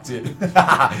concocted.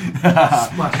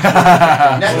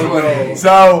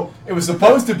 So it was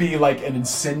supposed to be like an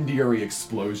incendiary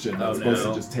explosion that was supposed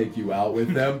to just take you out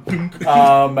with them. It would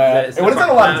have done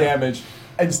a lot of damage.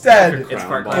 Instead, It's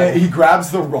part he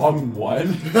grabs the wrong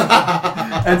one,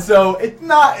 and so it's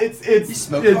not. It's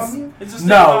smoked on you? It's just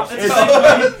no.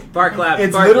 Bar clap.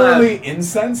 It's bar literally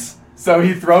incense. So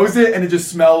he throws it, and it just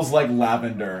smells like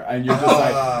lavender, and you're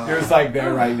just like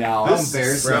there right now. This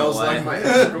embarrassing. Smells like my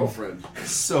ex-girlfriend.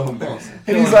 So embarrassing.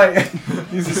 And he's like,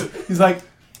 he's like,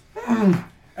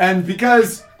 and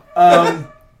because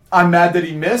I'm mad that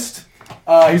he missed,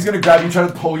 he's gonna grab you, try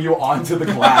to pull you onto the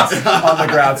glass on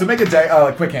the ground. So make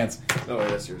a quick hands. Oh, wait,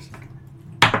 that's yours.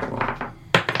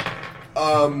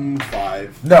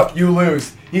 5. No, you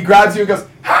lose. He grabs you and goes,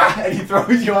 ha! And he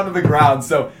throws you onto the ground.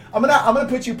 So I'm gonna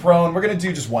put you prone. We're gonna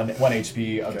do just one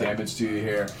HP of damage to you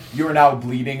here. You are now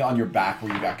bleeding on your back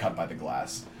where you got cut by the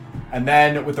glass. And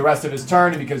then with the rest of his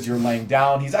turn, and because you're laying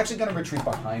down, he's actually gonna retreat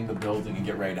behind the building and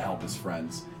get ready to help his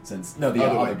friends. The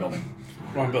other building.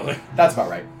 Wrong building. That's about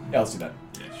right. Yeah, let's do that.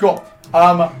 Cool.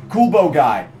 Cool bow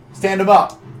guy. Stand him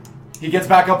up. He gets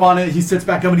back up on it. He sits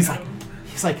back up and he's like, looks at you.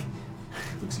 He's like,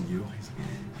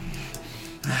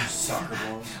 Soccer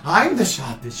balls. I'm the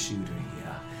sharpest shooter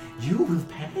here. You will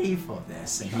pay for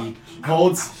this. And he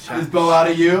holds his bow out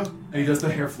at you, and he does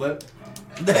the hair flip.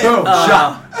 Boom,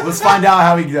 shot. Let's find out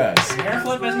how he does. Hair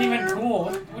flip isn't even cool.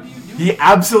 What do you do? He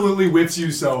absolutely whips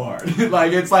you so hard.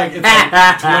 it's like 20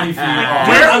 feet off.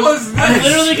 Where was this? I'm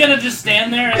literally gonna just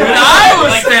stand there. And I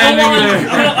was standing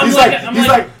there. He's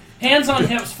like, hands on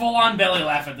hips, full on belly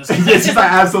laugh at this. yes, he's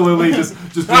like absolutely just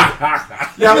do, do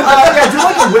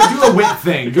a wit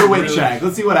thing. Do a wit check.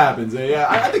 Let's see what happens. Yeah,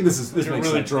 I think this makes really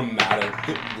sense.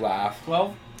 dramatic laugh.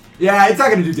 12. Yeah, it's not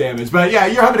gonna do damage, but yeah,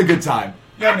 you're having a good time.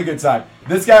 You're having a good time.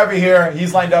 This guy over here,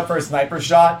 he's lined up for a sniper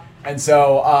shot, and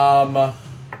so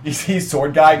you see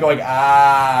sword guy going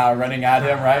running at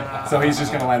him, right? So he's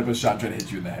just gonna line up a shot and try to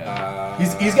hit you in the head.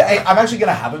 I'm actually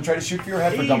gonna have him try to shoot for your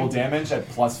head for double damage at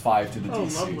 +5 to the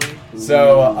DC. Lovely.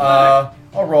 So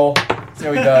I'll roll. See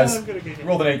how he does.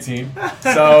 Rolled an 18.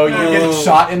 So you get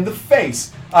shot in the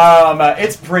face.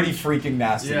 It's pretty freaking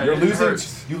nasty. Yeah, You're it losing.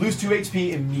 hurts. You lose 2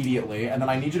 HP immediately, and then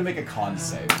I need you to make a con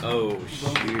save Oh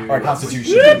shoot. or a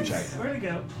Constitution check. Where'd it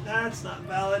go? That's not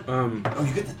valid. Oh,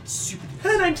 you get the super.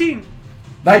 19.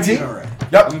 19. All right.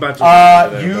 Yep. I'm about to there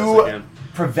best I You can.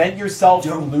 prevent yourself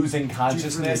from Don't losing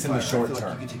consciousness in the fire. I short feel like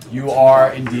term. you can take You the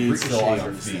are indeed ricochet still on on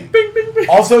your this feet. thing.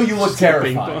 Also, you look Ping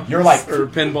terrifying. pong. You're like, or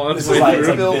pinball. this It's is like, it's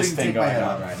like Building, this thing take my going head on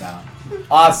off. right now.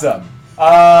 Awesome.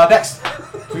 Next.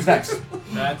 Who's next?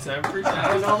 That's every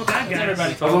That was time. all the bad guys.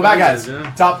 Everybody. Those are the bad guys.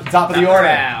 Yeah. Top of the order.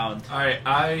 Round. Alright,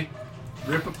 I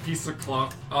rip a piece of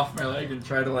cloth off my leg and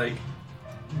try to, like,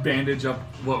 bandage up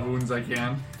what wounds I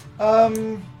can.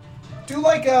 Do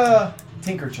like a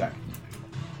tinker check.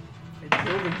 I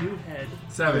build a new head.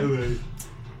 7.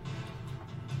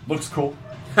 Looks cool.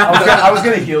 I was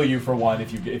gonna heal you for one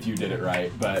if you did it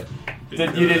right, but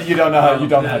you don't know how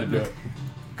to do it.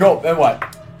 Cool. Then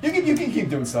what? You can keep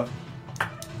doing stuff.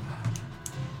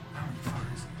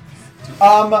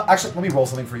 Actually, let me roll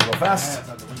something for you real fast.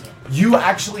 You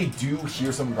actually do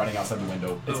hear someone running outside the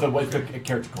window. It's the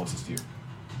character closest to you.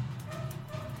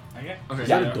 Okay. Okay. Is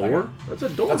Yeah. that a door? That's a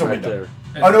door That's a right window.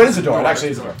 there. Oh no, it is a door. It actually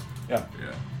is a door. Yeah.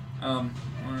 Yeah.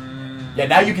 Yeah.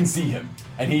 Now you can see him,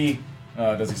 and he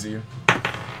does he see you?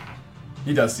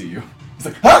 He does see you. He's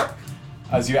like, huh!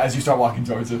 As you start walking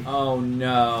towards him. Oh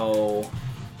no.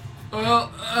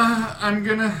 Well, I'm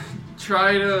gonna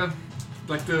try to,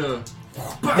 like, the...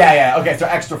 Yeah. Okay, so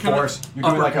extra Kinda force. You're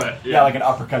doing like uppercut, yeah, like an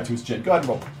uppercut to his chin. Go ahead and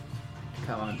roll.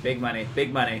 Come on, big money,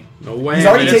 big money. No whammy. He's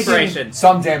already Inspiration. taken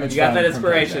some damage. You got that from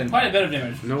inspiration. Quite a bit of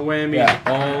damage. No whammy. Yeah.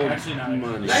 All Actually, not.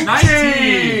 money.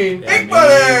 19! Yeah, Big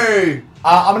money!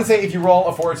 I'm gonna say if you roll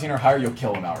a 14 or higher, you'll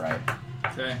kill him outright.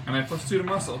 Okay, and I +2 to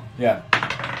muscle. Yeah.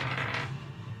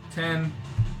 10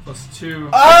 +2.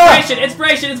 Oh!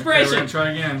 Inspiration. Okay, we're gonna try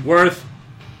again. Worth.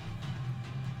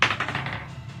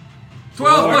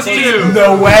 12 +2!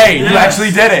 No way! You Yes.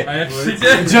 actually did it! I actually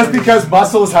did. Just because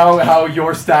muscle is how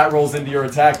your stat rolls into your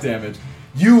attack damage.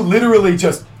 You literally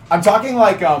just... I'm talking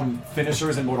like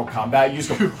finishers in Mortal Kombat. You just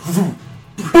go...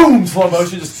 boom! Slow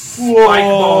motion, just...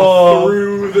 Spikeball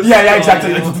through the Yeah, skull.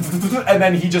 exactly. And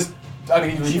then he just... I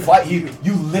mean,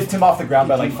 you lift him off the ground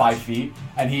by like 5 feet,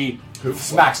 and he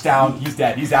smacks down. He's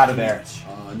dead. He's out of there.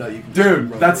 No, you can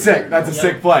Dude, that's sick. That's a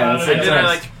sick play. That's sick And then I, play.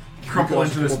 like, crumple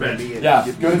into this bed. Yeah,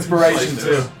 good inspiration Like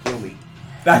too. this. Kill me.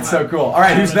 That's so cool. All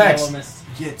right, who's next? I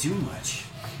can't do much.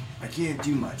 I can't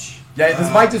do much. Yeah, this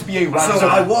might just be a run. So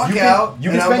I walk out,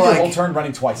 You and can I'm spend your like- whole turn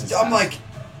running twice as fast. I'm like,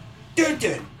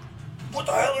 Denton, what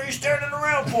the hell are you standing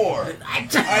around for?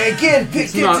 I again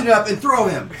pick Denton up and throw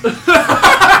him.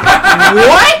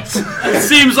 What? It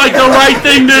seems like the right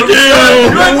thing to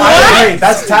do. Wait,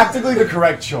 that's tactically the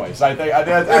correct choice. I think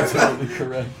that's absolutely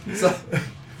correct. So,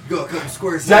 go a couple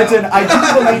squares Denton, down. I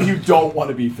do believe you don't want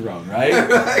to be thrown,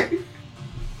 right?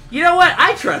 You know what?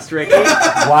 I trust Ricky. Wow.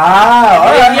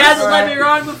 All right. He hasn't let me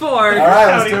wrong before. All right,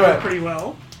 let's Counting do went it. pretty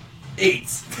well. 8.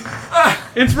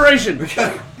 Inspiration. You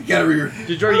gotta reroll.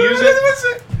 Did you already use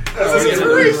it? That's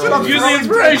inspiration. I'm using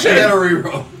inspiration. I gotta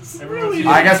reroll.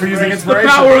 I guess we're using The inspiration.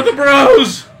 power of the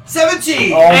bros.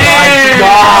 17. Oh my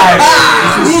god!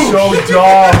 This is so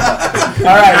dumb.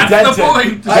 All right, That's the Denton.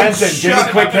 point. Denton, give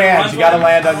me quick hands. You gotta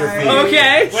land on your feet.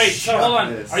 Okay. Wait, so hold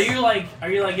on. Are you like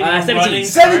getting a 17. running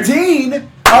start? 17?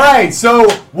 Alright, so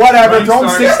whatever, Running throw him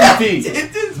start. 60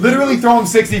 feet. Literally throw him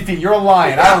 60 feet. You're a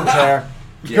lion. I don't care.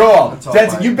 Yeah, Cool. that's all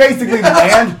Denton, right. you basically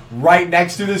land right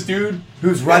next to this dude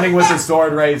who's running with his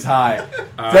sword raised high.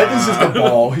 Denton's just a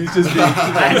ball. He's just being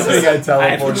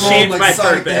teleported. Changed my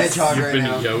Sonic the purpose. Hedgehog You've right been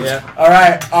now. yoked. Yeah. All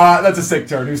right, that's a sick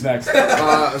turn. Who's next?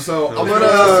 So I'm My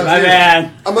gonna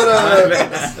man.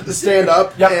 stand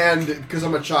up Yep. and because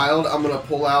I'm a child, I'm gonna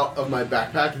pull out of my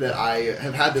backpack that I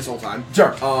have had this whole time.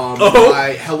 Sure.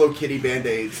 My Hello Kitty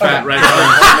Band-Aids. Fat on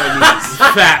retcons.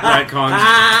 my Fat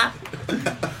retcons.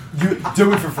 You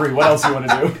do it for free. What else do you want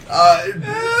to do?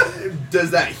 knees.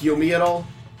 Does that heal me at all?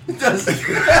 No.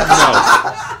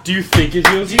 Do you think it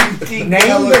heals you?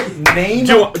 Name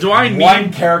Do I need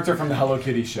one character from the Hello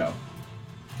Kitty show.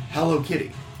 Hello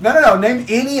Kitty. No. Name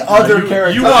any other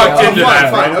character. you walked from into Hello that,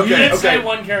 Kitty. Fine, You okay, did say okay.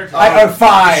 one character.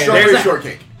 Fine. Strawberry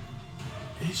shortcake.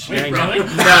 Wait, really? No,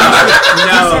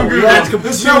 that's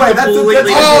No way. That's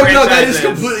completely Oh different no, that is franchises.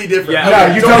 completely different. Yeah.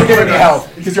 no. You don't get join any us.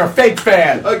 help because you're a fake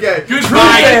fan. Okay. True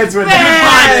fans would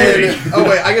Oh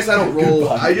wait, I guess I don't roll.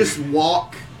 Goodbye. I just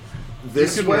walk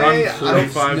this You can way. run I don't.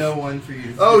 45. No one for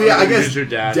you. Oh yeah, I guess Use your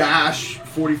dash. dash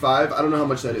 45. I don't know how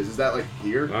much that is. Is that like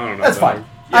here? I don't know. That's fine.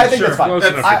 I think that's fine. Close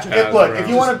enough I- for Chaz look, around. if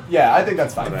you want to, yeah, I think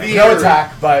that's fine. The- No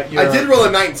attack, but you're, I did roll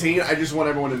a 19. I just want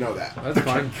everyone to know that. That's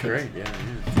fine. Great. Yeah.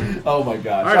 Oh my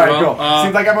gosh! All right, All right, well, cool.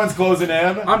 Seems like everyone's closing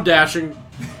in. I'm dashing.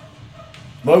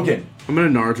 Logan, I'm gonna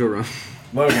Naruto run.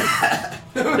 Logan.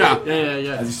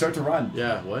 Yeah. As you start to run,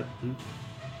 Yeah. What?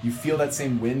 you feel that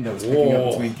same wind that was picking Whoa.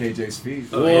 up between KJ's feet.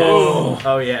 Whoa.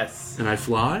 Oh yes. And I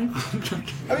fly?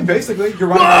 I mean, basically, you're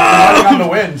running on the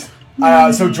wind.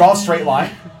 So draw a straight line.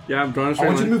 Yeah, I'm drawing a I straight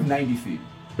want you line. to move 90 feet.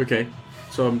 Okay.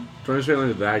 So I'm drawing a straight line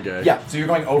to that guy. Yeah, so you're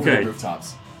going over Okay. the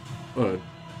rooftops.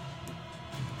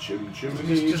 Chim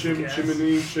chimney, chim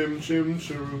chimney, chim chim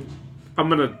chim. I'm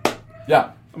gonna Yeah.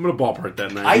 ballpark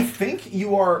that man. I think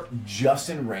you are just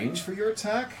in range for your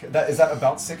attack. Is that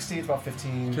about 60? It's about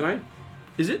 15. Can I?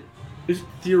 Is it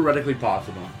theoretically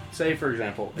possible? Say, for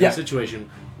example, in Yeah. a situation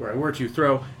where I were to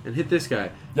throw and hit this guy,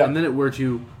 Yeah. and then it were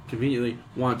to conveniently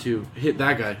want to hit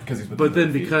that guy, 'Cause he's within but then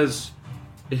 30 feet. because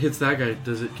it hits that guy,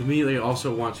 does it conveniently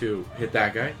also want to hit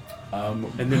that guy? And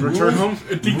then rules- return home?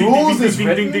 Rules is ding,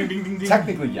 written, ding, ding, ding, ding.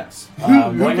 technically yes. The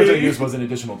language I used was an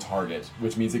additional target,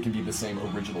 which means it can be the same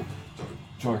original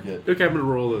target. Okay, I'm gonna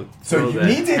roll a. So roll you that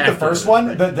need to hit the after first that.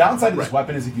 one. The downside of this Right.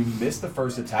 weapon is if you miss the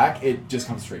first attack, it just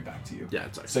comes straight back to you. Yeah,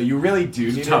 it sucks. So you really do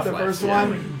need to hit tough the life, first yeah.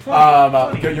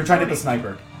 one. You're trying to hit the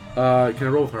sniper. Can I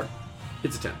roll with heart?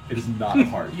 It's a 10. It is not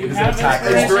hard. You It is an have attack.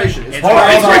 Inspiration. It's Hold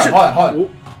on. Inspiration.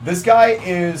 This guy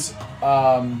is.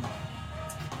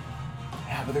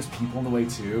 Yeah, but there's people in the way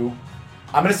too.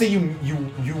 I'm gonna say you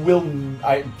will.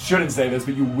 I shouldn't say this,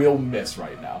 but you will miss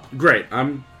right now. Great.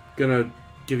 I'm gonna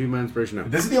give you my inspiration now.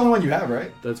 This is the only one you have,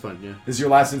 right? That's fine. Yeah. This is your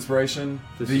last inspiration.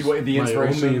 This the is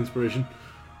inspiration. my only inspiration.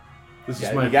 This Yeah,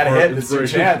 is my you gotta heart hit. This is your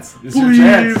inspiration. chance. This is your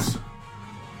chance. Please.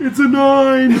 It's a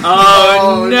 9.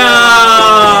 Oh,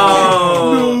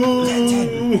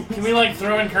 no! Can we like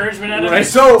throw encouragement at him? Right.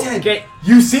 So Okay.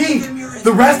 you see,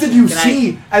 the rest of you Can I-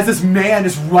 see as this man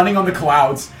is running on the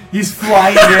clouds. He's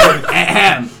flying in.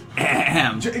 Ahem.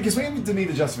 Explain to me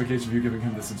the justification of you giving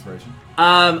him this inspiration.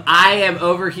 I am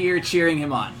over here cheering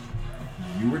him on.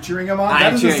 You were cheering him on? I That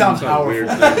am doesn't cheering sound him on. powerful. Weird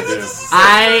thing to do.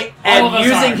 I All of am us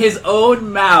using are. his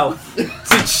own mouth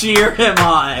to cheer him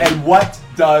on. And what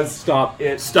does Stop.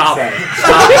 it Stop. say? What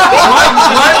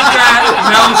that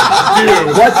mouth do?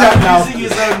 What that mouth Using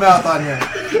his own mouth on him.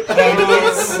 And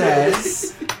it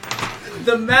says...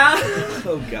 The mouth.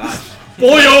 Oh gosh.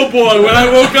 Boy, oh boy, when I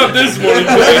woke up this morning,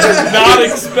 I did not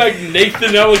expect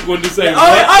Nathan Eloquent to say, what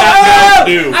that mouth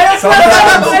do?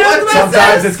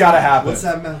 Sometimes it's gotta happen. What's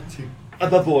that mouth to?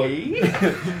 The boy.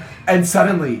 And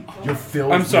suddenly, you're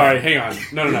filled I'm with- sorry, hang on.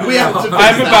 No. We have to fix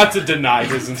I'm that. about to deny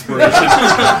his inspiration.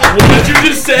 What did you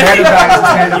just say? Hand it back,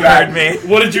 hand it back. me.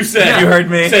 What did you say? You heard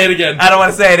me. Say it again. I don't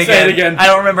want to say it again. Say it again. I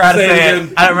don't remember how to Say it say it.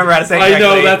 again. I don't remember how to say it I know,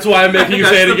 correctly. that's why I'm making you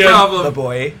say it again. The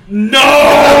boy. No!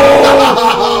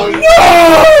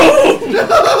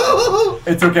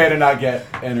 It's okay to not get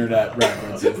internet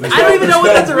references. I don't even know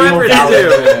what that's a reference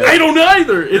to. I don't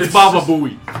either. It's Baba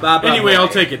Booey. Baba Anyway, Booey. I'll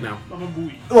take it now.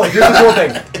 Look, here's the cool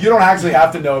thing. You don't actually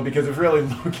have to know it because it's really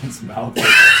Logan's mouth.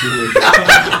 Logan's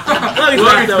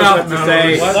mouth knows what to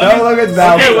say. No, Logan's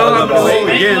mouth. Okay, well, I'm gonna knows. roll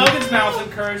Make again. Logan's mouth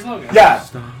encourage Logan. Yeah.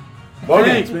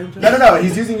 Logan. Thanks, man. No.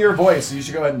 He's using your voice, so you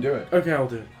should go ahead and do it. Okay, I'll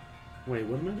do it. Wait,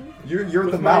 what am I doing? You're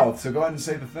With the my- mouth, so go ahead and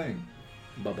say the thing.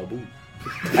 Baba Boo.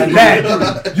 And then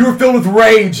you were filled with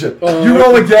rage. You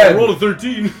roll I again. rolled a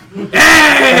 13.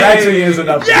 That actually is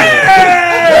enough. Okay,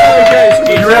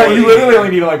 so you literally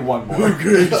only need like one more.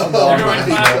 Everyone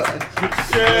clap.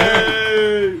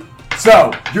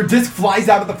 So your disc flies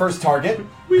out at the first target.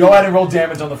 Go ahead and roll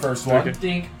damage on the first one. Okay.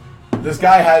 Dink. This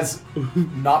guy has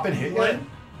not been hit yet.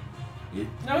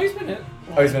 No, he's been hit.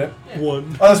 Oh, he's been hit? Yeah.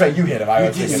 One. Oh, that's right, you hit him. I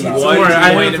was thinking about One. it.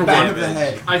 I hit him the for back one. of the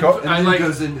head. I like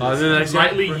goes into the next guy.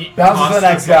 slightly Bounces to the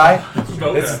next guy.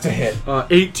 Go This there. is to hit.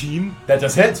 18. That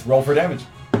just hits. Roll for damage.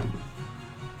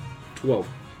 12.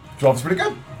 12 is pretty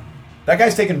good. That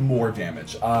guy's taking more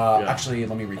damage. Actually,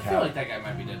 let me I feel recap. like that guy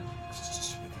might be dead.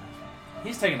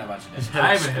 He's taking a bunch of damage.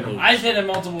 I haven't hit him. I've hit him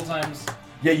multiple times.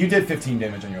 Yeah, you did 15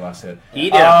 damage on your last hit.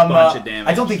 He did a bunch of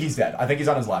damage. I don't think he's dead. I think he's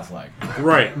on his last leg.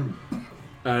 Right.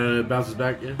 Bounces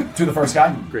back, yeah. To the first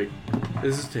guy. Great.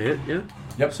 Is this to hit, yeah?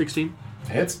 Yep. 16.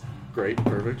 Hits. Great,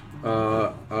 perfect.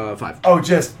 5. Oh,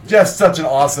 just such an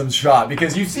awesome shot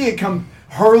because you see it come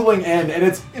hurling in, and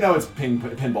it's it's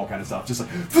pinball kind of stuff, just like,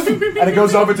 and it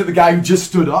goes over to the guy who just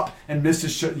stood up and missed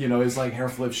his his like hair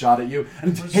flip shot at you,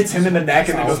 and it hits him in the neck,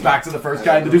 and then goes back to the first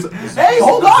guy, and the dude's like, "Hey,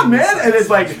 hold on, man!" And it's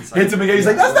like hits him again. He's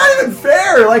like, "That's not even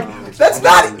fair. Like that's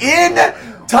not in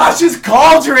Tasha's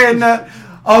cauldron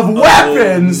of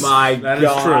weapons." Oh my That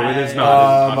god. is true. It is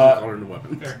not. A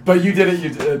weapon. But you did it. You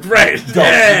did. Right. Dope. You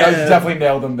definitely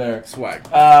nailed him there. Swag.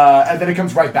 And then it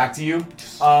comes right back to you.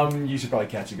 You should probably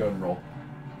catch it. Go ahead and roll.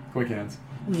 Quick hands.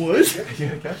 What? You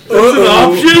gotta catch it. That's an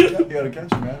option? You gotta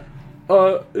catch it, man.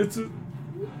 It's a.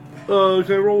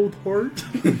 Can I roll with heart?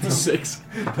 6.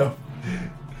 No.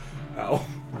 Ow.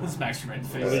 This smacks you right in the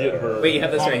I'm gonna face. get hurt. Wait, you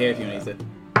have this right here if you want to use it.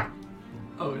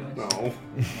 Oh, yeah. No.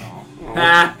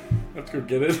 Ah. Let's go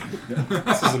get it.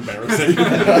 This is embarrassing. I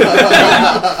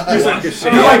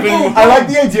like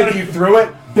the idea that you threw it,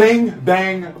 bing,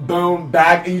 bang, boom,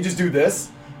 back, and you just do this,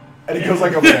 and it goes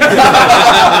like over there.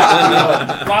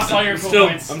 Lost all your cool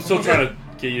points. I'm still trying to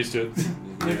get used to it.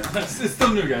 It's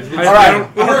still new, guys. All right. I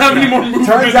don't have any more movement.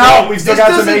 Turns out we've still This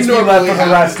got some doesn't HP left normally for the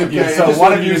rest happen, of you, okay? I so just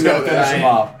one wanted of you you is to gonna know finish that. him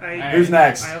off. Who's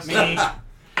next? Me.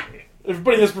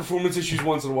 Everybody has performance issues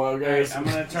once in a while, guys. I'm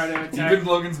gonna try to Deep attack. in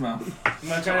Logan's mouth. I'm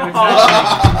gonna try to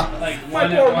attack. Like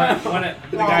one at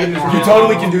the guy who's You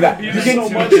totally can do that. You There's can so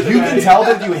much of the you can guy. tell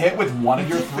that you hit with one of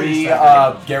your 3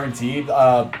 guaranteed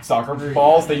soccer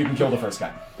balls that you can kill the first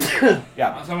guy.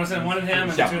 Yeah. So I'm gonna send one at him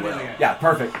and 2 at the other guy. Yeah,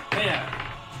 perfect. Yeah.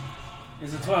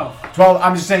 Is it 12? 12.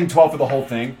 I'm just saying 12 for the whole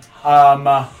thing. I'm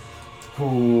gonna.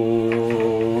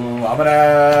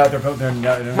 They're both. They're.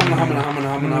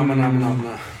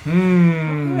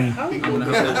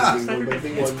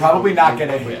 It's probably not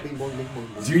gonna hit.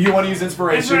 Do you want to use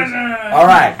inspiration? All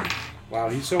right. Wow,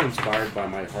 he's so inspired by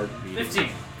my heartbeat. 15.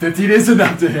 15 is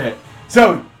enough to hit.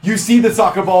 So you see the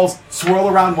soccer balls swirl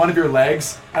around one of your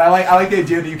legs, and I like the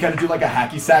idea that you kind of do like a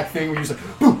hacky sack thing where you just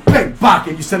like boom, bang, bop,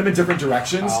 and you send them in different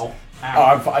directions. Ow. Oh,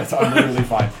 I'm fine. I'm literally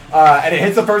fine. And it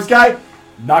hits the first guy,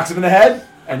 knocks him in the head,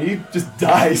 and he just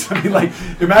dies. I mean, like,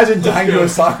 imagine dying to a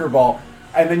soccer ball.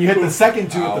 And then you hit the second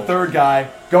 2 with the third guy.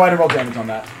 Go ahead and roll damage on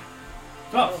that.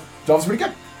 12. 12's pretty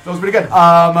good. 12's pretty good.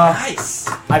 Nice.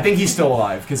 I think he's still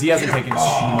alive because he hasn't taken too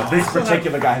much. This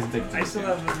particular guy hasn't taken too I much. still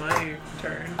have my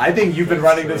turn. I think you've been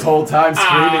running this whole time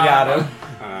screaming at him.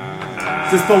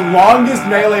 It's just the longest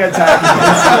melee attack.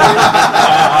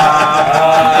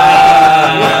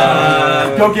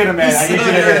 Go get him, man. I need you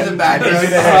to hit The him. bad I need you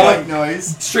to noise. hit I him. like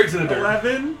noise. Straight to the dirt.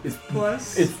 11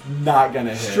 plus. It's not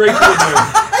gonna hit. Straight to the dirt.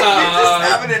 You're just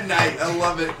having a night. I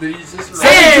love it. That he's just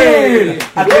 17!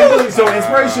 At the end of the- so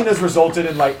inspiration has resulted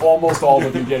in like almost all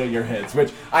of you getting your hits,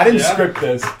 which I didn't script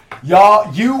this.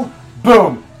 Y'all, you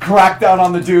boom, crack down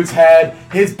on the dude's head.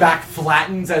 His back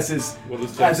flattens as his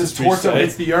torso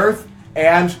hits the earth.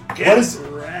 And what is?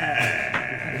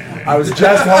 I was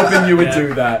just hoping you would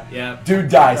do that. Yeah. Dude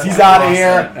dies. He's out of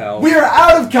here. Hell. We are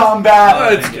out of combat.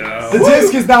 Let's go. The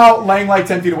disc is now laying like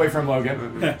 10 feet away from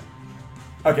Logan.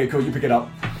 Okay, cool. You pick it up.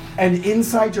 And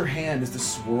inside your hand is the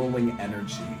swirling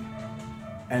energy.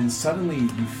 And suddenly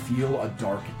you feel a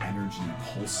dark energy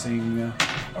pulsing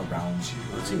around you.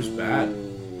 That seems bad.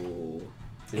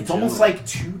 It's almost like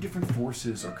 2 different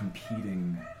forces are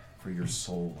competing for your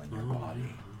soul and your body.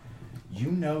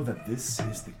 You know that this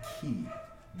is the key.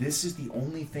 This is the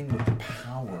only thing with the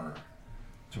power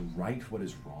to right what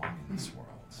is wrong in this world.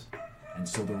 And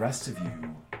so the rest of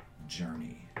you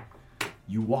journey.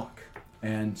 You walk.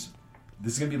 And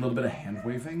this is going to be a little bit of hand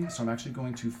waving, so I'm actually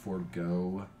going to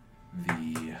forego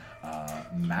the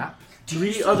map.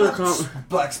 Three other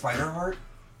Black Spider Heart?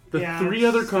 The Yeah, 3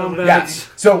 other so combats.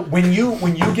 Yeah. So when you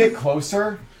get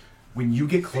closer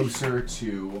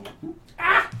to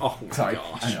Oh, my sorry,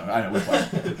 gosh. I know.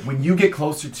 When you get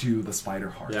closer to the spider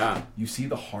heart, Yeah. you see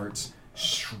the heart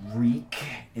shriek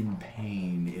in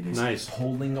pain. It is Nice.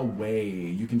 pulling away.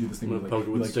 You can do this thing I'm where gonna poke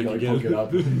it with you the stick you again. poke it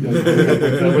up. With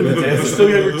the disc. Still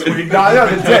got your twig.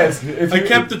 No, the disc. If I you-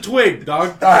 kept the twig,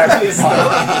 dog. All right,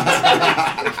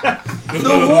 fine. The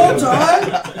whole time?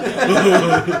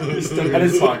 That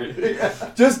is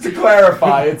pocket. Just to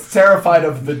clarify, it's terrified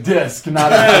of the disc,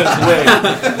 not of its wing.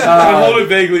 I hold it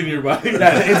vaguely nearby.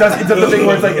 Yeah, it does the thing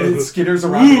where it's like it skitters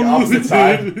around the opposite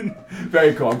side.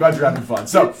 Very cool. I'm glad you're having fun.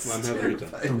 So,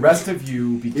 the rest of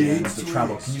you begin to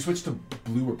travel. Can you switch to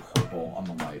blue or purple on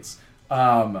the lights?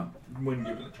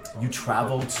 You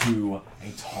travel to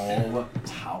a tall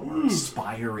tower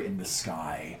spire in the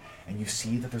sky, and you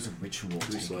see that there's a ritual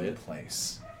taking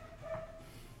place.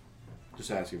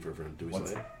 Just asking for a friend. Do we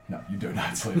slay it? No, you do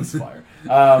not slay the spire.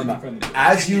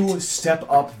 As you step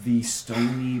up the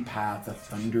stony path, a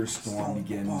thunderstorm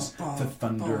begins to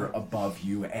thunder above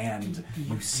you, and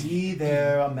you see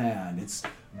there a man. It's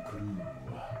Gru.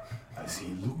 As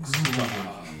he looks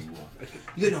around,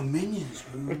 You got no minions,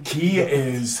 bro. he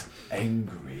is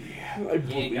angry.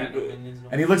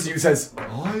 And he looks at you and says,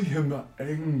 I am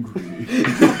angry.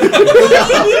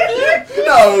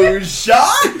 No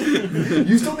shot.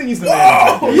 You still think he's the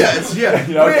man? Yes, yeah.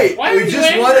 You know, Wait, Why are we you just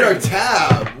angry? wanted our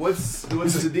tab. What's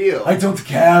the deal? I don't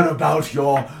care about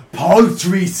your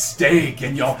paltry steak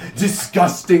and your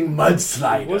disgusting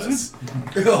mudsliders.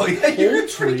 Oh, yeah, you're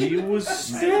Tree was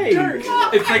steak.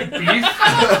 It's like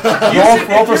beef.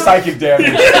 Roll for psychic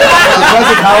damage.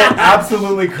 Because of how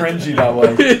absolutely cringy that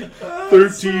was.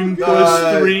 13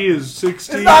 plus 3 is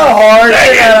 16. It's not hard.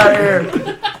 Get out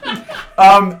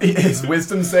of here. His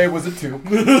wisdom save was a 2.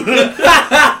 He's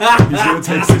gonna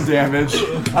take some damage.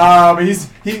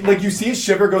 You see his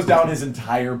shiver goes down his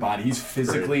entire body. He's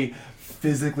physically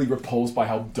repulsed by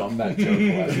how dumb that joke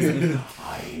was.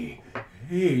 I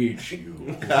hate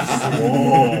you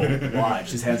so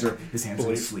much. His hands are in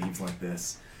his sleeves like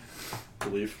this.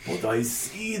 But I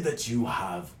see that you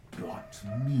have brought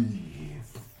me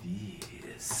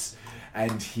this.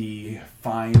 And he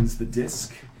finds the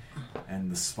disc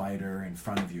and the spider in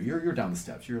front of you. You're down the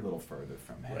steps. You're a little further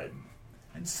from him. Right.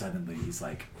 And suddenly he's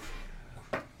like,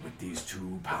 with these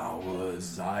 2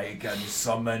 powers, I can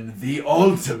summon the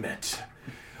ultimate.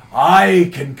 I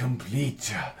can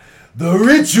complete the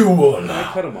ritual. Can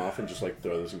I cut him off and just like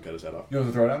throw this and cut his head off? You want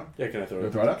to throw it at him? Yeah, can I throw it? You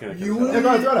throw it up? Can I cut Yeah, his go head ahead,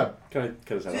 off? throw it up. Can I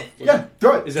cut his head off? Yeah,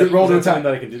 throw it. Is that, roll to is that attack. something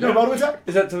that I can do? No, roll to attack.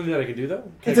 Is that something that I can do though?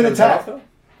 Can It's I an cut his head attack. off, though?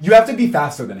 You have to be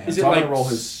faster than him. Is so it I'm like gonna roll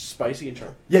his. spicy and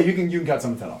sharp? Yeah, you can cut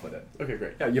some of that off with it. Okay,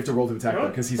 great. Yeah, you have to roll to attack though,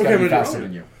 because he's Okay, got to I'm be gonna do faster it.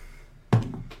 than you.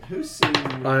 Who's seen?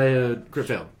 I crit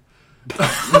failed.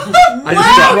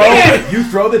 You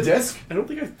throw the disc. I don't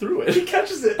think I threw He it.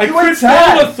 catches it. I You crit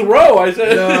attack. failed a throw. I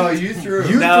said. No, you threw.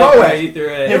 You No, throw no, it. you threw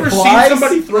it. You ever flies. seen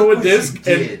somebody throw a Look what disc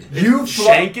you and did. You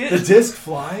shank it? The disc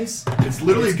flies. It's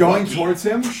literally It's going Bucky. towards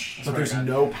him, but there's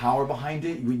no power behind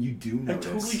it. You do notice.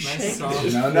 totally shanked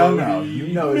it. No. You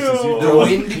notice as you The throw it,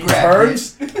 wind he grabbed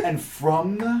turns, and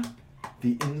from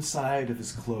the inside of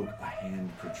his cloak, a hand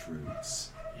protrudes.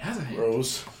 He has a hand.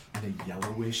 Rose. And a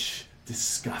yellowish,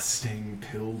 disgusting,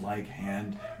 pill-like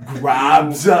hand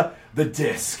grabs the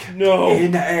disc No.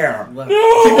 in air. No.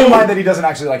 Keep in mind that he doesn't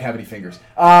actually have any fingers.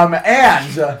 And Not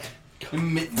the he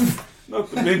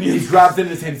minions. grabs it in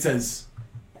his hand and says,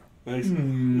 Nice.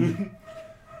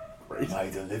 my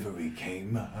delivery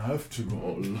came after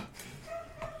all.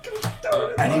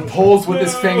 And he pulls with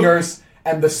his fingers,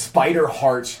 and the spider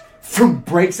heart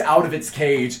breaks out of its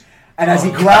cage. And as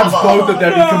he grabs both of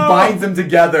them, he combines them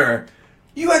together,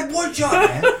 You had one shot,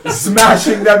 man.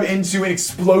 smashing them into an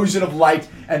explosion of light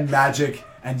and magic.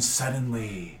 And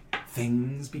suddenly,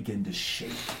 things begin to shake.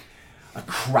 A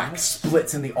crack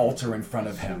splits in the altar in front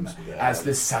of him as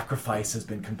this sacrifice has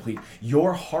been complete.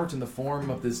 Your heart in the form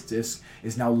of this disc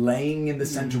is now laying in the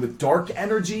center with dark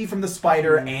energy from the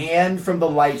spider and from the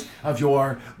light of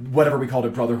your, whatever we called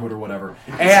it, brotherhood or whatever.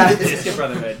 And Disc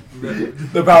Brotherhood.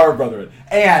 the power of brotherhood.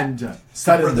 And Brotherhood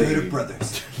suddenly, of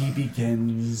brothers. he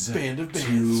begins Band of bands.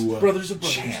 to Brothers of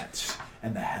brothers. chant.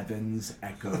 And the heavens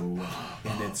echo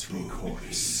in its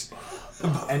recourse.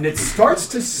 And it starts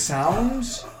to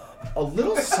sound a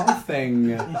little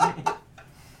something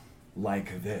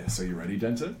like this. Are you ready,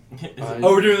 Denton?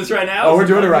 Oh, we're doing this right now? Oh, we're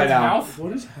doing it right now. Mouth?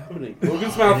 What is happening?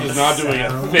 Logan's mouth is not doing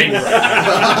a thing right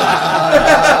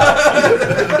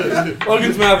now.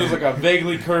 Logan's mouth is like a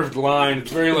vaguely curved line.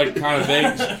 It's very like kind of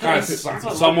vague, kind of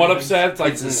somewhat upset. It's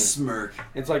like It's a smirk.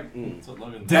 It's like That's what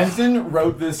Logan. Denton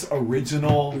wrote this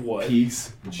original What?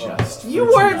 piece just You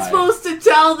for weren't tonight. supposed to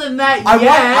tell them that I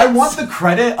yet. want the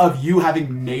credit of you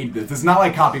having made this. It's not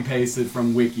like copy pasted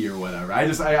from Wiki or whatever. I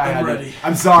had ready.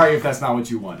 I'm sorry if that's not what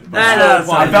you wanted. But That's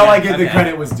I fine. felt like the Okay.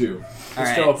 credit was due. All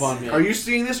Bestow right. upon me. Are you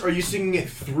seeing this, or are you seeing it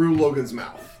through Logan's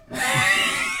mouth?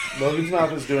 Logan's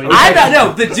mouth is doing. I don't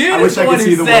know. The dude I is wish the I could one see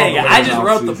who's the saying world it. the way I just the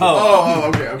wrote the mouth sees it.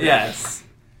 poem. Oh, okay. Yes.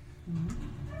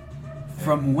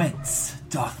 From whence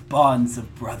doth bonds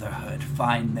of brotherhood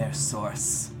find their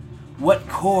source? What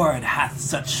cord hath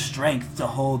such strength to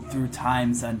hold through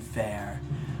times unfair?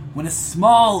 When a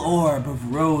small orb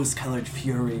of rose-colored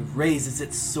fury raises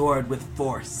its sword with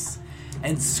force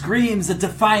and screams a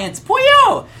defiant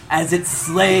 "Puyo!" as it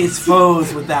slays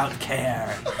foes without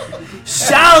care.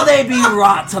 Shall they be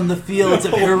wrought on the fields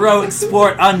of heroic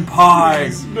sport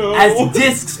unparred, as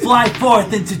discs fly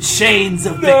forth into chains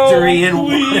of victory and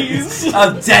woods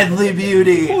of deadly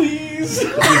beauty?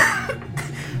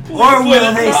 Or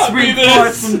will they spring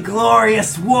forth from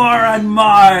glorious war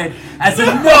unmarred, as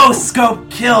a no-scope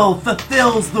kill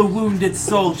fulfills the wounded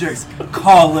soldier's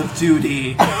call of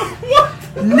duty?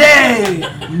 Nay,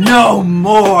 no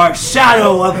more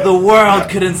shadow of the world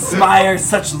could inspire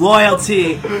such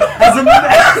loyalty as a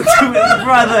man to his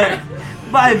brother,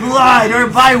 by blood or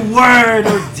by word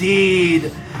or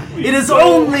deed. It is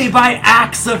only by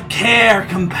acts of care,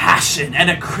 compassion, and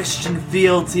a Christian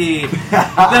fealty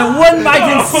that one might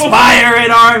inspire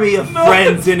an army of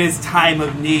friends in his time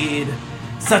of need.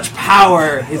 Such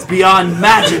power is beyond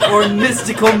magic or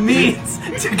mystical means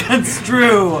to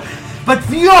construe. But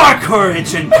for your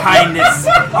courage and kindness,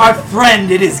 our friend,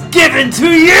 it is given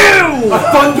to you! A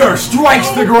thunder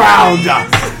strikes the ground,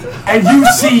 and you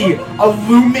see a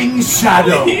looming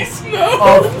shadow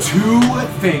of two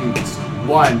things,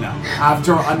 one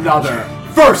after another.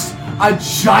 First, a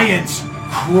giant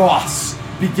cross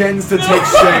begins to take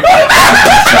shape.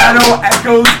 The shadow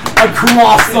echoes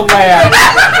across the land.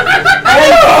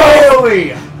 And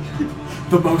finally,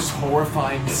 the most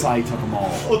horrifying sight of them all.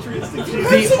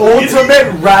 The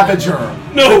ultimate Ravager.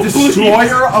 The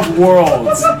destroyer of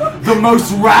worlds. The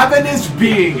most ravenous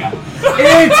being.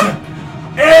 It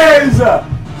is...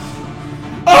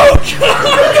 Oh,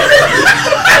 God!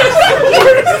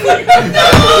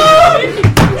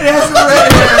 It's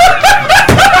red hair!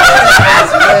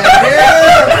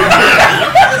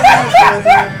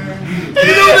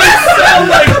 You know they sound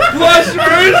like plush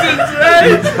versions,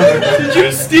 right? Did you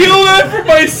steal that from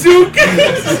my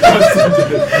suitcase?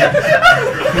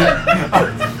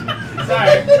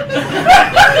 Sorry.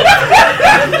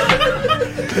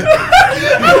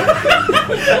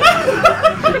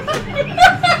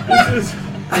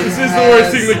 This is the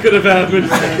worst thing that could have happened,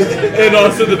 and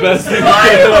also the best thing that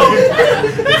could have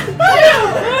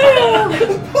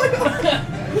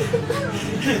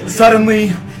happened.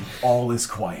 Suddenly, all is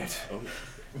quiet,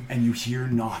 and you hear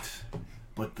naught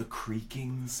but the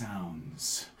creaking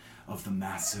sounds of the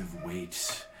massive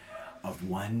weight of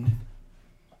one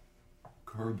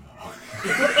Kerbo.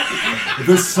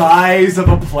 The size of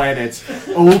a planet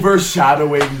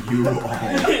overshadowing you all.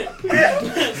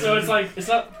 So it's like, it's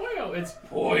not Puyo, it's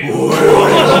Puyo.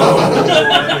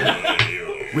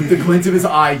 With the glint of his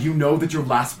eye, you know that your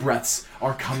last breaths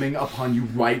are coming upon you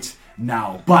right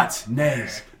now. But, nay,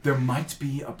 there might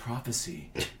be a prophecy.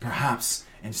 Perhaps,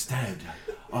 instead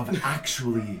of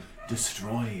actually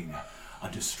destroying a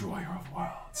destroyer of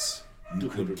worlds, you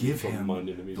could give him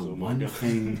the one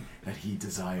thing that he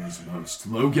desires most.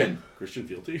 Logan. Christian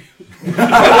fealty?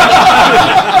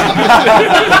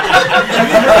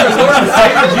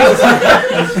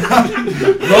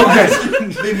 Logan.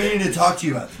 Been meaning to talk to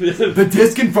you about this. The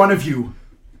disc in front of you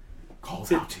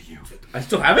calls out to you. I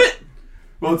still have it?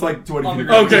 Well, it's like 20 feet.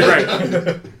 Okay,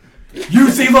 great. You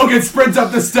see Logan sprint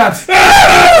up the steps.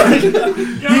 He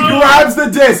grabs the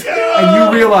disc, and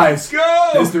you realize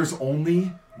there's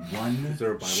only one Is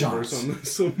there a Bible shot. verse on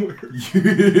this somewhere?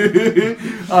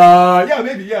 Yeah,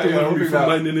 maybe. Yeah. Deliver me from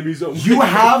mine enemies only. You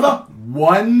have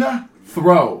one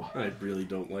throw. I really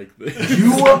don't like this.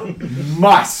 You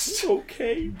must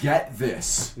okay. get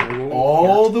this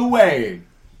all the way,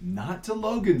 not to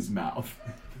Logan's mouth.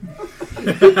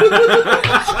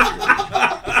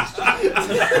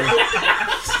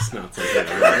 It's not something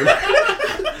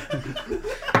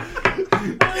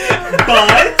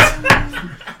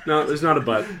But No, there's not a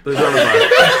but. There's not a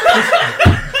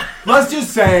but. Let's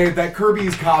just say that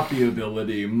Kirby's copy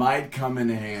ability might come in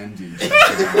handy.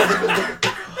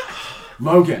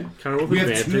 Logan, we have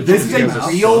this is a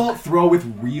real throw with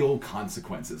real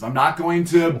consequences. I'm not going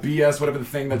to BS whatever the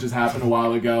thing that just happened a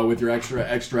while ago with your extra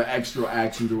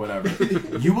actions or whatever.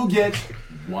 You will get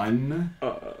one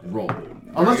roll.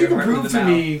 Unless you can prove to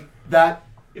me that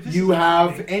you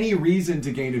have any reason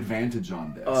to gain advantage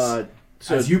on this.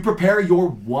 So as you prepare your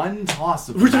one toss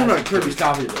of we're talking about Kirby's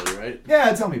copy ability, right?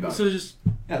 Yeah, tell me about it.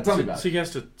 Tell me about it. So he has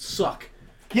to suck.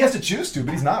 He has to choose to,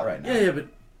 but he's not right now. Yeah, but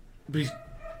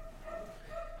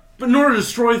in order to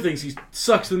destroy things, he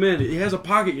sucks them in. He has a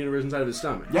pocket universe inside of his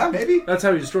stomach. Yeah, maybe. That's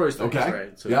how he destroys things, Okay.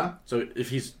 right? So, Yeah. So if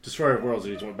he's destroyer of worlds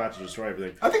and he's about to destroy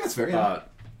everything, I think that's fair. Yeah.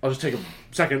 I'll just take a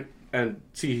second and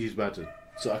see he's about to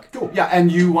Suck. Cool. Yeah,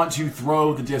 and you want to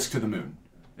throw the disc to the moon.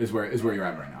 Is where you're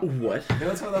at right now. What? Yeah,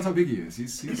 that's how big he is.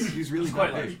 He's really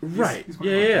quite big. Right. He's quite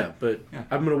large. Yeah. But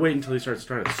I'm gonna wait until he starts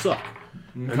trying to suck,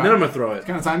 and then I'm gonna throw it.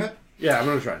 Can I time it? Yeah, I'm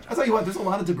gonna try it. I'll tell you what. There's a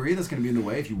lot of debris that's gonna be in the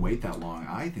way if you wait that long.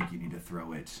 I think you need to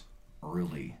throw it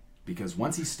early because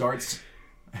once he starts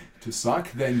to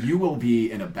suck, then you will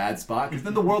be in a bad spot because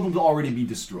then the world will already be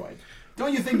destroyed.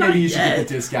 Don't you think maybe you should get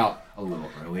the disc out a little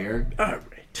earlier? All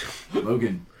right,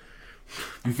 Logan.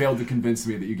 You failed to convince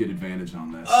me that you get advantage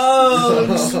on this. Oh,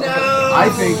 no! I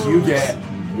think you get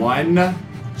one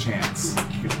chance.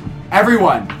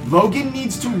 Everyone, Logan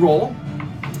needs to roll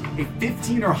a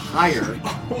 15 or higher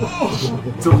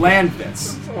to land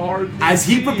this. As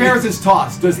he prepares his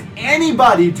toss, does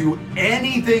anybody do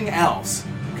anything else?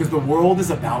 Because the world is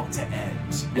about to end.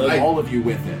 And all of you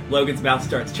with it. Logan's mouth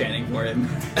starts chanting for him.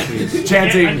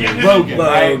 Chanting Logan. Logan.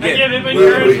 I give him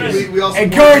encouragement. We also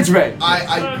Encouragement!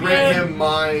 I grant him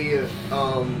my,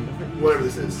 whatever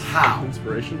this is. How?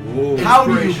 Inspiration. Ooh. How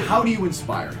do you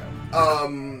inspire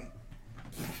him?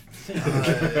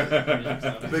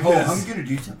 Because I'm gonna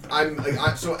do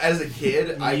something. So as a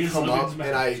kid, I come up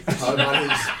and I tug on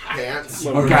his pants.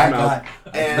 Okay.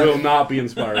 And will not be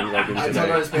inspiring Logan I today. tug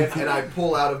on his pants and I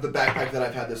pull out of the backpack that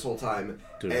I've had this whole time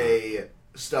a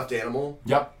stuffed animal.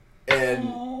 Yep.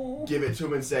 And give it to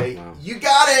him and say, "You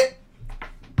got it."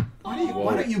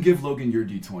 Why don't you give Logan your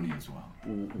D20 as well?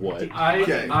 What?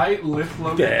 I lift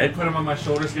Logan and put him on my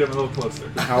shoulders, get him a little closer.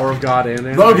 The power of God and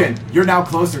anime. Logan, you're now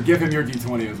closer. Give him your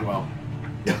D20 as well.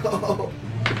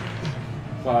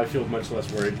 Well, I feel much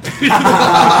less worried.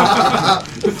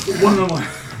 One.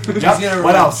 Yep.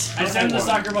 What else? I send the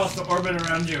soccer balls to orbit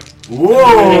around you.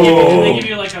 Whoa! They give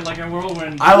you like a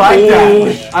whirlwind. I like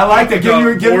that. I like that. Give him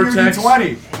your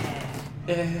D20.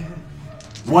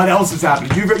 What else is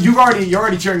happening? You're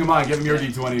already cheering him on. Give him your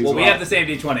D20 as well. We have the same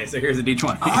D20, so here's a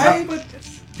D20. I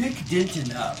pick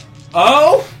Denton up.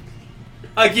 Oh?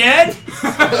 Again?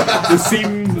 This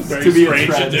seems Very to be strange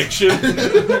a trend. addiction.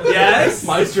 Yes?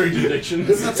 My strange addiction.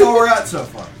 That's all we're at so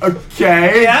far.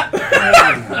 Okay. Yeah.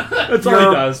 That's all he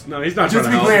does. No, he's not Just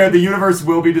trying to to be clear, the universe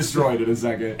will be destroyed in a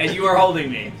second. And you are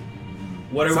holding me.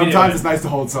 What are we doing? Sometimes it's nice to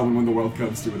hold someone when the world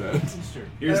comes to an end.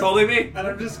 You're just holding me? And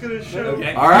I'm just gonna show.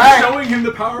 Okay. All right. You're showing him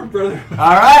the power of brother. All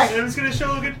right. And I'm just gonna show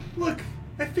Logan. Look,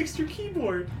 I fixed your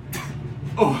keyboard.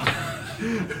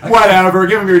 Whatever.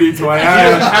 Give him your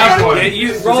D20. Okay,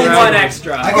 you roll one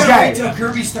extra. I gotta Okay. wait till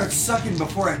Kirby starts sucking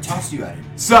before I toss you at him.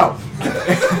 So,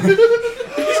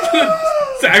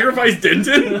 Sacrifice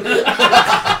Denton?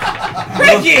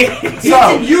 Ricky!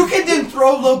 so You can then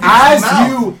throw Logan's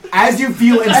mouth. as you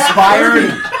feel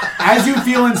inspired, as you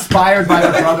feel inspired by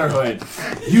the Brotherhood,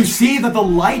 you see that the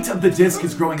light of the disc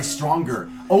is growing stronger,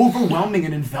 overwhelming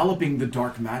and enveloping the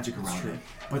dark magic around it.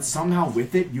 But somehow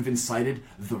with it, you've incited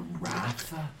the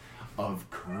wrath of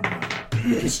Kerma,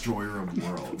 the destroyer of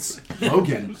worlds.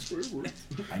 Logan,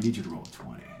 I need you to roll a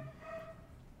 20.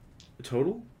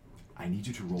 Total? I need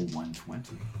you to roll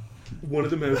 120. One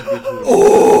of them has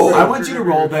I want you to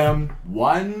roll them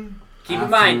one. Keep in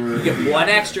mind, you get one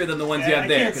extra than the ones you have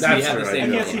there, because we have the I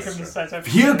same can't see numbers. from this side. So I have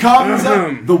to- Here comes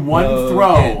the one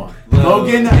throw.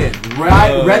 Logan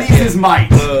readies his might.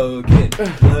 Logan.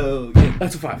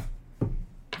 That's a 5.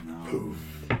 No.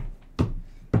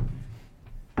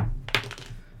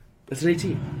 That's an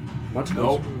 18. Much closer.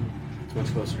 Nope. It's much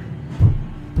closer.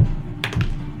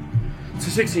 It's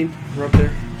a 16. We're up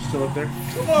there. Still up there.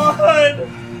 Come on!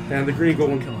 And the green and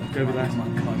gold one. Gonna be last.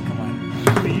 Come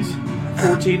on. Please.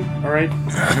 14. Alright.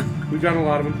 We've gotten a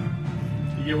lot of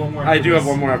them. You get one more. I do have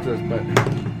one more after this, but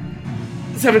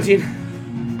 17.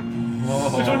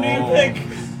 Which one do you pick?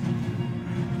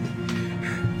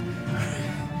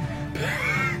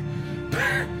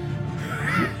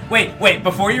 Wait,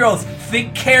 before you roll,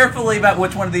 think carefully about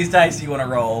which one of these dice you want to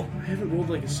roll. I haven't rolled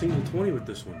like a single 20 with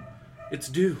this one. It's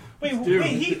due. Wait,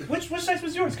 which dice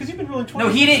was yours? Because you've been rolling 20.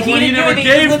 No, he didn't. The one you never do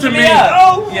gave anything. to me.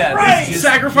 Oh, Yeah, right! he's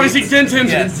Sacrificing Denton.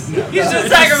 Yes. He's just It's a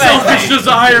sacrificing. selfish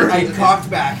desire. I cocked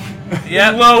back.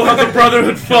 Yep. Low how the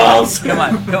Brotherhood falls. Come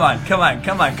on.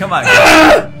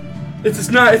 It's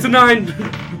a 9. It's a 9.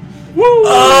 Woo!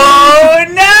 Oh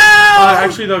no!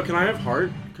 Actually, though, can I have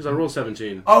heart? Because I rolled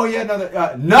 17. Oh yeah, no.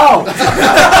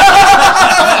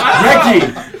 Ricky,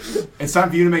 it's time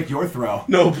for you to make your throw.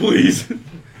 No, please. Okay.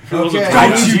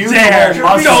 Don't you dare!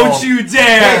 Don't you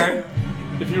dare!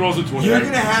 If he rolls a 20, You're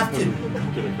gonna have to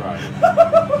I'm gonna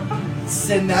cry.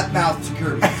 send that mouth to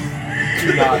Kirby.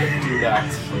 Do not do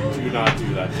that. Do not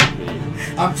do that to me.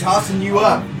 I'm tossing you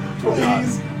up. Do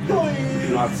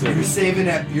not save You're me. saving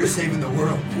it. You're saving the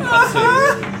world. Do not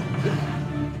save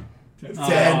me.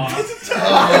 Dead. No!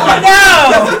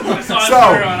 So,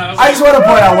 I just want to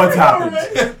point out what's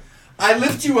happened. I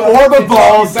lift you up. Orb of and drop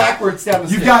balls. you backwards down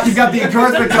the You've stairs. got the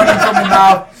encouragement coming from the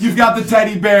mouth. You've got the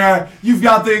teddy bear. You've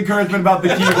got the encouragement about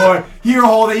the keyboard.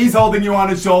 He's holding you on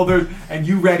his shoulder, and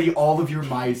you ready all of your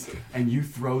might, and you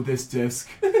throw this disc,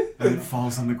 and it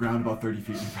falls on the ground about 30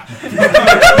 feet in front of you.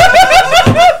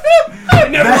 I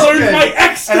never learned my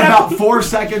X And step. about 4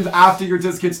 seconds after your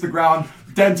disc hits the ground,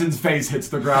 Denton's face hits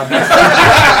the ground.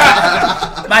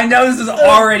 My nose is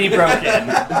already broken.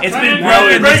 It's been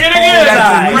broken Break this it whole again.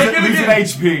 time. Break it Lose an again.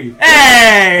 HP.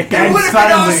 Hey! It And would have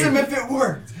been awesome if it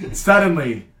worked.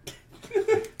 Suddenly,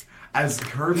 as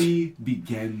Kirby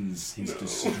begins his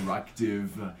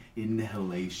destructive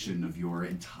inhalation of your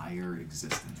entire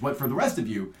existence, what for the rest of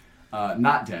you,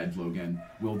 not dead, Logan,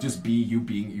 will just be you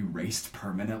being erased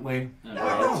permanently.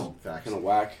 No. Kind of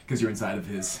whack. Because you're inside of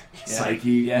his psyche.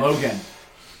 Yeah. Logan,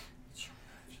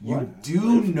 you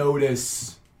do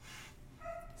notice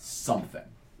something.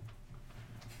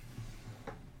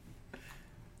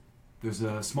 There's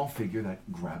a small figure that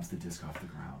grabs the disc off the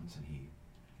ground and he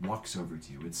walks over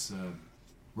to you. It's a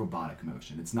robotic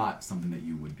motion. It's not something that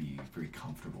you would be very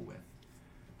comfortable with.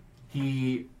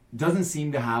 He doesn't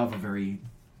seem to have a very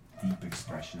deep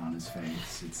expression on his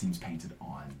face. It seems painted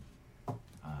on.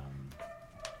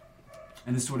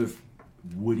 And this sort of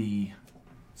woody,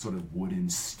 sort of wooden,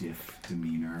 stiff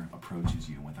demeanor approaches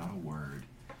you and without a word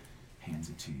hands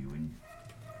it to you. And,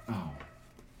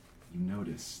 you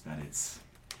notice that it's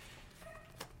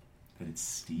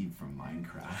Steve from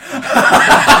Minecraft.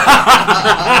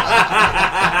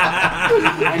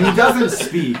 And he doesn't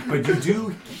speak, but you do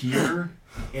hear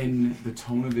in the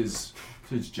tone of his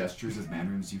gestures, his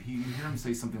mannerisms, you hear him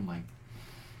say something like,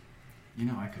 "You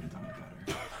know, I could have done it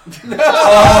better."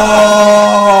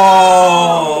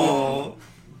 Oh!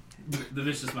 The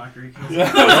vicious mockery. Do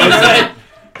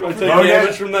I take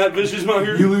damage from that vicious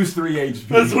mockery? You lose 3 HP.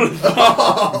 That's what it's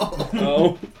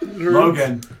Oh.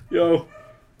 Logan. Yo.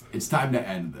 It's time to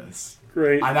end this.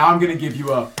 Great. And now I'm going to give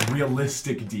you a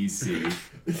realistic DC.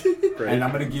 Great. And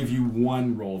I'm going to give you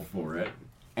 1 roll for it.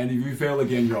 And if you fail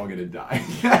again, you're all going to die.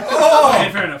 Okay,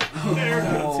 fair enough.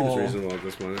 Seems reasonable at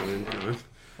this point. I mean,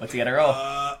 What's he got to roll?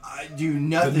 I do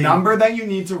nothing. The number that you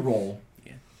need to roll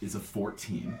is a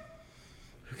 14.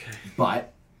 Okay.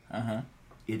 But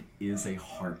it is a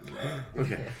heart roll.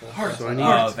 Okay. Heart. So I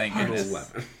need Thank goodness.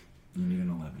 11. You need an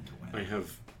 11 to win. I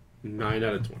have 9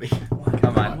 out of 20.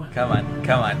 Come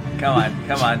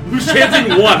on. Who's chanting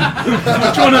 1?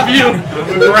 Which one of you?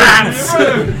 Rats!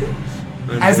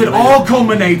 As it all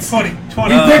culminates, 20. he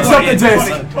picks up the disc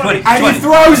 20. and he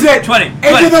throws it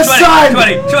into the sun.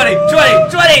 20.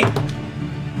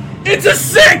 It's a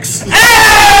 6!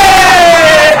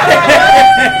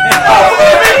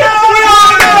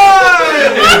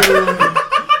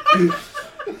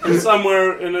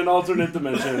 Somewhere in an alternate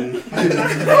dimension,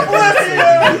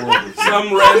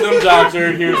 some random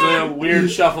doctor hears a weird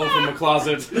shuffle from a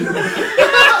closet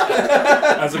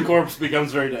as a corpse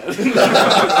becomes very dead.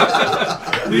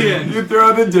 You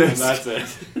throw the disc. That's it.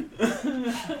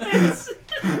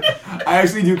 I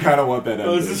actually do kind of want that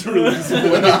ending. This is really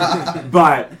disappointing.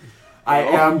 But I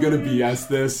am going to BS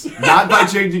this. Not by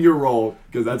changing your roll,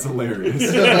 because that's hilarious.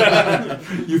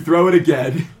 You throw it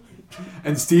again.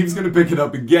 And Steve's gonna pick it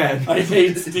up again. I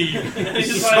hate Steve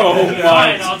He's so like, much.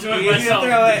 fine, I'll do it myself.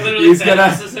 Literally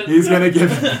He's gonna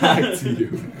give it back to you.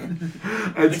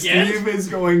 And Again? Steve is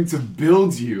going to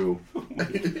build you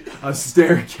a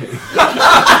staircase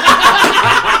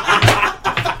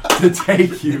to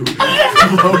take you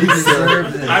closer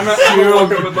I'm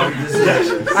welcome with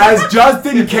Logan. As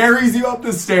Justin carries you up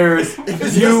the stairs,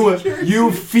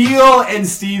 you feel in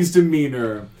Steve's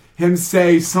demeanor him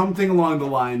say something along the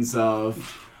lines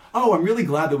of, "Oh, I'm really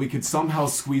glad that we could somehow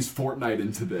squeeze Fortnite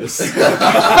into this."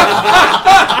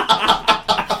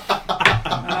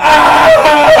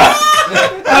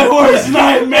 My worst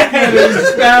nightmare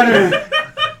is better.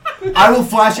 I will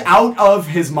flash out of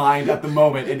his mind at the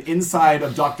moment, and inside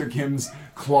of Dr. Kim's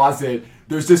closet,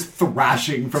 there's this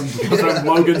thrashing from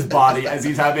Logan's body as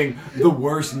he's having the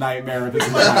worst nightmare of his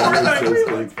entire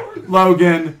existence.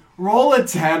 Logan, roll a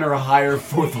 10 or higher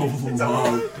for the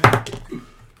love.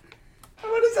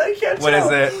 What is that? I can't What tell.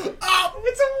 is it? Oh,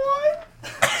 it's a 1.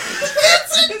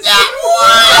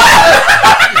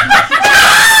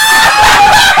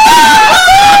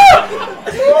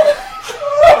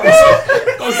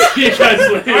 See you guys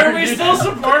later. Are we still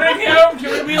supporting him?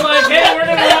 Can we be like, hey, we're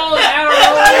gonna roll an hour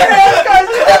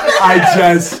I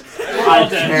can't.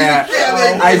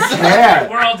 I can't.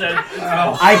 We're all dead.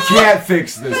 I can't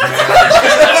fix this, man.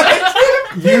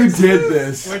 You did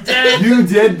this. We're dead. You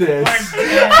did this.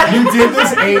 You did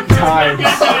this 8 times.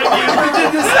 You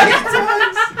did this 8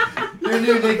 times. Your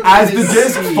new nickname As the is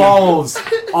disc Steve. falls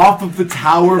off of the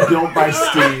tower built by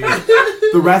Steve,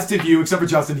 the rest of you, except for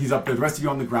Justin, he's up there. The rest of you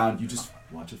on the ground, you just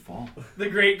watch it fall. The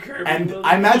great Kirby. And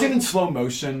I imagine in slow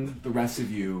motion, the rest of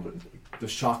you, the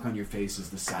shock on your faces,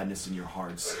 the sadness in your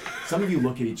hearts. Some of you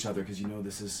look at each other because you know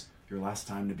this is your last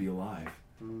time to be alive.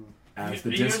 As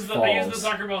the disc falls, I use the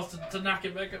soccer balls to knock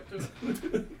it back up to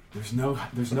it. there's no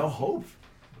hope.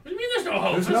 What do you mean there's no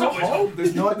hope? There's no always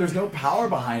hope. There's no power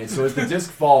behind it. So as the disc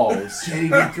falls, Can't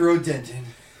even throw Denton.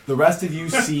 the rest of you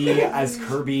see as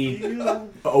Kirby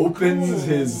opens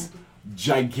his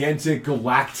gigantic,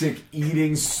 galactic,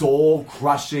 eating,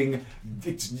 soul-crushing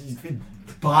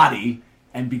body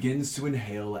and begins to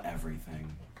inhale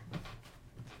everything.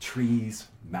 Trees,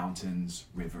 mountains,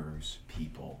 rivers,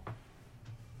 people.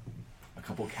 A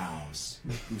couple cows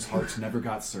whose hearts never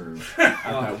got served at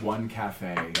that one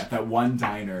cafe, at that one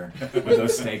diner where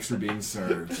those steaks were being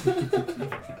served.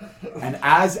 And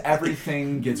as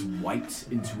everything gets wiped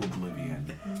into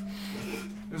oblivion,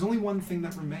 there's only one thing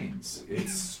that remains.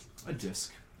 It's a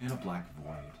disc in a black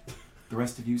void. The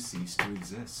rest of you cease to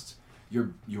exist.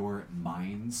 Your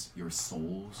minds, your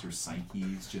souls, your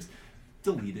psyches just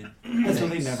deleted as though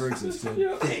they never existed.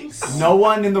 Thanks. No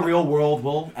one in the real world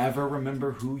will ever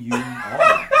remember who you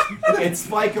are.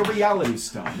 It's like a reality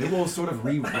stone. It will sort of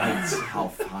rewrite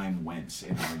how time went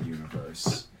in our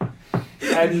universe.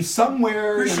 And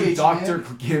somewhere in Dr.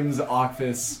 Kim's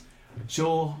office,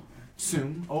 she'll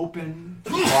soon open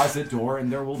the closet door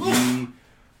and there will be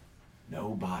no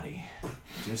body.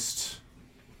 Just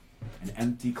an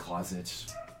empty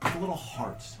closet with a little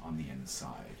heart on the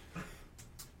inside.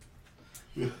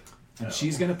 And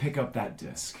she's going to pick up that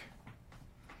disc.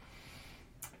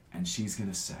 And she's going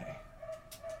to say,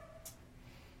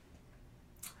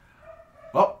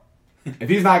 well, if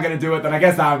he's not going to do it, then I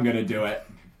guess I'm going to do it.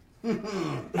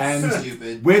 And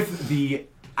Stupid. with the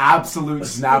absolute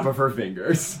snap of her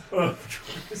fingers, I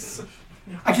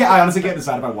honestly can't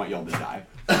decide if I want y'all to die.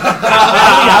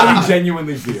 How do you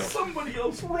genuinely feel? Somebody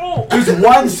else roll. There's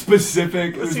one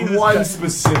specific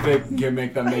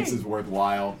gimmick that makes this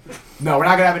worthwhile. No, we're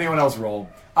not gonna have anyone else roll.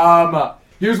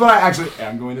 Here's what I actually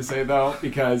am going to say though,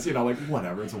 because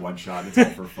whatever, it's a one shot, it's all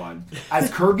for fun. As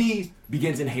Kirby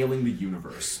begins inhaling the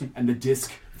universe and the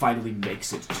disc finally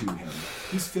makes it to him,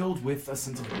 he's filled with a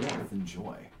sense of warmth and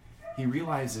joy. He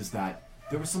realizes that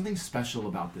there was something special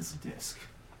about this disc.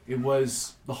 It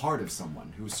was the heart of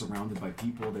someone who was surrounded by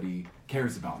people that he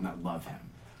cares about and that love him,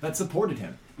 that supported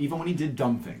him, even when he did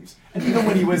dumb things, and even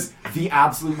when he was the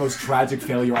absolute most tragic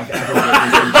failure I've ever witnessed.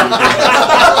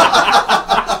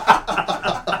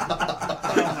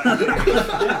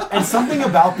 And something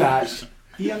about that,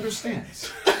 he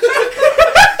understands.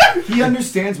 He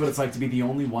understands what it's like to be the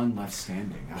only one left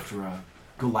standing after a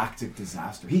galactic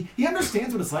disaster. He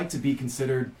understands what it's like to be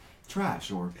considered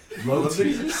trash or low tier.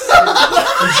 He's just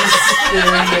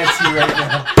staring at you right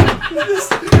now.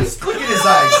 Just look at his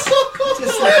eyes.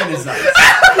 Just look at his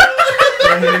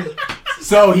eyes.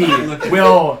 So he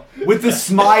will, with a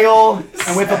smile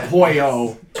and with a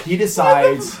poyo, he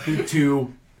decides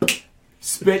to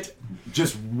spit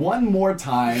just one more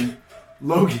time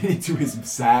Logan into his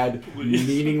sad,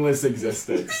 meaningless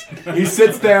existence. He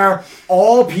sits there,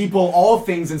 all people, all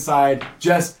things inside,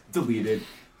 just deleted.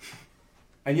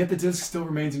 And yet the disc still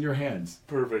remains in your hands.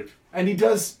 Perfect. And he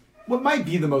does what might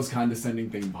be the most condescending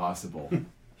thing possible.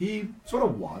 He sort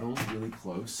of waddles really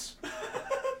close.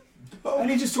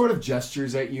 And he just sort of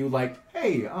gestures at you like,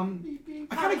 hey, I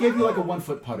kind of gave you like a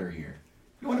 1-foot putter here.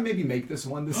 You want to maybe make this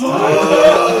one this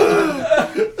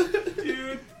time?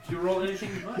 Dude, you roll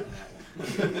anything but that one.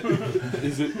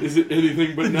 Is it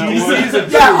anything but now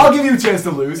one? Yeah, I'll give you a chance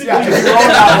to lose. Yeah, if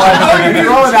you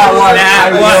roll that one,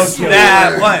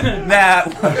 That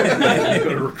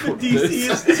one. DC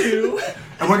is 2.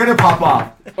 and we're gonna pop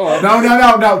off. Oh, No,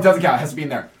 it doesn't count. It has to be in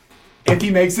there. If he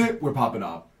makes it, we're popping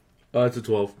off. It's a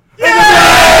 12.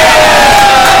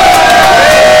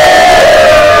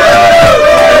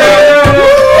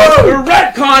 We're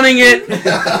retconning it.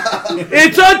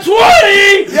 It's a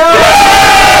 20.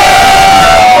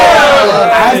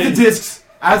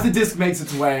 As the disc makes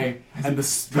its way and the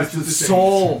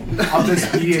soul of this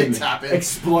being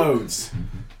explodes,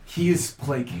 he is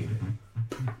placated.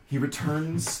 He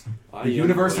returns the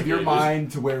universe of your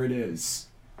mind to where it is,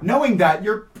 knowing that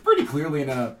you're pretty clearly in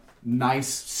a nice,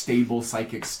 stable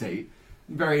psychic state,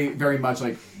 very, very much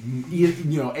like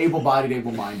able-bodied,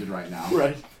 able-minded right now.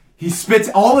 Right. He spits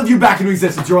all of you back into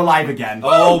existence. You're alive again.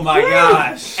 Oh my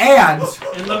gosh. And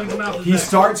Logan's mouth is he there.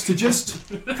 starts to just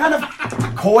kind of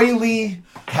coyly,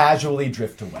 casually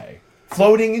drift away.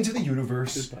 Floating into the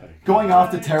universe. Going off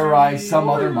to terrorize some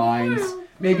other minds.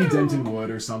 Maybe Denton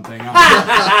Wood or something.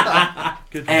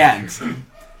 And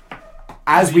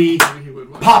as we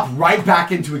pop right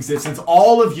back into existence,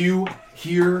 all of you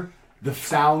hear the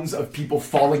sounds of people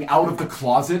falling out of the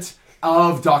closet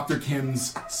of Dr.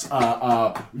 Kim's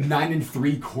 9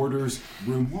 3/4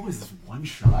 room. What was this one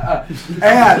shot?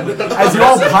 And as you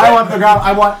all pile up the ground,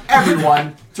 I want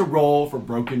everyone to roll for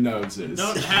broken noses.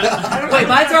 Wait,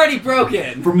 mine's already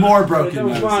broken. For more broken That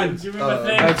was fine. noses.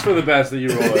 That's for the best that you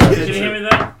roll it. Can you hand me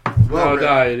that? Oh,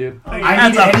 die, idiot. I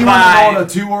need anyone to roll a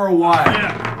 2 or a 1.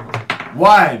 Yeah.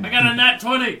 1. I got a nat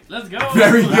 20. Let's go.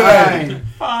 Very good.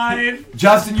 5.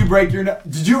 Justin, you break your nose.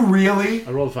 Did you really?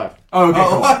 I rolled a 5. Oh, okay,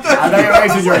 cool. I thought you were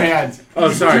raising your hand.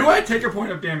 Oh, sorry. Do I take a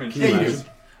point of damage? Yeah, you do.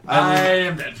 I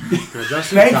am dead.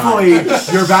 Thankfully,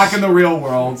 you're back in the real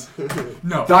world.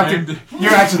 No, Doctor,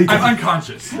 you're actually. I'm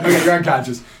unconscious. Okay, you're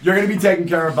unconscious. You're going to be taken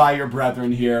care of by your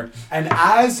brethren here. And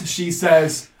as she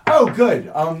says, "Oh, good.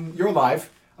 You're alive.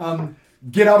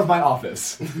 Get out of my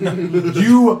office."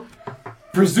 You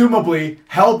presumably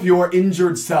help your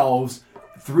injured selves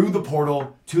through the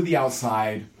portal to the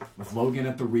outside with Logan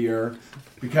at the rear,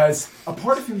 because a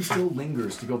part of him still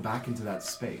lingers to go back into that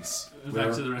space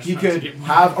where he could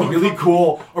have a really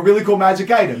cool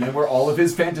magic item, and where all of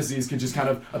his fantasies could just kind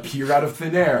of appear out of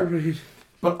thin air.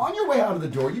 But on your way out of the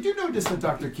door, you do notice that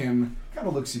Dr. Kim kind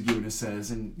of looks at you and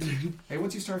says, "And hey,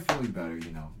 once you start feeling better,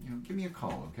 you know, give me a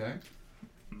call, okay?"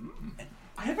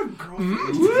 I have a girlfriend.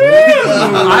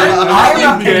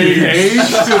 I'm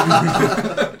engaged.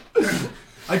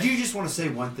 I do just want to say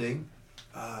one thing.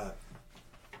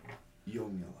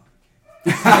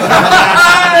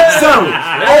 So,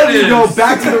 all of you go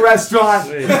back to the restaurant,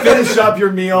 finish up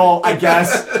your meal, I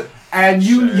guess, and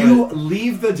you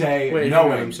leave the day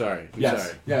knowing. I'm sorry. I'm yes.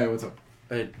 sorry. Yeah, what's up?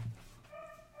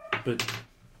 But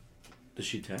does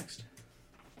she text?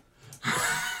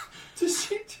 Does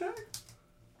she text?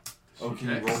 Oh, can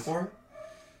you roll for it?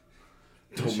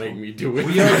 Don't make me do it. No,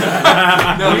 we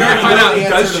gotta find out.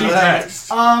 Does she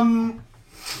text?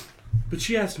 But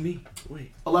she asked me.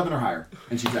 Wait. 11 or higher,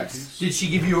 and she texts. Did she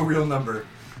give you a real number?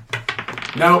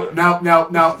 No. Oh,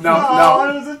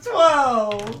 it was a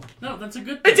 12. No, that's a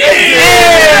good thing.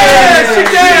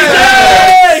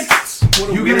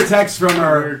 You get a text from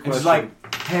her, and she's like,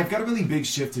 "Hey, I've got a really big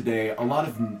shift today. A lot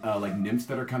of like nymphs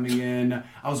that are coming in.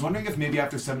 I was wondering if maybe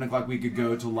after 7 o'clock we could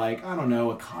go to, like, I don't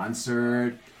know, a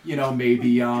concert. You know,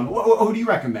 maybe who do you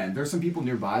recommend? There's some people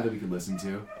nearby that we could listen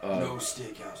to. No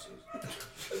steakhouses.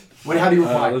 Wait, how do you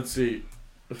reply? Let's see.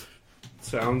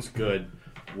 Sounds good.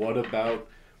 What about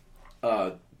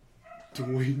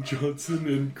Dwayne Johnson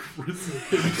and Chris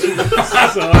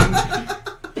Hemsworth's son?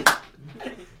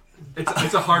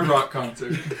 It's a hard rock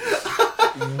concert.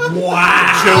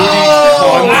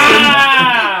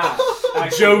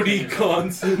 Jody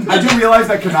Conson. I do realize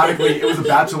that canonically it was a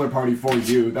bachelor party for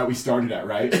you that we started at,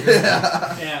 right?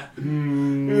 Yeah.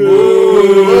 No.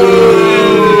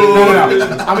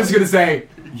 I'm just gonna say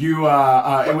you.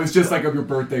 It was just like your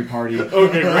birthday party.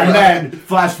 Okay, great. And then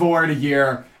flash forward a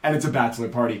year, and it's a bachelor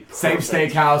party. Same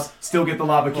steakhouse, still get the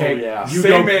lava cake. Oh, yeah. You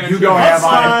Same go manager. ham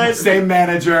on it. Same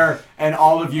manager, and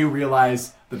all of you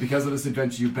realize that because of this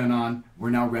adventure you've been on, we're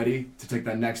now ready to take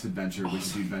that next adventure, which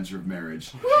is the adventure of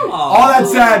marriage. All that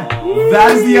said,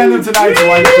 that is the end of tonight's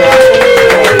one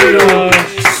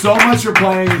shot. So much for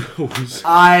playing.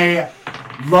 I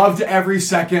loved every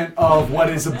second of what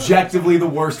is objectively the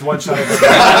worst one shot I've ever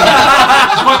played.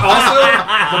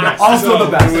 But also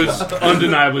the best. Also the best. It was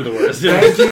undeniably the worst. Thank you.